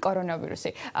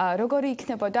კორონავირუსი. როგორი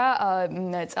იქნებოდა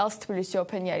წელს თბილისი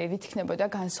ოფენიერი, რით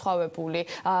იქნებოდა განსხვავებული.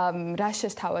 რა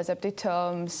შესთავაზებდით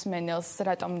მსმენელს,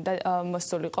 რატომ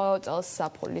მოსულიყო წელს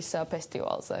ზაფხულის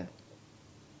ფესტივალზე?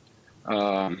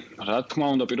 რა თქმა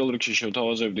უნდა, პირველ რიგში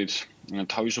შევთავაზებდით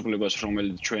თავისუფლებას,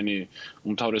 რომელიც ჩვენი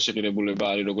უმთავრესი ღირებულება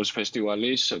არის როგორც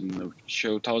ფესტივალის,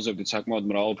 შევთავაზებდით საკმაოდ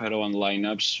მრავალფეროვან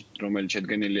line-ups, რომელიც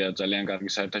შედგენილია ძალიან კარგი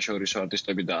საერთაშორისო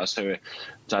არტისტებით და ასევე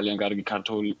ძალიან კარგი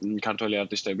ქართველი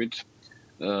არტისტებით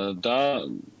და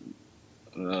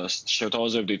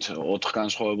შევთავაზებდით 4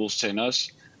 განსხვავებულ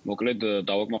სცენას. მოკლედ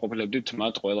დავაკმაყოფილებდით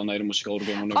მათ ყველანაირ მუსიკალურ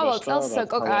გემოვნებას. ყოველ წელს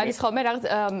არის ხოლმე რაღაც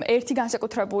ერთი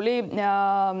განსაკუთრებული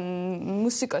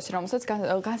მუსიკოსი, რომელსაც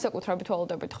განსაკუთრებით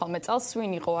ველოდებით ხოლმე წელს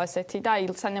ვინ იყო ასეთი და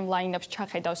სანამ line-ups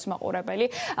ჩახედავს მაყურებელი,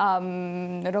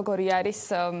 როგორი არის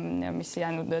მისი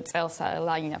ანუ წელს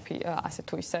line-up-ი ასე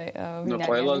თუ ისე ვინ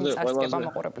არის წარსება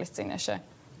მაყურებლის წინაშე?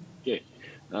 კი.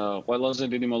 ყველაზე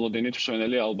დიდი მოლოდინით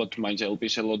მსმენელი ალბათ მაინც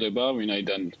LP-ს ელოდება,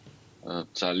 ვინაიდან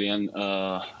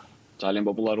ძალიან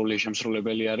პოპულარული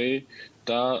შემსრულებელი არის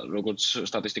და როგორც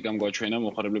სტატისტიკამ გვაჩვენა,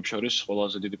 მოხარებლებს შორის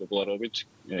ყველაზე დიდი პოპულარობით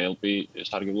LP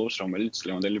სარგებლობს, რომელიც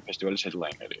ლევანდელი ფესტივალის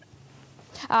headliner-ია.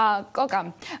 კოკა,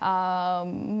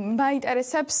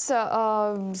 მაინტერესებს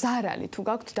ზარალი თუ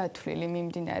გაქვთ დათვლილი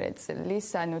მიმდინარე წლის,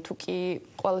 ანუ თუ კი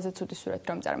ყველაზე ცუდი სურათი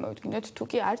რომ წარმოვიდგინოთ, თუ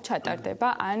კი არ ჩატარდება,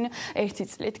 ან ერთი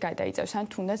წლით გადაიწევს, ან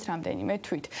თუნდაც რამდენიმე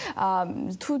თვით.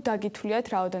 თუ დაგითვლიათ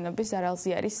რაოდენობის ზარალზე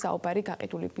არის საუბარი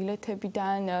გაყიდული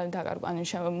ბილეთებიდან, ანუ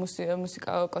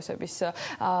მუსიკოსების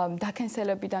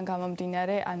დაკენსელებიდან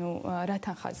გამომდინარე, ანუ რა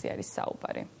თანხაზე არის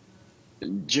საუბარი?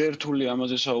 ჯერ რთული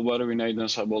ამაზე საუბარი, ვინაიდან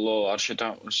საბოლოო არ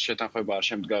შეთანხმება არ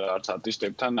შემდგარა არც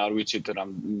არტისტებთან, არ ვიცით რა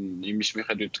იმის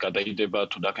მიხედვით გადაიდება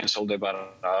თუ დაკენსელდება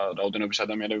რაოდენობის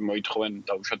ადამიანები მოითხოვენ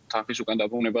დაუშვათ თანხის უკან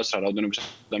დაბრუნებას, რა რაოდენობის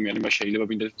ადამიანებმა შეიძლება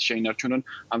ბილეთი შეინარჩუნონ,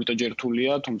 ამიტომ ჯერ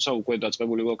რთულია, თუმცა უკვე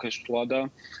დაწყებული გვაქვს ეს თვლა და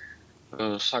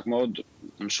საკმაოდ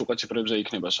მსუყე ციფრებზე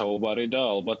იქნება საუბარი და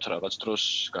ალბათ რაღაც დროს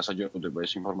გასაჯეროდება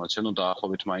ეს ინფორმაცია, ну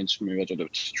დაახლოებით მაინც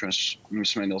მივაწოდებთ ჩვენს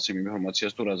მსმენელს იმ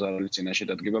ინფორმაციას თუ რა ზარალის წინაშე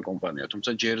დადგება კომპანია.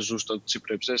 თუმცა ჯერ ზუსტად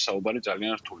ციფრებზე საუბარი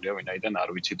ძალიან რთულია, ვინაიდან არ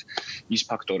ვიცით ის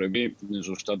ფაქტორები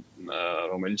ზუსტად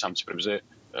რომელიც ამ ციფრებზე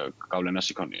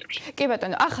გავლენას იქონიებს. კი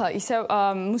ბატონო, ახლა ისე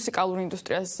მუსიკალურ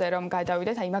ინდუსტრიაზე რომ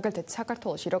გადავიდეთ, აი მაგალითად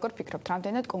საქართველოში როგორ ფიქრობთ,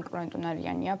 რამდენად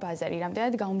კონკურენტუნარიანია ბაზარი,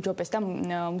 რამდენად გაუმჯობესდა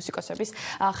მუსიკოსების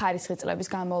ხარისხი წლების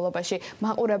განმავლობაში,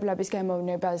 მაყურებლების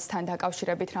გემოვნებასთან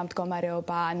დაკავშირებით რა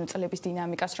მდგომარეობა, ანუ წლების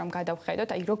დინამიკას რომ გადავხედოთ,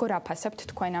 აი როგორ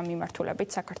აფასებთ თქვენ ამ მიმართულებით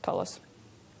საქართველოს?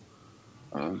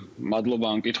 მადლობა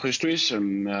ამ კითხვისთვის.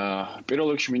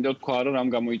 პირველ რიგში მინდა ვთქვა, რომ რამ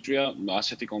გამოიწვია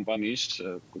ასეთი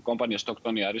კომპანია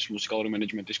სტოქტონი არის მუსიკალური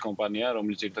მენეჯმენტის კომპანია,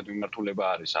 რომლის ერთად მიმართულება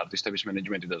არის არტისტების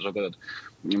მენეჯმენტი და ზოგადად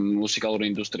მუსიკალური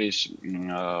ინდუსტრიის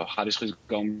ხარისხის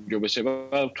გაუმჯობესება.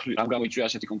 რამ გამოიწვია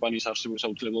ასეთი კომპანიის არსებული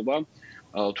საუთლებლობა?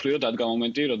 ვთვლი, რომ დადგა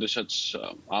მომენტი, როდესაც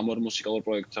ამ ორ მუსიკალურ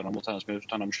პროექტთან, რომელთანაც მე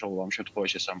თანამშრომლობ ამ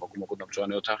შემთხვევაში ეს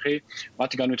მოკუმოკუდამწვანე ოთახი,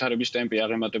 მათი განვითარების ტემპი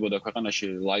აღემატებოდა ქვეყანაში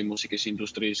ლაივ მუსიკის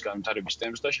ინდუსტრიის განვითარების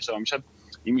ტემპს და შესაბამისად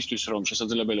იმისთვის, რომ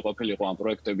შესაძლებელი ყოფილიყო ამ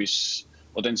პროექტების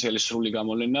პოტენციალის სრული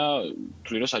გამოლენა,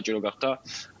 ვთვლი, რომ საჭირო გახდა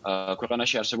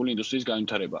ქვეყანაში არსებული ინდუსტრიის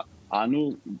განვითარება. ანუ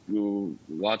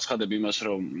ვაცხადებ იმას,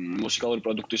 რომ მუსიკალური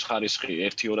პროდუქტის ხარისხი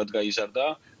ერთ-ორად გაიზარდა,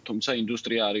 თუმცა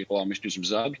ინდუსტრია არ იყო ამისთვის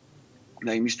მზად.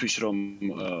 და იმისთვის რომ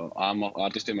ამ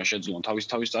არტისტებმა შეძლონ თავის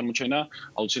წარმოჩენა,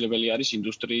 აუცილებელი არის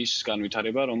ინდუსტრიის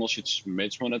განვითარება, რომელშიც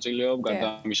მეც მონაწილეობ, გარდა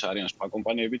ამისა არიან სხვა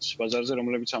კომპანიებიც ბაზარზე,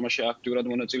 რომლებიც ამაში აქტიურად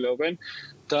მონაწილეობენ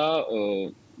და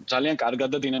ძალიან კარგად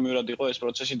და დინამიურად იყო ეს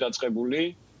პროცესი დაწყებული.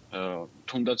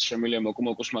 თუნდაც შემიძლია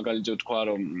მოკუმოკუს მაგალითზე ვთქვა,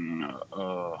 რომ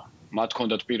მათ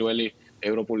ჰქონდათ პირველი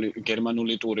ევროპული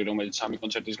გერმანული ტური, რომელიც 3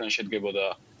 კონცერტისგან შედგებოდა.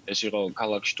 ეს იყო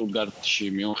ქალაქ შტუტგარტში,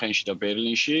 მიუნხენში და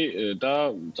ბერლინში და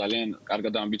ძალიან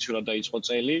კარგად და ამბიციურად დაიწყო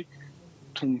წელი.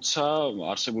 თუმცა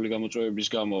არსებული გამოწვევების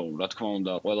გამო, რა თქმა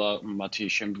უნდა, ყველა მათი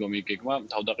შემდგომი გეგმა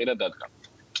თავდაყირად დადგა.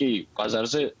 კი,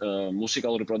 ბაზარზე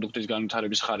მუსიკალური პროდუქტის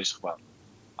განვითარების ხარისხმა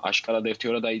აშკარად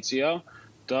ერთ-ორად დაიწია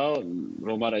და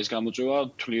რომ არა ეს გამოწვევა,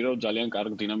 ვთვლი, რომ ძალიან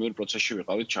კარგ დინამიურ პროცესში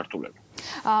ვიყავით ჩართულები.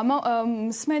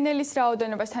 მსმენელის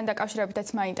რაოდენობასთან დაკავშირებითაც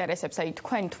მაინტერესებს, აი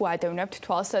თქვენ თუ ადევნებთ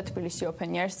თვალს თბილისი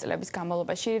Open Air-ს წლების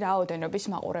განმავლობაში რაოდენობის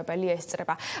მაყურებელი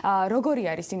ესწრება. როგორი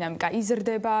არის დინამიკა?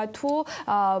 იზრდება თუ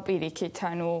პირიქით,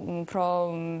 ანუ უფრო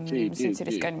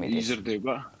სიმცირისკენ მიდის?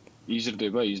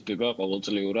 იზრდება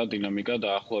ყოველწლიურად დინამიკა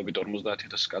დაახლოებით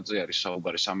 50,000 კაცზე არის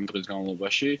საუბარი 3 დღის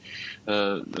განმავლობაში,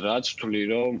 რაც ვთვლი,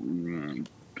 რომ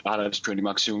არ არის ჩვენი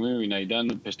მაქსიმუმი, ვინაიდან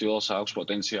ფესტივალს აქვს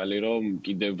პოტენციალი, რომ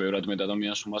კიდევ ბევრად მეტ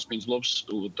ადამიანს უმასპინძლობს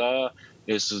და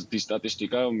ეს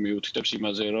სტატისტიკა მიუთითებს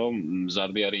იმაზე, რომ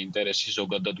მზარდი არის ინტერესი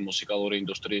ზოგადად მუსიკალური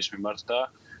ინდუსტრიის მიმართ და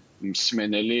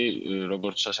მსმენელი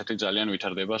როგორც ასეთი ძალიან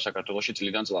ვითარდება საქართველოში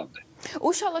წლიდან წლამდე.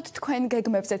 უშუალოდ თქვენ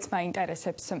გეგმებზეც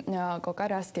მაინტერესებს კოკა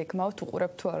რას გეგმავთ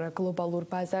უყურებთ თუ არა გლობალურ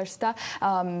ბაზარს და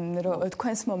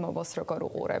თქვენს მომავალს როგორ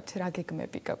უყურებთ რა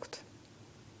გეგმები გაქვთ?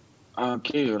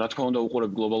 კი, რა თქმა უნდა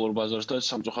უყურებ გლობალურ ბაზარს და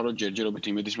სამწუხაროდ ჯერჯერობით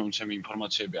იმედისმომცემი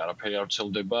ინფორმაციები არაფერი არ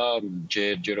ვრცელდება,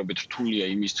 ჯერჯერობით რთულია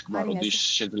იმის თქმა, როდის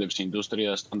შეძლებს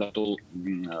ინდუსტრია სტანდარტულ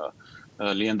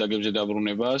ლიანდაგებზე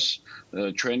დაბრუნებას.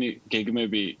 ჩვენი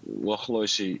გეგმები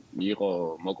უახლოესი იყო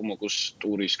მოკუმოკუს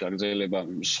ტურის გაგრძელება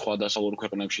სხვა დასავლურ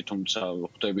ქვეყნებში, თუმცა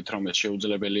ხვდებით რომ ეს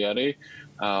შეუძლებელი არის.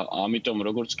 ამიტომ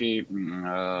როგორც კი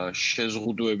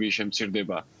შეზღუდვები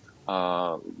შემცირდება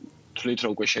თვლით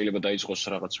რომ უკვე შეიძლება დაიწყოს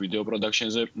რაღაც ვიდეო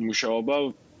პროდაქშენზე მუშაობა,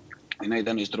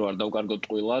 ვინაიდან ის დრო არ დავკარგოთ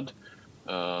ტყუილად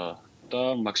და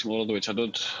მაქსიმალურად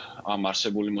ვეცადოთ ამ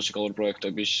არსებული მუსიკალური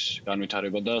პროექტების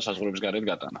განვითარება და საზღვრების გარეთ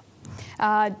გატანა.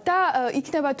 და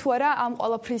იქნება თუ არა ამ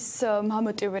ყველაფრის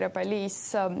მამოტივირებელი ის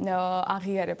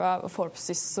აღიარება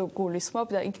Forbes-ის გულისხმობ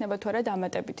და იქნება თუ არა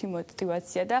დამატებითი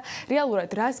мотиваცია და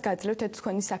რეალურად რას გაძლევთ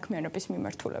თქვენი საქმიანობის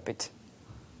მიმართულებით?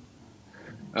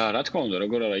 რა თქმა უნდა,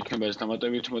 როგორ არა იქნება ეს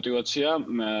დამატებითი мотиваცია,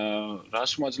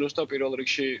 რას მოაძლევს და პირველ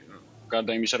რიგში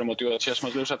გარდა იმისა, რომ мотиваციას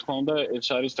მოაძლევს, რა თქმა უნდა, ეს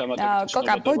არის დამატებითი.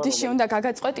 კოკა, ბოდიში უნდა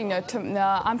გაგაწყვეტინოთ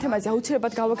ამ თემაზე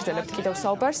აუცილებლად გავაგრძელებთ კიდევ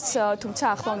საუბარს, თუმცა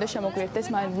ახლა უნდა შემოგვიერთდეს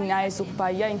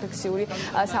ნაეზუბაია ინფექციური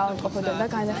საავადმყოფოდან და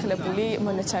განახილებული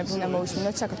მონაცემები უნდა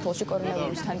მოვისმინოთ საქართველოში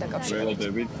კორონავირუსთან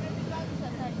დაკავშირებით.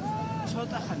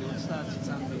 ცოტა ხანი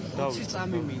 30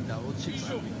 წამი მინდა 20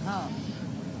 წამი. ჰა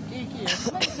კი,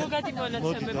 ზოგადი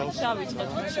მონაცემები დავიწყოთ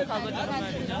ალბათ რომ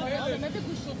არის. მონაცემები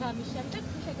გუშინ გამის შემდეგ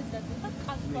შეგიძლიათ ვიღოთ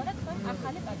ყალბარად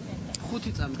ახალი პაციენტი.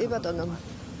 5 წამი. კი ბატონო.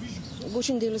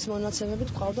 გუშინ დილის მონაცემებით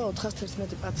ყავდა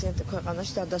 411 პაციენტი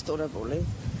ქვეყანაში დადასტურებული.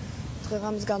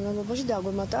 დღე-ღამის განმავლობაში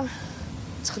დაგვემატა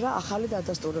 9 ახალი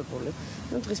დადასტურებული.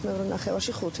 ნუ დღის მეორე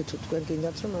ნახევარში 5 თუ თქვენ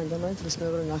გინდათ რომ მაინდა-მაინც დღის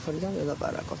მეორე ნახევრიდან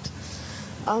ველაპარაკოთ.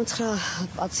 ამ 9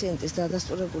 პაციენტის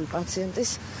დადასტურებული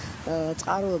პაციენტის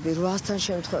წყაროები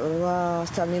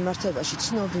 800-თან მიმართებაში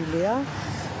ცნობილია.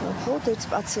 მხოლოდ ერთი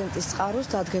პაციენტის წყაროს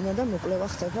დადგენა და მოკვლევა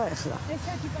ხდება ახლა.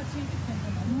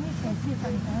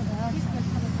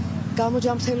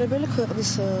 გამოჯამრთელებელი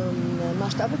ქვეყნის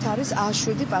მასშტაბით არის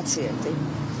 107 პაციენტი.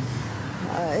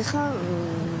 ეხლა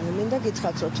მინდა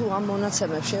გითხრათ, რომ თუ ამ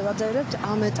მონაცემებს შევადარებთ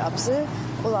ამ ეტაპზე,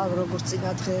 ყველა როგორც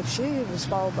წინა დღეებში,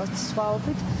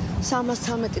 სხვაობით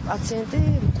 313 პაციენტი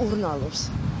მკურნალობს.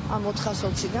 ამ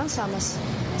 420-დან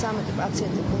 313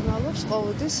 პაციენტი მკურნალობს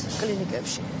COVID-ის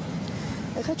კლინიკებში.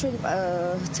 ეხლა ჩვენი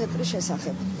ცენტრის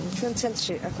შესახებ. ჩვენ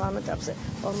ცენტრში ახლა ამ ეტაპზე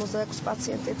 46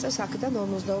 პაციენტი წეს, აქედან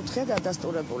 54-ია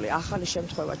დადასტურებული. ახალი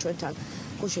შემთხვევა ჩვენთან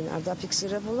გუშინ არ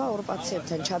დაფიქსირებულა, 2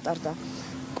 პაციენტთან ჩატარდა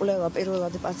კვლევა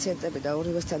პირველადი პაციენტები და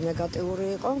ორივესთან ნეგატიური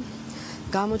იყო.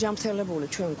 გამოჯამრთელებული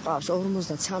ჩვენ გვყავს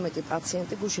 53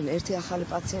 პაციენტი, გუშინ ერთი ახალი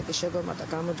პაციენტი შეგვემატა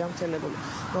გამოჯამრთელებული,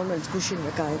 რომელიც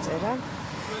გუშინვე გაეწერა.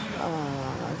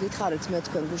 გითხარით მე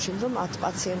თქვენ გუშინ რომ 10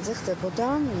 პაციენტზე ხდებოდა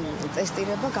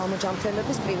ტესტირება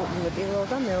გამოჯამრთელების პირველ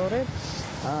და მეორე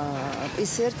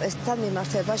PCR ტესტთან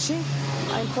მიმართებაში.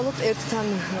 აი მხოლოდ ერთთან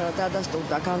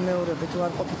დადასტურდა განმეორებით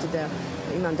უარყოფითი და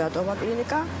იმან დატოვა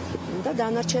კლინიკა და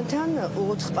დანარჩენთან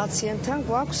 4 პაციენტთან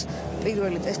გვაქვს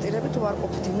პირველი ტესტირებით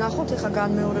უარყოფითი. ნახოთ ახლა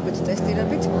განმეორებით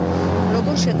ტესტირებით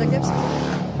როგორ შედეგებს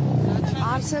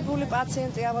არსებული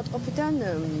პაციენტი ავადმყოფიდან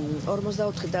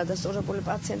 44 დადასტურებული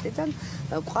პაციენტიდან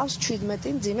გვყავს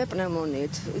 17 მძიმე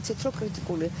პნევმონიით. იცით რომ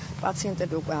კრიტიკული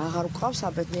პაციენტები უკვე აღარ გვყავს,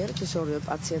 აბედნიერად ის ორივე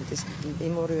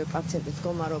პაციენტის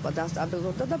მდგომარეობა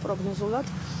დასტაბილურდა და პროგნოზულად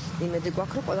იმედი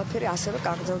გვაქვს რომ ყველაფერი ასევე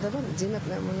გაგრძელდება მძიმე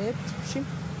პნევმონიებში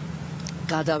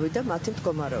გადავიდა მათი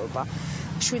მდგომარეობა.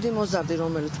 7 მოზარდი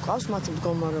რომელიც გვყავს, მათი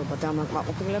მდგომარეობა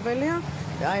დამაკმაყოფილებელია.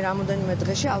 აი რამოდენიმე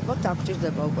დღეში ალბათ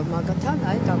დაგჭირდება უკვე მაგათთან,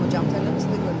 აი გამოჯამრთელების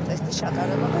პირველი ტესტის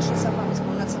ჩატარება და შესაბამის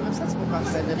მონაცემებსაც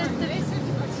მოგახსენებთ.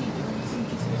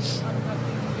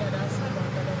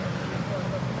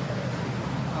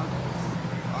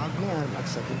 მე არ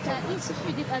მაქვს და ის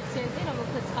 7 პაციენტი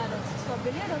რომელთა წყაროც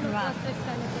ცნობილია, რომელთა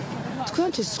ტესტთან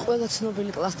თქვენთვის ყველა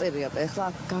ცნობილი კლასტერია და ეხლა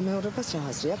გამეორებას რა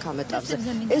აზრი აქვს ამ ეტაპზე?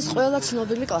 ეს ყველა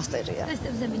ცნობილი კლასტერია.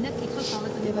 ტესტებზე მინდა კითხვა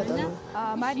გავაკეთებინა.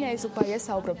 მარია ეზუბაია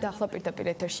საუბრობდა ახლა პირდაპირ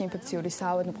ეთერში ინფექციური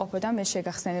საავადმყოფოდან. მე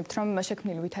შეგახსენებთ, რომ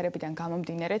შექმნილი ვითარებიდან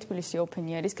გამომდინარე თბილისი Open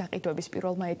Air-ის გაყიდვების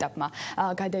პირველმა ეტაპმა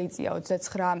გადაიწია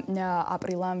 29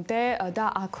 აპრილამდე და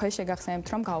აქვე შეგახსენებთ,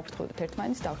 რომ გავუფრთხილდით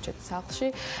ერთმანეთს, დავრჩეთ სახლში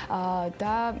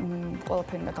და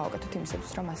ყველაფერი უნდა გავაკეთოთ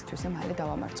იმისათვის, რომ ასეთვისე მალე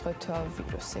დავამარცხოთ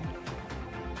ვირუსი.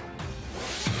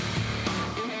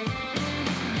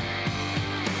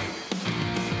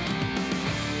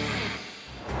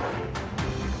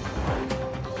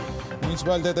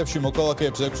 მუნიციპალიტეტებში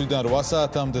მოქალაქეებს 6-დან 8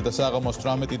 საათამდე და საღამოს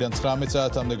 18-დან 19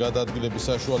 საათამდე გადაადგილების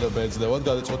საშუალება ეძლევათ.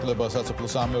 გადაწყვეტილება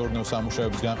საცოფლო-სამეურნეო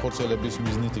სამუშაოების განხორციელების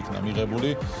მიზნით იქნა მიღებული.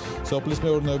 სოფლის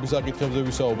მეურნეობის საკითხებზე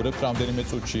ვისაუბრებთ რამდენიმე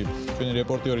წუთში. ჩვენი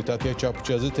რეპორტიორი თათია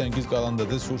ჩაფუჩაძე, თენგიზ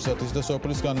კალანდაძე, სურსათის და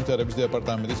სოფლის განვითარების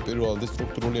დეპარტამენტის პირველადი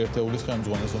სტრუქტურული ერთეულის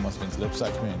ხელმძღვანელს უმასპინძლებს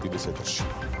საქმიანი დილის ეთერში.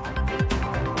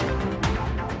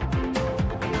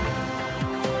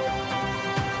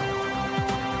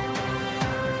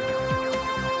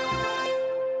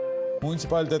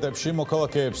 მუნიციპალიტეტებში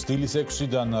მოქალაქეებს დილის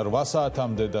 6-დან 8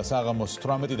 საათამდე და საღამოს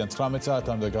 18-დან 19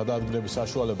 საათამდე გადაადგილების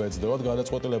საშუალება ეძლევათ.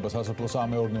 გადაწყვეტილება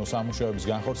სასოფლო-სამეურნეო სამუშაოების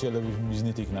განხორციელების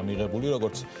მიზნით იქნა მიღებული,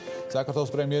 როგორც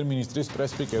საქართველოს პრემიერ-მინისტრის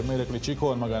პრეს-სპიკერმა ირაკლი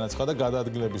ჩიქოვანმა განაცხადა,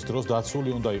 გადაადგილების დროს დაცული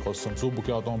უნდა იყოს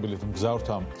მსუბუქი ავტომობილით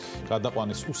მგზავრთა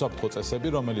გადაყვანის უსაფრთხო წესები,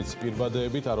 რომელიც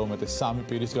პირბადეებით არ უმეტეს 3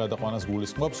 პირის გადაყვანას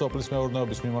გულისხმობს. სოფლის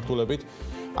მეურნეობის მიმართულებით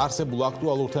არსებულ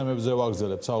აქტუალურ თემებზე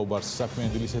ვაგრძელებთ საუბარს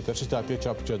საქმიანი დილის ეთერში. თათია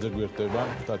ჩაფუჩაძე გვერდება.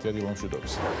 თათია დილა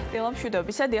მშვიდობის. დილა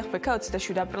მშვიდობისა. დიახბექა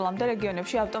 27 აპრილამდე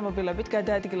რეგიონებში ავტომობილებით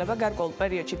გადაადგილება გარკვეულ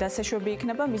პერიოდში დასაშვები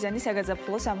იქნება. მიზანი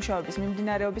საგაზაფხულო სამუშაოების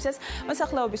მიმდინარეობისას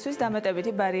მოსახლეობისთვის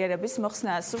დამატებითი ბარიერების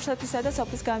მოხსნაა. სურსათისა და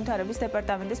სოფლის განვითარების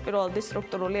დეპარტამენტის პირველადი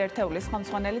სტრუქტურული ერთეულის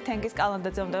ხელმძღვანელი თენგიზ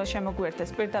კალანდაძე უნდა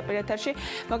შემოგვიერთდეს პირდაპირ ეთერში.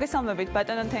 მოგესალმებით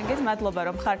ბატონო თენგიზ, მადლობა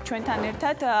რომ ხართ ჩვენთან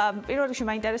ერთად. პირველ რიგში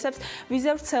მაინტერესებს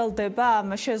ვიზე ვრცელდება ამ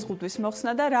შეზღუდვის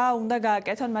მოხსნა და რა უნდა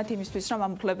გააკეთონ მათ იმისთვის, რომ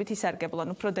ამ უფლებით ისარგებლონ.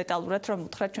 უფრო დეტალურად რომ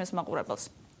უთხრათ ჩვენს მაყურებელს.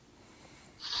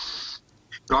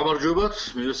 გამარჯობათ,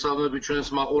 მივესალმებით ჩვენს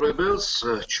მაყურებელს.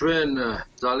 ჩვენ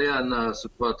ძალიან ასე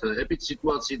ვთქვათ,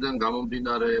 ეპიდსიტუაციიდან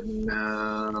გამომდინარე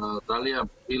ძალიან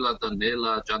პირად და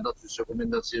ნელა ჯანდაცვის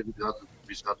რეკომენდაციებით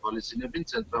გათვალისწინებით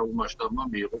ცენტრალურ მასშტაბმა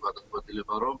მიიღო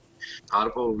გადაწყვეტილება, რომ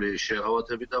გარკვეული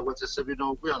შეღავათები დაგვეწესებინა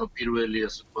უკვე, ანუ პირველი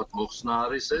ასე ვთქვათ მოხსნა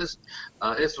არის ეს.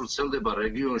 ეს ვრცელდება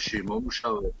რეგიონში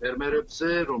მომუშავე ფერმერებზე,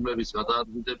 რომლებიც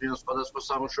გადაადგილდებიან სხვადასხვა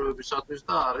სამუშაოებისათვის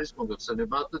და არის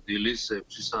მოგეხსენებათ დილის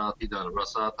 6 საათიდან 8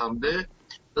 საათამდე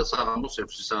და საღამოს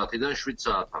 6 საათიდან 7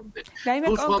 საათამდე. რაიმე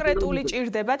კონკრეტული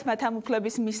ჭირდებათ მათ ამ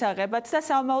უფლების მისაღებად და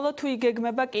სამომავლოდ თუ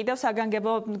იგეგმება კიდევ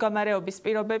საგანგებო მდგომარეობის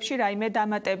პირობებში რაიმე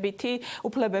დამატებითი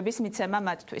უფლებების მიცემა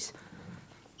მათთვის.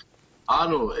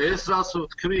 ანუ ეს რაც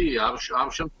ვთქვი, ამ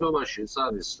შემთხვევაში ეს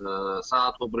არის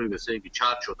საათობრივ, ესე იგი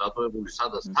ჩარჩო დატოვებული,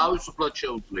 სადაც თავისუფლად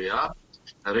შეუძლია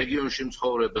რეგიონში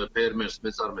მცხოვრებ ფერმერს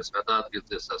მეწარმეს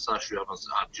გადაადგილდეს საშვი ამას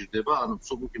არ ჭირდება, ანუ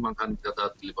მსუბუქი მანქანით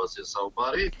გადაადგილებაზე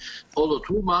საუბარი, ხოლო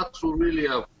თუ მათ სურვილი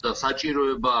აქვს და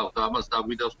საჭიროება აქვს და ამას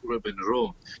დაგვიდასტურებენ, რომ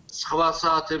სხვა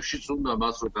საათებშიც უნდა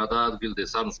მას რომ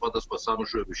გადაადგილდეს, ანუ სხვადასხვა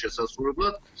სამუშაოების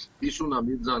შესასრულებლად, ის უნდა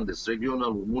მიბრძანდეს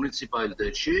რეგიონალურ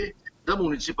მუნიციპალიტეტში და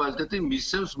მუნიციპალიტეტი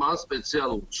მისცემს მას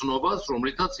სპეციალურ ცნობას,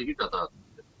 რომლითაც იგი გადაადგილდება.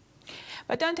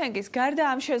 ბატონო თენგიზ, გარდა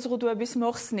ამ შეზღუდვების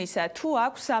მოხსნისა, თუ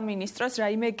აქვს სამინისტროს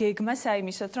რაიმე გეგმა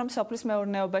საიმისოთ, რომ სოფლის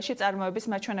მეურნეობაში წარმოების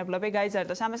მაჩვენებლები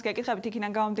გაიზარდოს? ამას გეკითხებით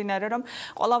იქიდან გამომდინარე, რომ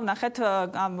ყველა ვნახეთ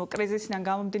ამ კრიზისიდან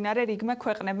გამომდინარე რიგმა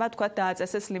ქვეყნებმა თქვათ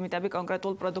დააწესეს ლიმიტები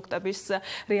კონკრეტულ პროდუქტების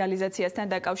რეალიზაციასთან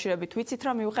დაკავშირებით. ვიცით,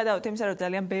 რომ მიუხედავად იმისა, რომ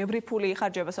ძალიან ბევრი ფული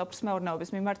იხარჯება სოფლის მეურნეობის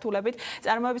მიმართულებით,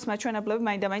 წარმოების მაჩვენებლები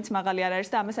მაინდა-მაინც მაღალი არ არის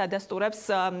და ამას ადასტურებს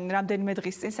რამდენიმე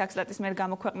დღის წინ საქსტატის მიერ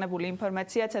გამოქვეყნებული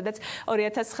ინფორმაცია, სადაც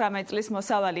 2019 წლის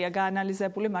მოსავალია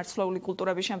გაანალიზებული მარცვლეული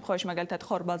კულტურების შემთხვევაში, მაგალითად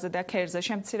ხორბალზე და ქერზე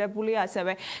შემცირებულია,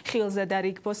 ასევე ხილზე და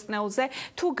რიგბოსტნეულზე.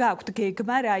 თუ გაქვთ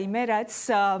გეგმა რაიმე, რაც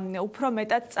უფრო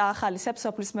მეტად წაახალისებს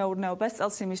სოფლის მეურნეობას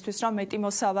წელს იმისთვის, რომ მეტი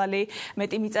მოსავალი,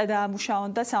 მეტი მიწა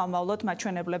დაამუშავონ და სამომავლოდ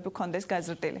მაჩვენებლები გქონდეს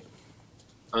გაზრდილი?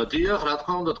 დიახ, რა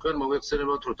თქმა უნდა, თქვენ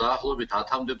მოგეხსენებათ, რომ დაახლოებით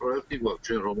 10-მდე პროექტი გვაქვს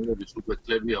ჩვენ, რომლებიც უკვე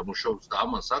წლებია მუშაობს და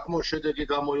ამან საკმაოდ შედეგი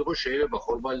გამოიღო. შეიძლება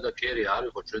ხორბალი და ქერი არ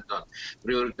იყოს ჩვენთან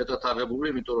პრიორიტეტად აღებული,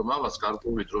 იმიტომ რომ ამას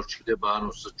გარკვეული დრო სჭირდება, ანუ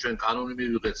ჩვენ კანონი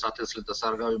მივიღეთ სათესლე და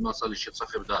სარგავი მასალის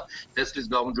შესახებ და თესლის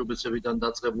გაუმჯობესებიდან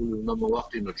დაწყებული უნდა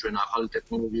მოვახდინოთ ჩვენ ახალი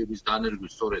ტექნოლოგიების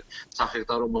დანერგვის, სწორედ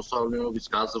სახექტარო მოსავლიანობის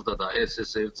გაზრდა და ეს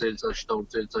 1 წელიწადში და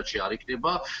 2 წელიწადში არ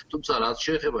იქნება, თუმცა რაც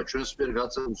შეეხება ჩვენს მიერ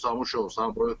გაწეულ სამუშაოს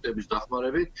ამ პროექტების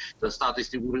დახმარებით და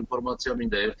სტატისტიკური ინფორმაცია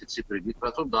მინდა ერთი ციფრი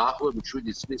გითხრათ, რომ დაახლოებით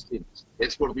 7 წლის წინ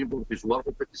ექსპორტ-იმპორტის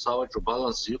უარყოფითი სავაჭრო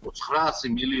ბალანსი იყო 900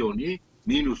 მილიონი,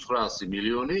 -900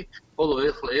 მილიონი, ხოლო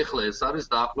ეხლა ეს არის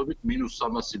დაახლოებით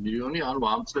 -300 მილიონი, ანუ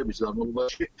ამ წლების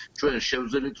განმავლობაში ჩვენ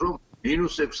შევძელით, რომ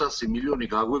 -600 მილიონი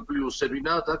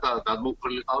გაგვეპლიუსებინა და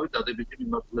გადმოუხრილიყავით დადებითი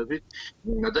მიმართულებით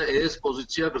და ეს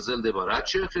პოზიცია გრძელდება. რაც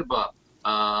შეეხება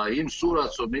იმ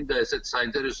სურათს, რომ მინდა ესეთ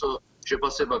საინტერესო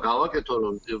შეფასება გავაკეთო,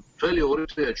 რომ მთელი 2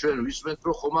 წლია ჩვენ ვისმენთ,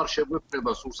 რომ ხომ არ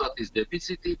შეგვექმნება სურსათის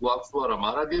დეფიციტი, გვაქვს თუ არა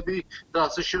მარაგები და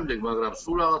ასე შემდეგ, მაგრამ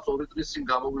სულ რაღაც 2 წლის წინ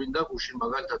გამოვლინდა გუშინ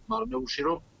მაგალითად მარნეულში,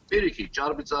 რომ პირიქით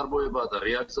ჭარბი წარმოება და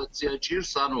რეალიზაცია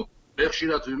ჭირს, ანუ მე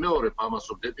ხშირად ვიმეორებ ამას,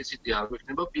 რომ დეფიციტი არ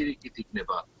გვექნება, პირიქით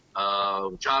იქნება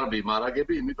ჭარბი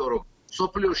მარაგები, იმიტომ რომ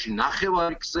სოფლიოში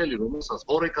ნახევარი ქსელი, რომელსაც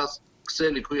ჰორეკას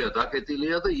ქსელი ქვია,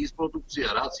 დაკეტილია და ის პროდუქცია,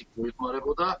 რაც იქ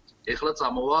მოიხმარებოდა, ეხლა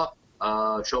წამოვა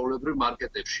ჩვეულებრივ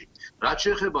მარკეტებში. რაც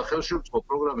შეეხება ხელშეუწყო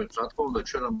პროგრამებს, რა თქმა უნდა,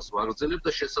 ჩვენ ამას ვაგრძელებთ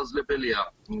და შესაძლებელია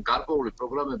გარკვეული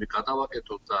პროგრამები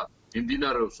გადავაკეთოთ და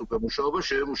მიმდინარეობს უკვე მუშაობა,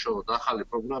 შეემუშაოთ ახალი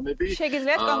პროგრამები.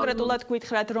 შეგიძლიათ კონკრეტულად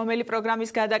გითხრათ, რომელი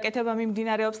პროგრამის გადაკეთება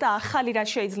მიმდინარეობს და ახალი რა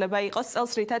შეიძლება იყოს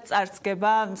წელს, რითაც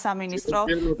წარსდგება სამინისტრო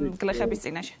გლეხების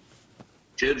წინაშე?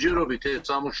 ჯერჯერობით ეს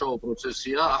სამუშაო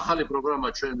პროცესია. ახალი პროგრამა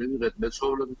ჩვენ მივიღეთ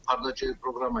მეცხოველების მხარდაჭერის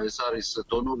პროგრამა, ეს არის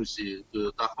დონორისი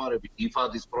დახმარებით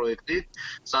IFAD-ის პროექტი,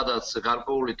 სადაც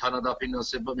გარკვეული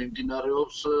თანადაფინანსება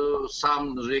მიმდინარეობს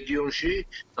 3 რეგიონში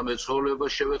და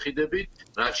მეცხოველებას შევეხიდებით.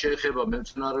 რაც შეეხება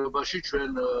მემცენარეობაში,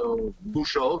 ჩვენ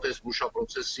მუშაობთ, ეს მუშა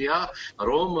პროცესია,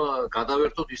 რომ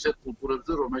გადავერთოთ ისეთ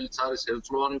კულტურებზე, რომელიც არის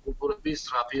ერთწლოვანი კულტურები,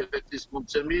 სწრაფი ეფექტის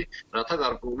მომცემი, რათა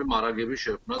გარკვეული მარაგები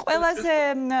შევქმნათ.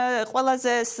 ყველაზე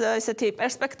ესეთი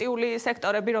პერსპექტიული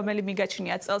სექტორები, რომელი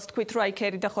მიგაჩნიათ წელს, თქვით, რომ აი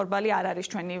ქერი და ხორბალი არ არის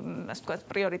ჩვენი, ასე ვთქვათ,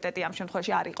 პრიორიტეტი ამ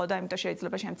შემთხვევაში არ იყო და იმიტომ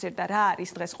შეიძლება შემცირდა. რა არის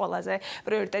დღეს ყველაზე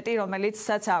პრიორიტეტი,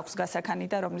 რომელიცაც აქვს გასაქანი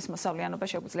და რომლის მოსავლიანობა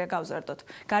შეგვიძლია გავზარდოთ?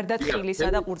 გარდა თხილისა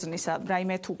და ყურძნისა,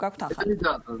 რაიმე თუ გაქვთ ახალი?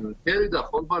 ქერი და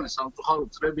ხორბალი სამწუხაროდ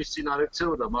წლების წინ არ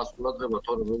ექცეოდა მას ყურადღება,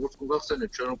 თორემ როგორც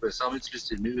გახსენებთ, ჩვენ უკვე 3 წლის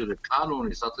წინ მივიღეთ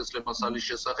კანონი სათესლე მასალის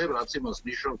შესახებ, რაც იმას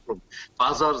ნიშნავს, რომ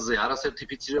ბაზარზე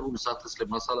არასერტიფიცირებული სათესლე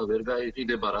მასალა ვერ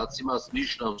გაიყიდება, რაც იმას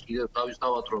ნიშნავს კიდევ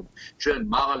თავისთავად, რომ ჩვენ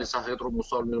მაღალი სახელმწიფო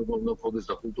მოსავლიანობა უნდა გქონდეს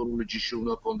და კულტურული ჯიში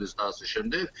უნდა გქონდეს და ასე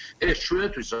შემდეგ. ეს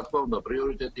ჩვენთვის, რა თქმა უნდა,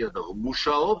 პრიორიტეტია და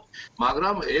ვმუშაობთ,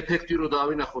 მაგრამ ეფექტი რო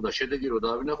დავინახოთ და შედეგი რო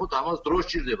დავინახოთ, ამას დრო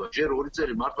სჭირდება. ჯერ 2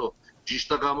 წელი მარტო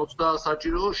ჯიშთა გამოცდა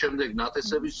საჭიროა, შემდეგ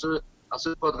ნათესების ასე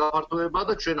ვთქვათ გამართოება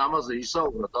და ჩვენ ამაზე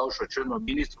ისაუბრა დაუშვა ჩვენმა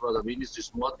მინისტრმა და მინისტრის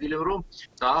მოადგილემ, რომ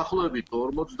დაახლოებით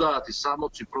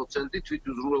 50-60%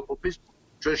 თვითუზრუნველყოფის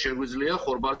ჩვენ შეგვიძლია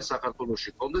ხორბალი საქართველოში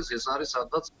გქონდეს, ეს არის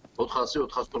სადაც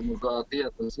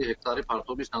 400-450 ჰექტარი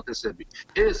ფართობის ნათესები.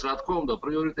 ეს რა თქმა უნდა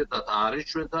პრიორიტეტად არის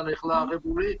ჩვენთან ეხლა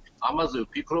აღებული, ამაზე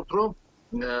ვფიქრობთ, რომ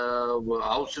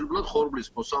აუცილებლად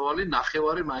ხორბლის მოსავალი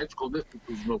ნახევარი მაინც გქონდეს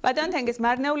თვითუზრუნველყოფის. ბატონ თენგის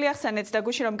მარნეული ახსენეთ და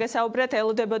გუშინ რომ გესაუბრეთ,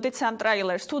 ელოდებოდით 3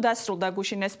 ტრაილერს. თუ დასრულდა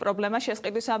გუშინ ეს პრობლემა,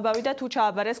 შესყიდვის ამბავი და თუ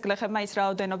ჩააბარეს გლეხებმა ის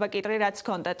რაოდენობა კიტრი რაც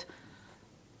ჰქონდათ?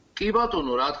 კი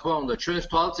ბატონო, რა თქმა უნდა, ჩვენს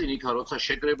თვალწინ იქა როცა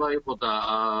შეკრება იყო და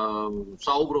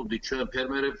საუბრობდით ჩვენ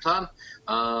ფერმერებთან,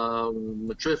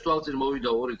 ჩვენს თვალწინ მოვიდა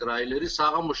 2 ტრაილერი,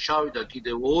 საღამოს ჩავიდა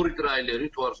კიდევ 2 ტრაილერი,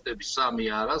 თუ არ ვხდები 3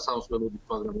 არა, სამს ველოდით,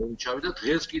 მაგრამ ორი ჩავიდა,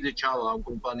 დღეს კიდე ჩავა ამ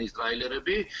კომპანიის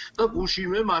ტრაილერები და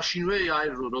გუშინვე, მაშინვე, აი,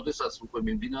 როდესაც უკვე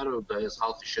მიმდინარეობდა ეს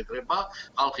ხალხის შეკრება,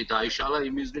 ხალხი დაიშალა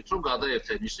იმ მიზნით, რომ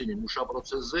გადაერთენ ისინი მუშა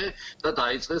პროცესზე და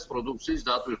დაიწყეს პროდუქციის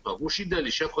დატვირთვა.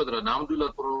 გუშინდელი შეხვედრა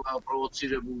ნამდვილად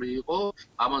პროვოცირებული იყო,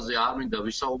 ამაზე არ მინდა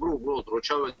ვისაუბრო, უბრალოდ რო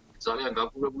ჩავედი ძალიან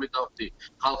გაკურებული დავხდი,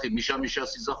 ხალხი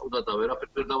მიშა-მიშას იძახოდა და ვერაფერ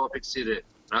ვერ დავაფიქსირე,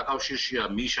 რა კავშირშია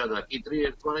მიშა და კიტრი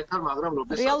ერთმანეთთან, მაგრამ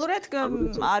როდესაც რეალურად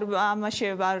ამაში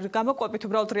არ გამოყვებით,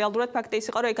 უბრალოდ რეალურად ფაქტი ის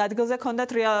იყო, რომ ეგ ადგილზე ქონდათ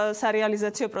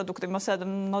სარეალიზაციო პროდუქტი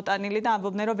მოტანილი და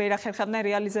ამბობდნენ, რომ ვერ ახერხებდნენ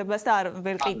რეალიზებას და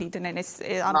ვერ ყიდიდნენ ეს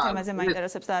ამ თემაზე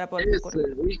მაინტერესებს და არაპოლიტიკური.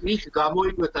 იქ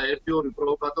გამოიკვეთა 1-2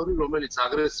 პროვოკატორი, რომელიც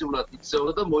აგრესიულად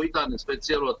იქცეოდა და მოიტანეს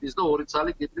სპეციალურად ის და 2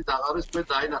 ცალი კიტრი დაღარეს თქვენ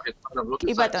დაინახეთ, მაგრამ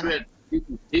როდესაც ჩვენ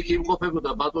იქ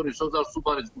იმყოფებოდა ბატონი სოზარ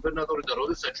სუბარის გუბერნატორი და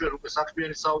როდესაც ჩვენ უკვე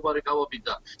საქმიანი საუბარი გავაბით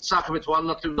და საქმე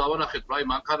თვალნათლივ დავანახეთ, რომ აი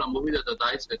მანქანა მოვიდა და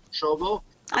დაიწყეთ მუშაობა.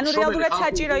 ანუ რეალურად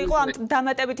საჭირო იყო ამ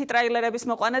დამატებითი ტრაილერების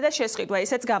მოყვანა და შესყიდვა,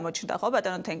 ისეც გამოჩნდა, ხო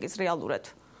ბატონო თენგის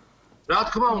რეალურად? რა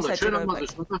თქმა უნდა, ჩვენ ამაზე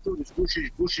სოციალისტური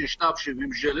გუშინ შტაბში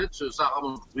ვიმსჯელეთ,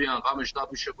 საღამოს გვიან ღამე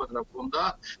შტაბის შეხვედრა გქონდა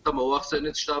და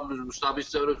მოვახსენეთ შტაბის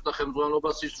წევრებს და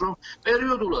ხელმძღვანელობას ის, რომ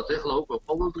პერიოდულად ეხლა უკვე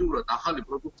ყოველდღიურად ახალი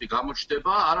პროდუქტი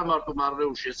გამოჩნდება, არა მარტო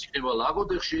მარნეულში, ეს იქნება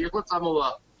ლაგოდეხში, ეხლა წამოვა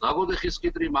ლაგოდეხის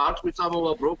კიტრი, მარწყვი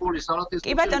წამოვა, ბროკოლი, სალათის.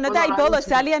 კი ბატონო, და აი ბოლოს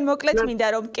ძალიან მოკლედ მინდა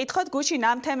რომ გკითხოთ გუშინ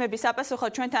ამ თემების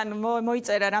საპასუხოდ ჩვენთან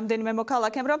მოიწერა რამდენიმე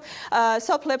მოქალაქემ, რომ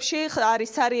სოფლებში არის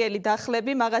სარიელი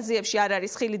დახლები, მაღაზიებში არ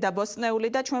არის ხილი და ბოსტნეული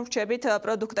და ჩვენ ვrčებით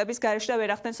პროდუქტების გარეშე და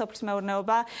ვერ ახდენ სოფლის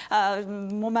მეურნეობა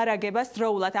მომარაგებას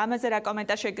დროულად. ამაზე რა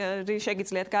კომენტარი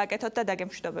შეგიძლიათ გააკეთოთ და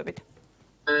დაგემშვიდობებით.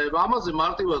 ამაზე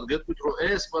მარტივად გეტყვით, რომ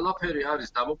ეს ყველაფერი არის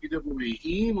დამოკიდებული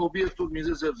იმ ობიექტურ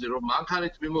მიზეზებზე, რომ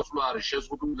მანქანით მიმოსვლა არის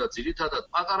შეზღუდული და ძირითადად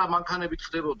პატარა მანქანებით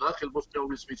ხდებოდა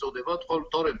ხელმოსწრეულის მიწოდება,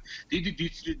 თორემ დიდი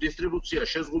დისტრიბუცია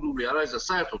შეზღუდული არ არის და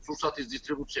საერთოდ სურსათის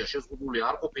დისტრიბუცია შეზღუდული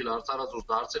არ ყოფილა არც არასდროს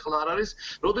და არც ახლა არ არის.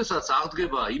 როდესაც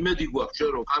აღდგება, იმედი გვაქვს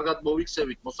ჩვენ, რომ კარგად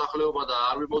მოვიქცევით მოსახლეობა და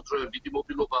არ ვიმოძრაებთ, დიდი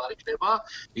მობილობა არ იქნება,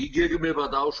 იგეგმება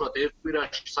დაუშვათ ერთ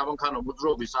კვირაში სამანქანო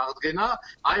მოძრაობის აღდგენა,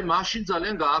 აი მაშინ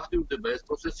ძალიან გააქტიურდება ეს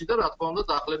პროცესი და რა თქმა უნდა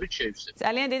დაახლოებით შეივსება.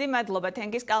 ძალიან დიდი მადლობა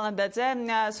თენგიზ კალანდაძე,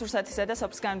 სურსათისა და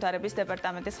სოფლის განვითარების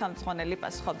დეპარტამენტის ხელმძღვანელი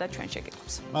პასუხობდა ჩვენ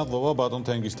შეკითხვებს. მადლობა ბატონ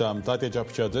თენგიზ და ტატია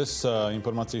ჭაფჭაძეს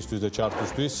ინფორმაციისთვის და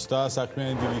ჩართვისთვის და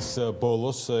საქმიანი დილის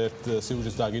ბოლოს ერთ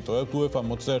სიუჟეტს დაგიტოვებთ. UEFA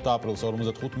 21 აპრილს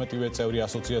 55-ვე წევრი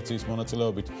ასოციაციის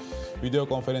მონაწილეობით ვიდეო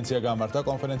კონფერენცია გამართა.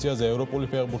 კონფერენციაზე ევროპული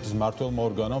ფეხბურთის მმართველმა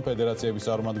ორგანომ ფედერაციების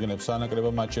წარმომადგენლებს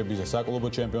სანაკრებო მატჩების და საკლუბო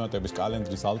ჩემპიონატების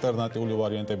კალენდრის ალტერნატიული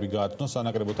ვარიანტები გააცნო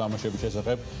სანაკრებო თამაშების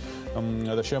შესახებ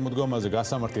და შემოდგომაზე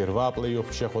გასამართი 8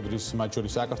 პლეი-ოფის შეხვედრის მათ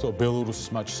შორის საქართველოს-ბელორუსის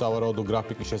მატჩის სავარაუდო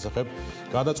გრაფიკის შესახებ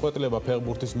გადაწყვეტილება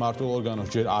ფეხბურთის მმართველ ორგანოს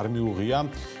ჯერ არ მიუღია.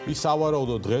 ის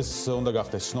სავარაუდო დღეს უნდა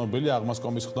გახდეს ცნობილი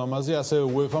აღმასკომის ხდომაზე, ასევე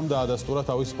UEFA-მ დაადასტურა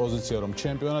თავისი პოზიცია, რომ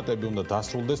ჩემპიონატები უნდა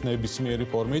დასრულდეს ნებისმიერი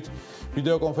ფორმით.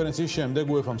 ვიდეო კონფერენციის შემდეგ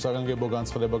UEFA-მ საგანგებო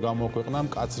განცხადება გამოაქვეყნა,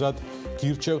 მკაცრად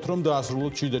გირჩევთ, რომ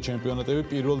დაასრულოთ შიდა ჩემპიონატები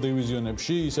პირველ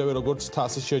დივიზიონებში, ისევე როგორც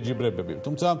თასის შეჯიბრებები.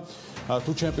 თუმცა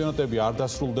თუ ჩემპიონატები არ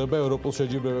დასრულდება, ევროპულ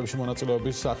შეჯიბრებებში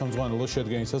მონაწილეობის სახელმძღვანელოს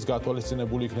შედგენისას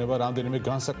გათვალისწინებული იქნება რამდენიმე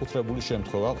განსაკუთრებული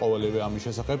შემთხვევა. ყოველივე ამის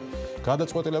შესახებ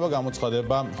გადაწყვეტილება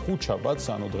გამოცხადება ხუთშაბათს,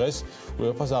 ანუ დღეს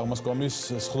UEFA-ს აღმასკომის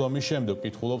სხდომის შემდეგ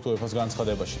კითხულობთ UEFA-ს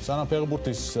განცხადებაში. სანამ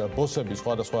ფეხბურთის ბოსები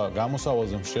სხვადასხვა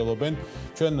გამოსავალზე მსჯელობენ,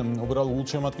 ჩვენ უბრალოდ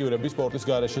გულშემატკივრები სპორტის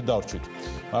გარეშე დავრჩით.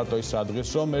 მარტო ის რა დღეს,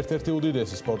 რომ ერთ-ერთი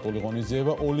უდიდესი სპორტული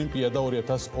ღონისძიება ოლიმპიადა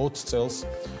 2020 წელს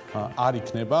არ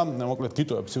იქნება. მოკლედ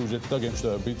გიტოვებ სიუჟეტი და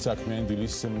გემშვიდობებით საქმიანი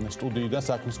დილის სტუდიიდან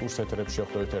საქმის კურს ეთერებში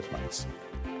შეხვდებით ერთმანეთს.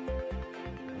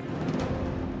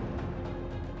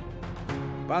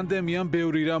 პანდემიამ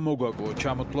ბევრი რამ მოგვაკლო,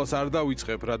 ჩამოთვლას არ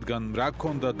დავიწყებ, რადგან რა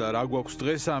გქონდა და რა გვაქვს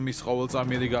დღეს, ამის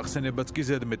ყოველწამიერი გახსენებაც კი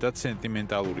ზედმეტად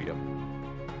სენტიმენტალურია.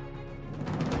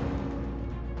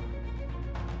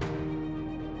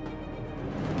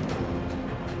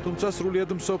 თუმცა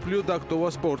სრულიად მსოფლიო დაგტოვა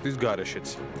სპორტის გარეშეც.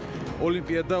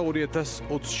 ოლიმპიადა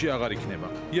 2020-ში აღარ იქნება.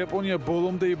 იაპონია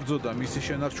ბოლომდე იბრძოდა მისი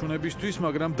შენარჩუნებისთვის,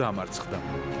 მაგრამ დამარცხდა.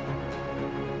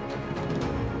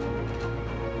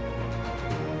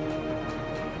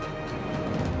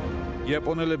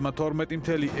 იაპონელებმა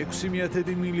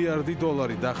 12.6 მილიარდი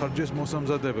დოლარი დახარჯეს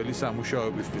მოსამზადებელი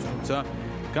სამუშაოებისთვის, თუმცა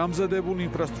გამზადებული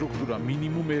ინფრასტრუქტურა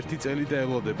მინიმუმ 1 წელი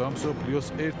დაელოდება მსოფლიოს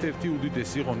ერთ-ერთი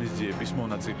უდიდესი ღონისძიების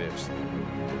მონაწილეებს.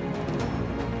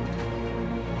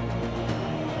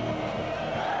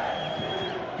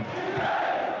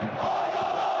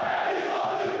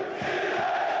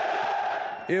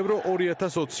 ევრო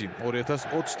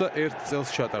 2021 წელს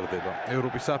ჩატარდება.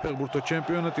 ევროპის საფეხბურთო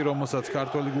ჩემპიონატი, რომელსაც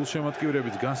ქართველი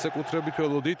გულშემატკივრებით განსაკუთრებით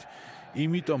ველოდით,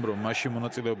 იმიტომ რომ მასში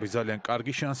მონაწილეობის ძალიან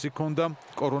კარგი შანსი ჰქონდა,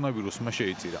 კორონავირუსმა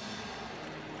შეიწირა.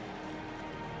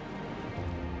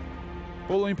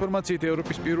 ბოლო ინფორმაციით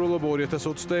ევროპის პირველობა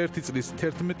 2021 წლის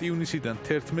 11 ივნისიდან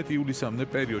 11 ივლისამდე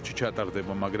პერიოდში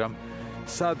ჩატარდება, მაგრამ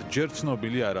სად ჯერ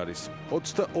ცნობილი არ არის.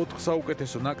 24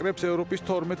 საუკეთესო ნაკრებს ევროპის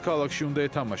 12 ქალაქში უნდა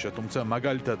ეთამაშა, თუმცა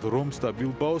მაგალითად რომს და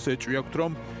ბილბაოს ეჭვი აქვთ,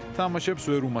 რომ თამაშებს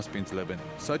ვერ უმასპინძლებენ.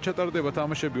 სად ჩატარდება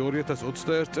თამაშები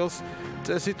 2021 წელს,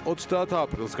 წესით 30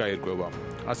 აპრილს გაირკვევა.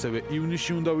 ასევე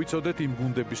ივნისში უნდა ვიცოდეთ იმ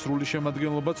გუნდების სრული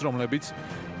შემადგენლობაც, რომლებიც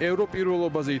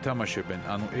ევროპირველობაზე ითამაშებენ,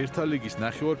 ანუ ერთა ლიგის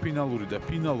ნახევარფინალური და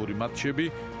ფინალური მატჩები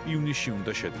ივნისში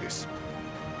უნდა შედგეს.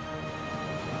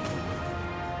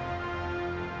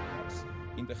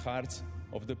 In the hearts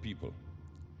of the people.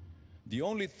 The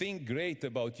only thing great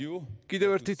about you.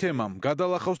 კიდევ ერთი თემა,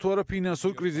 გადალახავს თუ არა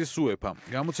ფინანსურ კრიზისს UEFA.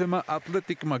 გამოცემა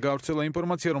ატლეტიკმა გავრცელა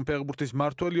ინფორმაცია, რომ ფეხბურთის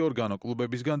მმართველი ორგანო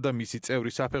კლუბებისგან და მისი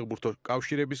წევრი საფეხბურთო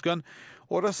კავშირებისგან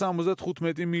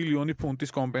 275 მილიონი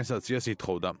ფუნტის კომპენსაციას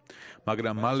ითხოვდა.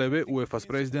 მაგრამ მალევე UEFA-ს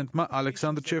პრეზიდენტმა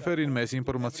ალექსანდრ ჩეფერინმა ეს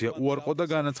ინფორმაცია უარყო და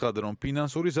განაცხადა, რომ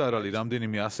ფინანსური ზარალი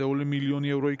რამდენიმე ასეული მილიონი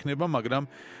ევრო იქნება, მაგრამ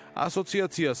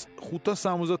ასოციაციას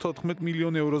 574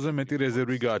 მილიონ ევროზე მეტი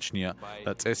რეზერვი გააჩნია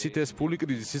და წესით ეს ფული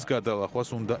კრიზისის გადალახვას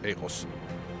უნდა ეყოს.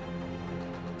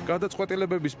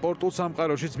 გადაწყვეტილებები სპორტულ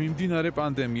სამყაროშიც მიმდინარე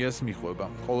პანდემიას მიხვება.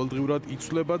 ყოველდღიურად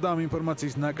იცვლება და ამ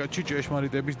ინფორმაციის ნაკადში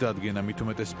ჭეშმარიტების დადგენა, მით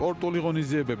უმეტეს სპორტული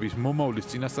ღონისძიებების მომავლის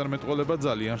წინასწარმეტყველება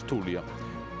ძალიან რთულია.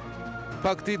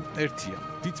 ფაქტი ერთია,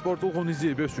 დიდ სპორტულ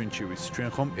ღონისძიებებს ვინჩივის, ჩვენ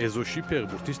ხომ ეზოში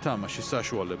ფეხბურთის თამაშის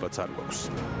საშუალებაც არ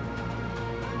გვაქვს.